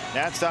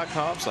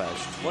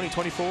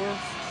nats.com/2024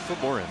 for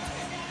more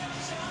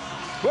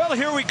info. Well,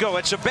 here we go.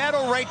 It's a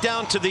battle right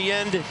down to the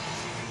end,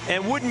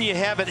 and wouldn't you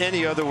have it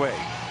any other way?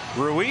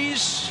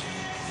 Ruiz,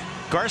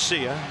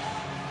 Garcia,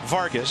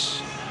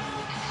 Vargas,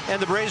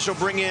 and the Braves will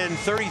bring in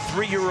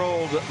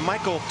 33-year-old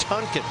Michael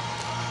Tonkin,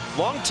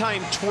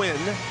 longtime Twin.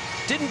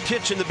 Didn't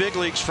pitch in the big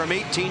leagues from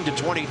 18 to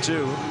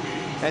 22,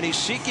 and he's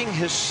seeking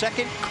his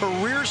second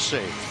career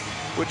save,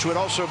 which would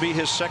also be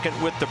his second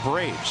with the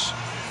Braves.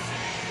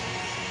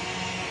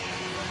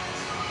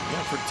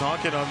 Yeah, for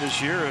Tonkin on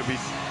this year,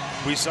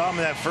 we saw him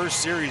in that first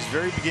series,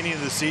 very beginning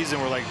of the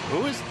season. We're like,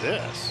 who is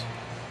this?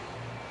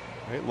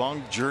 Right,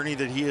 long journey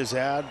that he has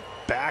had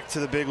back to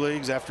the big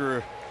leagues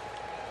after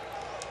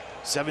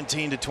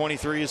 17 to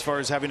 23, as far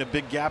as having a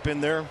big gap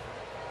in there.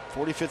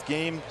 45th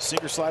game,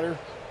 sinker slider.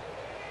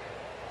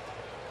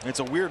 It's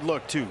a weird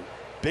look too.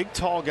 Big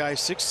tall guy,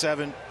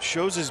 6'7",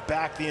 shows his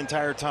back the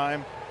entire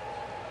time.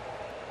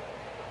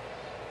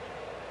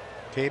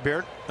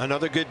 K-Bear,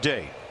 another good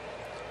day.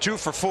 2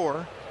 for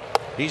 4.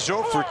 He's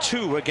 0 for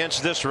 2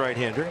 against this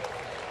right-hander.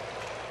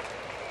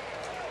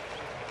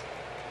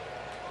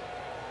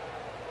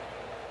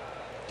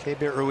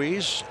 K-Bear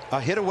Ruiz, a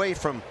hit away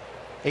from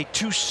a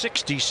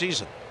 260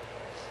 season.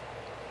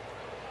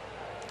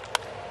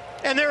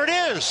 And there it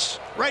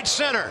is, right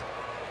center.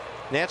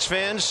 Nats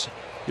fans,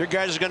 your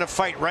guys are going to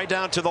fight right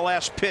down to the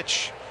last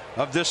pitch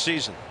of this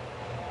season.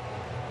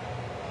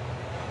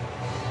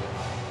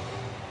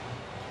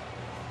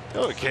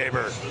 Oh,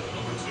 K-Bear.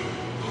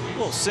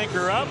 Little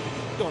sinker up.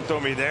 Don't throw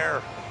me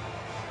there.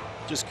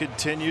 Just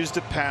continues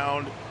to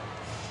pound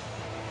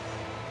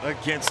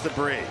against the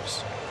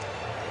Braves.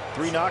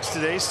 3 knocks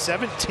today,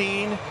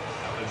 17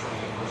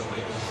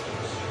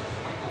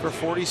 for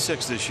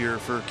 46 this year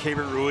for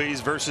K-Bear Ruiz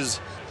versus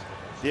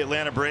the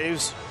Atlanta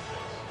Braves.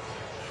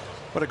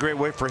 What a great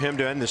way for him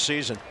to end the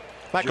season.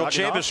 Michael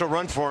Chavis will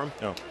run for him.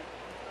 No.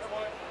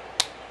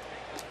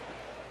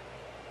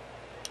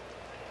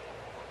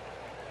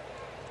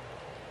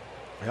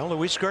 Well,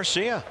 Luis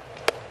Garcia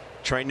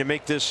trying to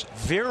make this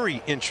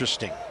very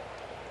interesting.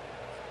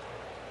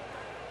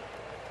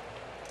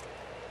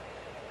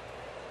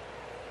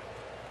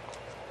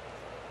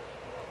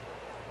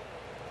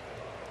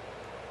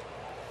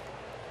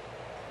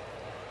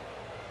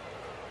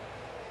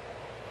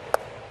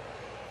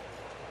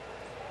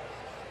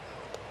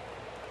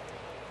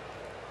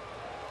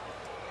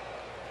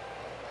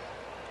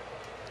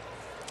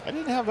 I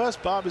didn't have us,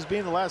 Bob, as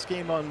being the last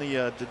game on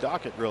the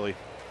docket, really.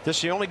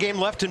 This the only game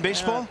left in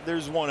baseball?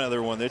 There's one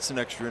other one. It's an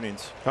extra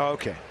innings. Oh,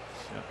 okay.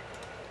 Yeah.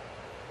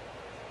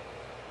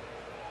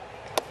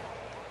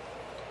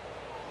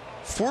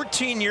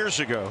 14 years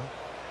ago,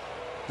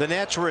 the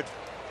Nats were at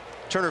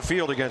Turner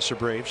Field against the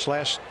Braves,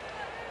 last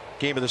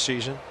game of the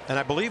season, and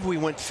I believe we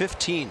went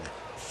 15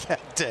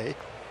 that day.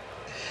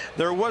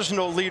 There was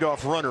no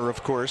leadoff runner,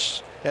 of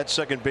course, at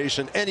second base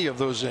in any of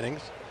those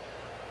innings.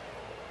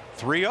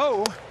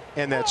 3-0,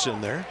 and that's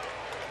in there.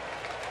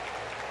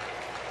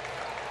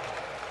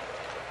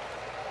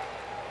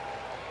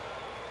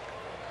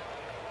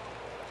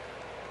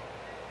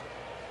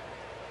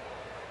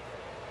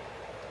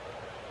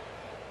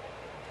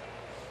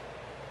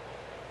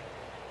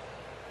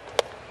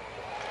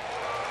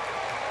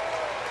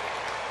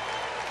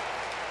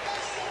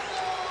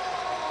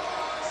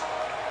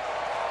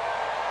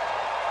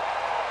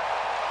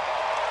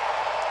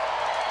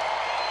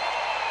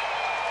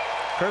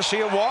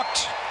 Garcia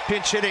walked,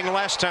 pinch hitting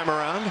last time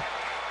around.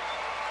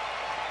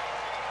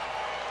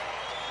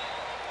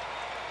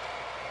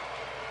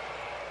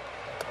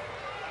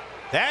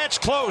 That's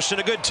close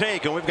and a good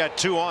take, and we've got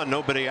 2 on,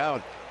 nobody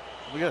out.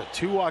 We got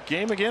a 2-walk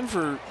game again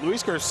for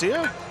Luis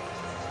Garcia.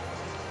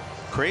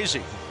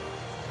 Crazy.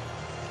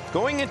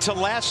 Going into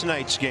last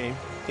night's game,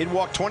 he'd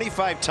walked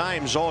 25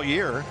 times all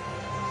year.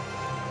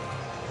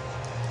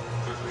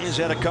 He's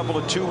had a couple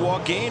of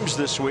 2-walk games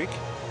this week.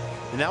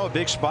 And now a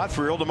big spot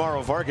for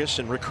Ildemaro Vargas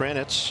and Rick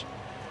Kranitz,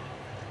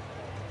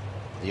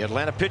 the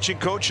Atlanta pitching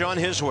coach, on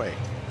his way.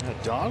 Now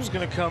Dom's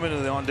going to come into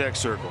the on-deck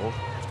circle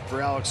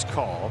for Alex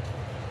Call.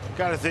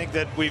 Got to think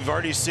that we've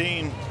already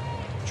seen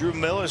Drew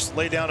Millis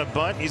lay down a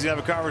bunt. He's going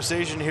to have a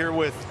conversation here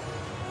with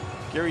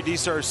Gary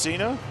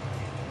DiSarcina.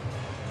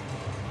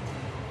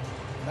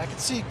 I can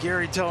see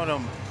Gary telling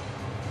him,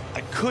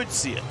 I could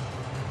see it.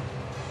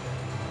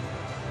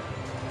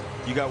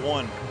 You got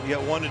one. You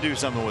got one to do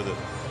something with it.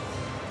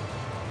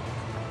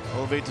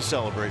 Elevate to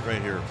celebrate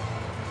right here.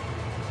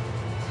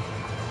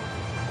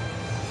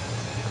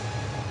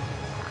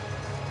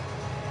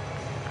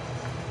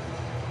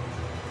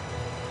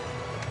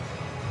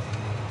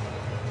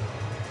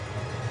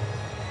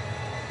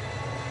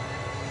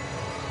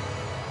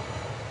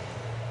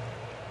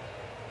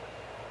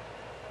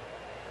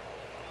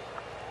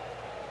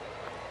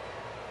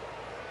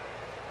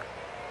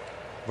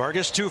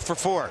 Vargas 2 for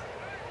 4.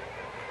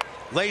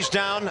 Lays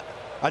down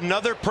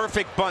another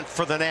perfect bunt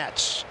for the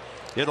Nats.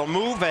 It'll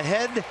move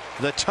ahead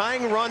the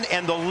tying run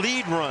and the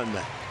lead run.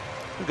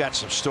 We've got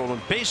some stolen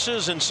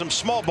bases and some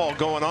small ball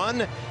going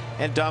on,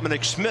 and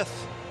Dominic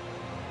Smith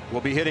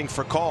will be hitting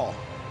for Call.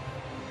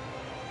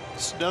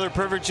 It's another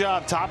perfect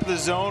job. Top of the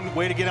zone.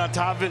 Way to get on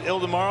top of it.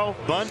 Ildemaro.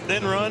 Bunt,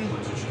 then run.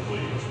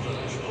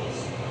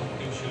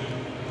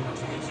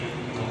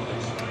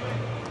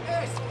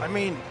 I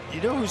mean,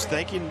 you know who's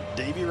thanking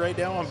Davey right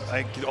now?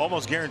 I can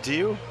almost guarantee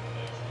you.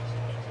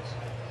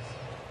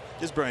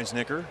 Is Brian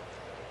Snicker.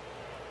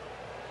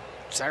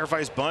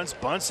 Sacrifice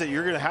bunts that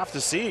you're going to have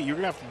to see. You're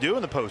going to have to do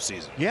in the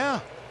postseason.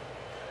 Yeah.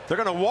 They're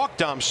going to walk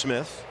Dom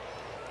Smith.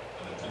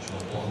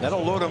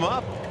 That'll load him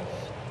up.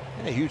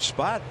 And a huge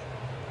spot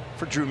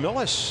for Drew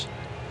Millis.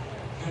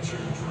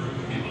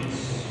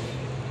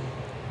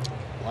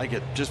 Like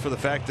it just for the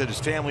fact that his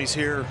family's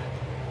here.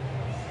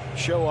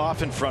 Show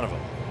off in front of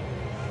him.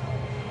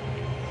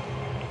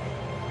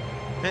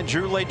 And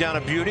Drew laid down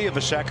a beauty of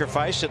a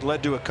sacrifice that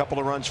led to a couple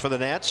of runs for the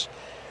Nats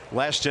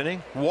last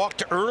inning.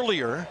 Walked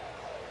earlier.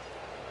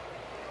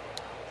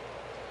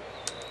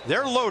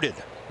 They're loaded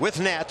with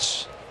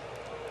Nats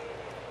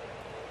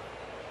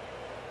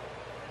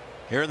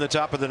here in the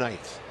top of the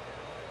 9th.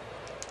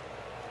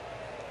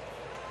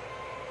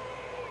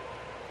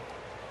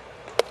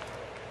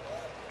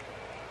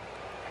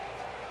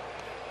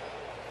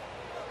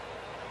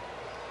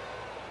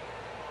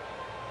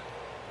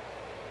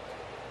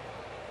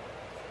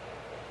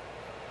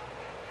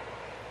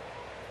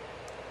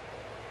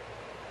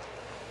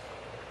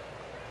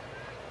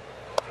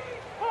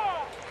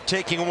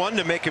 Taking one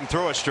to make him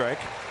throw a strike.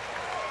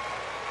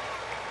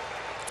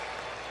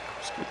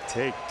 It's a good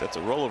take. That's a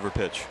rollover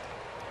pitch.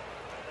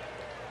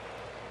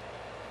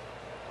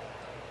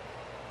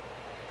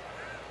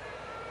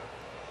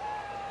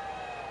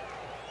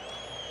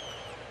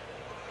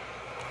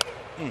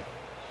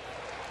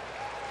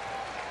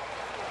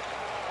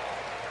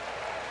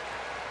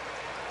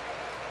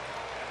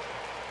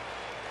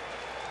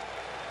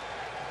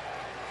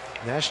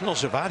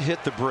 Nationals have out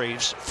hit the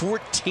Braves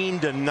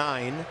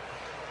 14-9.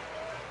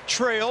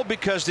 Trail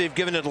because they've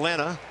given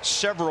Atlanta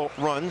several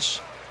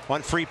runs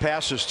on free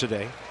passes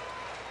today.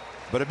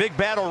 But a big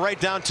battle right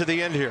down to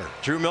the end here.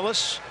 Drew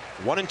Millis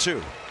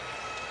 1-2.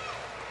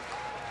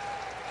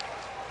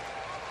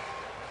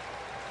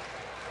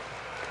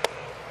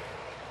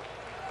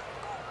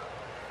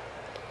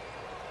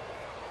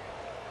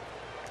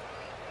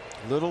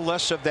 A little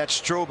less of that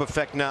strobe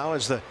effect now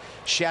as the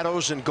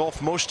shadows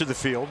engulf most of the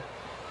field.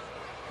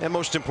 And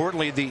most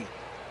importantly, the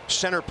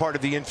center part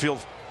of the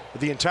infield,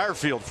 the entire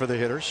field for the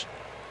hitters.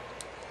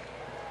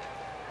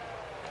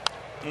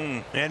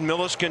 And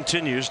Millis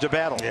continues to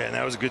battle. Yeah, and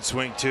that was a good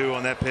swing too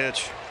on that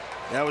pitch.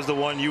 That was the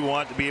one you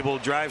want to be able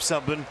to drive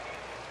something.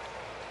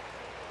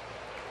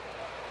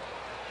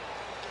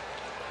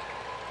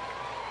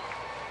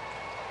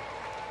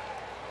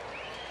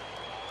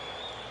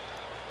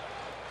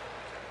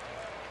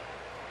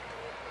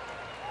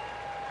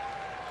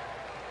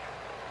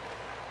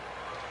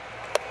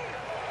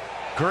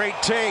 Great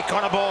take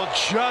on a ball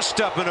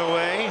just up and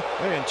away.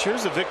 Hey, and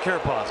cheers to Vic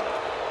Carapazza.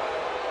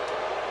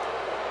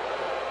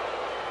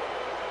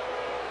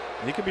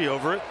 He could be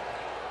over it.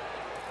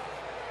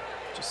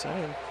 Just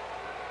saying.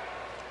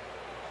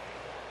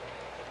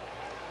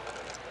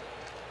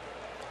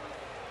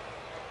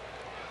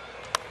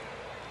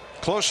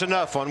 Close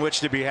enough on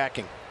which to be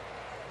hacking.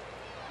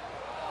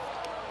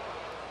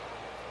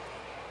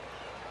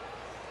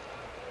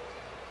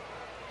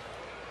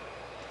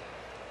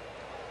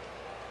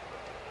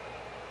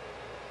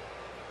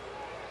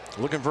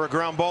 Looking for a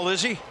ground ball,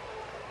 is he?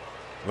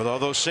 With all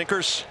those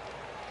sinkers.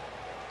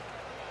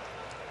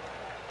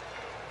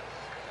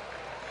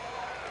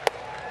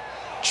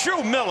 Drew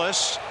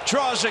Millis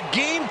draws a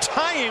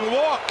game-tying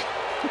walk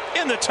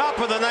in the top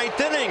of the 9th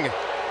inning.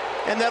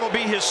 And that'll be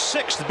his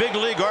 6th big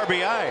league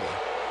RBI.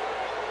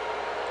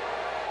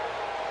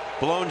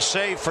 Blown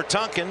save for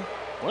Tonkin.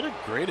 What a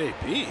great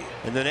AB.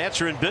 And the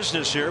Nats are in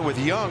business here with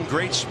Young,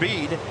 great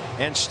speed,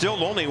 and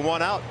still only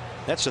 1 out.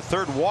 That's the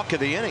 3rd walk of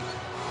the inning.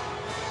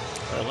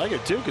 I like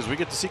it too, because we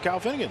get to see Kyle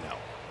Finnegan now.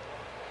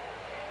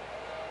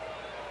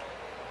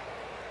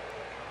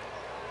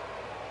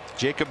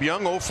 Jacob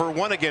Young 0 for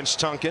 1 against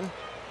Tonkin.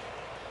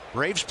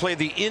 Braves play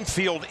the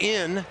infield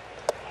in,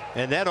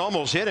 and that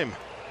almost hit him.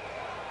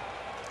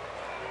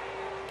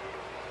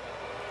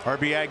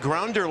 RBI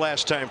grounder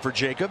last time for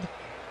Jacob.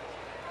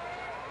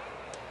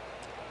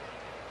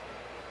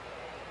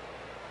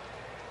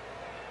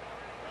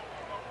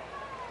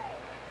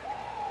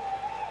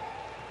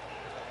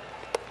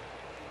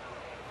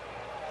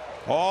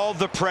 All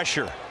the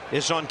pressure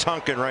is on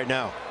Tonkin right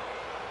now.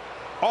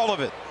 All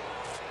of it.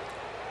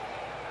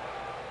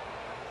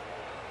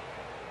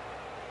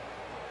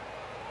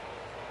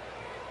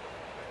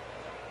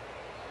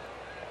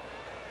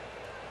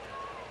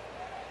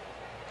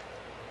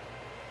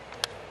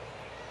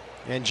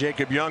 And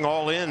Jacob Young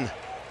all in.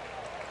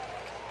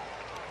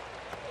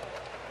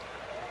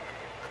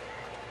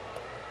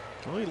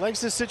 Well, he likes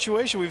this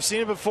situation. We've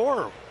seen it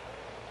before.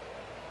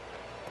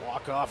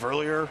 Walk off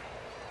earlier.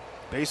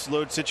 Base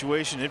load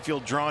situation.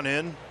 Infield drawn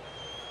in.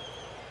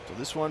 So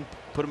this one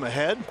put him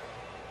ahead.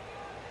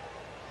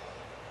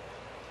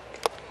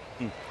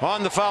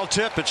 On the foul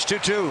tip, it's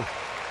 2-2.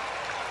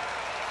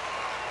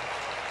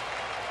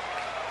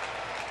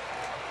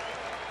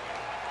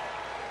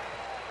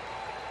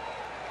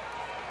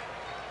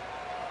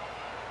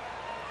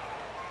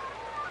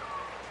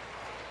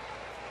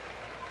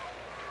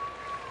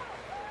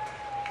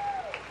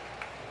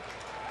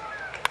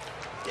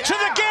 To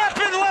the gap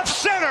in left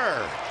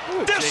center.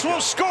 Ooh, this Jacob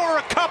will score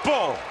a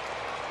couple.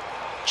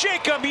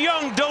 Jacob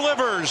Young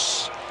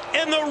delivers,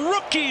 and the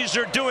rookies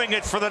are doing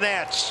it for the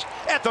Nats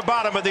at the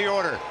bottom of the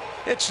order.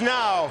 It's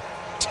now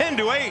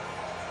 10-8.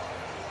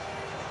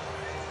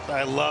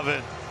 I love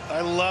it.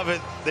 I love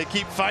it. They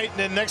keep fighting,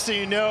 and next thing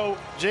you know,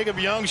 Jacob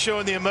Young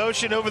showing the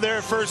emotion over there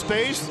at first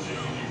base.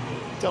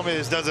 Tell me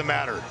this doesn't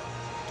matter.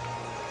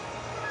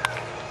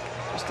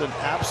 Just an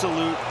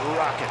absolute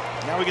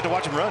rocket. Now we get to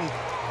watch him run.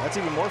 That's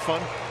even more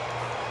fun.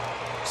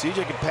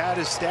 CJ can pad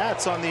his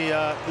stats on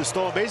the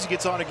stolen base. He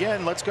gets on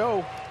again. Let's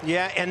go.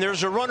 Yeah, and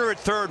there's a runner at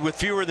third with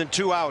fewer than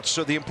 2 outs.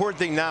 So the important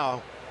thing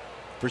now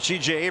for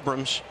CJ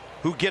Abrams,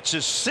 who gets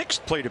his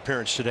 6th plate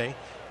appearance today,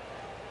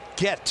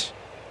 get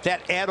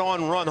that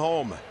add-on run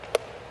home.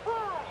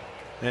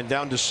 And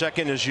down to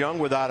second is Young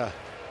without a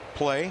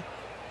play.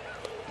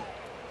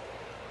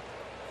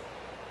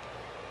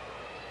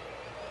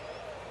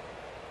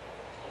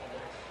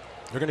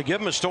 They're going to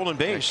give him a stolen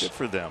base. Good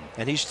for them.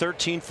 And he's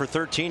 13 for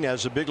 13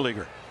 as a big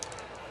leaguer.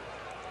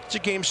 It's a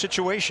game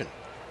situation.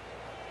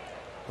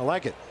 I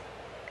like it.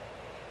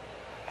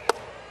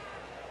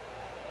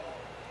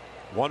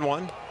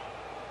 1-1.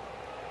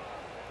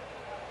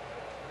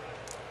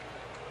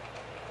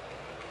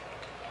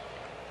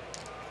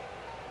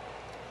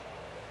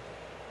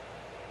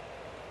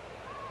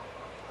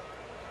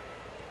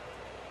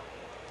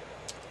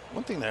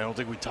 One thing that I don't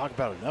think we talk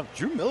about enough,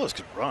 Drew Millis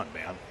could run,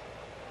 man.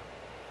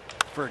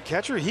 For a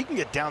catcher, he can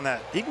get down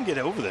that, he can get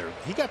over there.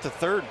 He got to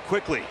third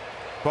quickly.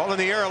 Ball in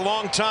the air a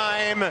long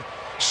time.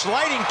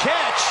 Sliding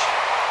catch.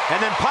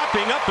 And then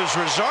popping up is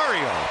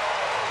Rosario.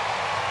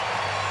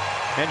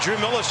 And Drew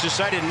Millis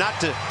decided not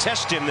to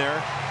test him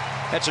there.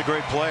 That's a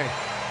great play.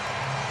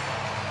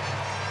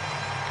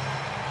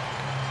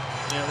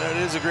 Yeah, that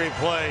is a great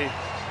play.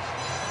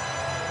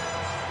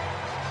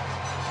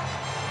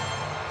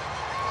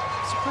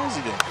 Surprised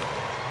he didn't go.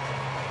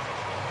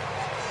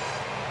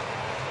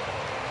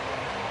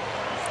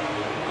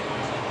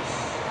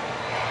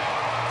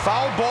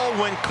 Foul ball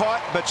when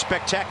caught, but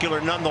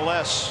spectacular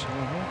nonetheless.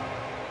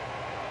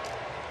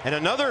 And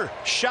another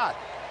shot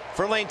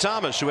for Lane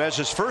Thomas, who has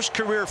his first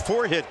career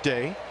 4-hit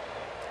day.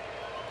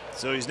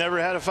 So he's never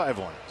had a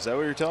 5-1. Is that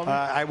what you're telling me?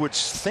 I would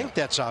think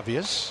that's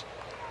obvious.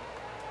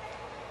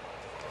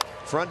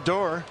 Front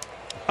door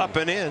up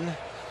and in.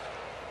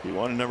 He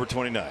wanted number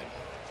 29.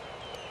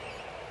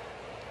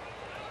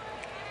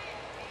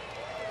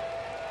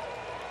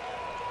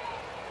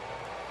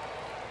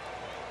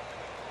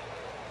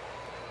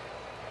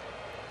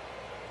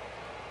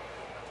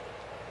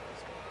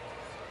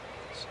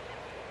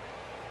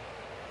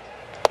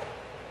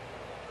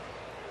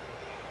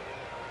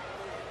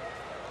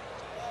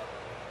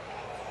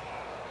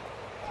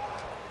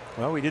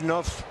 Well, we didn't know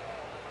if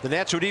the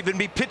Nats would even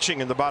be pitching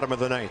in the bottom of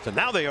the 9th, and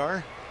now they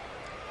are.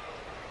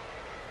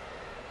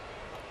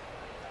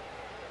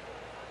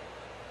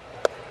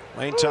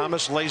 Lane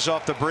Thomas lays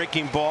off the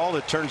breaking ball.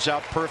 It turns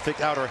out perfect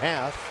outer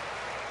half.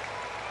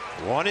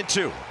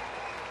 1-2.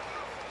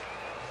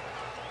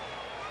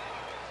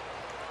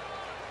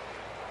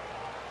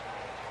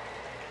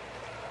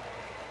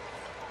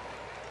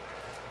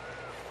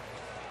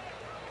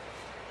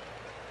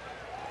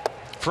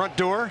 Front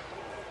door.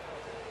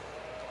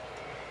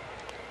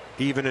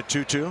 Even at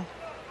 2-2.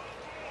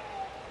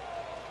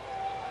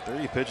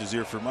 30 pitches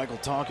here for Michael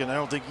Tonkin. I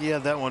don't think he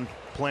had that one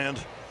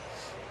planned.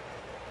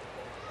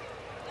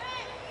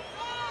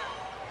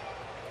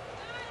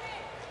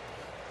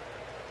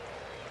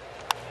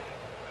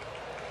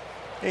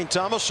 And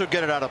Thomas will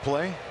get it out of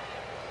play.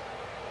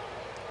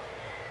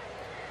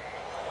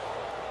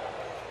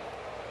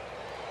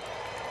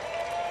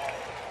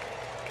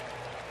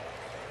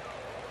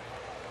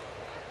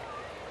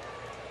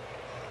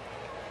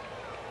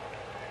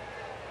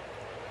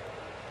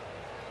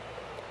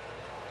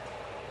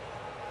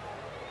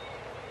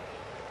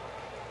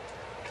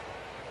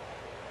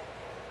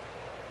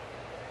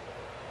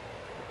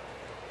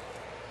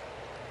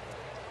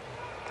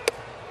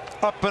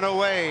 Up and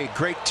away.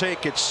 Great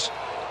take. It's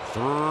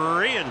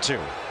 3-2.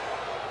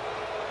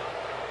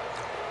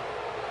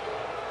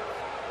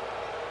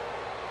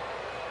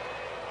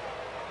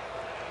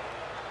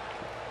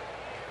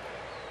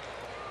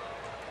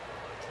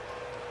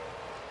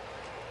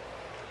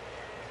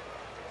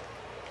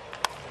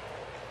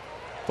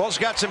 Ball's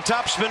got some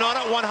topspin on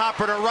it. One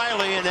hopper to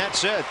Riley, and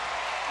that's it.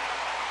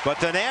 But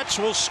the Nats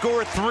will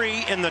score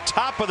 3 in the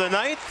top of the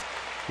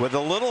 9th with a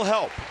little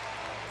help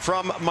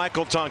from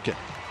Michael Tonkin.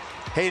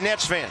 Hey,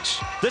 Nets fans,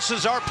 this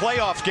is our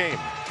playoff game.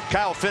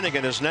 Kyle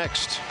Finnegan is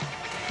next.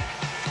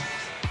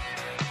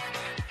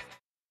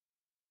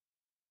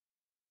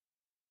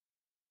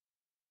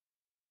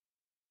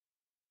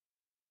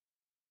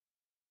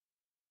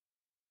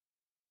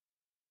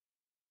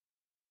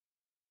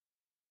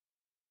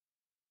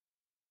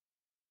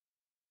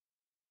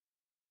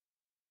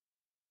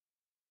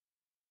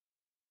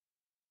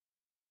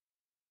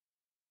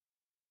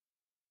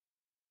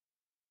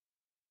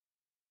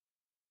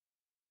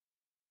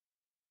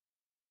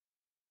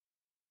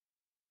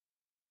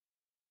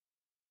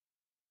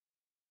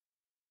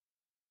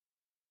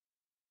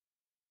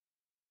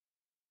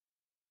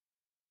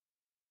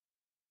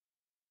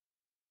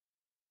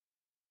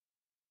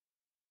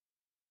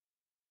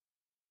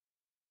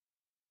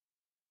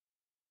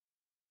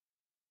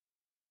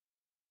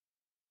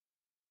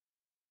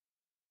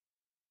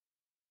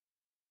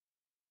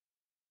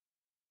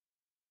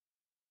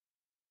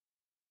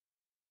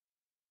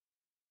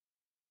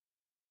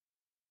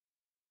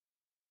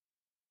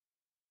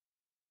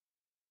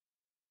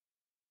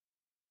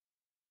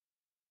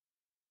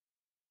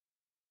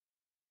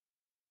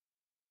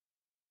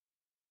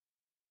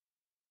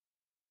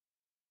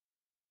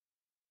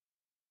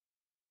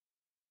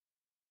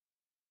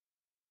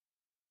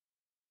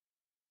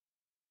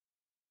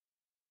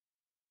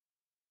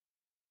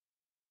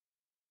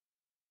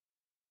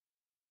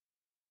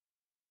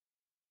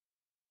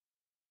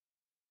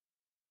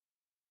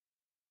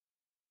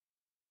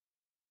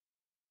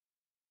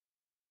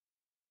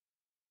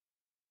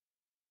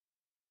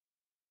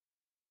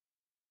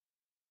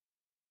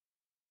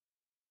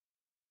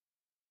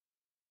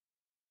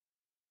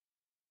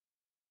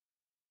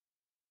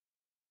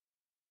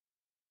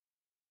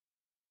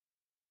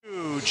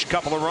 Huge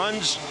couple of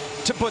runs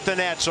to put the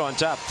Nats on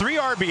top. 3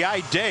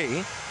 RBI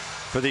day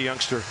for the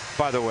youngster,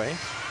 by the way.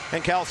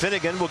 And Cal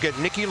Finnegan will get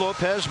Nicky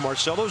Lopez,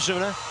 Marcell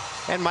Ozuna,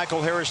 and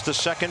Michael Harris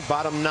II,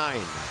 bottom 9.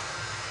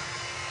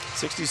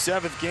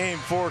 67th game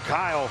for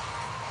Kyle.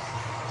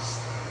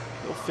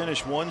 He'll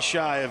finish one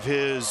shy of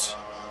his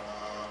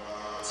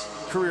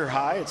career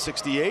high at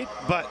 68,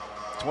 but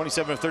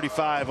 27 of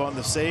 35 on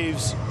the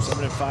saves,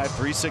 7 and 5,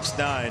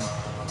 3.69.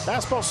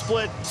 Fastball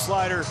split,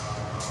 slider.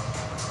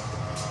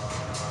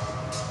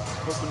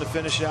 Hoping to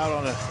finish out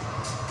on a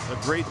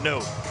great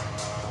note.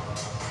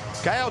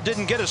 Kyle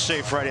didn't get a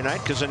save Friday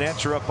night because the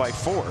Nats are up by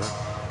 4,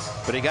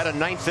 but he got a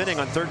 9th inning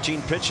on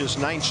 13 pitches,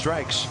 9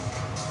 strikes.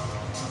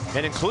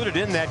 And included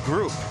in that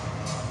group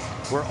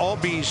were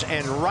Albies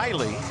and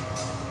Riley,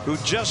 who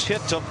just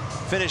hit to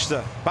finish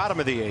the bottom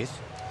of the 8th.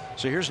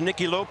 So here's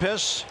Nicky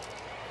Lopez,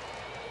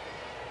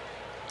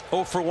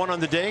 0 for 1 on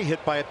the day,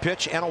 hit by a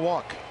pitch and a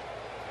walk.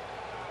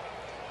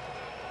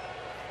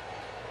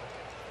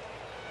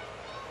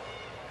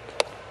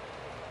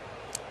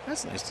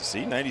 That's nice to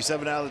see.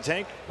 97 out of the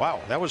tank. Wow,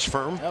 that was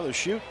firm. Another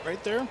shoot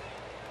right there.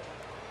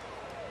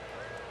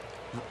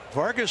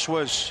 Vargas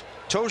was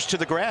toes to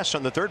the grass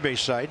on the third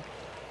base side.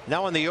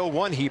 Now on the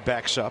 0-1 he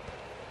backs up.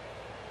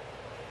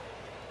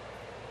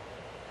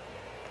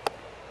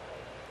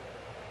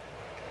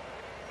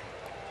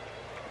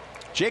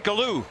 Jake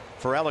Alou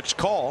for Alex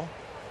Call.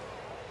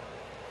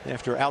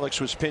 After Alex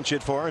was pinch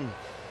hit for, and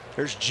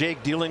there's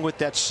Jake dealing with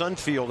that sun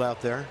field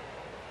out there.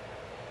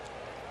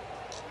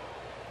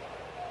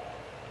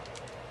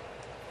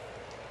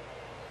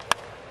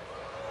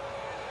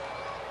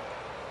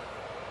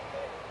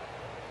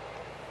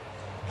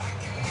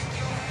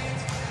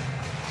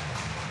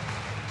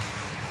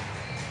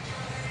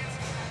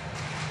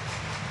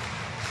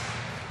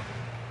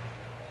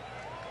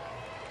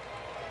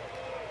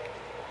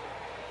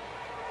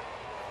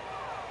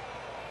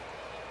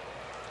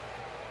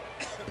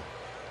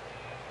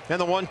 And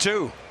the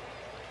 1-2.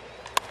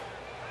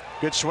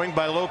 Good swing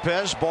by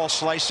Lopez. Ball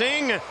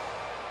slicing.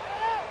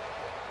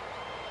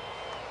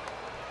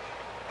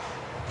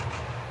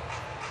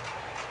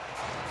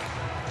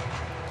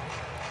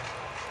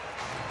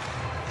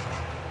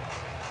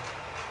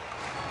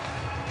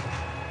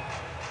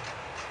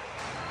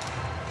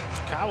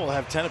 Kyle will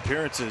have 10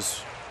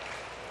 appearances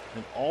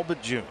in all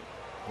but June,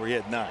 where he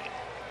had 9.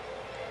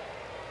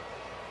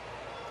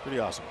 Pretty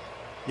awesome.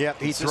 Yeah,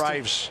 he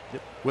thrives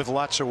with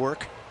lots of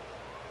work.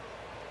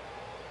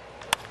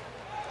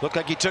 Looked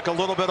like he took a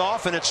little bit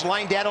off, and it's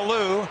lined at a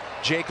Lou.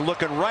 Jake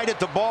looking right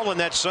at the ball in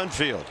that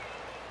Sunfield.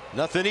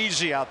 Nothing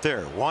easy out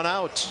there. 1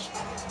 out.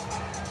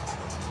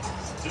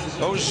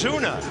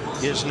 Ozuna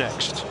is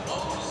next.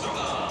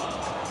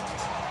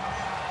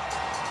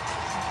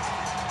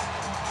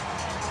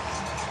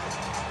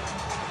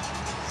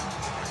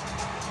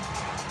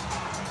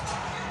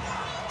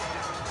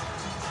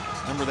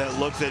 Remember that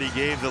look that he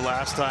gave the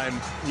last time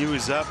he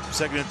was up,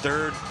 second and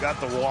third, got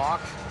the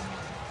walk.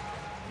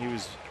 He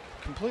was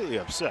completely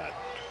upset.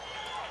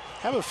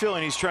 I have a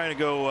feeling he's trying to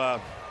go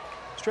up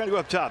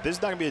top. This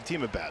is not going to be a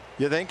team at bat.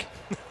 You think?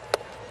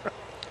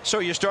 So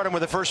you start him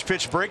with a first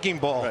pitch breaking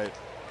ball. Right.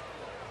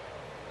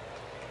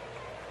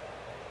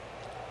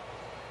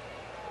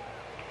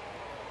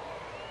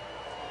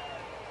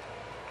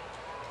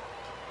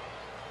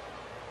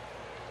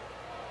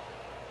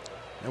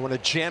 I want to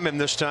jam him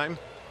this time.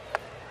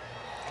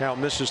 Kyle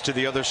misses to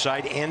the other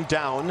side and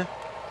down.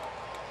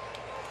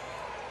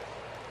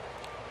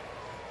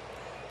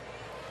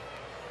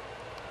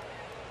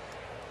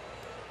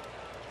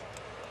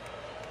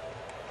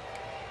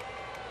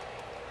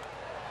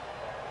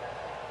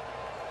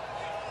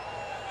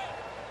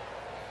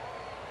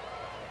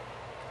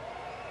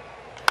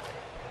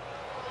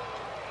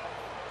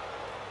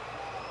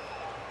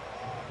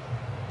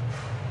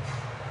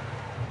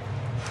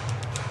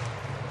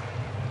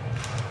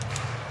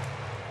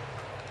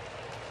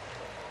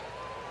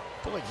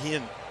 I feel like he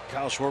and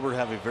Kyle Schwarber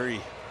have a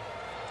very,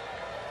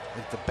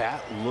 like, the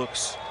bat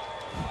looks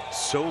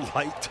so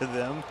light to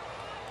them.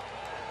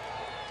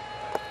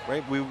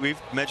 Right? We've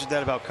mentioned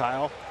that about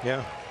Kyle.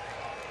 Yeah.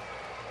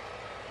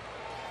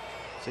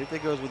 Same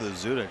thing goes with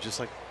Ozuna, just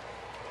like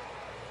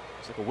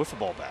it's like a wiffle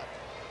ball bat.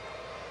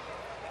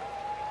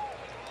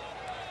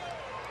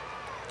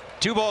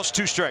 2 balls,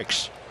 2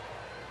 strikes.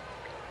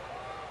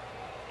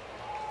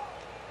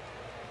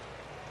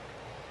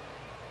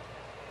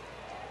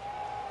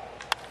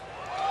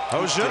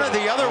 Ozuna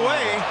the other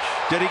way.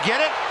 Did he get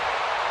it?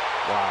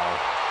 Wow.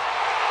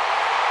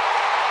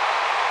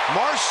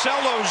 Marcell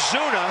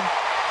Ozuna,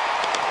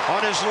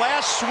 on his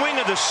last swing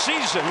of the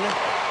season,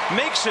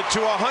 makes it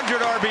to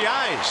 100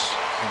 RBIs.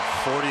 And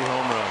 40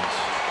 home runs.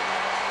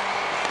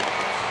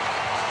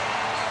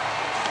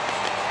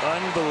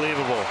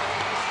 Unbelievable.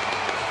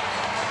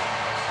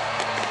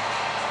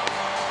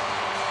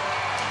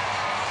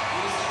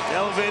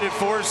 Elevated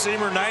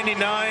four-seamer,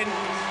 99.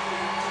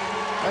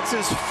 That's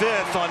his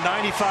 5th on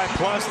 95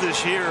 plus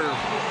this year.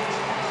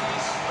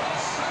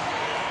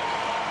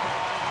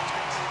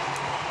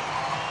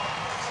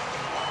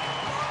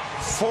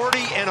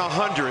 .40 and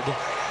 100,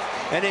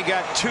 and he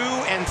got 2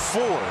 and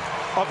 4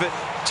 of it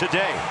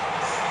today.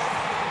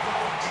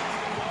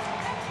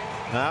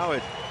 Now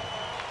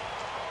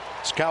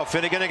it's Kyle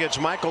Finnegan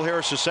against Michael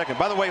Harris II.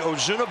 By the way,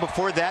 Ozuna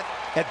before that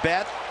at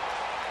bat,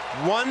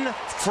 1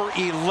 for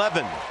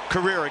 11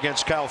 career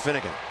against Kyle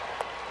Finnegan,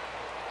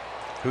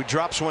 who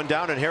drops one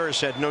down, and Harris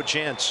had no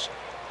chance.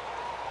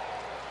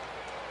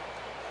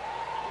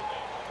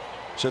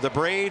 So the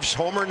Braves,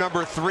 homer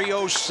number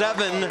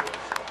 307.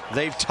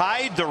 They've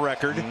tied the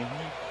record.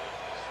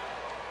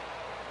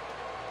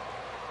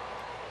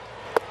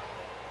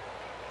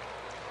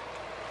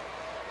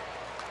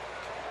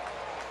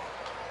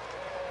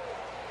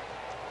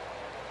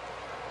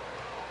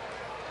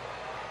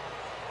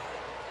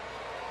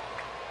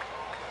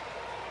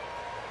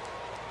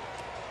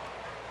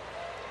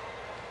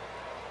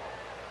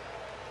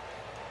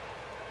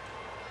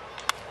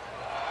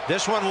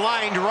 This one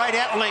lined right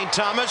at Lane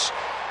Thomas.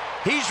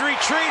 He's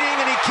retreating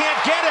and he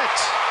can't get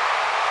it.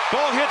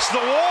 Ball hits the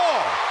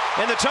wall,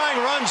 and the tying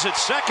run's at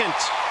second.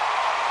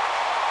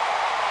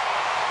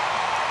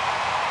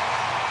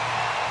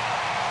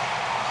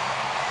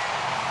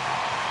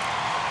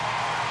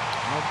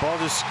 Well, ball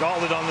just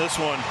scalded on this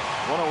one.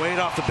 108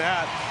 off the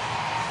bat.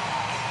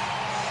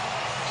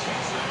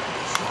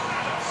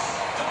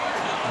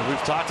 And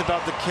we've talked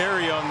about the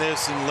carry on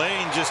this, and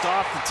Lane just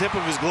off the tip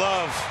of his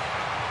glove.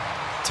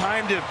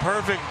 Timed it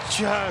perfect,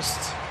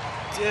 just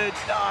did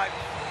not.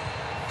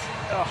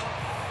 Oh.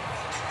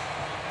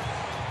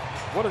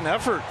 What an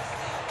effort.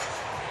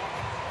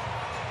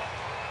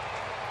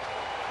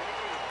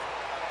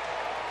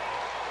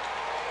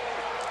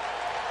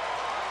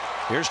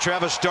 Here's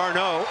Travis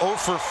d'Arnaud, 0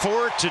 for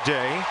 4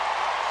 today.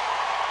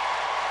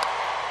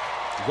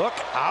 Look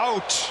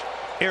out,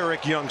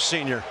 Eric Young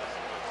Sr.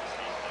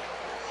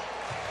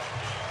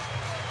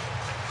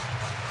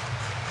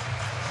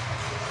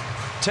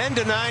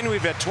 (10-9).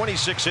 We've had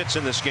 26 hits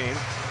in this game,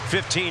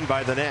 15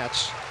 by the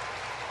Nats.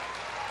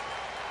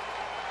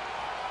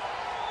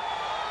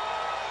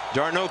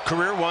 d'Arnaud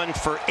career 1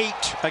 for 8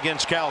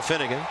 against Cal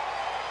Finnegan.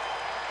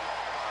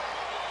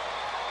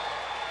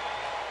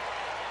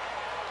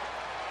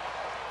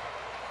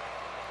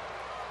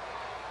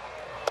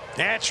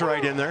 That's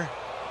right in there.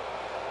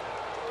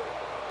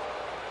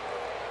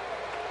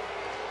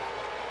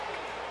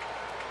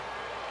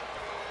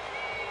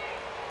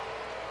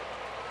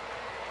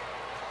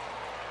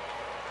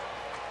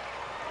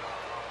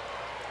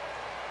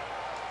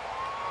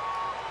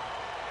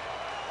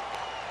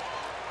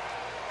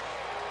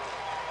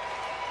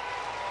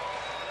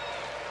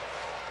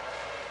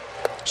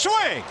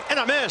 Swing and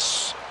a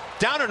miss.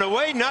 Down and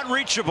away, not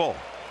reachable.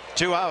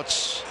 2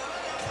 outs.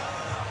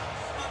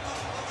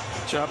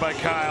 Job by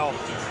Kyle.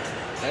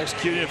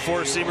 Executing a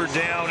four-seamer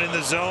down in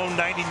the zone,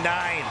 99.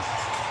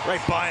 Right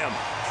by him.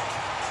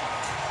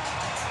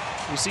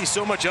 We see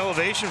so much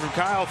elevation from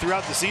Kyle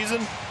throughout the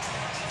season.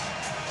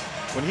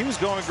 When he was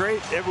going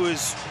great, it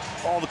was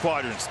all the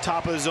quadrants.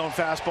 Top of the zone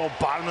fastball,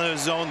 bottom of the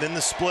zone, then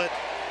the split.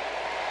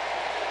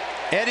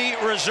 Eddie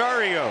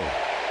Rosario.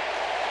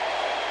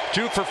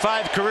 2 for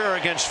 5 career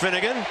against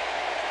Finnegan.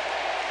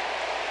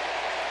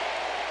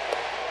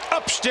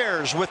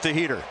 Upstairs with the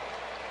heater.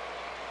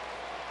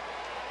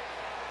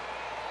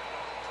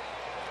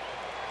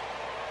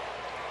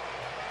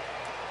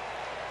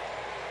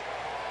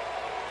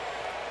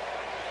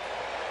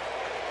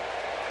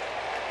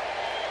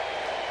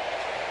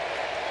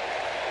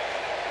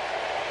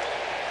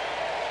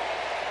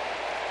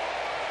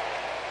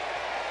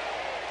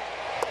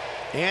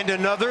 And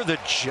another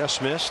that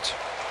just missed.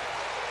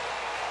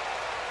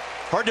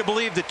 Hard to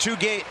believe that two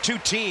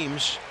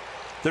teams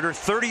that are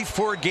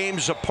 34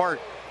 games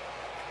apart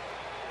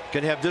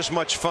can have this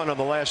much fun on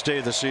the last day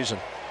of the season.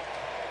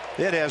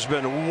 It has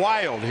been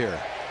wild here.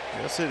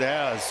 Yes, it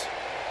has.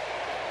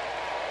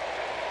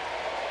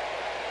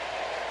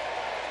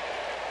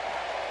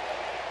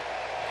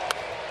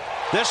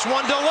 This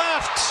one to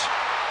left.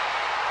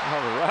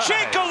 All right.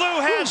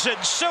 Jinkaloo has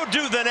it. So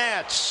do the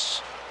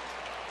Nats.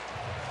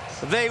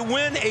 They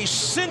win a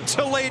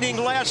scintillating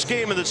last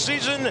game of the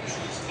season.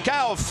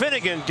 Kyle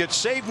Finnegan gets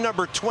save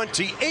number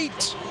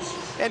 28,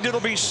 and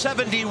it'll be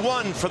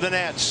 71 for the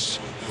Nats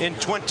in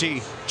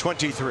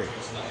 2023.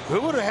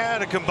 Who would have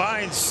had a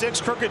combined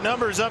 6 crooked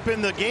numbers up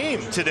in the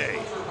game today?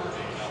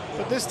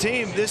 But this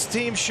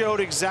team showed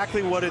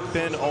exactly what it's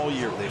been all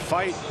year. They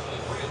fight.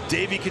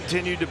 Davey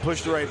continued to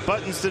push the right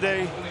buttons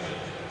today.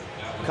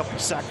 A couple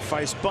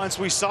sacrifice bunts.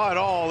 We saw it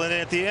all, and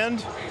at the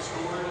end,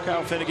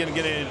 Kyle Finnegan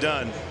getting it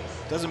done.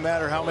 Doesn't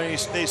matter how many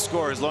they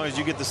score as long as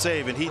you get the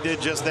save, and he did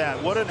just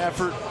that. What an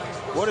effort,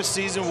 what a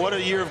season, what a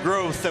year of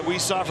growth that we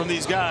saw from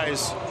these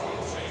guys.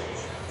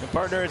 And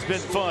partner, it's been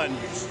fun.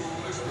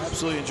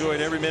 Absolutely enjoyed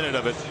every minute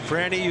of it.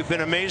 Franny, you've been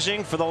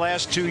amazing for the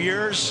last 2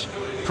 years.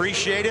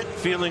 Appreciate it.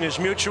 Feeling is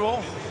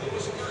mutual.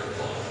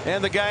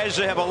 And the guys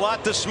have a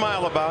lot to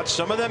smile about.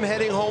 Some of them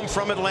heading home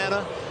from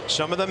Atlanta.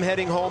 Some of them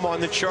heading home on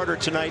the charter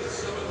tonight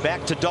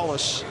back to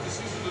Dulles.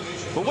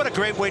 But what a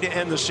great way to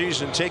end the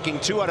season, taking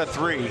 2 out of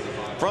 3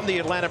 from the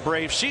Atlanta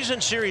Braves.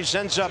 Season series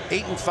ends up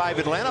 8-5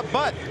 Atlanta,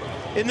 but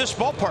in this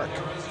ballpark,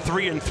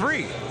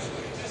 3-3.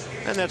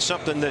 And that's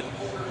something that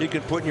you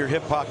can put in your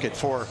hip pocket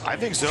for, I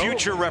think so,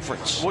 future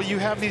reference. Well, you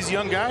have these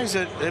young guys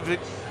that have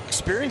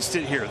experienced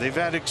it here. They've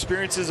had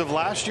experiences of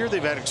last year.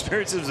 They've had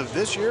experiences of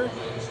this year,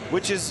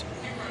 which is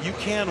you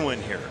can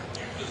win here.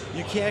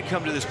 You can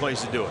come to this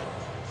place to do it.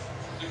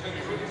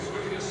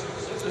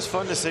 It's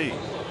fun to see.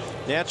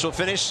 Nats will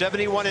finish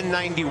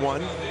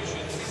 71-91,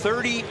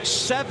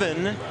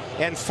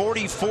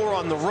 37-44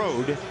 on the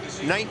road,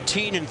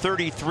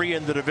 19-33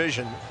 in the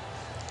division.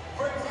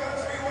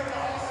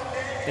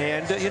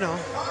 And you know,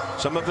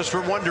 some of us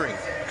were wondering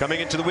coming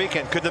into the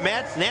weekend, could the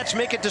Nats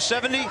make it to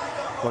 70?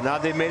 Well, now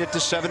they made it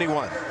to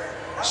 71.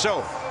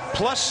 So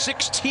plus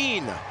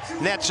 16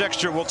 Nats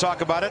extra. We'll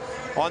talk about it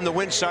on the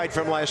win side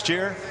from last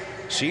year.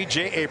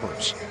 C.J.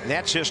 Abrams,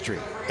 Nats history,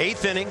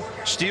 8th inning,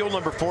 steal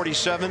number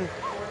 47.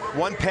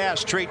 1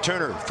 pass, Trey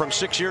Turner from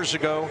 6 years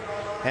ago,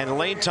 and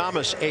Lane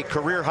Thomas a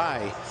career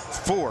high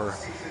 4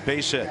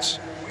 base hits.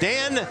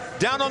 Dan,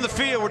 down on the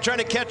field, we're trying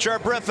to catch our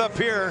breath up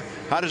here.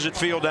 How does it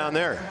feel down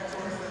there?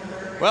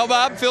 Well,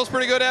 Bob, feels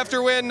pretty good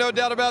after win, no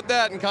doubt about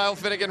that. And Kyle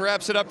Finnegan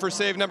wraps it up for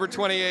save number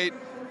 28.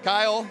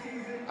 Kyle,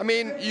 I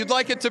mean, you'd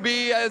like it to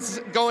be as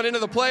going into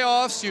the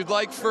playoffs. You'd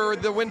like for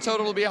the win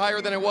total to be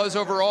higher than it was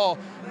overall,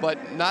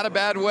 but not a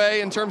bad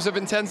way in terms of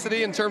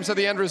intensity, in terms of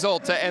the end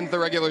result to end the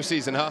regular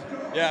season, huh?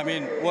 Yeah, I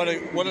mean, what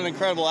an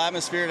incredible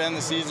atmosphere to end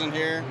the season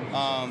here.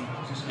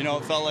 You know,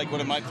 it felt like what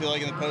it might feel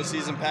like in the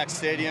postseason, packed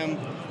stadium,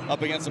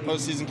 up against a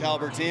postseason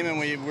caliber team, and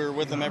we were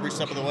with them every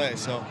step of the way.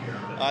 So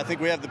I think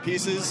we have the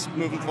pieces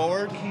moving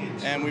forward,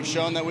 and we've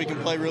shown that we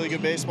can play really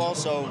good baseball.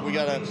 So we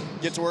got to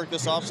get to work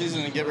this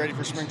offseason and get ready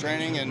for spring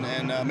training and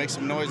make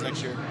some noise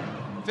next year.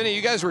 Vinny,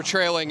 you guys were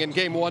trailing in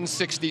game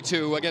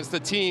 162 against the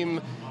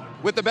team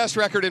with the best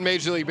record in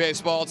Major League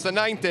Baseball. It's the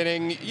 9th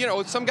inning. You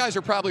know, some guys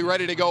are probably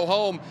ready to go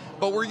home,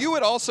 but were you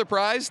at all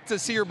surprised to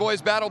see your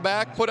boys battle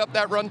back, put up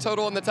that run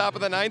total in the top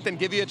of the 9th, and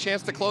give you a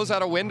chance to close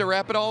out a win to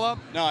wrap it all up?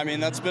 No, I mean,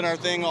 that's been our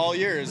thing all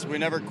year is we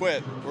never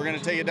quit. We're going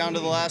to take it down to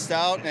the last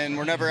out, and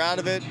we're never out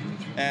of it.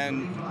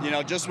 And, you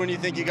know, just when you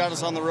think you got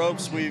us on the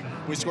ropes, we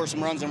score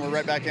some runs and we're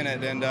right back in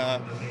it. And,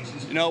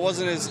 you know, it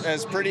wasn't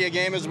as pretty a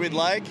game as we'd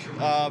like,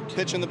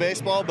 pitching the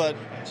baseball, but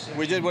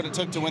we did what it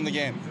took to win the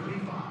game.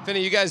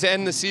 Vinny, you guys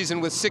end the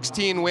season with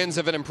 16 wins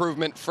of an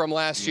improvement from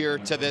last year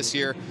to this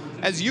year.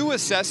 As you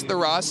assess the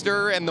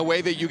roster and the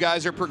way that you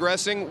guys are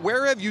progressing,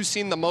 where have you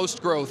seen the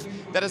most growth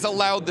that has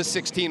allowed the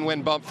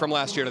 16-win bump from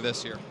last year to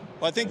this year?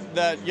 Well, I think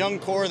that young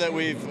core that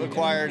we've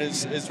acquired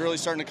is really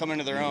starting to come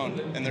into their own,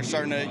 and they're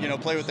starting to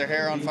play with their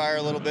hair on fire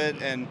a little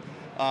bit, and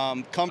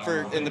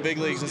comfort in the big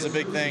leagues is a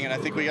big thing, and I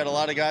think we got a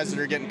lot of guys that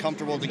are getting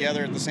comfortable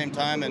together at the same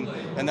time,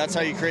 and that's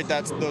how you create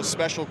those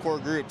special core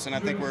groups, and I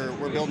think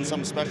we're building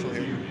something special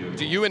here.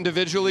 Do you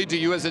individually, do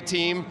you as a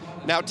team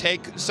now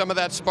take some of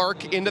that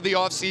spark into the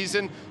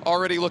offseason,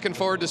 already looking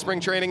forward to spring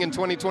training in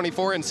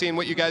 2024 and seeing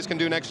what you guys can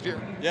do next year?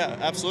 Yeah,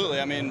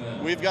 absolutely. I mean,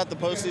 we've got the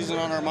postseason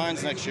on our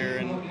minds next year,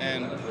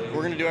 and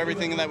we're going to do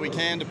everything that we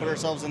can to put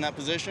ourselves in that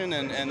position,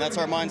 and that's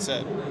our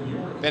mindset.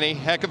 Benny,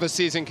 heck of a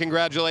season.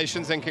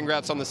 Congratulations, and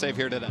congrats on the save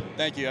here today.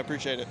 Thank you. I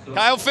appreciate it.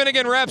 Kyle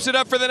Finnegan wraps it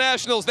up for the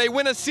Nationals. They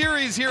win a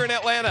series here in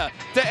Atlanta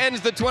to end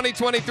the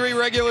 2023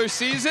 regular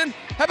season.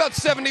 How about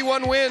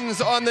 71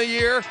 wins on the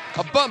year?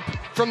 A bump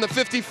from the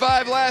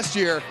 55 last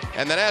year,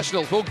 and the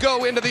Nationals will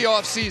go into the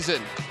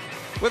offseason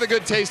with a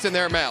good taste in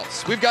their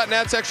mouths. We've got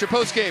Nats Extra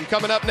postgame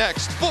coming up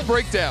next. Full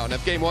breakdown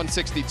of Game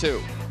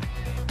 162.